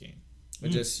difficult game. It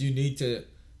just you need to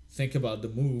think about the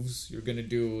moves you're gonna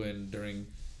do and during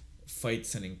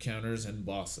fights and encounters and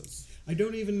bosses. I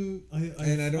don't even. I've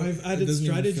it added doesn't even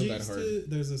feel strategies that hard. to.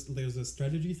 There's a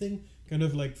strategy thing, kind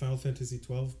of like Final Fantasy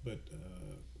 12, but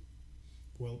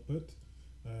well put.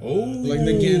 Like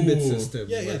the Gambit system.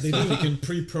 Yeah, where they do. you can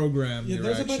pre-program. Yeah, your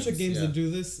there's a bunch of actions, games yeah. that do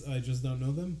this. I just don't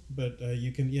know them, but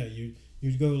you can. Yeah, you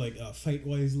go like fight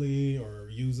wisely or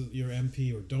use your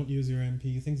MP or don't use your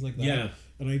MP, things like that. Yeah.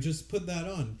 And I just put that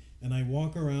on and I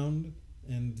walk around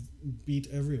and beat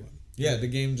everyone. Yeah, the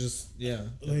game just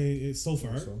Like so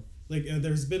far. So. Like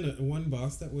there's been one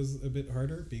boss that was a bit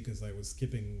harder because I was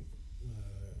skipping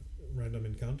random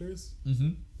encounters,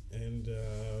 and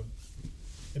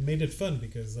it made it fun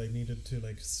because I needed to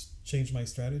like change my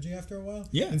strategy after a while.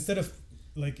 Yeah. Instead of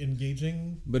like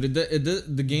engaging. But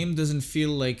the game doesn't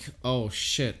feel like, oh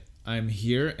shit, I'm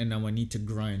here and now I need to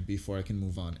grind before I can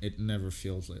move on. It never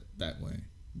feels that way.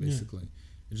 Basically,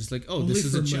 it's just like, oh, Only this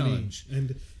is for a money. challenge.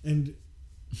 And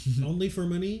only for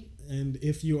money, and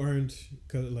if you aren't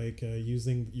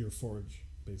using your forge,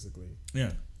 basically.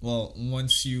 Yeah. Well,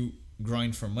 once you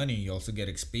grind for money, you also get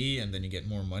XP, and then you get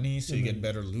more money, so you get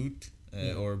better loot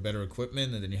or better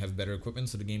equipment, and then you have better equipment,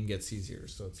 so the game gets easier.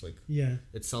 So it's like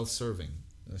it's self-serving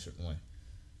in a certain way.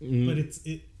 But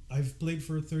I've played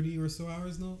for 30 or so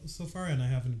hours now so far, and I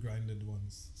haven't grinded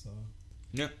once. So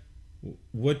Yeah.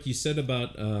 What you said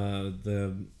about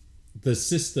the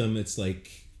system, it's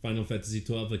like Final Fantasy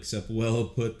 12, except well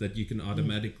put that you can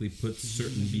automatically put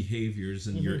certain behaviors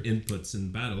and your inputs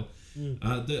in battle.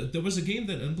 There was a game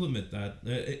that implemented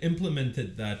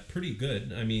that pretty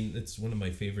good. I mean, it's one of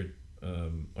my favorite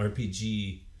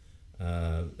RPG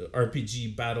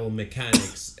battle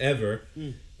mechanics ever.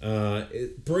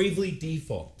 Bravely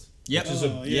Default. Yep. Which is a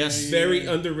very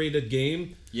underrated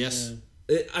game. Yes.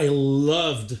 I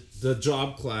loved the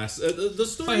job class. The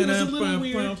story was a little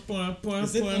weird.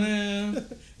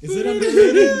 is it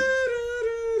underrated?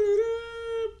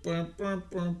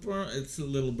 It's a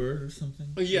little bird or something.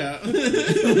 Yeah.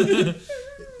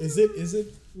 Is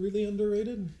it really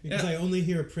underrated? Because I only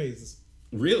hear praise.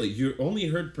 Really? You only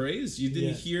heard praise? You didn't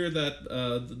Yeah. hear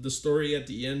that the story at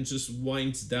the end just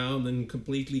winds down and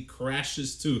completely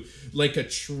crashes to like a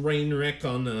train wreck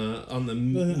on the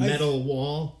metal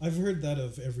wall? I've heard that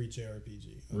of every JRPG.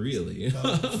 Really?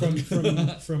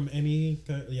 From any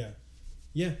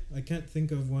yeah. I can't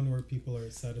think of one where people are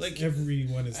satisfied. Like,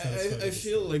 everyone is satisfied. I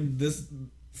feel like this,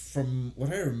 from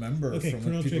what I remember. Okay, from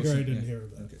Chrono what people Trigger, I say- didn't hear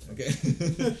that. Okay.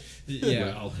 yeah.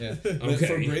 Well, yeah. But okay.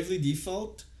 for Bravely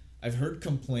Default, I've heard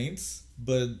complaints,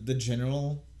 but the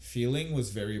general feeling was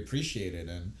very appreciated,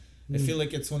 and I feel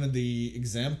like it's one of the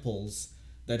examples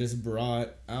that is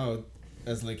brought out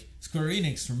as like Square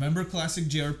Enix. Remember classic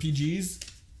JRPGs?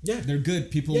 Yeah, They're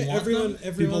good. People want everyone-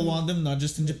 them. People want them not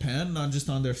just in Japan, not just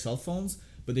on their cell phones,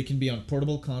 but they can be on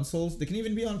portable consoles. They can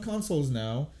even be on consoles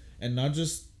now, and not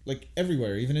just like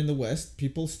everywhere. Even in the West,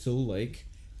 people still like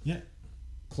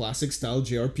classic style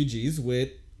JRPGs with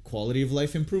quality of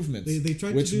life improvements. They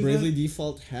tried which to do Bravely that.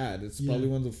 Default had. It's probably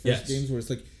one of the first Yes. games where it's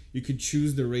like you could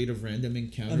choose the rate of random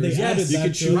encounters. And they added you that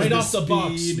could to choose it. Right the off the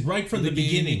box, speed right from of the game.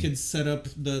 beginning. You could set up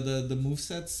the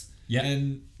movesets. Yeah.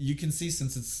 And you can see,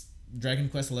 since it's Dragon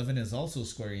Quest XI is also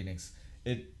Square Enix,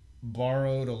 it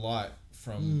borrowed a lot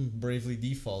from Bravely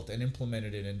Default and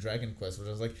implemented it in Dragon Quest, which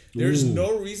I was like, there's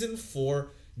no reason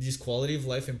for these quality of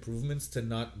life improvements to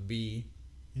not be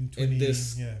in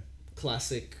this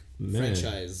classic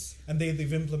franchise. And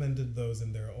they've implemented those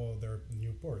in all their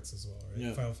new ports as well, right?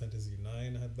 Yeah. Final Fantasy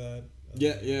 9 had that.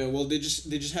 Yeah. Well, they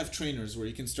just have trainers where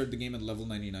you can start the game at level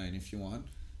 99 if you want.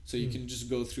 So you can just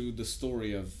go through the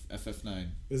story of FF9.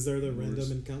 Is there the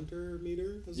random encounter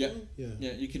meter as well?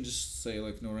 Yeah, you can just say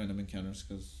like no random encounters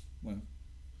because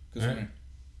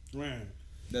Right.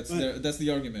 that's the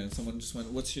argument. Someone just went,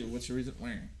 what's your reason? Wah.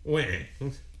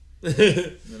 They're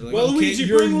like, Waluigi,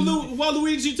 okay, bring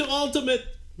Waluigi to Ultimate.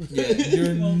 Yeah, you're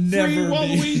Free never being,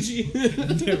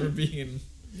 Waluigi. never being in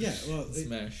Yeah, well,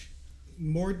 Smash.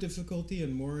 more difficulty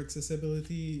and more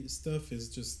accessibility stuff is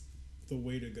just the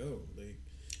way to go. Like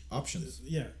Options.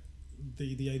 yeah,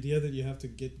 the idea that you have to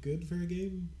get good for a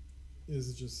game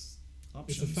is just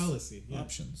Options. it's a fallacy. Yeah.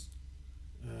 Options.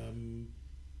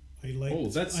 I like. Oh,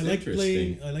 that's I like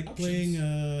interesting. playing. I like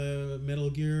playing Metal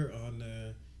Gear on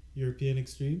European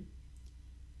Extreme,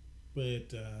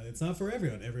 but it's not for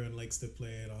everyone. Everyone likes to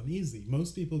play it on easy.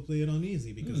 Most people play it on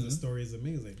easy because the story is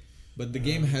amazing. But the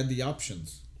game had the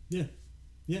options. Yeah,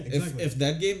 yeah, exactly. If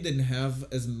that game didn't have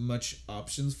as much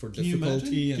options for Can you imagine?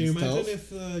 difficulty Can you and imagine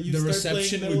stuff, if you the start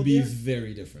reception playing Metal would be Gear?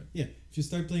 very different. Yeah, if you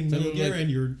start playing So Metal Gear like- and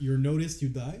you're noticed, you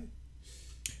die.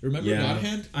 Remember Yeah, God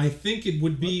Hand? I think it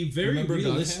would be very Remember God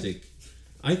realistic.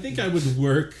 I think I would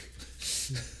work.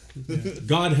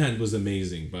 God Hand was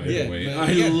amazing, by Yeah, the way. but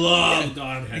I again- love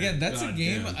God Hand. Again, that's a God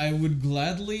game damn. I would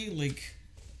gladly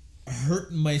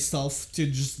hurt myself to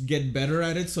just get better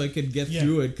at it so I could get Yeah.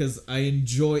 through it because I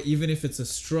enjoy, even if it's a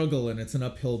struggle and it's an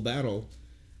uphill battle,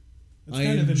 It's I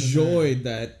kind of in the enjoyed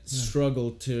that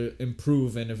struggle to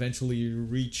improve and eventually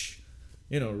reach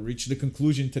the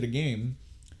conclusion to the game.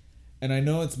 And I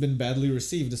know it's been badly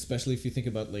received, especially if you think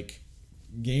about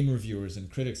game reviewers and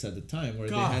critics at the time where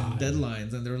they had God.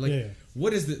 deadlines and they're like, Yeah.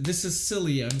 what is this? This is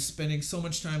silly. I'm spending so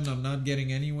much time and I'm not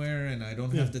getting anywhere and I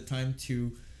don't have the time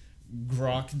to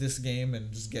grok this game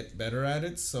and just get better at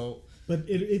it. So But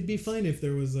it'd be fine if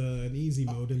there was an easy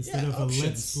mode instead of a options.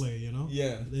 let's play, you know?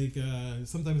 yeah. Like,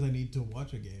 sometimes I need to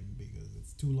watch a game because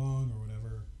it's too long or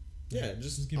whatever. Yeah,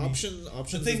 just give me-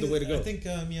 options thing, is the way to go. I think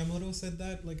Miyamoto said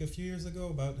that a few years ago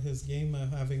about his game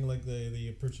having the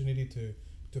opportunity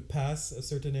to pass a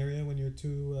certain area when you're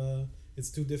too it's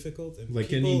too difficult. And Like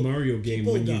people- any Mario game,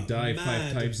 people when you got die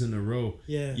mad. 5 times in a row.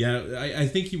 Yeah. Yeah, I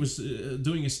think he was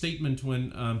doing a statement when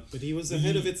But he was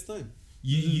ahead of its time.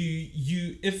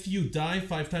 you if you die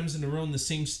 5 times in a row in the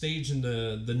same stage in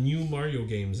the new Mario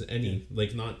games,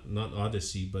 not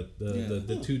Odyssey, but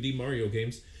the 2D Mario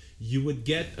games, you would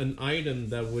get an item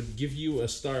that would give you a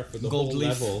star for the Gold whole leaf.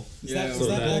 level. Is Yeah, that, so is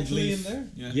that that- actually in there?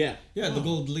 Yeah. Yeah, The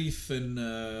gold leaf and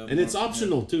it's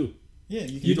optional too. Yeah,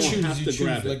 you You can don't choose, have to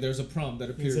grab it. Like there's a prompt that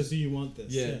It appears. says, do you want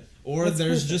this? Yeah. Or That's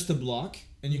there's perfect. just a block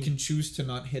and you can choose to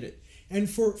not hit it. And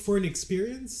for an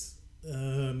experience,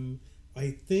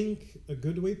 I think a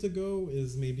good way to go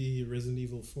is maybe Resident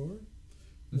Evil 4,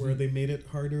 where they made it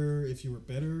harder if you were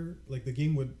better. Like the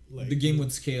game would The game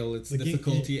would scale its the game-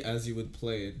 difficulty as you would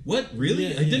play it. What really?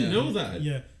 Yeah, I didn't yeah. know that.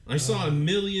 Yeah. I saw a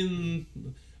million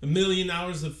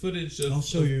hours of footage I'll of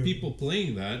show you. people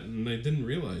playing that, and I didn't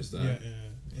realize that.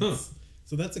 Yeah. Huh.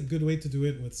 So that's a good way to do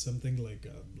it with something like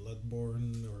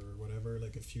Bloodborne or whatever,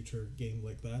 like a future game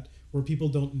like that, where people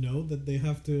don't know that they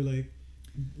have to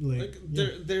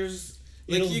There's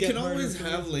It'll you get can harder always for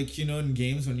have in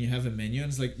games when you have a menu and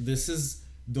it's like this is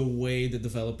the way the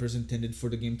developers intended for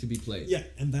the game to be played. Yeah,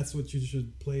 and that's what you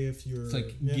should play if you're. It's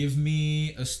like yeah. give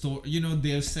me a story.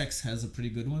 Deus Ex has a pretty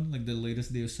good one, like the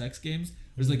latest Deus Ex games.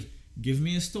 There's like give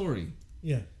me a story,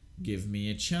 Yeah. give me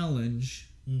a challenge,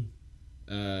 Mm.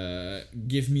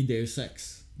 give me Deus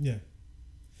Ex, Yeah.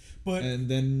 But and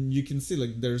then you can see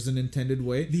like there's an intended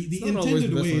way. the It's not always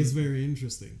intended the best way one. is very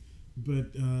interesting,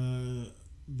 but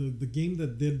the game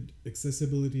that did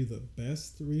accessibility the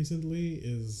best recently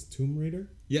is Tomb Raider.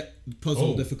 Yeah,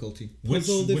 puzzle Oh. difficulty.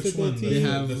 Puzzle Which one? difficulty. They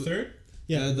have- the third?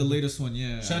 Yeah, The latest one,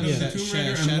 yeah. Shadow of the Tomb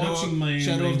Raider? I'm watching my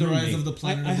Shadow of the Rise roommate. of the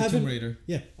Planet I of the Tomb haven't- Raider.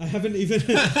 Yeah, I haven't even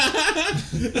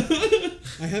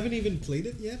I haven't even played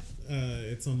it yet.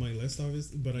 It's on my list,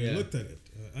 obviously, but I Yeah. looked at it.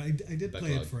 I did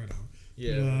play it Backlog. for an hour.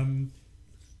 Yeah.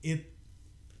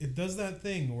 It does that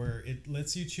thing where it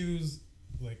lets you choose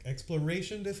like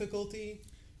exploration difficulty,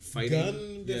 Fighting,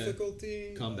 gun yeah.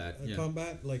 difficulty, Combat, yeah.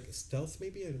 combat, like stealth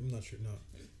maybe. I'm not sure. No,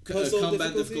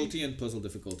 Combat difficulty and puzzle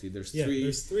difficulty. There's Yeah,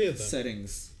 there's three of them.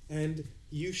 settings. And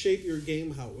you shape your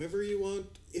game however you want.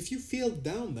 If you feel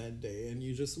down that day and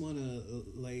you just want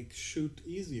to shoot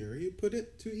easier, you put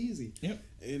it to easy. Yep.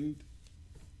 And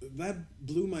that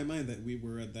blew my mind that we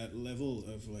were at that level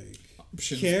of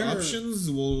Options. care. Options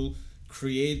will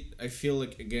create, I feel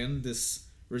like, again, this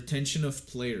retention of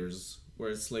players where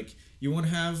it's like you won't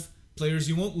have players,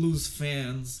 you won't lose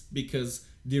fans because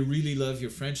they really love your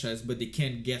franchise, but they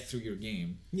can't get through your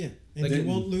game. Yeah, and Like you then-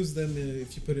 won't lose them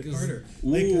if you put it 'Cause- harder.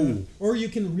 Ooh. Or you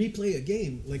can replay a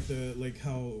game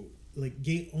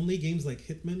only games like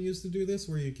Hitman used to do this,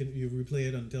 where you replay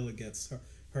it until it gets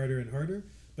harder and harder.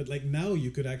 But now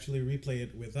you could actually replay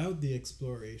it without the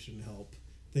exploration help,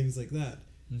 things like that.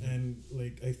 Mm-hmm. And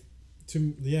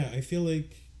I feel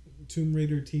like Tomb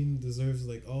Raider team deserves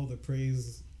all the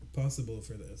praise possible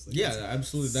for this. Like, Yeah,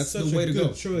 absolutely. That's such the way a to go.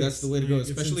 good choice. That's the way to go, Like, it's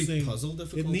especially insane. puzzle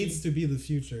difficulty. It needs to be the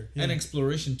future. Yeah. And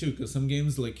exploration too, because some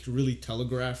games like really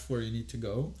telegraph where you need to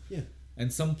go. Yeah.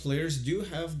 And some players do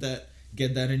have that,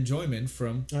 get that enjoyment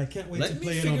from. I can't wait to Let me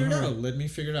play it on figure it hard. out. Let me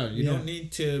figure it out. You Yeah. don't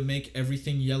need to make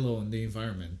everything yellow in the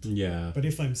environment. Yeah. But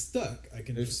if I'm stuck, I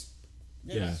can If- just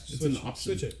Yeah. It's switch, an option.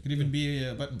 switch it. It could even be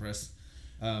a button press.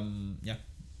 Yeah.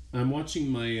 I'm watching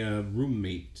my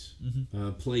roommate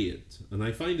play it, and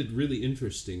I find it really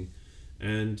interesting.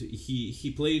 And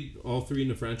he played all three in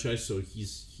the franchise, so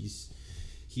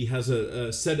he has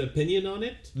a set opinion on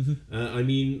it. I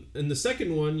mean, in the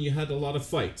second one, you had a lot of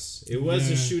fights. It was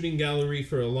a Yeah. shooting gallery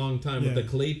for a long time with Yeah. the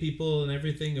clay people and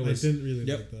everything. It was I didn't really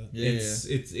Yep. like that.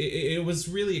 Yeah. it was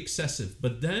really excessive.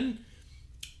 But then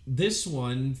this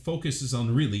one focuses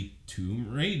on really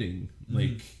tomb raiding.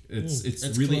 Like it's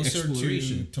really closer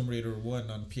exploration. to Tomb Raider 1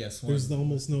 on PS1. There's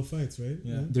almost no fights, right?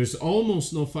 Yeah. There's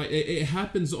almost no fight. It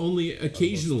happens only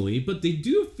occasionally, but they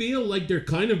do feel like they're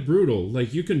kind of brutal.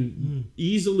 Like you can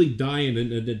easily die in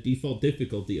the default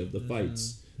difficulty of the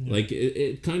fights. Like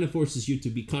it kind of forces you to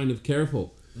be kind of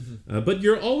careful. But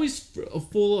you're always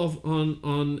full of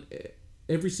on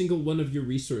every single one of your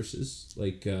resources.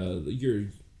 Like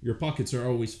your pockets are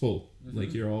always full.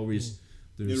 Like you're always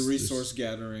Your resource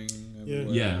gathering.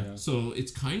 yeah. So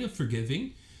it's kind of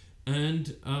forgiving.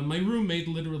 And my roommate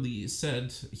literally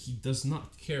said he does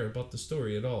not care about the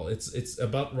story at all. It's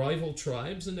about rival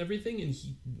tribes and everything, and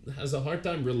he has a hard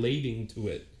time relating to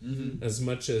it as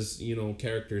much as,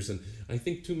 characters. And I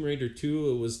think Tomb Raider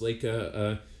 2, it was like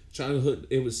a childhood.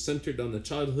 It was centered on the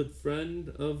childhood friend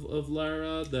of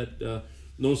Lara. That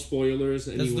no spoilers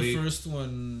anyway. That's the first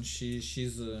one.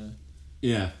 She's a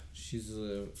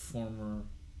former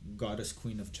goddess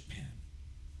queen of Japan.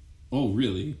 Oh,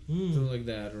 really? Something like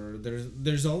that. Or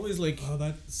there's always like Oh,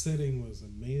 that setting was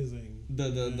amazing.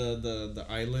 the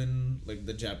island, like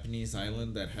the Japanese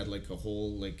island that had like a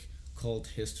whole like cult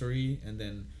history, and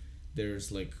then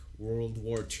there's like World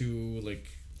War II, like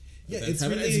It's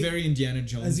it's very Indiana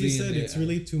Jones. As you said, it's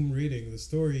really Tomb Raiding. The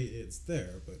story, it's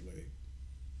there, but like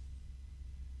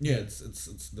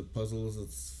it's the puzzles.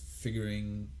 It's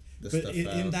figuring the but stuff in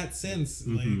out. that sense,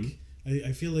 like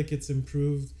I feel like it's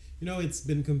improved. It's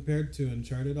been compared to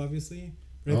Uncharted, obviously.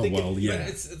 But I think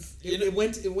it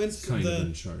went Kind the of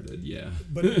Uncharted, yeah.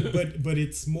 but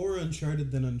it's more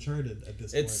Uncharted than Uncharted at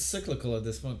this It's point. cyclical at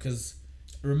this point, because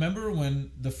remember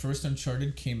when the first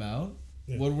Uncharted came out?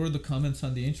 Yeah. What were the comments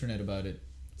on the internet about it?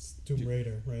 It's Tomb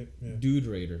Raider, right? Yeah. Dude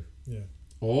Raider. Yeah.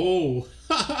 Oh,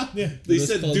 Yeah. they It was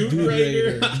said called Dude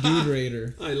Raider. Dude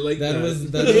Raider. I like that. That was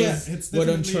It's what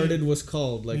definitely- Uncharted was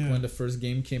called. Like Yeah. when the first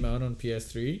game came out on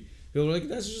PS3, people were like,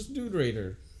 "That's just Dude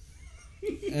Raider."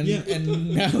 And Yeah.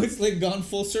 and now it's like gone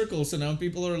full circle. So now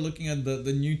people are looking at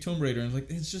the new Tomb Raider and like,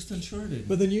 it's just Uncharted.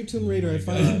 But the new Tomb Raider, I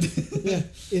find,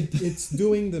 it's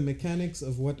doing the mechanics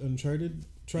of what Uncharted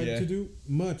tried Yeah. to do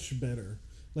much better.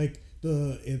 Like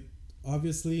it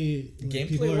obviously like, Gameplay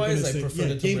people are wise, gonna I say, prefer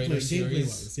the Tomb Raider gameplay series.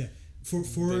 wise, yeah. For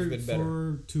They've been better.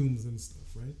 for tombs and stuff,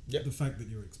 right? Yep. The fact that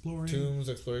you're exploring. Tombs,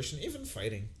 exploration, even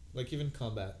fighting, like even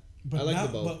combat. But I like now,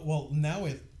 the bow. now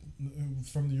it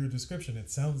from your description,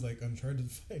 it sounds like Uncharted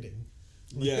fighting.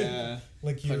 Yeah.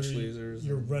 Like Punch lasers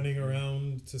you're and- running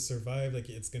around to survive. Like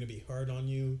it's gonna be hard on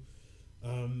you.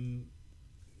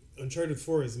 Uncharted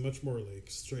 4 is much more like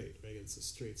straight. Right? It's a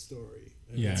straight story.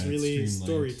 And Yeah, it's it's really streamlined.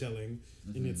 storytelling,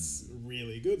 and it's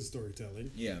really good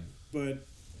storytelling. Yeah. But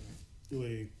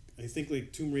like I think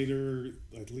like Tomb Raider,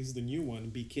 at least the new one,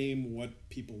 became what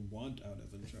people want out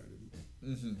of Uncharted.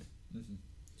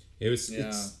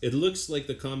 It looks like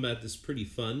the combat is pretty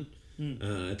fun.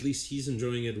 At least he's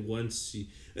enjoying it once.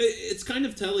 It's kind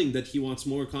of telling that he wants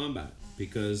more combat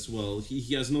because, well,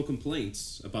 he has no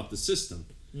complaints about the system.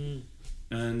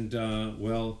 And,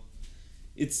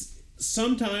 it's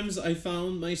sometimes I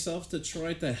found myself to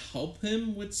try to help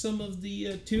him with some of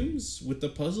the tombs, with the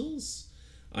puzzles.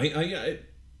 I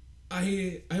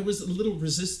was a little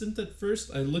resistant at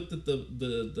first. I looked at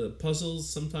the puzzles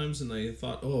sometimes and I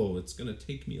thought, oh, it's going to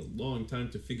take me a long time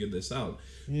to figure this out.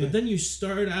 Yeah. But then you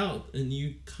start out and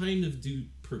you kind of do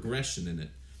progression in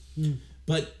it.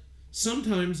 But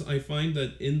sometimes I find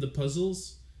that in the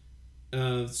puzzles,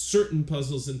 certain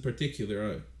puzzles in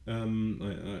particular, I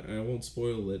won't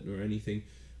spoil it or anything,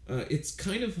 it's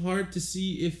kind of hard to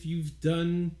see if you've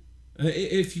done...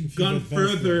 if you've gone advanced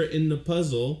further in the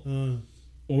puzzle...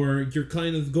 or you're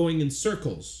kind of going in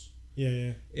circles.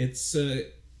 Yeah. It's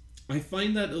I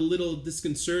find that a little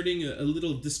disconcerting, a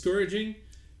little discouraging,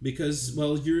 because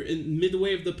well, you're in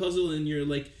midway of the puzzle and you're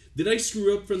like, did I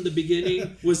screw up from the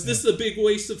beginning? Was this a big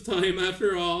waste of time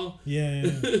after all? Yeah.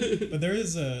 But there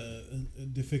is a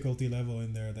difficulty level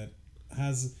in there that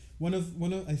has one of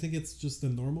I think it's just a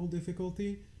normal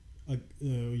difficulty.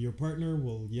 Your partner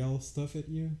will yell stuff at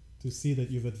you to see that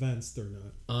you've advanced or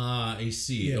not. Ah, I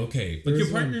see. Yeah. Okay, but There your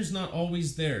is partner's not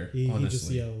always there. He honestly,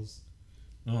 just yells.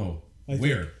 Oh, I think-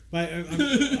 where? But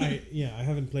I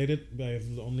haven't played it. But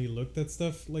I've only looked at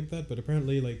stuff like that. But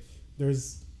apparently, like,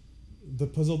 there's the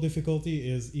puzzle difficulty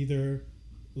is either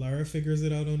Lara figures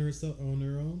it out on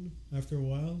her own after a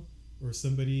while, or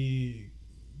somebody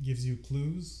gives you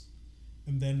clues,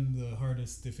 and then the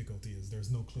hardest difficulty is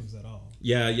there's no clues at all.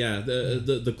 Yeah.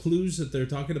 The clues that they're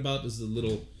talking about is the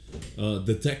little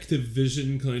detective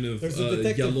vision kind of There's a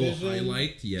detective yellow vision.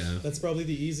 highlight. Yeah. That's probably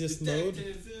the easiest mode.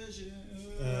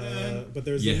 But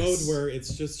there's Yes. a mode where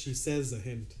it's just she says a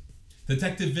hint.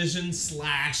 Detective vision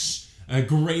 /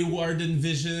 Grey Warden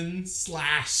vision /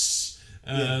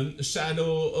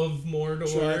 Shadow of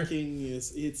Mordor. Tracking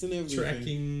it's in everything.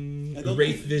 Tracking I don't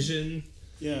Wraith think- vision.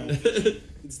 Yeah,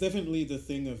 it's definitely the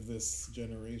thing of this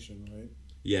generation, right?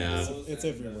 Yeah. It's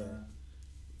everywhere.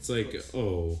 It's like,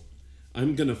 oh,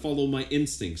 I'm gonna follow my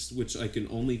instincts, which I can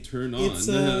only turn on It's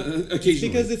occasionally.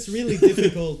 because it's really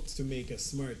difficult to make a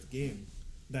smart game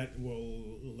that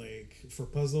will, like, for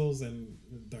puzzles and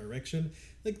direction.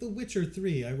 Like The Witcher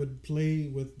 3, I would play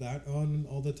with that on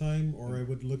all the time, or I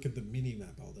would look at the mini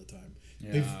map all the time.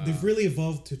 They've really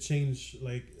evolved to change,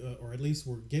 like, or at least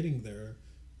we're getting there,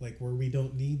 like, where we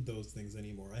don't need those things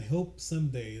anymore. I hope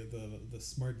someday the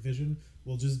smart vision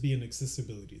will just be an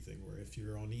accessibility thing, where if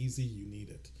you're on easy, you need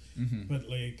it. But,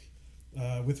 like,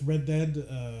 with Red Dead,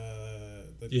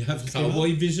 you have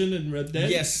cowboy vision in Red Dead.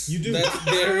 Yes, You do.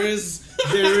 There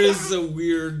is a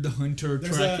weird hunter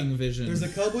tracking vision. There's a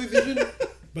cowboy vision,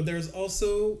 but there's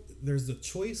the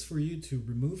choice for you to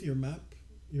remove your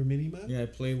mini map. Yeah, I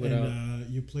play without. And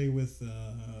you play with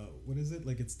what is it?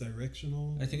 Like, it's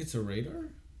directional. I think it's a radar.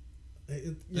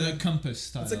 Yeah, A compass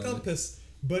style. it's a compass.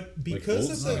 But because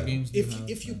old of style the games do have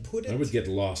if you that. put it, I would get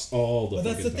lost all the well,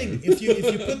 that's the fucking thing. time. If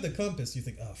you put the compass, you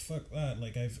think, oh fuck that.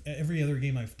 Like, every other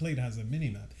game I've played has a mini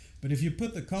map. But if you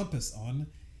put the compass on,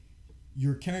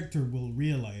 your character will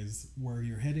realize where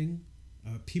you're heading.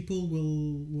 People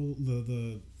will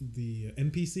the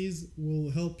NPCs will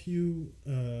help you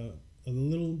a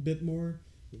little bit more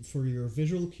for your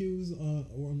visual cues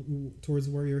towards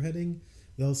where you're heading.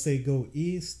 They'll say go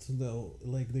east.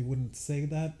 They wouldn't say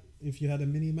that if you had a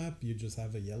mini map. You just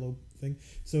have a yellow thing.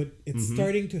 So it's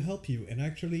starting to help you, and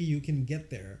actually you can get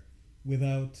there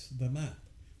without the map,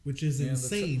 which is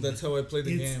insane. That's how I play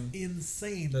the It's game.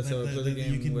 insane. That's how I play the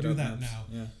game You can do without that maps. now,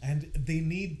 Yeah. and they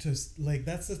need to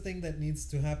that's the thing that needs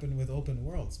to happen with open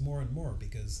worlds more and more,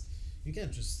 because you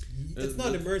can't just. It's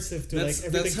not immersive to That's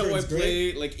everything. that's how I turns gray.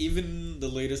 play. Like, even the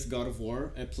latest God of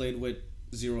War, I played with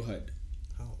zero HUD.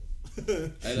 How?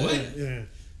 What? Yeah.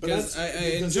 But Because I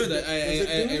enjoy that.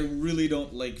 I really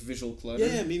don't like visual clutter.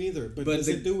 Yeah, me neither. But does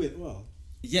it do it well?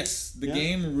 Yes, the Yeah.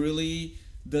 game really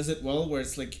does it well, where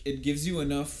it's like it gives you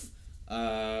enough,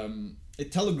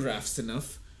 it telegraphs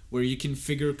enough where you can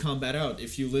figure combat out.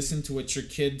 If you listen to what your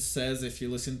kid says, if you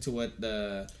listen to what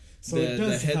the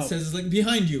head help. says, like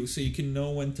behind you, so you can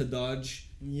know when to dodge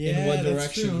Yeah, in what that's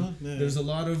direction. true, huh? Yeah. There's a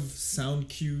lot of sound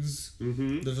cues.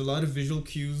 Mm-hmm. There's a lot of visual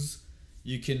cues.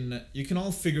 You can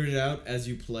all figure it out as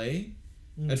you play.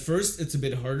 At first, it's a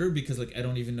bit harder because, like, I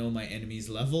don't even know my enemy's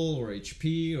level or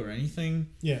HP or anything.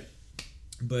 Yeah.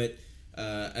 But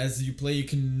as you play, you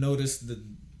can notice the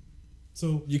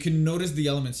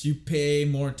elements. You pay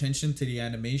more attention to the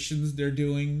animations they're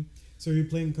doing. So you're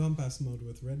playing compass mode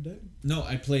with Red Dead? No,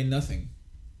 I play nothing.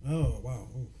 Oh wow!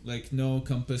 Oh. Like, no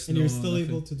compass. And no you're still nothing.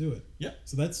 able to do it. Yeah.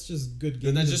 So that's just good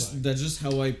game That's design. just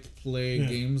how I play Yeah.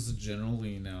 games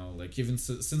generally now. Like, even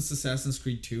since Assassin's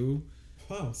Creed 2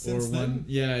 Wow. or Since 1. then.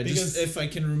 Yeah, Because- just if I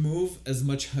can remove as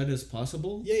much HUD as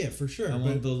possible. Yeah, for sure. I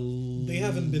But want they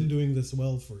haven't been doing this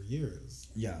well for years.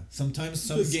 Yeah, sometimes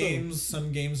some So-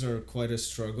 some games are quite a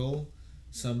struggle.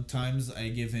 Sometimes I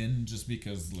give in just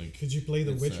because, like. Could you play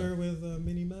The It's, Witcher with a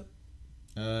mini map?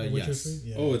 Witcher Yes, 3?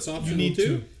 Yeah. Oh, it's optional need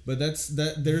too? to. but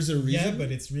there's a reason. Yeah,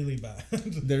 but it's really bad.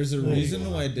 There's a reason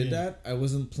why I did Yeah. that. I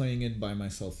wasn't playing it by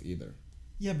myself either.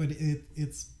 Yeah, but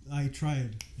it's. I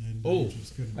tried and Oh. I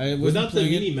just couldn't. I wasn't Without the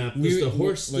playing mini it. map, We- does the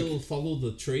horse like- still follow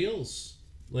the trails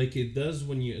like it does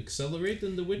when you accelerate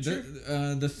in The Witcher?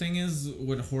 The thing is,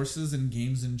 with horses and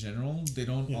games in general, they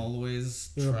don't Yeah.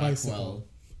 always They're a track bicycle.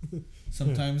 well.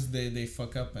 Sometimes they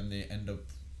fuck up and they end up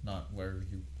not where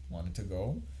you wanted to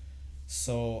go.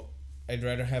 So I'd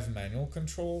rather have manual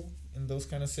control in those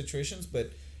kind of situations.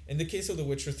 But in the case of The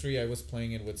Witcher 3, I was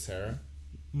playing it with Sarah.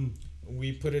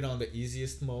 We put it on the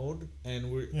easiest mode, and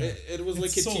it was like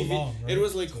It's a so TV. long, right? It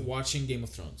was like watching Game of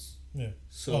Thrones. Yeah.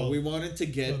 So Well, we wanted to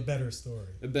get a better story.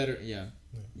 a better, Yeah.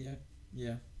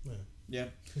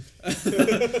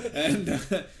 and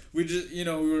we just, we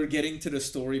were getting to the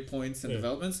story points and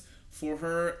developments. For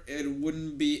her, it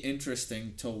wouldn't be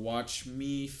interesting to watch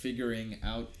me figuring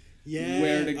out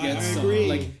where to get some. agree.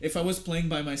 Like if I was playing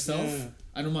by myself, Yeah.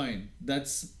 I don't mind.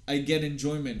 I get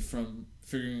enjoyment from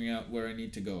figuring out where I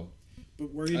need to go.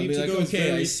 But where you I'll need be to like, go is okay,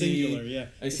 very I see- singular. Yeah.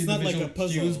 I It's see not the like visual a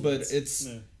puzzle. cues, but it's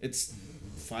yeah.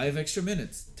 5 extra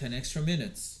minutes, 10 extra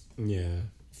minutes Yeah.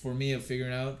 for me of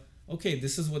figuring out. Okay,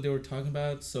 this is what they were talking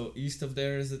about. So east of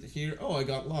there, is it here? Oh, I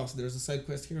got lost. There's a side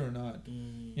quest here or not?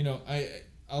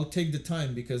 I'll take the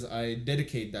time because I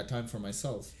dedicate that time for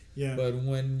myself. Yeah. But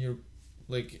when you're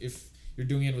like, if you're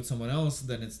doing it with someone else,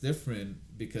 then it's different,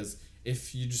 because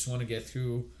if you just want to get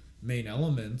through main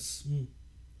elements,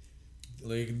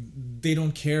 like they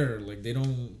don't care. Like they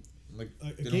don't like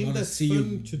A they game don't want to that's see you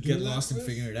fun to do get that lost and with?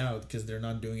 figuring it out, because they're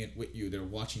not doing it with you. They're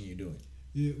watching you do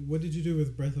it. What did you do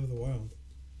with Breath of the Wild?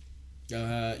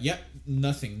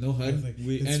 Nothing, no HUD. Nothing.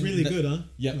 It's really good, huh?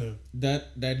 Yeah,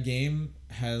 that game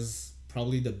has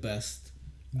probably the best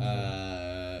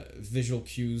visual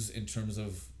cues in terms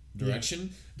of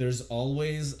direction. There's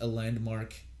always a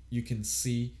landmark you can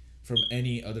see from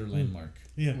any other landmark.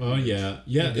 Yeah. Oh yeah,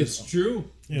 it's true.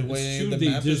 Yeah. The way It's true. the They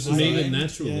map just is made it designed,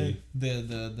 naturally.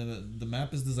 the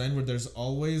map is designed where there's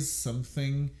always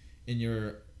something in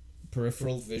your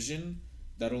peripheral vision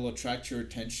that will attract your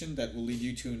attention, that will lead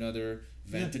you to another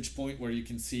vantage point where you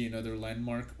can see another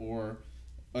landmark or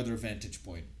other vantage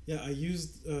point. Yeah, I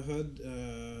used HUD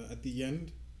at the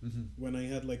end when I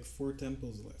had like 4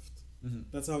 temples left.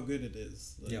 That's how good it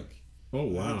is. Like, Yep. Oh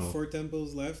I wow. had 4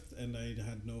 temples left, and I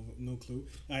had no clue.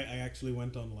 I actually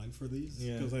went online for these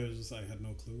because I had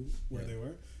no clue where they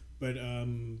were. But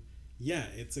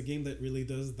it's a game that really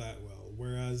does that well.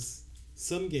 Whereas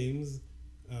some games,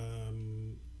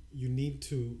 you need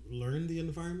to learn the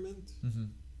environment,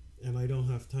 and I don't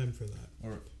have time for that.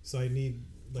 So I need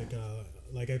like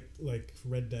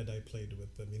Red Dead. I played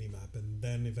with the minimap, and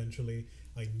then eventually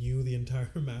I knew the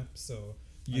entire map. So.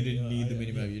 You didn't need the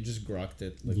minimap. You just grokked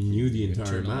it. Like You knew the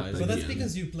entire map, internalized but But that's Yeah.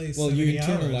 because you play Well, 70 you hours,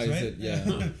 internalize right? it,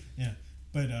 yeah. yeah.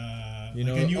 But You like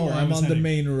know, I knew where I I'm was on the heading.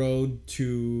 main road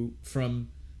from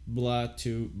blah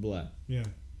to blah. Yeah.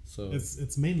 So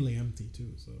It's mainly empty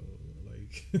too, so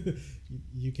like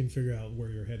you can figure out where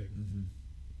you're heading.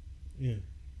 Yeah.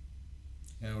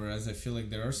 yeah. Whereas I feel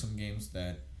like there are some games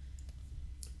that.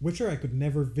 Witcher I could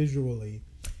never visually.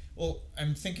 Well,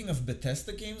 I'm thinking of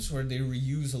Bethesda games where they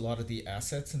reuse a lot of the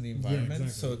assets in the environment,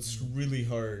 exactly. so it's really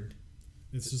hard.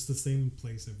 It's just the same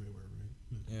place everywhere,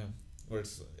 right? Yeah. Or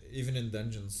it's even in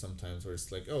dungeons sometimes where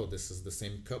it's like, oh, this is the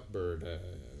same cupboard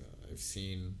I've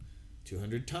seen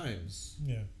 200 times.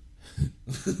 Yeah.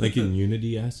 like in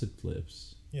Unity asset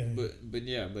flips. Yeah. But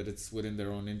it's within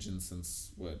their own engine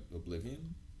since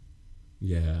Oblivion.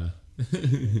 Yeah.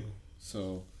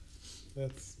 So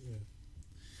That's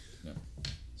yeah.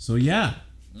 So yeah,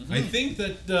 I think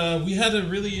that we had a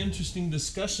really interesting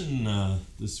discussion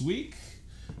this week.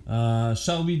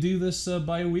 Shall we do this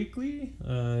bi-weekly?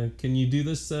 Can you do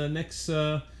this next?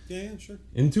 yeah, sure.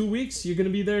 In 2 weeks, you're gonna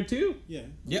be there too. Yeah.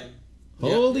 Yep.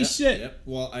 Holy shit! Yep.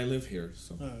 Well, I live here,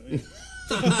 so. Yeah.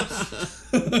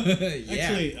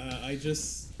 Actually,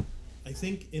 I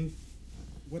think in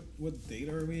what date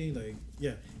are we? Like,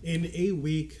 yeah, in a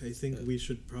week, I think we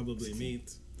should probably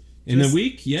meet. In a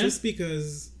week, yeah. Just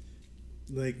because,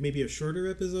 like, maybe a shorter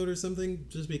episode or something,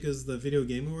 just because the Video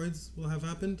Game Awards will have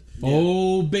happened.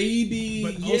 Oh baby!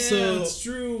 But yeah, also- it's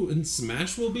true. And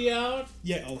Smash will be out.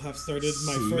 Yeah, I'll have started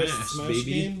my Smash, first Smash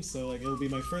baby. game, so like it'll be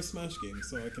my first Smash game,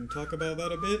 so I can talk about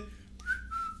that a bit.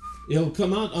 It'll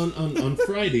come out on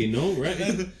Friday, no? Right?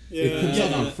 It comes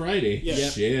out on Friday. Yeah.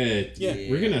 Shit. Yeah.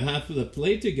 We're gonna have to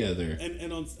play together.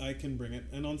 And on I can bring it.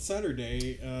 And on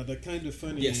Saturday, the Kind of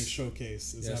Funny Yes.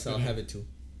 showcase is Yes, I'll happening. have it too.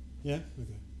 Yeah.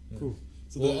 Okay. Cool.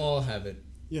 So We'll the all have it.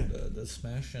 yeah, The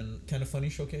Smash and Kind of Funny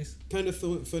showcase. Kind of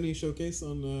Funny showcase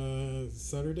on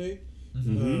Saturday,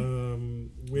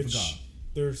 Mm-hmm. which Forgot.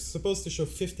 they're supposed to show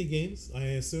 50 games. I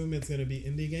assume it's gonna be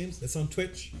indie games. It's on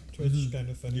Twitch. Twitch Kind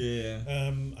of Funny.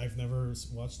 Yeah. I've never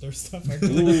watched their stuff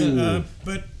actually. Ooh.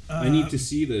 But I need to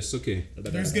see this. Okay.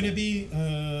 there's gonna be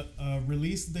a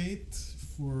release date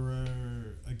for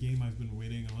a game I've been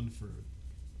waiting on for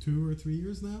 2 or 3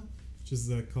 years now, which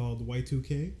is called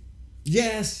Y2K.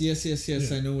 Yes. Yeah.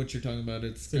 I know what you're talking about.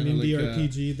 It's It's an kind of indie like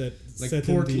RPG that like set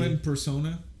Portland in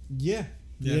Persona. the,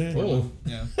 yeah. Oh.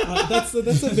 Yeah. That's a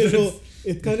visual.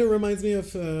 It kind of reminds me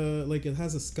of like it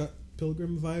has a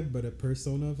Pilgrim vibe, but a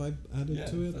Persona vibe added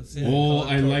to it.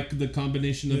 I like the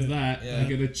combination of that. I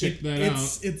gotta check that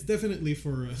out. It's definitely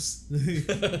for us.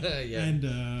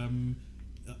 And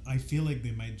I feel like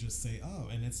they might just say, "Oh,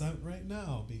 and it's out right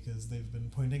now," because they've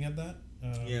been pointing at that.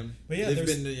 But yeah, they've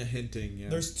been hinting. Yeah.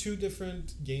 There's 2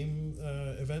 different game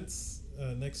events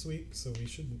next week, so we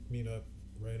should meet up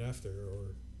right after.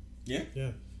 Or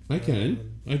yeah. I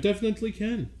can. I definitely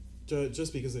can.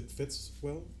 Just because it fits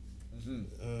well. Mm-hmm.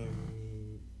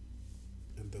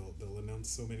 And they'll announce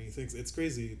so many things. It's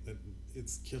crazy that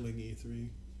it's killing E3.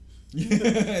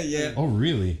 Yeah. Oh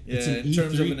really? Yeah, it's an in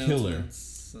terms of E3 killer.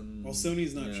 Well,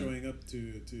 Sony's not showing up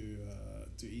to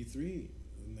E3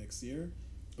 next year,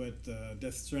 but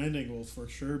Death Stranding will for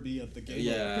sure be at the Game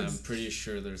Awards. I'm pretty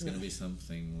sure there's gonna be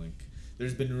something like.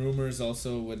 There's been rumors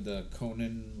also with the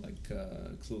Conan,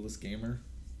 Clueless Gamer.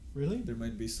 Really? There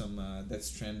might be some Death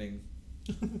Stranding.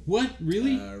 What?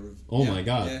 Really? My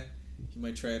god. Yeah, you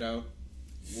might try it out.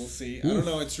 We'll see. I don't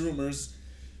know. It's rumors.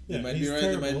 Yeah, they might be right.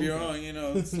 terrible, they might be wrong. You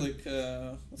know, it's like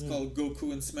what's called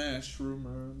Goku and Smash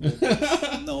rumor.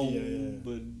 No,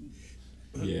 but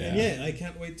and I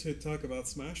can't wait to talk about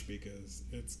Smash because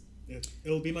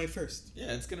it'll be my first.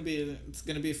 Yeah, it's gonna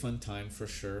be a fun time for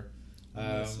sure.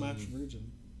 Smash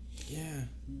Virgin. Yeah,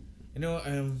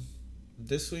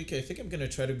 this week I think I'm gonna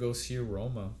try to go see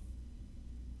Roma,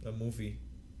 a movie.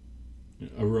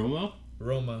 Roma?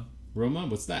 Roma.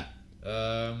 What's that?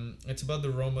 It's about the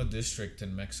Roma district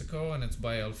in Mexico, and it's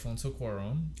by Alfonso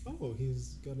Cuarón. Oh,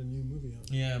 he's got a new movie on.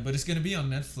 Yeah, but it's gonna be on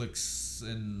Netflix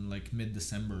in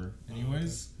mid-December,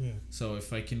 anyways. Okay. Yeah. So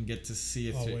if I can get to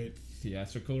see a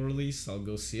theatrical release, I'll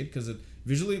go see it because it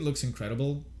visually it looks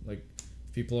incredible. Like,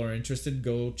 if people are interested,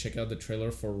 go check out the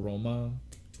trailer for Roma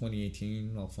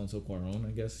 2018, Alfonso Cuarón.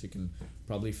 I guess you can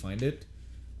probably find it.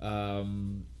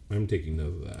 I'm taking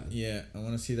note of that. Yeah, I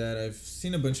want to see that. I've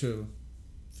seen a bunch of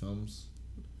films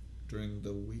during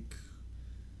the week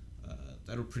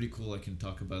that are pretty cool. I can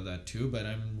talk about that too, but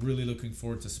I'm really looking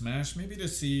forward to Smash, maybe to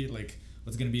see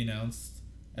what's going to be announced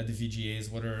at the VGAs.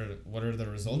 What are the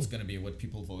results going to be, what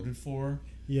people voted for,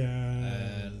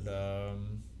 and I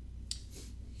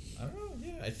don't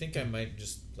know. I think I might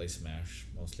just play Smash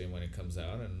mostly when it comes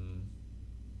out, and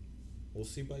we'll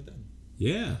see by then.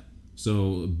 Yeah.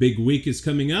 So, a big week is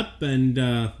coming up, and,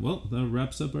 that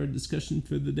wraps up our discussion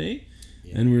for the day.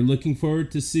 Yeah. And we're looking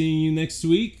forward to seeing you next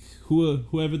week,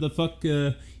 whoever the fuck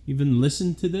even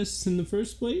listened to this in the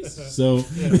first place. So,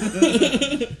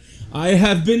 I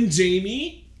have been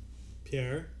Jamie.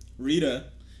 Pierre. Rita.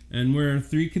 And we're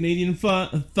 3 Canadian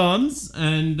thumbs,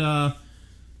 and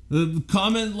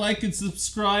comment, like, and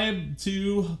subscribe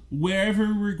to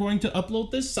wherever we're going to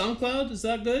upload this. SoundCloud, is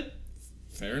that good?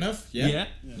 Fair enough. Yeah.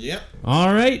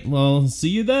 All right. Well, see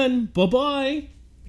you then. Bye-bye.